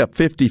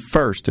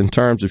 51st in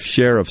terms of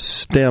share of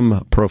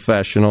STEM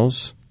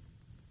professionals,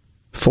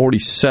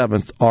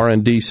 47th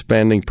R&D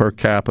spending per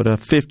capita,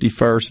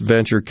 51st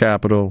venture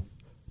capital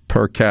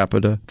per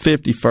capita,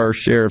 51st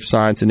share of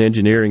science and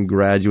engineering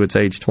graduates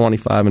age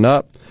 25 and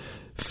up,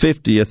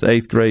 50th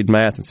 8th grade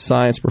math and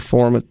science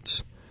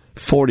performance,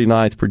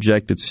 49th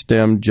projected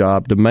STEM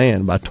job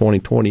demand by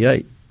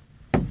 2028.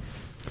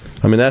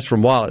 I mean, that's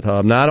from Wallet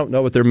Hub. Now, I don't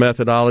know what their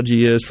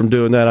methodology is from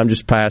doing that. I'm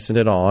just passing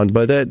it on.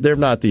 But they're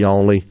not the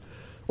only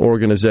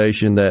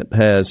organization that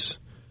has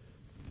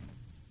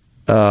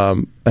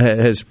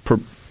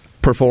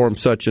performed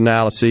such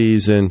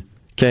analyses and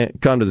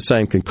can't come to the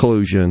same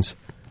conclusions.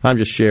 I'm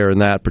just sharing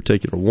that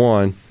particular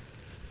one.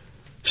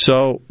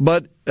 So,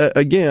 but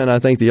again, I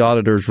think the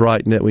auditor's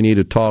right in that we need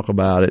to talk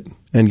about it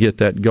and get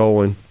that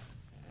going.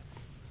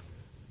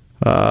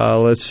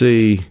 Let's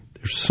see.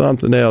 There's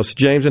something else.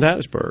 James in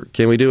Hattiesburg.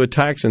 Can we do a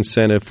tax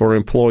incentive for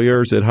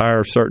employers that hire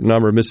a certain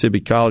number of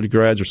Mississippi college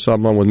grads or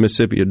someone with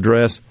Mississippi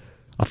address?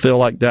 I feel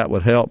like that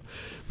would help.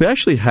 We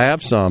actually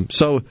have some.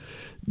 So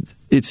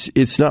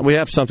it's not. We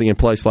have something in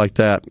place like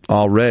that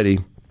already.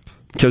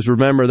 Because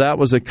remember, that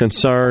was a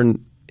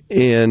concern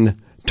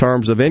in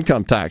terms of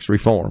income tax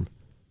reform,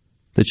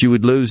 that you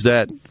would lose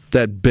that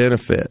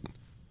benefit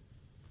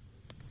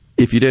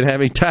if you didn't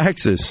have any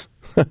taxes.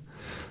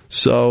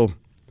 So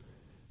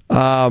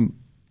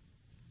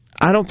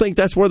I don't think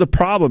that's where the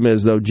problem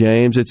is, though,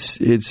 James.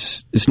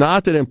 It's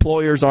not that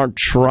employers aren't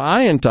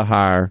trying to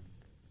hire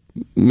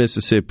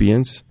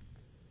Mississippians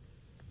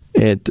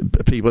and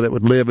people that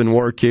would live and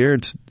work here.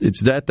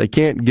 It's that they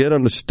can't get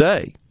them to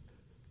stay.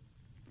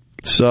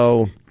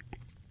 So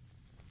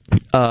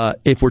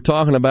if we're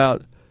talking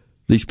about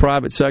these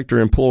private sector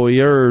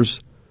employers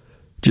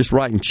just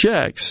writing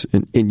checks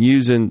and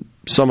using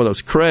some of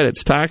those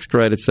credits, tax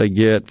credits they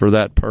get for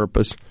that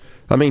purpose,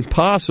 I mean,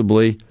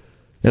 possibly.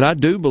 And I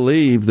do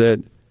believe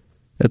that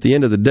at the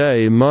end of the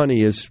day,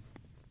 money is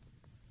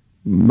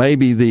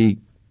maybe the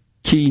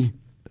key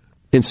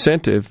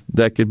incentive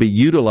that could be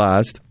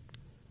utilized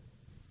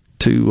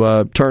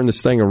turn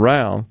this thing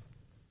around.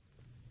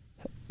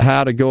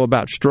 How to go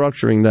about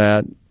structuring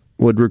that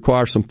would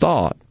require some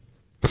thought.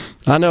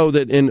 I know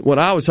that when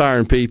I was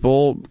hiring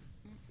people,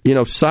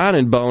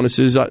 signing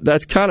bonuses,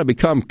 that's kind of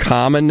become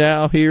common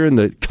now here in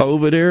the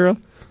COVID era.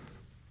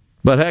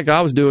 But heck,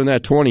 I was doing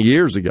that 20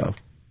 years ago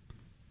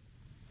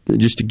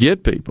just to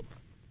get people.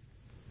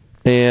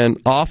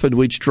 And often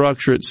we'd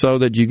structure it so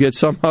that you get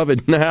some of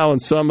it now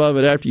and some of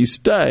it after you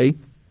stay.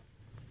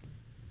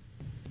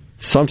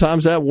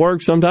 Sometimes that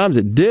worked, sometimes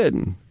it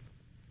didn't.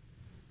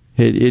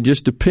 It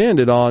just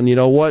depended on,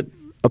 what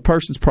a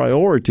person's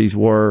priorities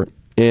were.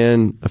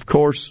 And, of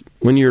course,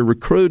 when you're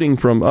recruiting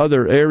from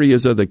other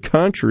areas of the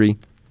country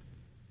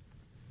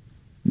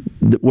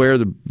where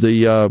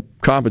the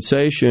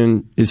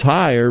compensation is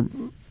higher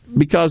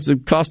because the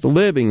cost of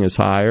living is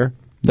higher,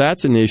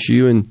 that's an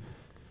issue. And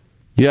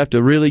you have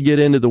to really get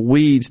into the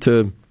weeds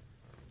to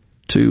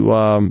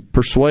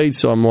persuade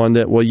someone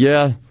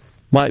that,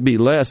 might be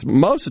less.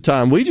 Most of the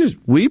time,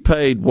 we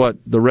paid what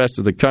the rest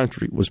of the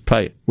country was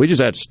paying. We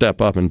just had to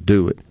step up and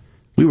do it.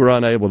 We were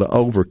unable to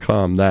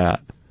overcome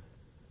that.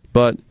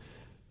 But,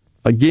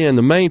 again,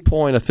 the main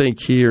point, I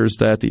think, here is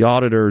that the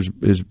auditors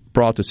has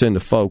brought this into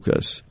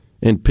focus,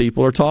 and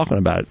people are talking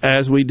about it,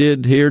 as we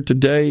did here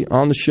today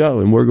on the show,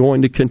 and we're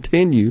going to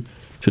continue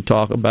to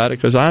talk about it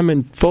because I'm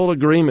in full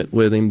agreement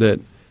with him that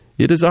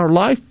it is our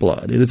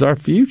lifeblood. It is our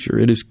future.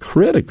 It is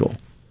critical,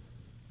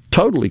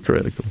 totally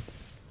critical.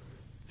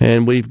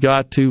 And we've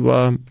got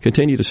to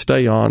continue to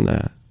stay on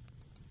that.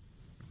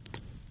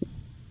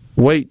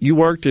 Wait, you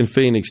worked in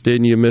Phoenix,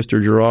 didn't you,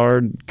 Mr.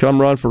 Gerard? Come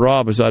run for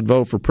office. I'd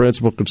vote for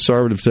principal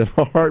conservatives in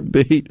a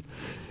heartbeat.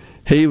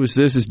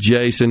 This is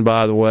Jason,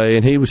 by the way,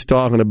 and he was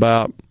talking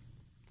about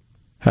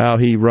how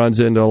he runs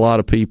into a lot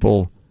of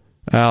people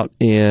out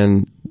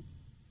in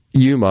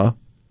Yuma,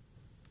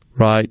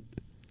 right,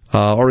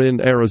 or in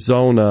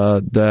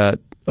Arizona that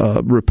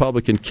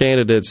Republican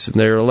candidates and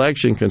their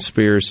election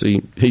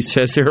conspiracy. He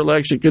says their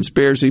election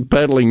conspiracy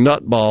peddling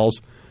nutballs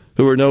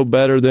who are no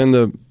better than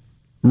the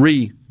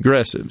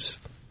regressives.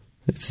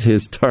 It's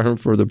his term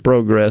for the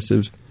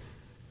progressives.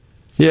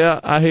 Yeah,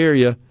 I hear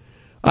you.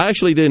 I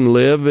actually didn't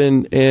live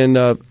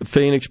in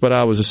Phoenix, but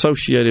I was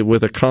associated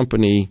with a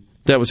company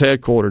that was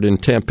headquartered in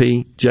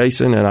Tempe,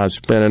 Jason, and I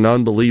spent an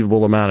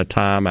unbelievable amount of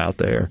time out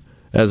there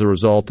as a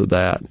result of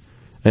that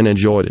and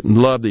enjoyed it and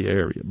loved the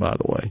area, by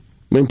the way.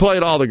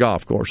 Played all the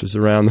golf courses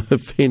around the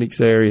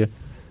Phoenix area.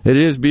 It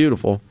is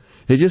beautiful.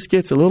 It just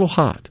gets a little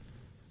hot.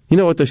 You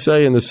know what they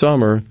say in the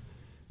summer?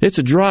 It's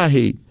a dry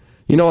heat.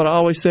 You know what I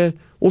always said?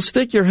 Well,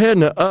 stick your head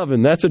in the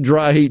oven. That's a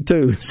dry heat,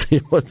 too.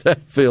 See what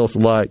that feels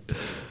like.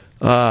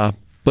 But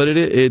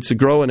it's a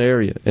growing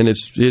area, and it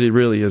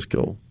really is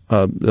cool.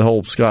 The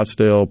whole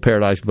Scottsdale,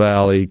 Paradise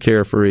Valley,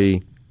 Carefree,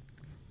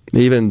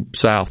 even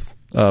south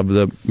of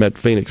the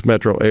Phoenix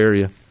metro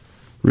area.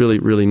 Really,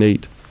 really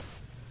neat.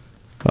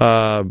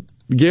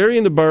 Gary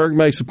in the Berg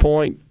makes a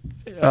point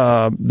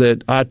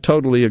that I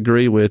totally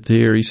agree with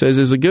here. He says,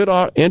 there's a good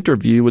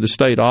interview with the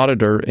state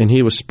auditor, and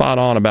he was spot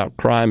on about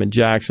crime in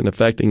Jackson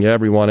affecting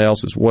everyone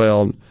else as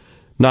well.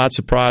 Not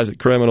surprised that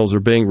criminals are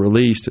being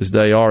released as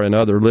they are in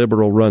other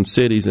liberal-run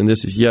cities, and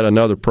this is yet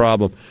another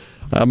problem.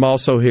 I'm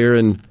also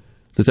hearing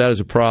that is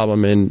a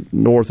problem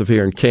north of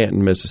here in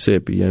Canton,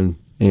 Mississippi,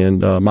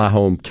 and my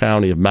home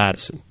county of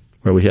Madison,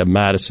 where we have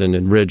Madison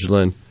and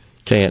Ridgeland,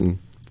 Canton,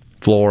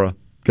 Flora,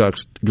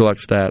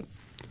 Gluckstadt.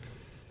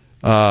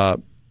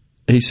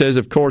 He says,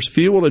 of course,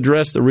 few will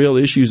address the real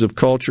issues of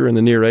culture and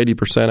the near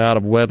 80% out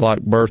of wedlock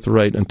birth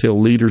rate until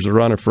leaders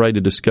are unafraid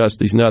to discuss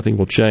these. Nothing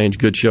will change.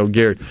 Good show,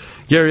 Gary.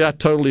 Gary, I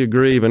totally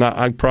agree, and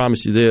I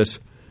promise you this,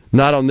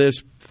 not in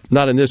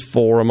this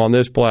forum, on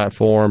this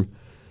platform,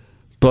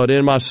 but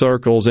in my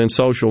circles, in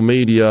social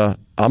media,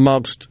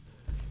 amongst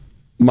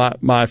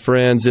my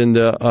friends in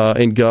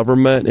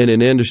government and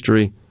in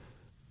industry,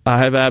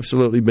 I have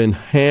absolutely been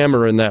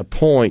hammering that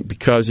point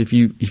because if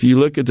you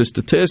look at the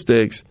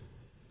statistics,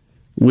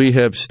 we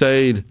have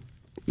stayed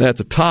at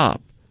the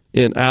top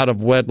in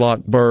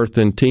out-of-wedlock birth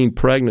and teen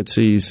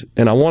pregnancies.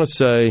 And I want to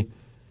say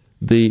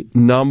the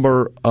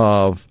number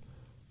of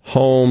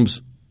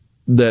homes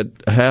that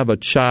have a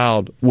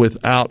child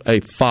without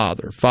a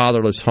father,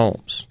 fatherless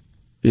homes,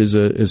 is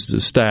a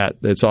stat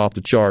that's off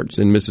the charts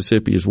in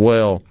Mississippi as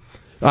well.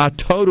 I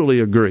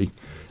totally agree.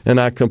 And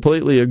I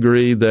completely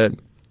agree that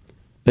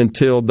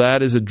until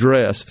that is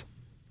addressed,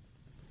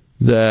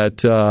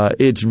 that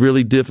it's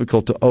really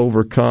difficult to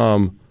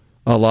overcome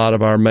a lot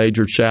of our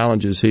major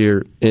challenges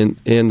here in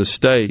the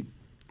state.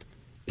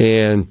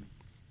 And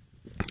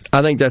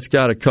I think that's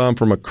got to come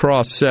from a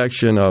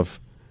cross-section of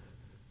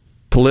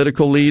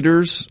political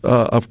leaders,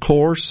 of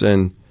course,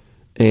 and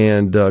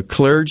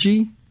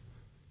clergy,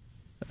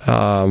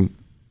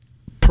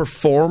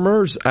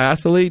 performers,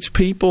 athletes,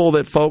 people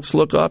that folks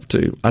look up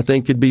to. I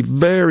think could be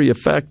very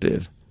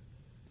effective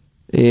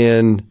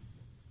in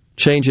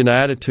changing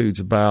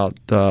attitudes about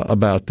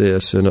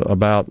this and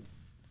about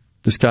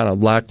this kind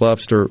of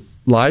lackluster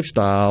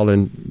lifestyle,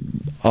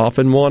 and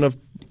often one of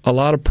a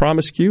lot of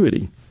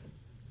promiscuity.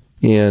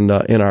 in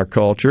our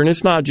culture. And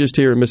it's not just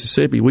here in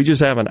Mississippi. We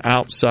just have an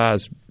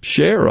outsized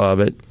share of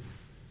it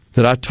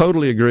that I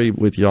totally agree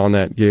with you on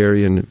that,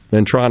 Gary,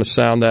 and trying to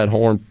sound that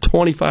horn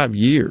 25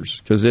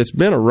 years, because it's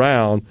been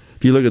around.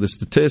 If you look at the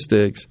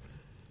statistics,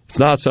 it's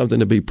not something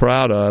to be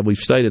proud of. We've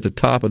stayed at the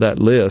top of that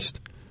list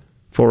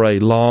for a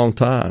long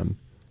time,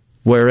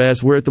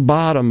 whereas we're at the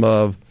bottom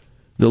of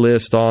the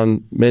list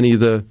on many of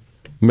the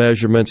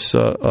measurements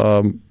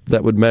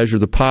that would measure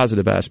the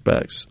positive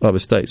aspects of a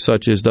state,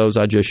 such as those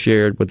I just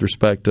shared with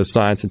respect to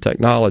science and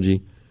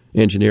technology,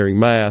 engineering,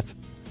 math,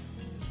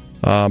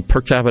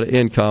 per capita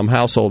income,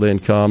 household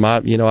income.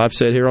 I've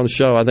said here on the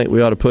show, I think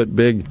we ought to put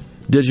big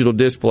digital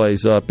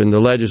displays up in the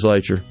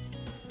legislature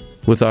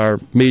with our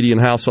median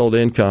household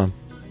income.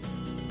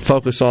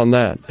 Focus on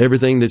that.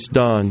 Everything that's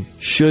done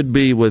should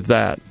be with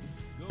that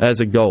as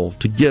a goal,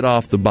 to get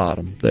off the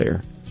bottom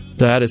there.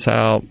 That is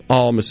how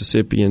all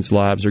Mississippians'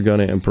 lives are going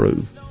to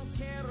improve.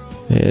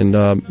 And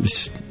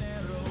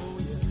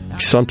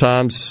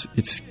sometimes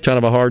it's kind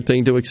of a hard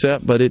thing to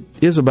accept, but it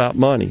is about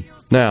money.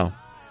 Now,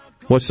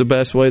 what's the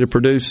best way to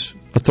produce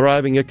a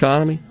thriving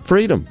economy?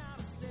 Freedom.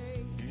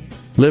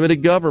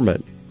 Limited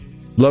government.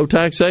 Low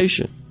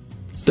taxation.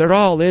 They're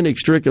all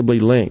inextricably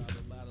linked.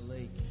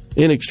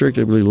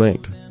 Inextricably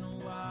linked.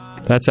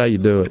 That's how you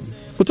do it.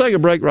 We'll take a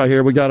break right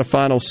here. We got a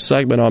final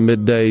segment on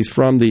Middays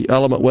from the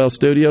Element Wealth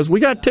Studios.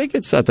 We got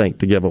tickets, I think,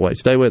 to give away.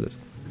 Stay with us.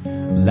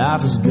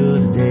 Life is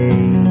good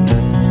today.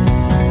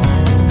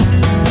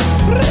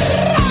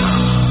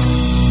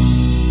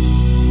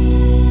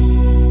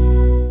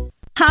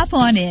 Hop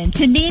on in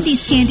to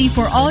Nandy's Candy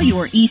for all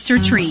your Easter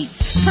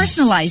treats.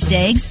 Personalized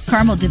eggs,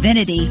 caramel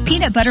divinity,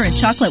 peanut butter and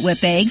chocolate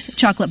whip eggs,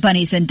 chocolate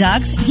bunnies and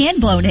ducks,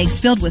 hand-blown eggs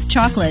filled with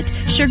chocolate,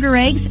 sugar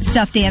eggs,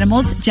 stuffed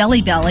animals,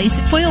 jelly bellies,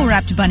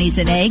 foil-wrapped bunnies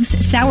and eggs,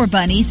 sour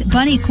bunnies,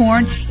 bunny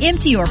corn,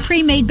 empty or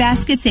pre-made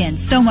baskets, and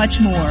so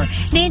much more.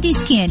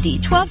 Nandy's Candy,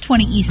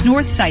 1220 East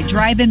Northside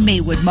Drive in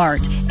Maywood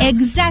Mart.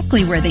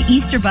 Exactly where the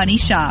Easter Bunny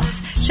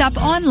shops. Shop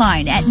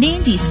online at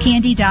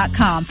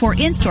nandyscandy.com for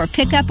in-store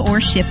pickup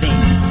or shipping.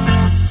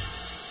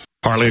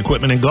 Harley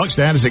Equipment in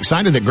Gluckstadt is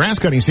excited that grass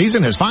cutting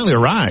season has finally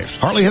arrived.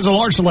 Harley has a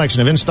large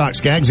selection of in-stock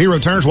Skag zero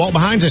turns, wall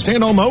behinds, and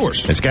stand-on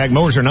mowers. And Skag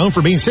mowers are known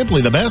for being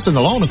simply the best in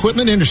the lawn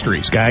equipment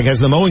industry. Skag has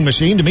the mowing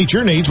machine to meet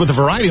your needs with a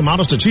variety of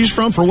models to choose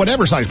from for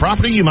whatever size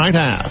property you might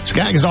have.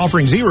 Skag is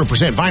offering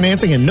 0%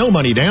 financing and no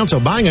money down,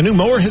 so buying a new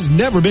mower has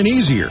never been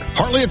easier.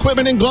 Harley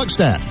Equipment in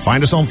Gluckstadt.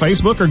 Find us on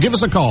Facebook or give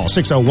us a call,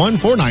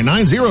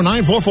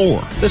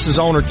 601-499-0944. This is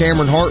owner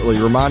Cameron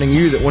Hartley reminding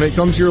you that when it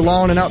comes to your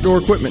lawn and outdoor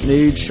equipment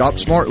needs, shop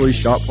smartly,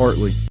 shop Hartley.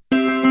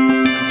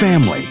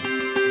 Family.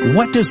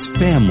 What does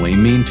family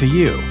mean to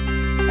you?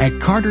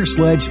 At Carter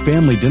Sledge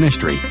Family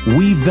Dentistry,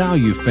 we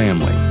value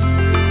family.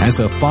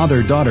 As a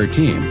father-daughter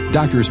team,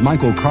 Doctors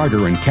Michael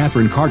Carter and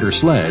Catherine Carter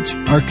Sledge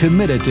are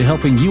committed to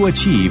helping you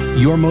achieve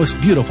your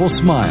most beautiful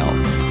smile.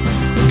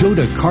 Go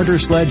to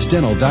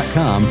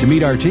CarterSledgeDental.com to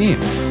meet our team,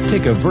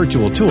 take a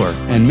virtual tour,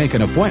 and make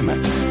an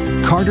appointment.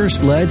 Carter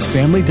Sledge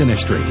Family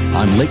Dentistry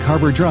on Lake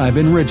Harbor Drive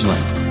in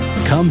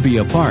Ridgeland. Come be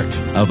a part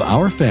of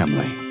our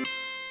family.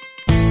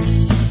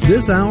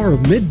 This hour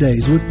of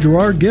Middays with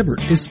Gerard Gibbert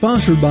is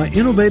sponsored by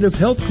Innovative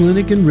Health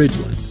Clinic in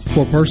Ridgeland.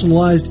 For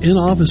personalized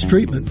in-office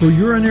treatment for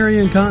urinary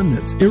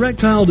incontinence,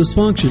 erectile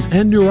dysfunction,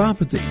 and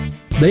neuropathy,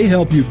 they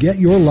help you get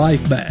your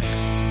life back.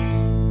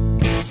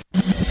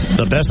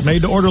 The best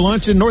made-to-order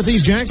lunch in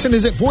Northeast Jackson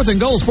is at 4th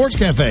and Gold Sports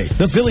Cafe.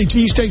 The Philly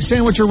cheesesteak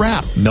sandwich or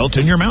wrap,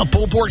 melt-in-your-mouth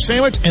pulled pork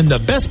sandwich, and the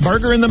best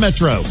burger in the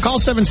metro. Call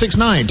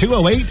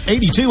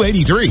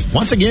 769-208-8283.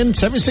 Once again,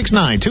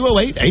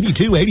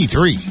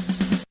 769-208-8283.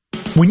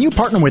 When you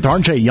partner with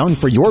RJ Young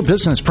for your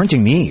business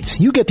printing needs,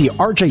 you get the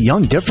RJ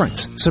Young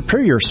difference.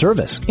 Superior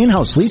service,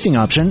 in-house leasing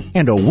option,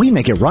 and a we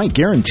make it right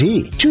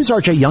guarantee. Choose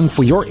RJ Young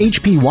for your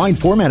HP wide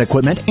format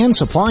equipment and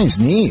supplies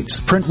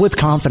needs. Print with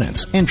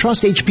confidence and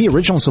trust HP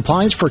Original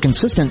Supplies for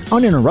consistent,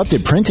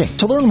 uninterrupted printing.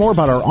 To learn more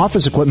about our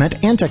office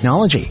equipment and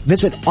technology,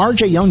 visit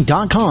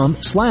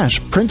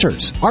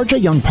rjyoung.com/printers.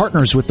 RJ Young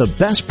partners with the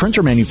best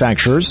printer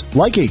manufacturers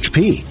like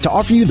HP to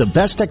offer you the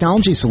best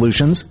technology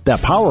solutions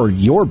that power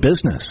your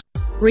business.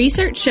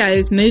 Research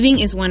shows moving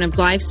is one of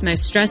life's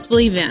most stressful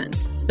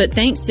events, but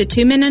thanks to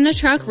Two Men and a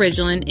Truck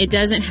Ridgeland, it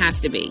doesn't have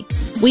to be.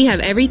 We have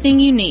everything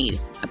you need.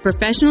 A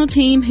professional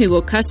team who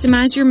will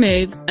customize your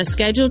move, a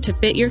schedule to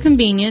fit your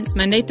convenience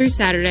Monday through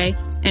Saturday,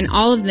 and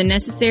all of the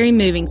necessary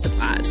moving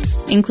supplies,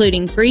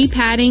 including free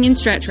padding and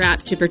stretch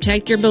wrap to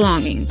protect your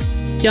belongings.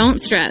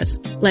 Don't stress.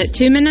 Let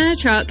Two Men and a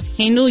Truck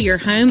handle your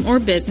home or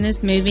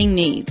business moving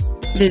needs.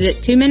 Visit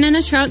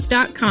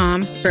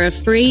twomenandatruck.com for a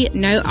free,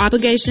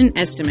 no-obligation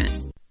estimate.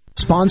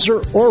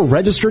 Sponsor or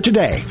register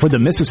today for the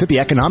Mississippi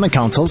Economic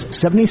Council's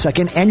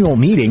 72nd annual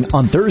meeting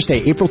on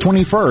Thursday, April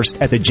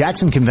 21st at the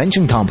Jackson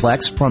Convention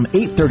Complex from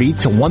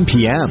 8:30 to 1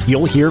 p.m.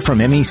 You'll hear from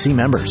MEC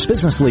members,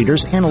 business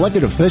leaders, and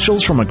elected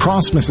officials from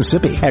across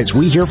Mississippi as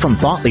we hear from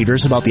thought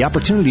leaders about the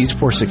opportunities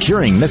for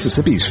securing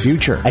Mississippi's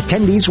future.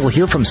 Attendees will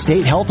hear from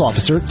State Health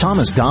Officer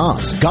Thomas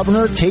Dobbs,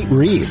 Governor Tate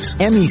Reeves,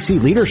 MEC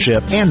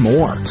leadership, and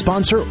more.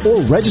 Sponsor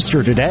or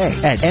register today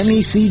at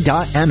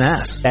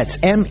mec.ms.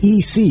 That's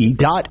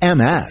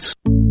mec.ms.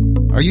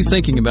 Are you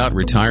thinking about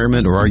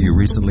retirement, or are you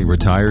recently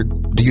retired?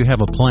 Do you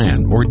have a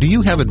plan, or do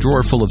you have a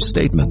drawer full of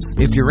statements?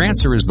 If your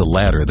answer is the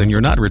latter, then you're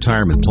not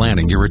retirement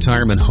planning, you're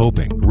retirement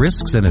hoping.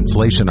 Risks and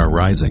inflation are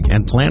rising,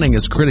 and planning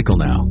is critical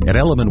now. At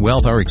Element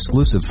Wealth, our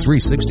exclusive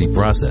 360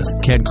 process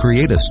can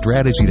create a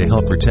strategy to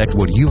help protect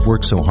what you've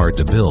worked so hard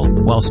to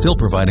build while still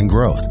providing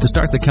growth. To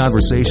start the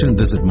conversation,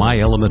 visit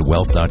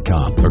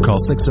myelementwealth.com or call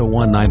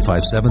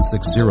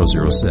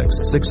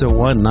 601-957-6006.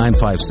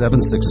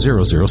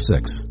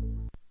 601-957-6006.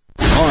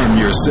 Arm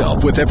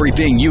yourself with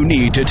everything you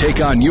need to take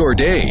on your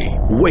day.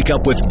 Wake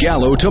up with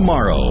Gallo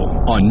tomorrow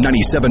on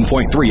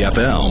 97.3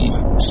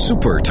 FM.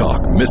 Super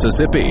Talk,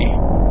 Mississippi. You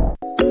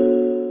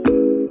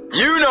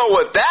know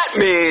what that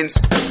means.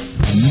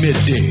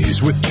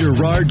 Middays with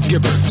Gerard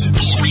Gibbert.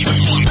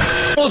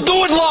 We'll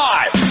do it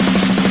live.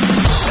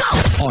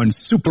 On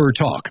Super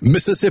Talk,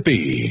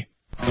 Mississippi.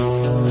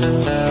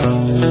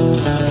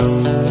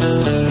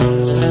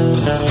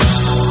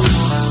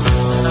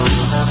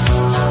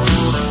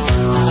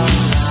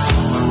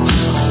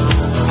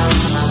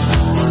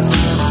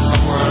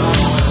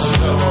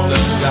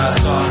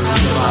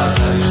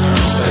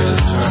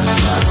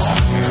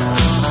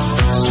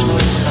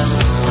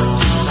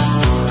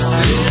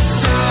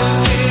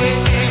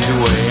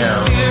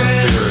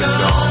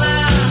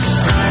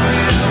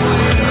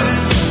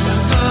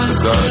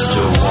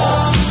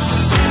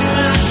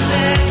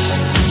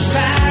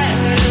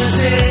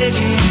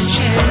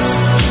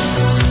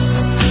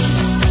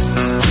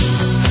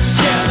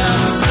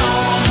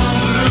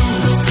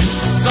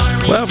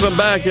 Welcome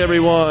back,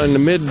 everyone, to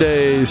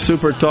Midday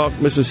Super Talk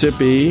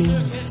Mississippi.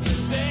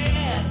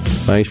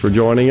 Thanks for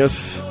joining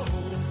us.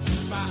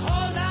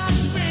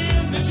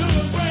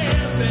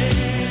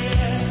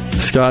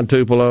 Scott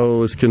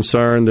Tupelo is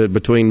concerned that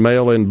between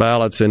mail-in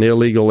ballots and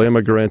illegal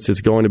immigrants,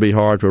 it's going to be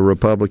hard for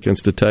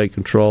Republicans to take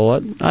control.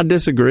 I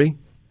disagree.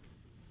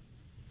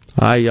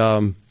 I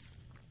don't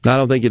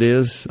think it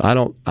is. I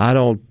don't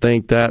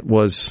think that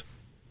was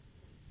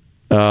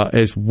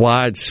as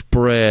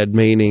widespread,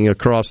 meaning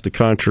across the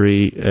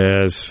country,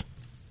 as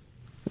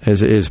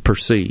is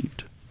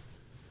perceived.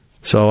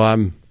 So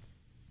I'm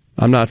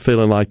not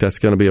feeling like that's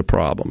going to be a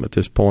problem at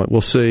this point.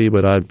 We'll see,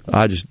 but I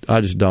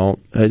just don't.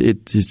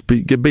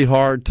 It'd be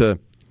hard to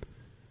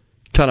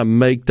kind of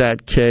make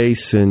that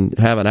case and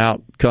have an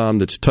outcome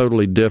that's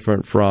totally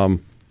different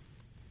from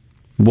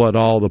what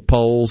all the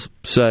polls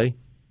say,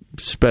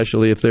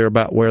 especially if they're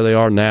about where they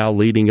are now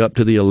leading up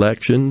to the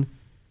election.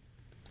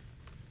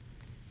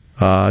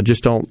 I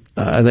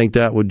think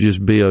that would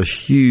just be a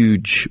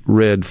huge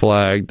red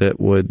flag that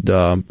would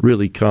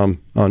really come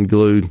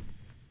unglued.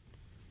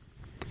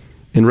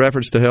 In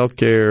reference to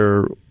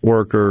healthcare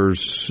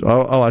workers,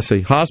 I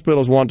see.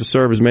 Hospitals want to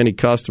serve as many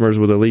customers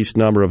with the least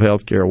number of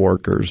healthcare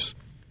workers.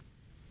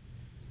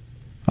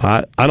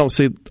 I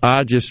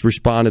just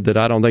responded that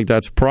I don't think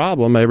that's a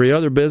problem. Every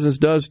other business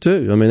does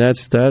too. I mean,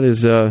 that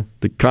is the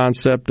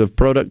concept of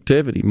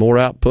productivity, more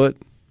output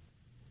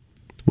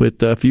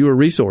with fewer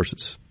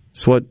resources.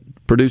 It's what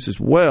produces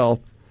wealth.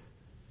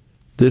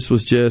 This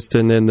was just,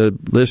 and then the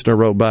listener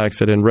wrote back,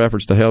 said in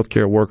reference to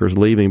healthcare workers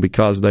leaving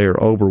because they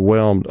are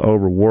overwhelmed,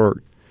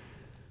 overworked.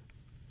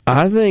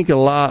 I think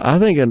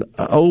an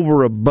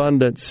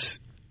overabundance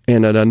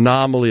and an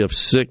anomaly of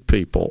sick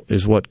people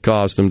is what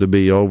caused them to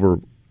be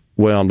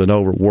overwhelmed and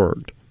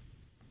overworked.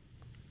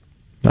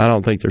 I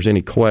don't think there's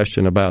any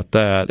question about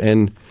that.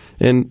 And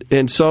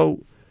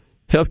so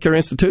healthcare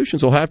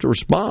institutions will have to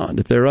respond.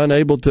 If they're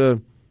unable to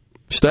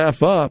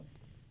staff up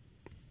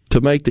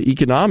to make the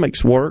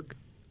economics work,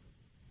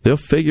 they'll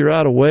figure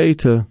out a way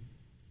to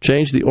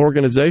change the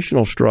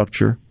organizational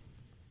structure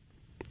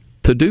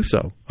to do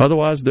so.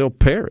 Otherwise, they'll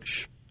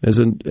perish as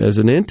an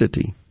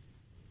entity.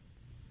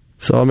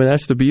 So, I mean,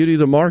 that's the beauty of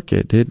the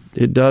market.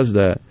 It does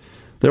that.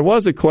 There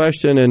was a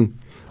question, and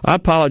I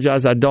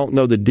apologize, I don't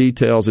know the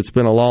details. It's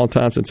been a long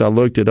time since I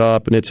looked it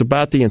up, and it's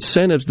about the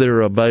incentives that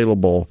are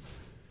available,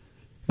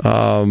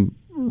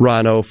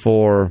 Rhino,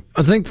 for...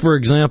 I think, for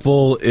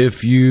example,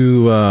 if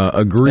you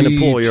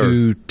agree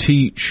to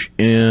teach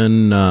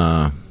in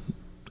a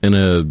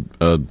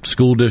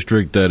school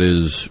district that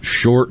is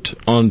short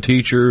on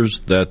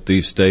teachers, that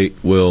the state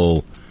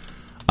will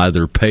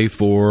either pay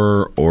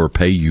for or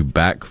pay you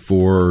back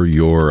for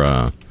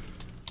your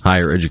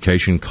higher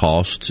education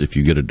costs if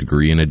you get a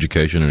degree in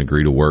education and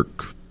agree to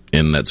work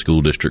in that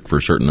school district for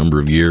a certain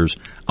number of years.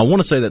 I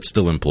want to say that's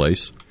still in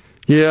place.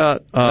 Yeah.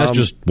 That's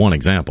just one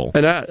example.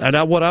 And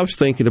what I was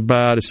thinking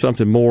about is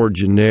something more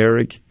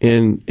generic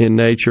in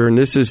nature. And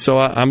this is, so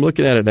I'm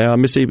looking at it now.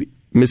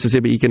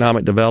 Mississippi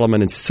Economic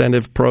Development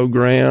Incentive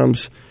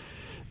Programs,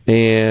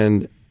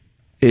 and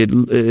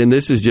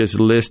this is just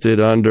listed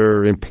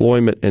under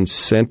employment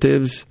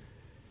incentives,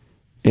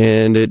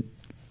 and it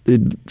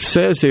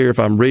says here, if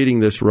I'm reading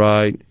this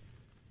right,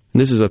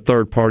 and this is a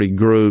third-party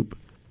group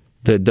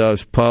that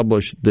does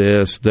publish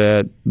this,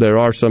 that there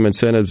are some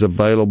incentives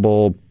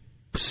available.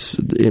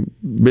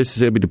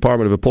 Mississippi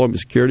Department of Employment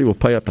Security will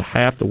pay up to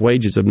half the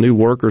wages of new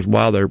workers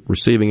while they're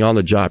receiving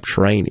on-the-job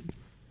training.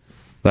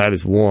 That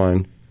is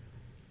one.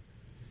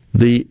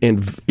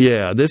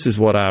 This is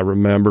what I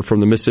remember from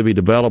the Mississippi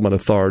Development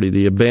Authority.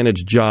 The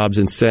Advantage Jobs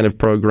Incentive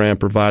Program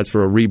provides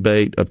for a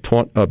rebate of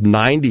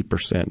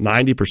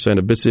 90%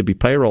 of Mississippi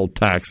payroll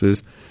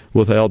taxes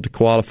withheld to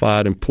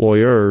qualified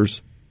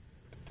employers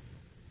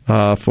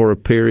for a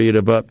period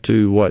of up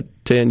to,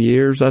 10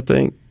 years, I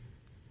think.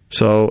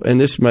 So, and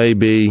this may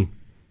be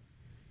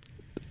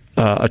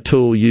a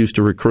tool used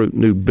to recruit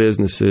new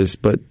businesses,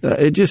 but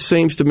it just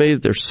seems to me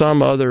that there's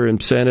some other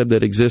incentive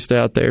that exists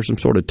out there, some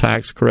sort of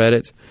tax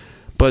credits.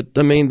 But,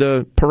 I mean,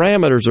 the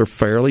parameters are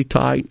fairly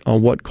tight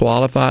on what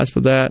qualifies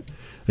for that.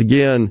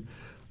 Again,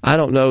 I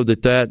don't know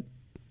that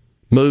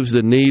moves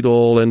the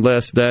needle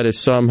unless that is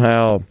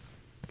somehow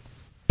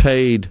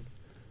paid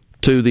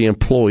to the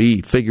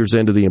employee, figures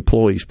into the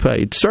employee's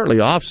pay. It certainly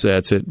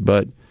offsets it,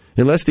 but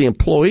unless the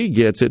employee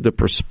gets it, the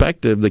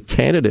prospective, the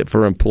candidate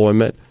for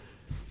employment,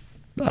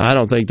 I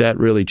don't think that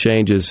really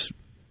changes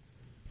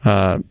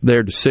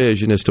their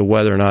decision as to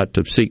whether or not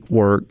to seek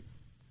work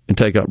and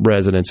take up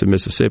residence in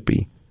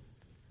Mississippi.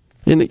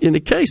 In the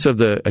case of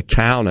the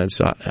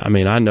accountants, I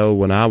mean, I know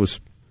when I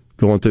was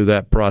going through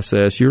that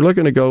process, you're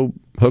looking to go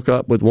hook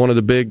up with one of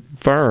the big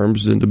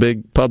firms and the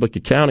big public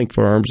accounting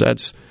firms.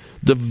 That's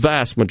the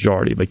vast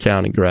majority of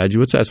accounting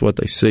graduates. That's what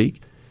they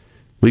seek.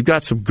 We've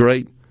got some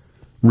great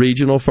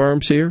regional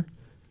firms here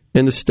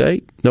in the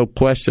state, no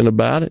question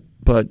about it.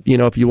 But,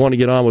 if you want to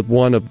get on with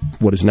one of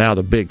what is now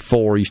the Big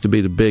Four, used to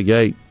be the Big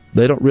Eight,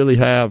 they don't really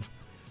have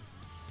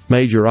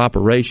major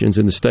operations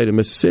in the state of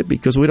Mississippi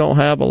because we don't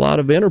have a lot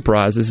of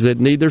enterprises that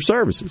need their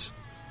services.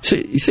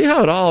 You see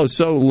how it all is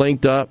so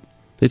linked up?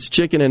 It's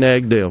chicken and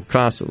egg deal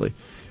constantly.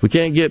 We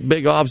can't get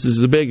big offices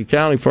of the big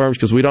accounting firms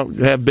because we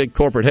don't have big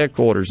corporate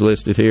headquarters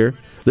listed here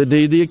that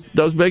need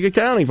those big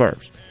accounting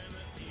firms.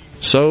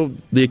 So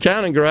the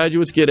accounting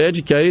graduates get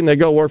educated and they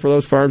go work for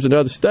those firms in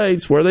other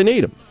states where they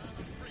need them.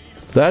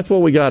 That's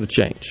what we got to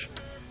change.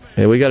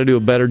 And we got to do a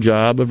better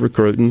job of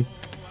recruiting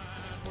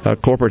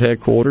corporate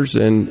headquarters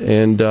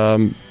and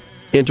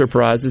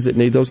enterprises that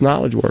need those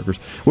knowledge workers.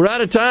 We're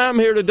out of time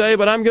here today,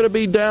 but I'm going to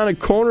be down at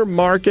Corner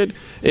Market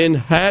in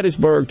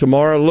Hattiesburg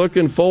tomorrow.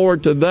 Looking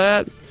forward to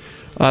that.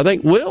 I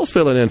think Will's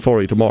filling in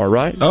for you tomorrow,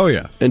 right? Oh,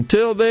 yeah.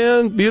 Until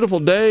then, beautiful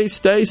day.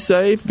 Stay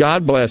safe.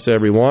 God bless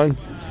everyone.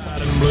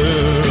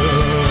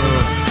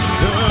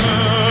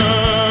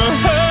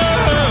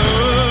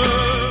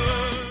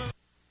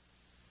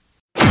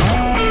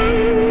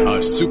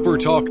 A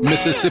SuperTalk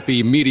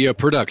Mississippi media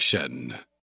production.